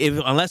trust, like,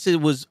 unless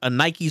it was a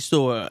Nike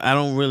store, I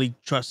don't really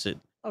trust it.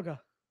 Okay.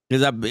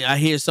 Because I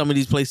hear some of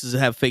these places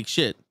have fake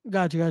shit.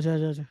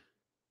 Gotcha.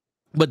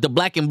 But the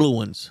black and blue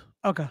ones.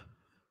 Okay.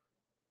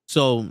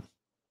 So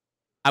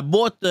I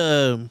bought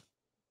the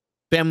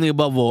Family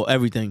Above All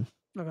everything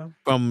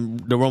from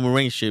the Roman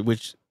Reigns shit,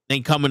 which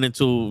ain't coming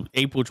until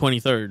April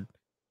 23rd.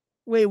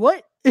 Wait,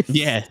 what?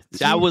 Yeah.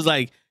 I was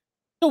like,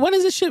 no, when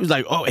is this shit? It was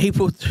like, oh,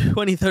 April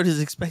 23rd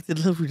is expected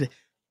delivery day.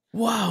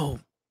 Wow.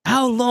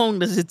 How long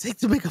does it take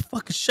to make a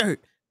fucking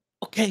shirt?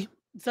 Okay.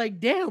 It's like,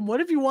 damn, what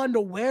if you wanted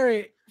to wear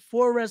it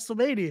for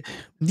WrestleMania?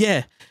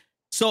 Yeah.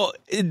 So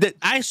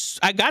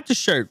I got the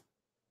shirt.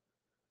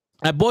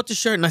 I bought the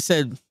shirt and I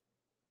said,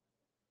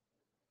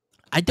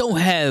 I don't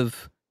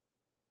have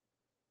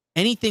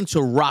anything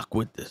to rock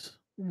with this.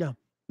 No.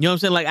 You know what I'm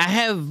saying? Like, I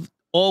have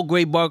all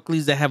gray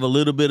Barclays that have a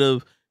little bit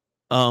of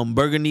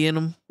burgundy in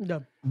them.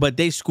 No. But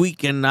they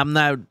squeak and I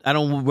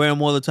don't wear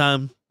them all the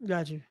time.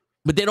 Got you.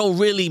 But they don't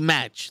really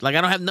match. Like,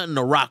 I don't have nothing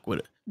to rock with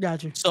it.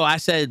 Got you. So I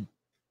said,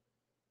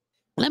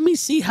 let me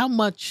see how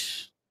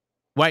much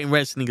white and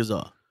red sneakers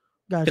are.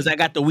 Because I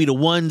got the We the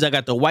Ones, I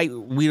got the white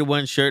We the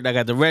One shirt, I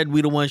got the red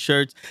We the One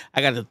shirts,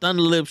 I got the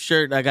Thunder Lip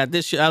shirt, I got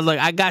this shit. I was like,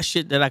 I got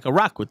shit that I could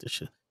rock with this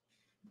shit.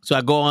 So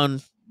I go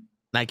on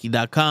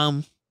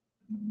Nike.com.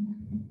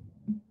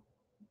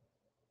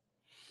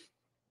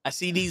 I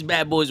see these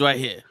bad boys right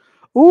here.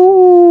 Ooh.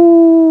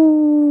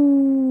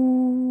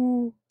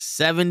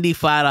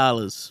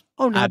 $75.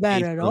 Oh, not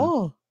bad at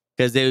all.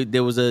 Because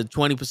there was a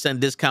 20%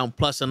 discount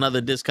plus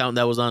another discount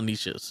that was on these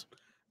shirts.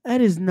 That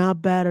is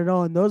not bad at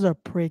all. And those are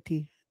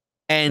pretty.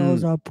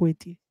 Those are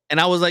pretty. And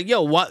I was like,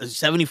 yo, what?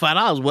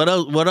 $75?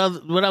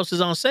 What else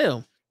is on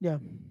sale? Yeah.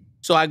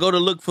 So I go to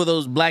look for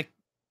those black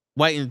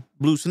white and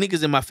blue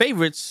sneakers in my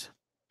favorites,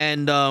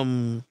 and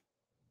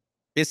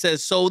it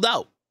says sold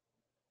out.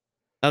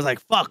 I was like,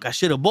 fuck, I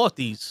should have bought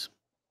these.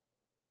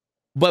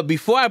 But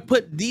before I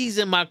put these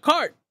in my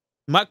cart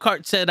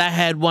said I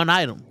had one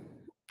item.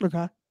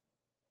 Okay.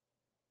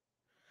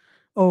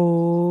 Oh.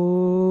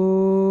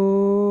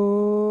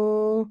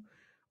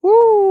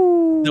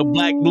 Ooh. The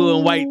black, blue,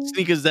 and white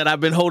sneakers that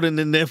I've been holding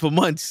in there for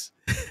months.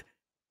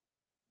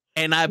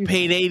 And I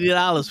paid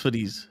 $80 for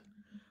these.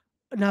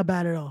 Not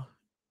bad at all.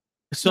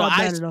 So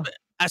I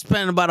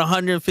spent about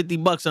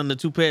 $150 on the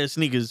 2 pair of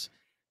sneakers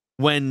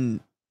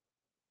when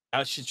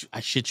I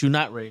shit you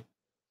not, Ray.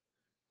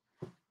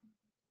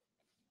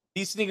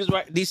 These sneakers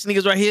right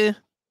here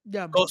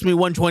cost me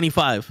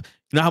 $125. You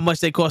know how much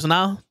they cost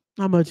now?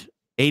 How much?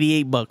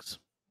 $88.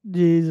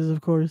 Jesus,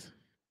 of course.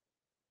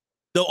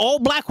 The all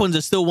black ones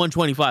are still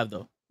 $125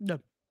 though. No.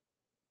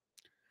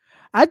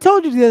 I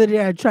told you the other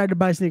day I tried to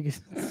buy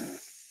sneakers.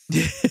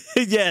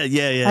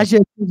 yeah. I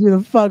should tell you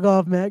the fuck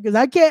off, man, because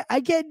I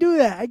can't do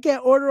that. I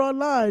can't order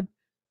online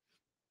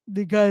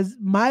because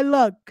my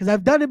luck. Because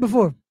I've done it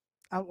before.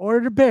 I've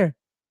ordered a pair,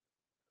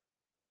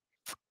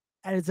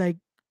 and it's like,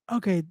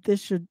 okay, that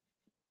should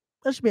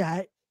be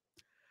alright.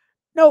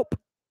 Nope,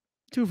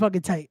 too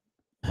fucking tight.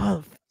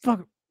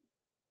 Motherfucker.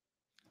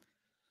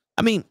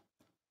 I mean,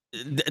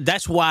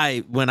 that's why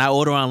when I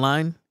order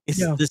online, it's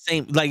the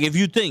same. Like if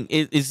you think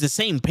it's the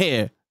same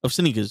pair of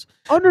sneakers.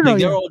 Oh no, like,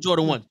 they're all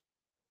Jordan 1.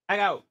 I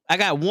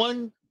got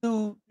 1,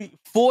 2, 3,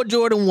 4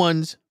 Jordan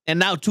 1s and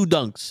now 2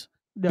 Dunks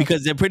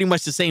because they're pretty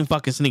much the same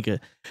fucking sneaker.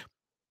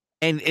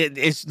 And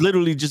it's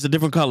literally just a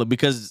different color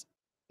because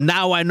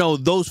now I know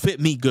those fit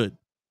me good.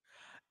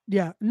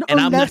 Yeah, no,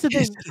 and that's the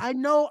thing. I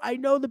know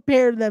the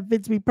pair that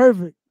fits me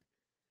perfect.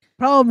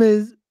 Problem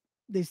is,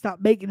 they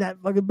stopped making that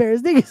fucking pair of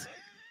sneakers.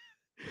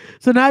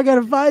 So now I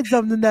gotta find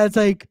something that's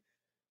like,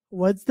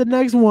 what's the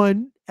next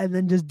one, and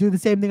then just do the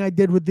same thing I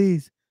did with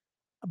these.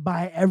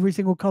 Buy every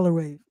single color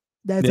wave.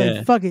 That's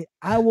like, fuck it,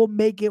 I will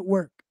make it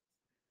work.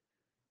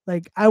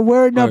 Like I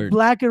wear enough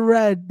black and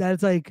red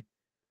that's like,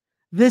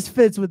 this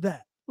fits with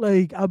that.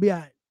 Like I'll be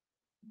alright.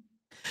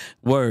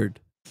 Word.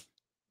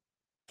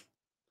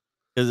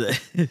 Because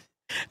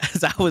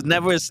I was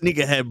never a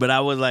sneakerhead, but I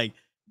was like,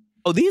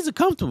 oh, these are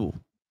comfortable.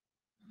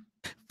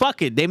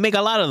 Fuck it, they make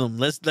a lot of them.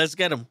 Let's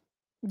get them.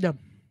 Yeah.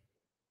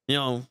 You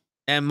know,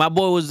 and my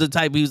boy was the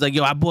type. He was like,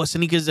 yo, I bought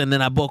sneakers and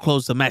then I bought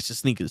clothes to match the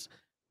sneakers.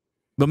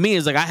 But me,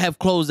 it's like I have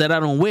clothes that I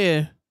don't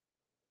wear,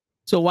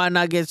 so why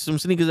not get some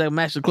sneakers that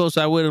match the clothes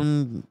so I wear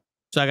them,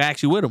 so I can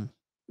actually wear them.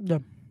 Yeah.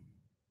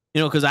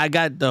 You know, because I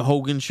got the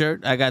Hogan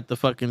shirt. I got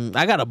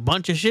a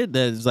bunch of shit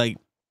that's like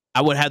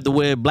I would have to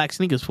wear black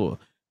sneakers for.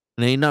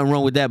 And there ain't nothing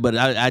wrong with that, but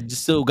I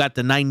just still got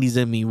the 90s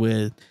in me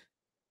where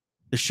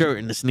the shirt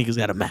and the sneakers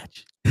got to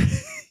match.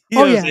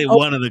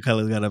 One of the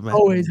colors got to match.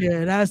 Always,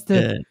 yeah. It has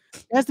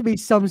to be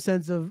some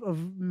sense of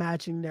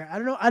matching there.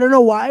 I don't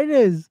know why it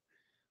is,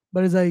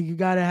 but it's like you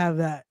got to have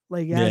that.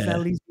 Like it has to at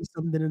least be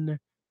something in there.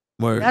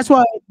 Word. That's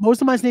why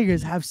most of my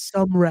sneakers have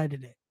some red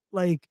in it.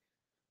 Like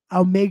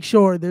I'll make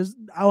sure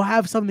I'll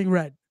have something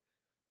red.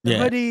 The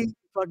hoodie,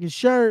 fucking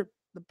shirt,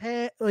 the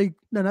pants, like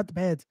no, not the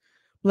pants.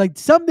 Like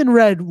something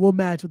red will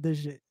match with this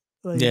shit.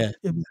 Like, I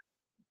don't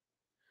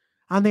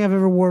think I've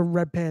ever worn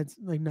red pants.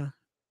 Like no.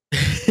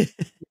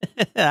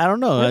 I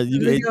don't know.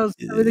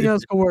 Everything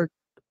else can work.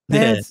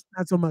 Pants,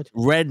 not so much.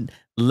 Red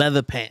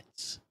leather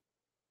pants.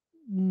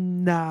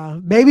 Nah,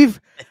 maybe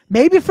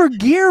for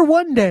gear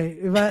one day.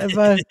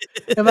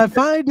 If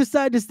I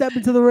decide to step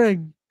into the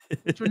ring,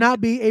 which would not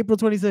be April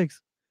 26th,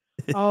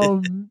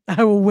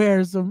 I will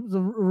wear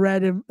some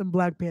red and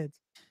black pants.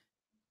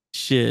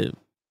 Shit.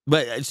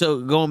 But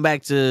so going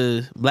back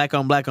to black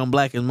on black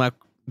is my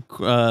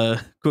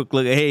crook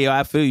look. Hey, yo,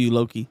 I feel you,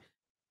 Loki.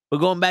 But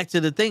going back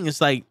to the thing,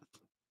 it's like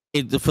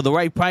for the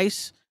right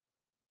price,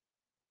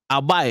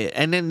 I'll buy it.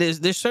 And then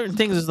there's certain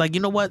things. It's like,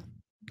 you know what?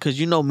 Because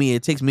you know me,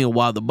 it takes me a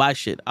while to buy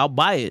shit. I'll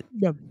buy it.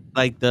 Yeah.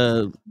 Like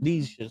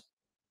these shits.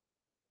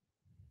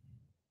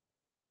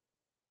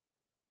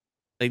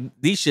 Like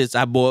these shits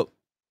I bought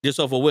just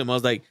off a whim. I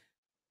was like,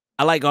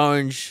 I like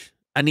orange.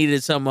 I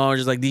needed some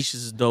orange. Like these shits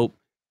is dope.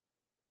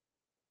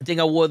 I think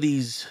I wore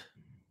these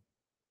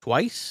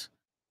twice,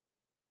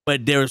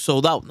 but they're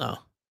sold out now.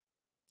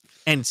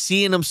 And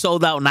seeing them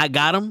sold out and I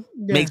got them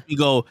makes me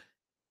go,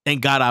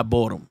 thank God I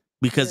bought them.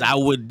 Because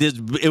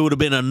it would have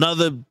been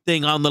another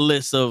thing on the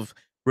list of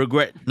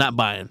regret not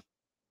buying.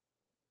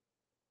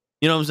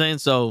 You know what I'm saying?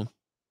 So,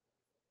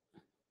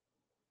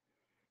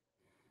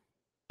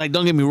 like,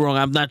 don't get me wrong.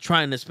 I'm not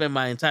trying to spend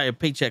my entire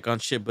paycheck on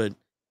shit, but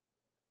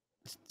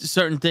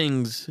certain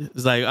things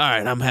is like, all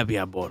right, I'm happy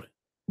I bought it.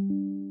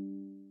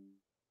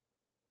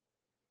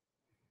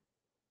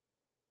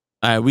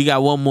 All right, we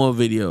got one more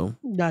video.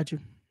 Got you.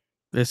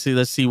 Let's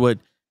see what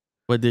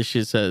this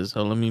shit says.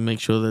 So let me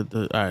make sure that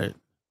all right.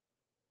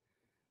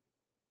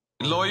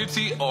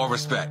 Loyalty or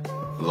respect?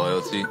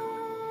 Loyalty.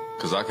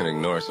 Because I can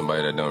ignore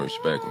somebody that don't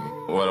respect me.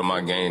 What am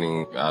I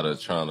gaining out of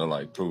trying to,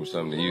 like, prove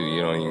something to you?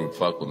 You don't even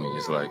fuck with me.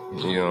 It's like,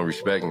 you don't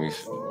respect me,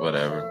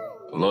 whatever.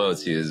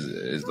 Loyalty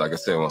is like I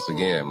said once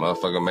again,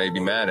 motherfucker may be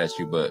mad at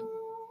you, but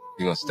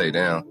you're gonna stay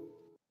down.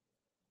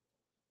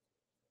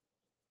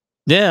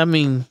 Yeah, I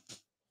mean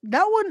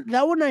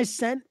that one I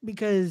sent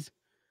because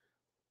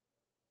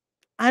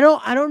I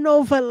don't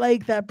know if I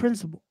like that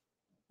principle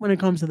when it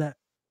comes to that.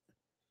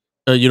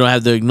 you don't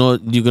have to ignore.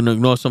 You're gonna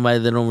ignore somebody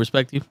that don't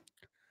respect you.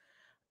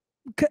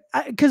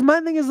 Because my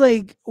thing is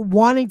like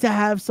wanting to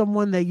have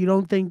someone that you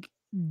don't think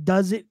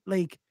does it,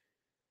 like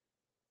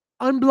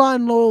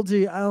unblind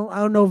loyalty. I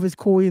don't know if it's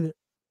cool either.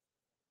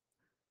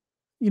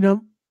 You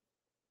know,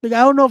 like I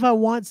don't know if I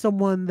want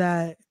someone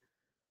that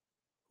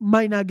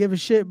might not give a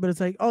shit, but it's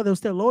like, oh, they're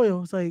still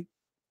loyal. It's like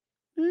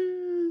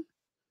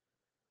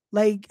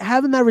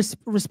having that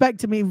respect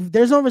to me. If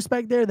there's no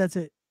respect there, that's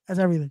it. That's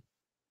everything.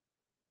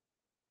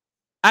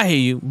 I hear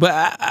you, but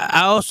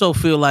I also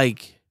feel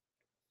like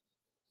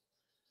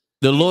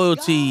the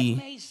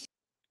loyalty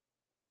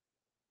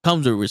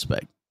comes with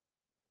respect.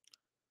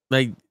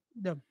 Like,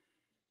 Yeah.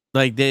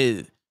 like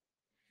they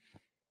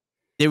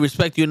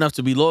respect you enough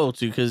to be loyal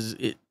to. Because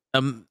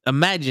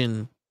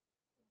imagine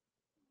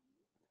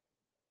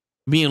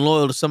being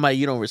loyal to somebody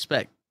you don't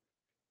respect.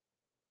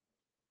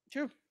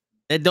 True.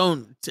 It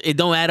don't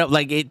add up.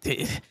 Like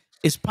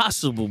it's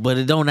possible, but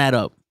it don't add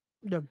up.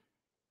 Yeah. You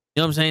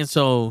know what I'm saying?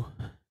 So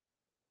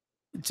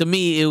to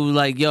me, it was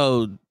like,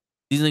 yo,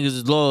 these niggas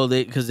is loyal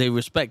because they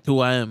respect who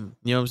I am.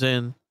 You know what I'm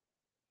saying?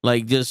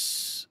 Like,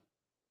 just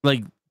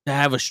like to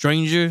have a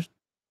stranger,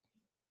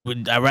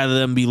 would I rather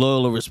them be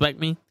loyal or respect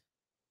me?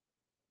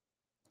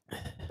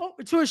 Oh,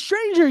 to a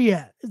stranger,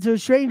 yeah. To a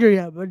stranger,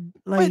 yeah. But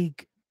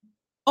like,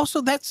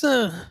 also that's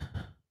the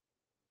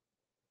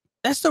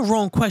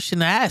wrong question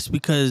to ask,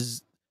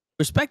 because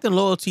respect and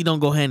loyalty don't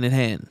go hand in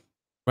hand,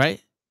 right?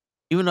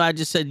 Even though I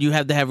just said you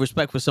have to have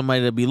respect for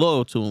somebody to be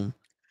loyal to them.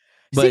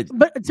 But,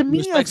 but to me, I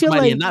respect feel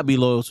somebody like and not be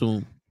loyal to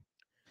them.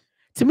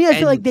 To me, I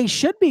feel like they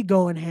should be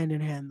going hand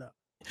in hand, though.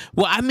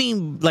 Well, I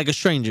mean, like a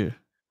stranger,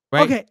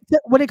 right? Okay,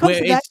 when it comes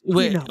to that,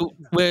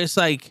 where it's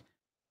like,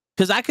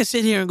 because I could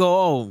sit here and go,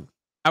 oh,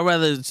 I'd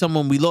rather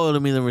someone be loyal to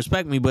me than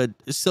respect me, but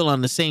it's still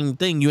on the same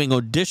thing. You ain't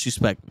gonna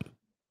disrespect me.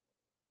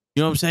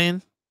 You know what I'm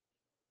saying?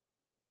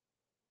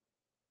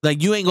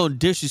 Like, you ain't gonna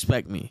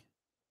disrespect me.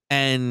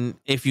 And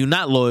if you're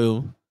not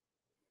loyal,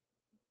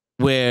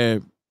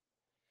 where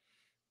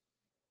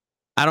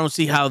I don't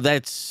see how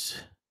that's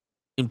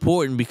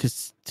important,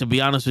 because to be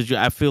honest with you,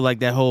 I feel like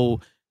that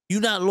whole you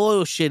not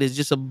loyal shit is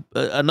just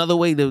another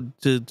way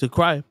to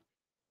cry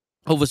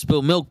over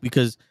spilled milk.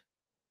 Because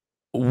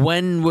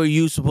when were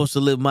you supposed to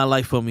live my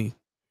life for me?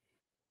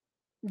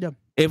 Yeah.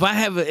 If I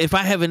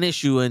have an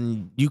issue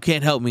and you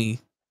can't help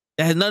me,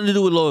 that has nothing to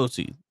do with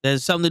loyalty. That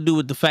has something to do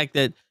with the fact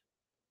that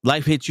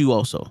life hits you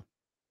also.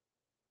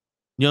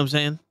 You know what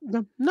I'm saying?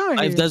 No,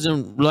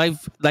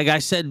 life, like I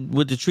said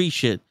with the tree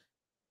shit,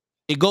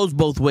 it goes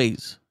both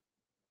ways.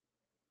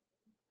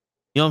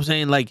 You know what I'm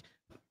saying? Like,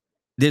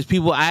 there's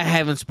people I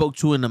haven't spoke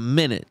to in a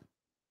minute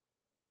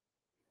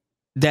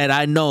that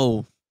I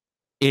know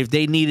if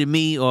they needed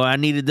me or I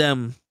needed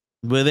them,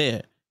 we're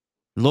there.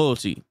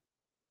 Loyalty.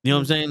 You know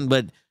what I'm saying?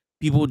 But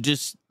people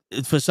just,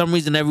 for some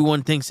reason,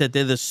 everyone thinks that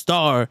they're the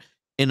star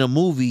in a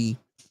movie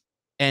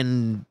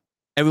and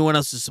everyone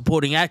else is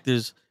supporting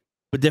actors,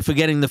 but they're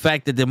forgetting the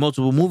fact that there are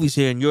multiple movies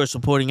here and you're a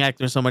supporting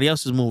actor in somebody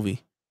else's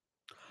movie.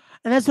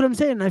 And that's what I'm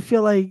saying. I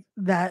feel like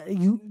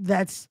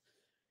that's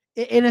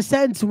in a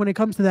sense, when it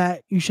comes to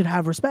that, you should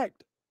have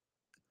respect.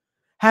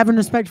 Having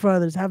respect for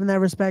others, having that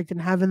respect,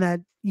 and having that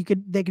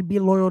they could be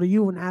loyal to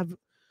you and have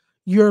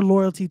your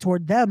loyalty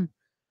toward them,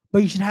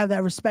 but you should have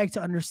that respect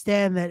to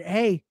understand that,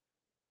 hey,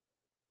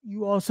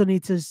 you also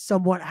need to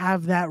somewhat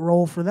have that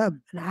role for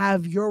them and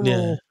have your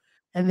role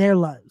in their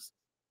lives.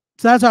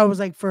 So that's why I was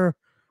like, for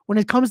when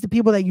it comes to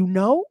people that you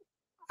know,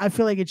 I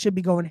feel like it should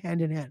be going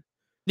hand in hand.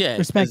 Yeah,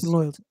 respect and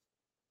loyalty.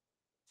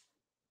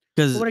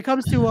 Because when it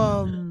comes to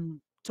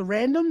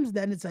randoms,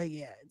 then it's like,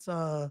 yeah, it's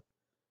a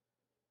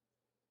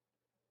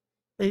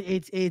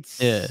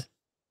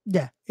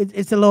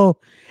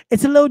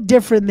little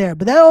different there.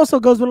 But that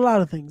also goes with a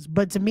lot of things.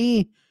 But to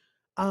me,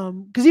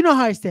 because you know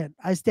how I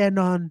stand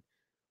on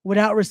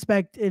without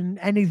respect in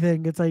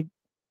anything. It's like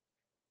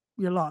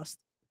you're lost.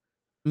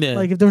 Yeah.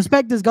 Like if the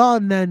respect is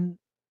gone, then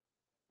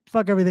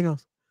fuck everything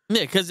else.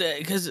 Yeah, because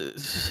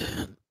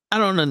I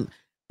don't know.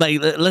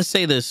 Like, let's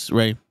say this,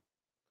 right?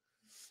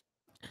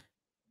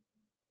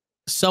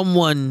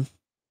 Someone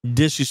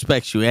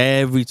disrespects you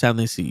every time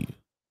they see you.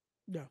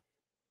 Yeah.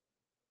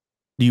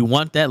 Do you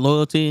want that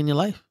loyalty in your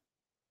life?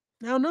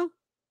 I don't know.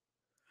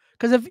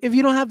 Because if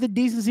you don't have the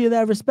decency of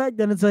that respect,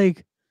 then it's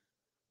like,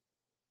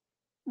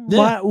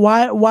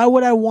 why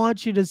would I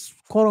want you to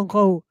quote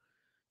unquote?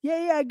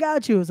 Yeah, I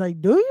got you. It's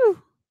like, do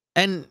you?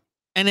 And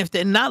if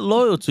they're not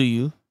loyal to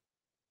you,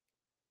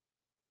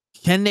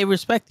 can they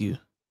respect you?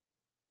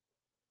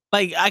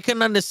 Like, I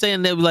can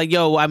understand they'll be like,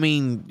 yo,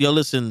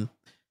 listen,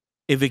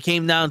 if it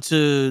came down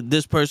to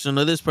this person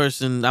or this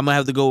person, I'm gonna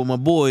have to go with my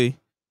boy,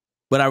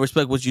 but I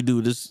respect what you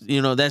do. This,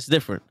 that's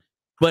different.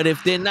 But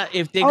if they're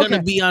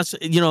gonna be on,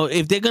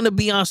 if they're gonna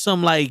be on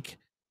some like,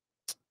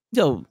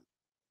 yo,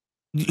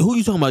 Who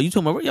you talking about? You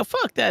talking about? Yeah,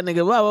 fuck that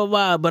nigga. Blah blah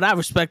blah. But I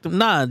respect him.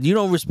 Nah, you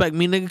don't respect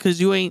me, nigga, because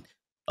you ain't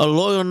a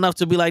loyal enough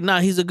to be like, nah,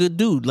 he's a good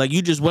dude. Like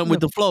you just went with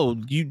the flow.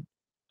 You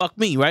fuck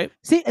me, right?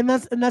 See, and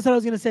that's what I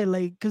was gonna say.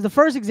 Like, because the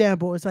first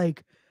example, it's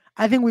like,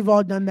 I think we've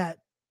all done that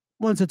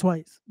once or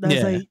twice.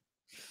 That's like,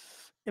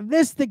 if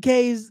this is the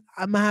case,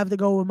 I'm gonna have to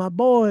go with my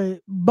boy.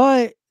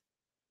 But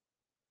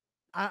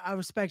I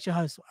respect your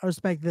hustle. I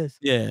respect this.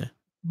 Yeah.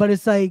 But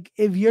it's like,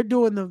 if you're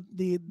doing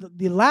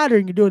the latter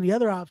and you're doing the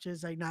other option,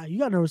 it's like, nah, you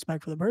got no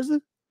respect for the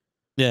person.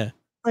 Yeah.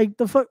 Like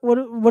the fuck, what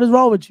is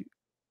wrong with you?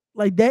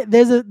 Like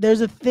there's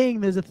a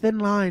thin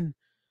line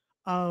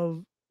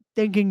of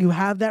thinking you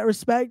have that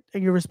respect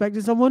and you're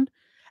respecting someone,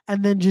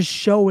 and then just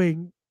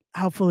showing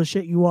how full of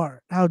shit you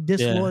are, how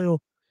disloyal,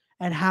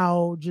 and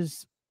how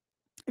just,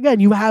 again,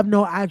 you have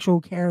no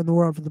actual care in the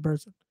world for the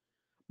person.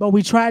 But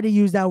we try to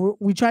use that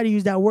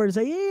word and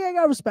say, yeah, I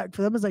got respect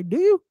for them. It's like, do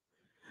you?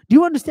 Do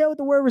you understand what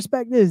the word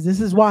respect is?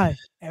 This is why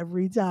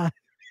every time.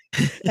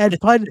 And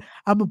pun,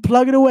 I'm gonna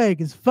plug it away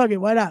because fuck it,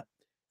 why not?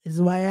 This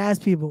is why I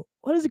ask people,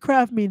 what does the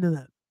craft mean to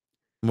them?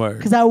 Word.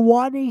 Because I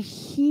want to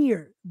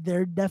hear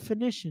their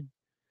definition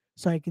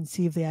so I can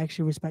see if they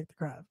actually respect the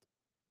craft.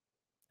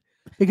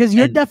 Because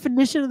your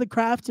definition of the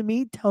craft to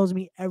me tells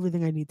me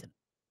everything I need to know.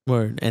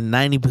 Word. And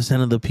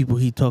 90% of the people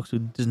he talks to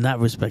does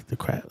not respect the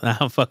craft. Nah,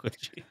 I'm fuck with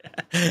you.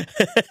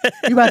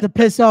 You about to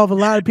piss off a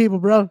lot of people,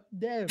 bro.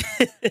 Damn.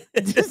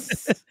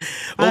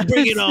 Well,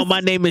 bring it on.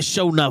 My name is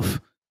Show Nuff.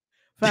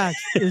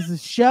 Facts. This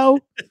is show.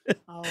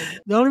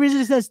 The only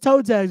reason it says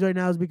toe tags right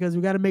now is because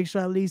we got to make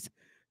sure at least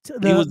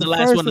he was the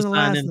last one to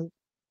sign in.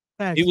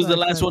 Facts, he was the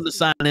last one to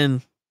sign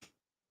in.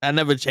 I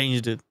never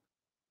changed it.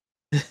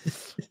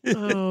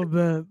 Oh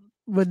man,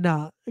 but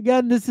nah.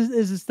 Again, this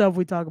is the stuff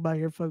we talk about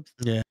here, folks.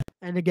 Yeah.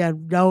 And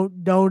again,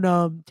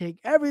 don't take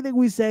everything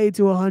we say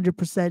to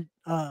 100%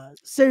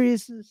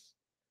 seriousness,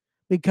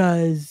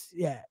 because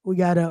we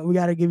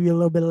gotta give you a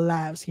little bit of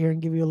laughs here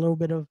and give you a little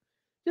bit of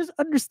just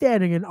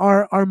understanding and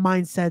our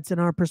mindsets and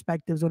our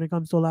perspectives when it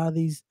comes to a lot of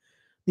these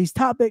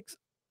topics.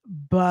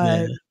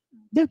 But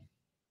yeah.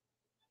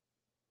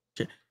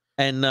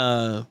 And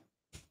the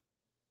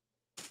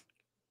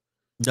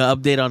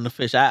update on the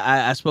fish,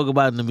 I spoke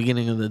about it in the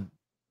beginning of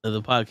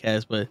the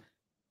podcast, but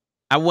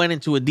I went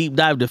into a deep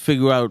dive to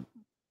figure out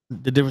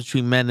the difference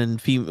between male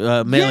and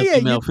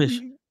female fish.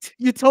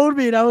 You told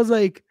me, and I was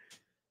like,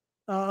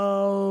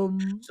 so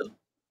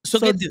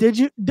did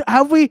you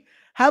have we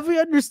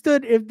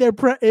understood if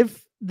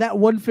if that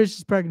one fish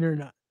is pregnant or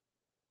not?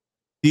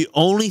 The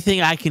only thing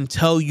I can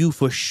tell you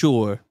for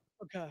sure,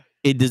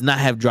 it does not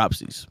have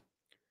dropsies.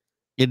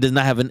 It does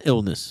not have an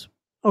illness.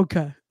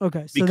 Okay.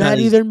 So that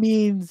either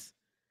means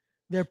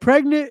they're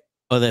pregnant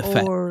or they're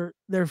fat. Or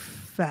they're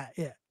fat.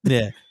 Yeah.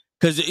 Yeah.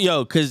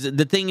 Because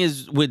the thing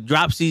is with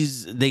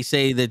dropsies, they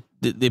say that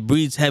it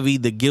breeds heavy.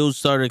 The gills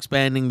start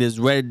expanding. There's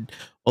red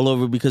all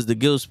over because the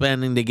gills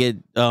expanding. They get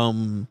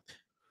duller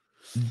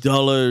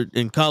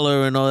in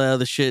color and all that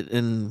other shit.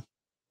 And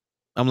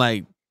I'm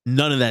like,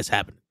 none of that's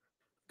happening.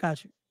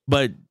 Gotcha.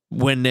 But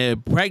when they're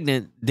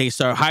pregnant, they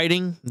start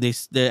hiding. They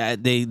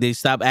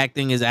stop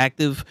acting as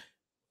active.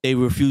 They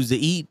refuse to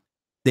eat.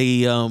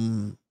 They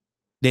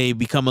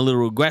become a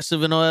little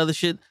aggressive and all that other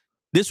shit.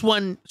 This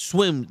one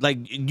swims. Like,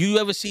 you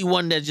ever see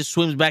one that just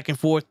swims back and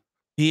forth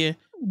here?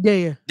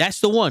 Yeah.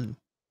 That's the one,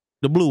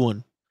 the blue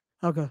one.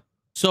 Okay.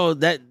 So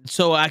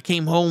I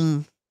came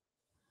home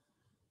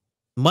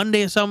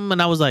Monday or something,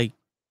 and I was like,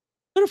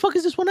 where the fuck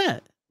is this one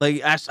at?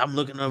 Like, I'm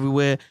looking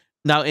everywhere.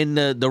 Now, in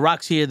the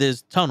rocks here,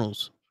 there's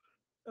tunnels.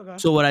 Okay.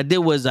 So what I did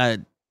was I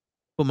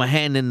put my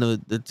hand in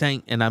the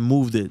tank, and I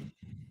moved it.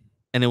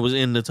 And it was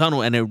in the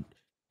tunnel, and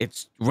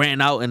it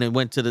ran out, and it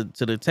went to the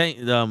tank,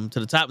 to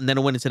the top, and then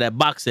it went into that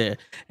box there,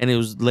 and it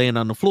was laying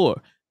on the floor.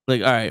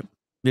 Like, all right,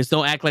 just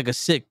don't act like a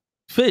sick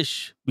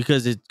fish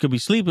because it could be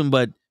sleeping,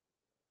 but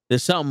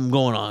there's something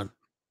going on.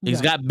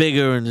 It's got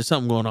bigger, and there's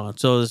something going on.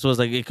 So this was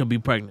like it could be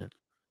pregnant.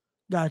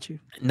 Got you.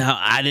 Now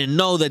I didn't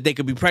know that they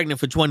could be pregnant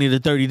for 20 to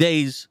 30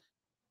 days.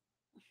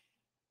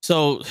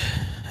 So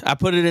I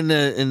put it in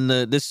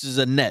the. This is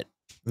a net.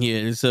 Yeah,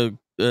 it's a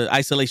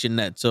isolation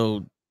net.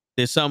 So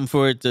there's something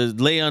for it to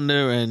lay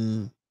under,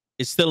 and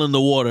it's still in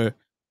the water.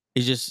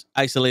 It's just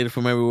isolated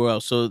from everywhere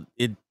else. So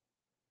it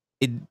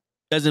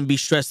doesn't be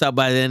stressed out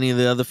by any of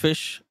the other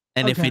fish.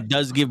 And if it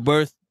does give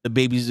birth, the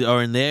babies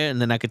are in there,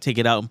 and then I could take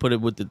it out and put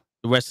it with the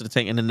rest of the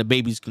tank, and then the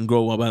babies can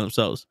grow all by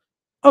themselves.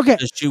 Okay.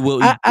 She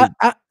will eat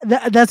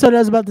that's what I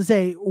was about to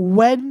say.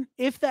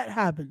 If that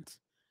happens,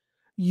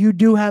 you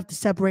do have to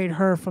separate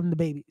her from the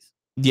babies.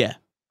 Yeah.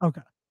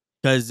 Okay.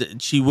 Because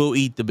she will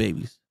eat the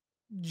babies.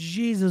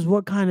 Jesus,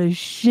 what kind of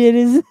shit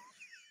is it?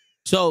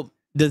 So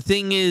the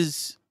thing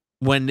is,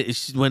 when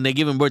they're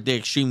giving birth, they're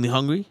extremely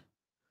hungry.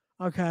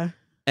 Okay.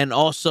 And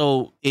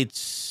also,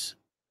 it's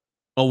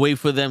a way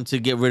for them to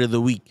get rid of the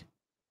weak.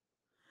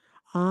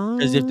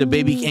 Because if the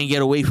baby can't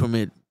get away from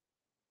it,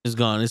 it's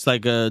gone. It's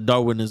like a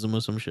Darwinism or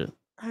some shit.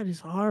 That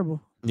is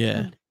horrible.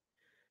 Yeah. God.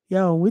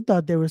 Yo, we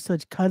thought they were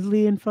such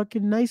cuddly and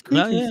fucking nice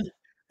creatures. Yeah.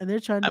 and they're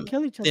trying to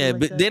kill each other. Yeah, like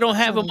but that. they don't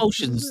That's have how people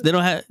emotions. live. They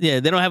don't have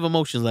they don't have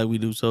emotions like we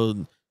do. So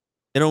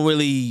they don't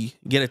really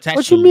get attached.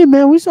 What to you mean,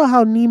 man? We saw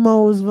how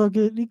Nemo was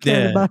fucking. He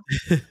cared Yeah. about.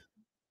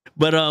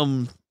 But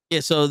yeah.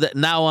 So that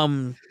now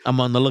I'm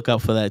on the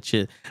lookout for that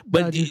shit.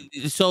 But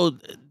so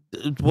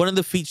one of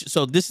the features.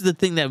 So this is the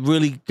thing that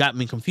really got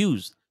me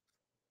confused.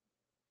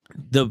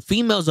 The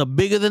females are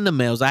bigger than the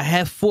males. I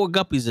have 4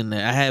 guppies in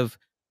there. I have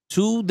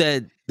 2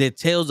 that their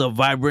tails are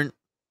vibrant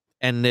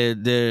and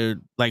they're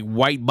like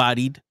white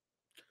bodied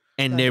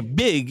and they're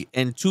big,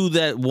 and 2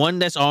 that one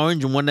that's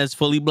orange and one that's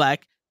fully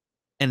black,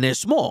 and they're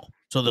small.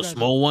 So the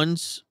small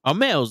ones are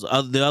males.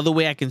 The other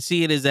way I can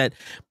see it is that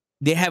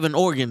they have an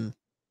organ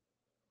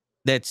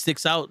that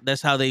sticks out.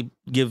 That's how they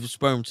give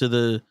sperm to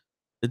the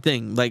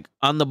thing, like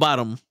on the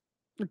bottom.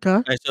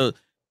 Okay. Right,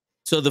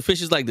 so the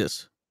fish is like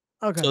this.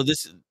 Okay. So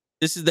this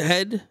is the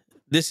head.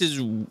 This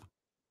is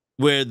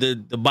where the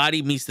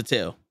body meets the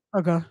tail.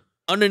 Okay.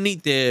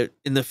 Underneath there,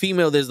 in the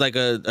female, there's like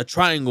a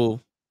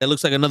triangle that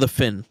looks like another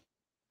fin.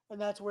 And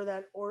that's where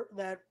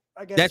that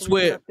I guess That's the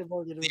where, reproductive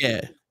organ would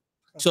yeah.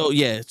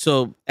 be.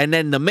 So and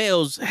then the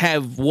males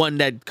have one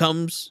that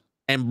comes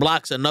and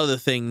blocks another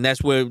thing.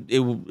 That's where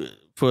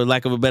for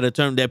lack of a better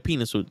term, their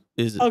penis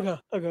is. Okay.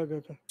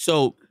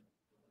 So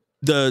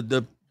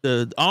the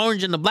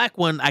orange and the black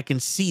one, I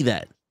can see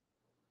that.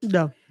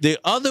 No. The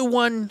other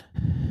one,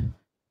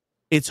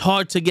 it's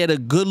hard to get a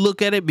good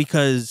look at it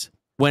because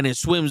when it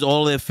swims,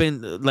 all the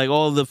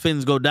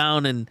fins go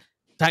down and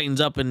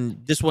tightens up,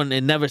 and this one,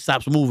 it never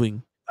stops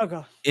moving.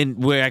 Okay.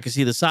 In where I can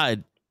see the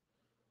side.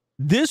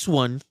 This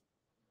one,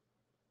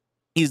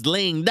 he's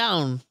laying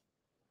down,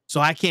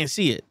 so I can't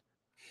see it.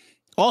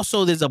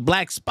 Also, there's a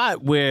black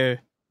spot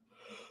where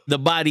the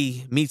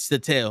body meets the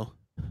tail,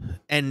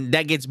 and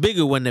that gets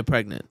bigger when they're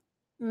pregnant.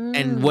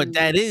 And what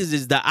that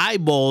is the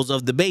eyeballs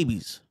of the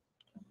babies.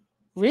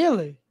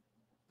 Really?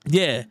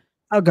 Yeah.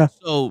 Okay.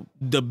 So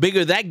the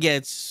bigger that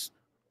gets,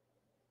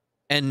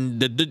 and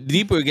the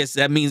deeper it gets,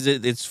 that means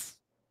that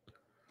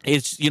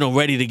it's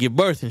ready to give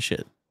birth and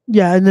shit.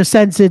 Yeah, in the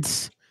sense,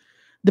 it's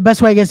the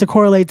best way I guess to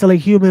correlate to like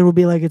human would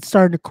be like it's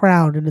starting to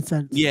crown in a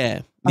sense.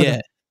 Yeah. Okay.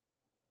 Yeah.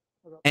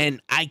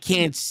 And I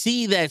can't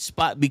see that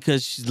spot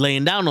because she's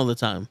laying down all the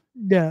time.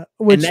 Yeah.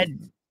 Which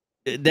and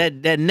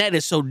that net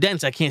is so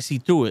dense I can't see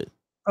through it.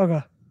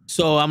 Okay.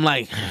 So I'm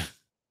like,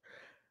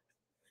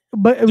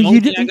 but the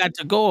only thing I got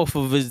to go off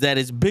of is that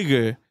it's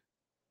bigger.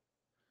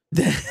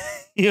 That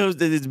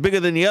it's bigger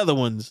than the other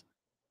ones.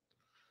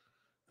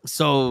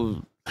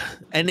 So,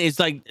 and it's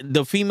like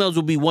the females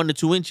will be 1 to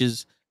 2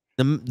 inches.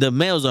 The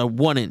males are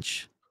 1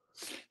 inch.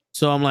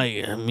 So I'm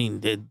like, I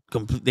mean,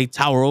 they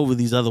tower over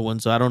these other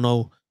ones. So I don't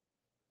know.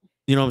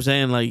 You know what I'm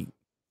saying? Like,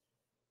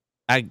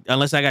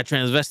 unless I got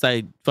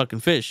transvestite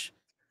fucking fish,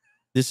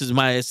 this is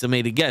my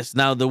estimated guess.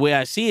 Now, the way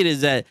I see it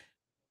is that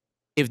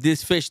if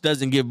this fish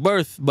doesn't give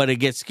birth, but it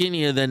gets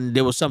skinnier, then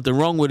there was something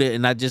wrong with it,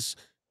 and I just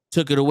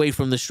took it away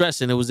from the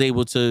stress, and it was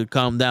able to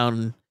calm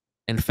down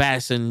and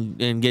fast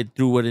and get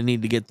through what it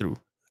needed to get through.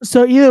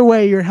 So either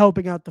way, you're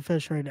helping out the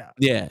fish right now.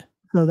 Yeah.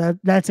 So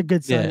that's a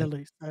good sign Yeah. at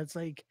least. That's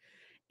like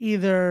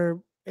either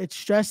it's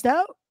stressed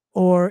out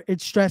or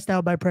it's stressed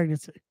out by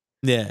pregnancy.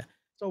 Yeah.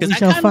 So we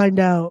shall find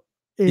out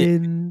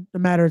in a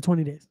matter of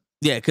 20 days.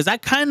 Yeah, because I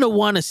kind of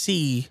want to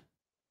see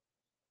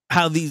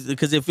how these,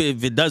 because if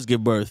it does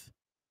give birth,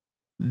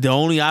 the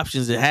only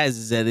options it has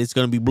is that it's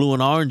going to be blue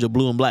and orange or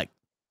blue and black.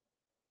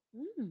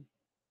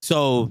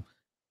 So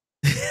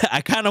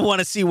I kind of want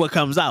to see what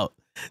comes out.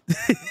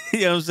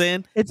 You know what I'm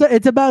saying?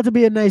 It's about to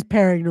be a nice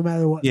pairing no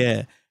matter what.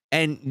 Yeah.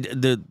 And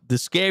the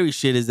scary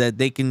shit is that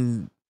they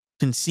can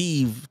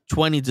conceive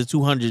 20 to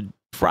 200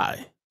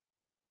 fry.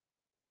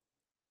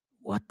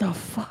 What the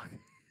fuck?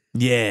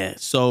 Yeah.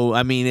 So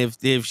I mean,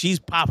 if she's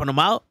popping them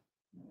out,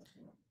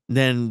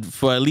 then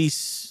for at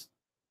least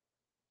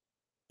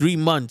 3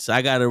 months,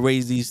 I gotta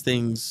raise these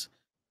things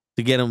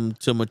to get them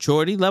to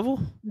maturity level.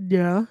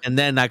 Yeah. And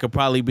then I could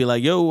probably be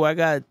like, yo, I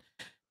got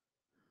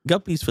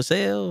guppies for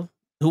sale.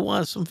 Who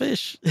wants some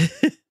fish?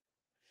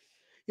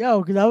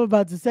 Yo, because I'm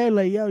about to say,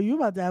 like, yo, you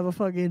about to have a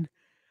fucking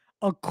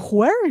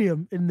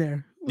aquarium in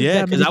there. with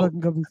Yeah, that many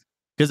fucking guppies.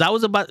 because I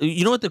was about,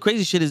 you know what the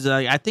crazy shit is?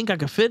 Like, I think I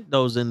could fit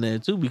those in there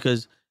too,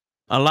 because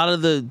a lot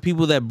of the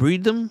people that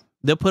breed them,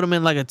 they'll put them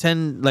in like a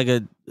 10,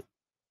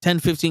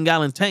 15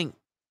 gallon tank,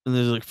 and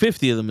there's like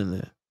 50 of them in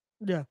there.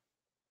 Yeah.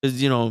 Because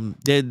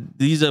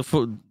these are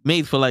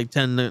made for like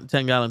 10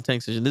 gallon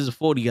tanks, and this is a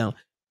 40 gallon.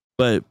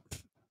 But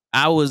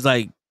I was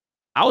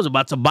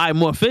about to buy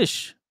more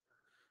fish.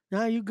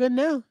 Nah, you good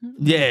now?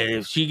 Yeah,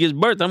 if she gives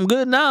birth, I'm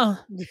good now.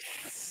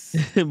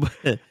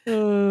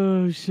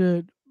 Oh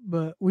shit!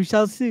 But we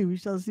shall see. We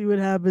shall see what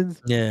happens.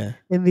 Yeah.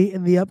 In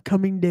the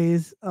upcoming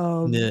days.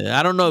 Yeah,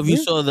 I don't know if you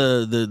saw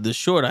the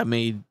short I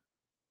made.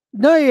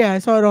 No, yeah, I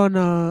saw it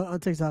on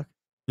TikTok.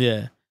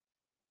 Yeah.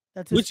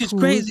 That's Which is cool.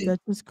 crazy.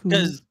 That's just cool.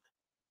 Because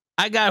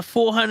I got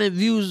 400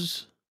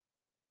 views,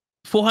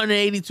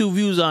 482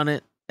 views on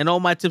it, and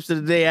all my tips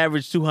of the day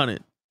average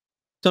 200.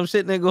 So I'm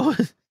sitting there going,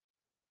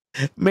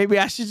 maybe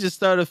I should just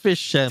start a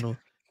fish channel.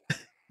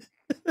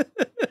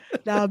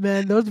 Nah,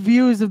 man, those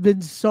views have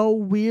been so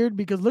weird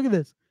because look at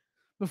this.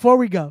 Before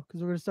we go,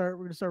 because we're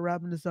gonna start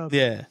wrapping this up.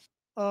 Yeah.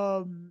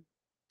 I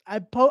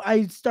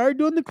started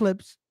doing the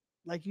clips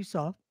like you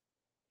saw,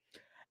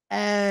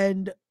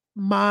 and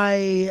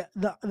the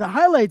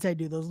highlights I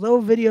do, those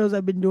little videos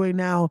I've been doing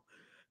now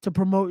to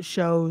promote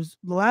shows.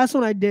 The last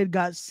one I did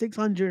got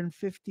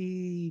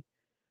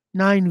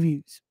 659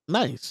 views.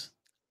 Nice.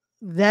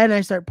 Then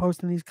I start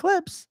posting these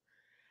clips,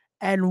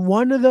 and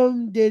one of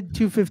them did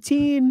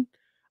 215,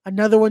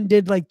 another one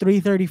did like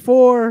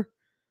 334.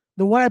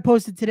 The one I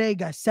posted today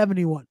got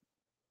 71.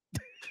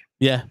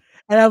 Yeah.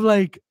 And I'm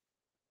like,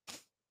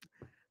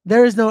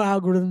 there is no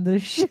algorithm to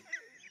this shit.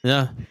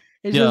 Yeah.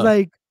 It's just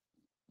like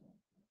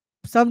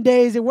some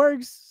days it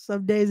works,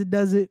 some days it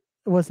doesn't.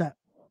 What's that?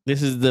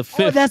 This is the Oh,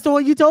 fifth. that's the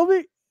one you told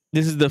me?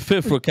 This is the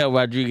fifth Raquel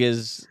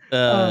Rodriguez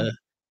That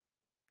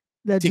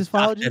just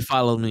followed you? that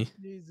followed me.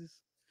 Jesus.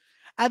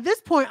 At this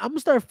point, I'm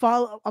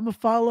gonna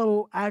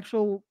follow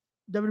actual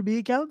WWE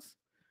accounts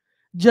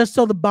just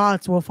so the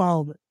bots will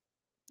follow me.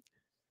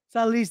 So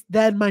at least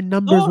then my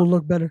numbers will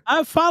look better.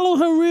 I follow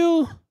her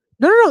real.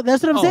 No.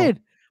 That's what I'm saying.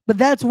 But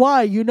that's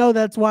why,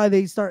 that's why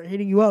they start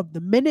hitting you up.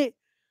 The minute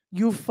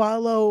you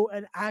follow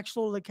an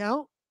actual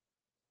account,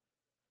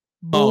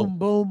 boom,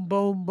 boom,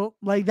 boom, boom.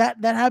 Like that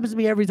happens to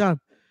me every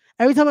time.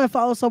 Every time I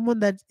follow someone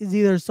that is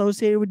either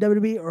associated with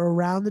WWE or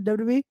around the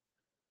WWE,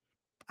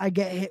 I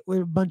get hit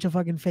with a bunch of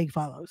fucking fake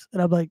follows. And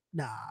I'm like,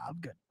 nah, I'm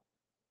good.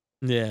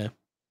 Yeah.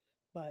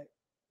 But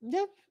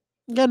yeah.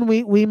 Again,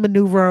 we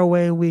maneuver our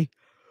way and we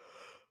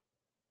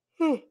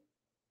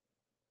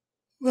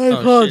my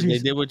apologies.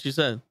 Shit, they did what you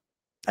said.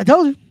 I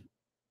told you.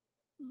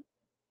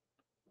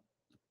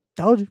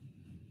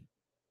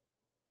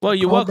 Well,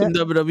 you're welcome,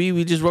 WWE.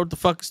 We just wrote the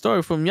fucking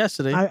story from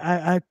yesterday.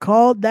 I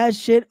called that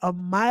shit a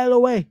mile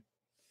away.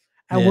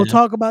 And we'll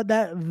talk about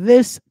that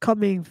this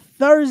coming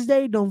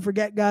Thursday. Don't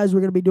forget, guys,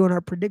 we're going to be doing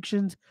our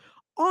predictions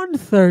on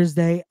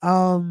Thursday.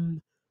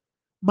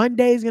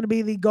 Monday is going to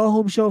be the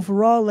go-home show for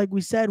Raw. Like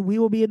we said, we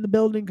will be in the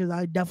building because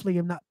I definitely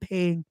am not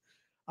paying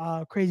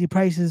crazy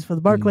prices for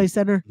the Barclays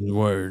Center.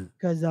 Word.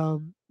 Because, I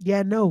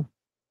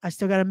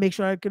still got to make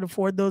sure I can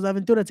afford those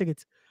Aventura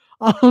tickets.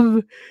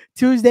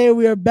 Tuesday,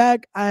 we are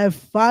back. I have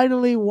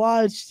finally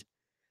watched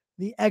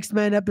the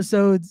X-Men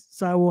episodes,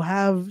 so I will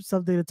have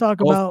something to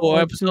talk about.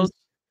 4 episodes?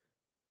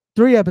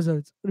 3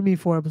 episodes. What do you mean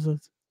 4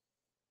 episodes?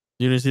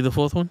 You didn't see the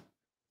 4th one?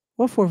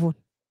 What 4th one?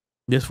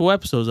 There's 4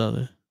 episodes out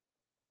there.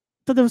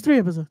 I thought there was 3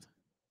 episodes.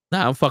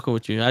 Nah, I'm fucking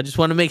with you. I just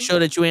want to make sure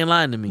that you ain't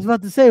lying to I me. was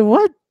about to say,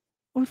 what?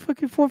 What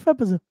fucking 4th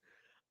episode?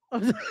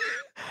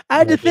 I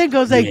had to think. I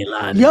was like,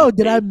 yo,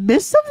 did I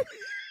miss something?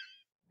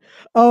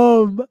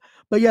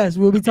 But yes,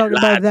 we'll be talking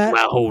about that.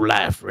 My whole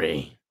life,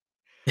 Ray.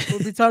 We'll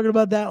be talking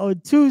about that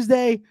on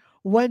Tuesday.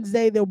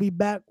 Wednesday, they'll be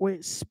back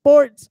with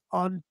sports.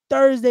 On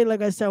Thursday,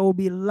 like I said, we'll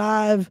be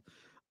live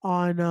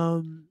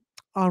on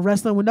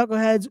Wrestling with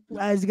Knuckleheads.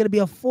 It's going to be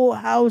a full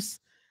house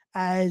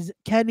as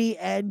Kenny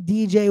and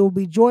DJ will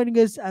be joining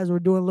us as we're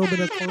doing a little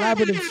bit of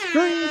collaborative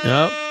stream.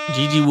 Yep.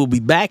 Gigi will be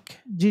back.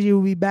 Gigi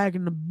will be back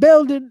in the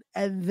building.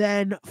 And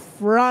then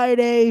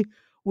Friday,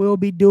 we'll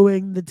be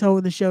doing the Toe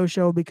in the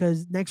Show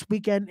because next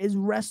weekend is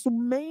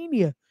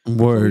WrestleMania.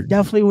 Word. So we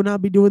definitely will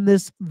not be doing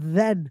this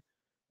then.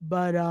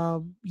 But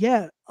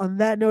yeah, on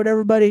that note,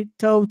 everybody,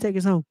 Toe, take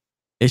us home.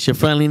 It's your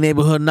friendly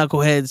neighborhood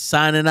Knuckleheads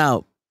signing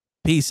out.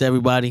 Peace,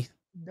 everybody.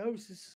 Doses.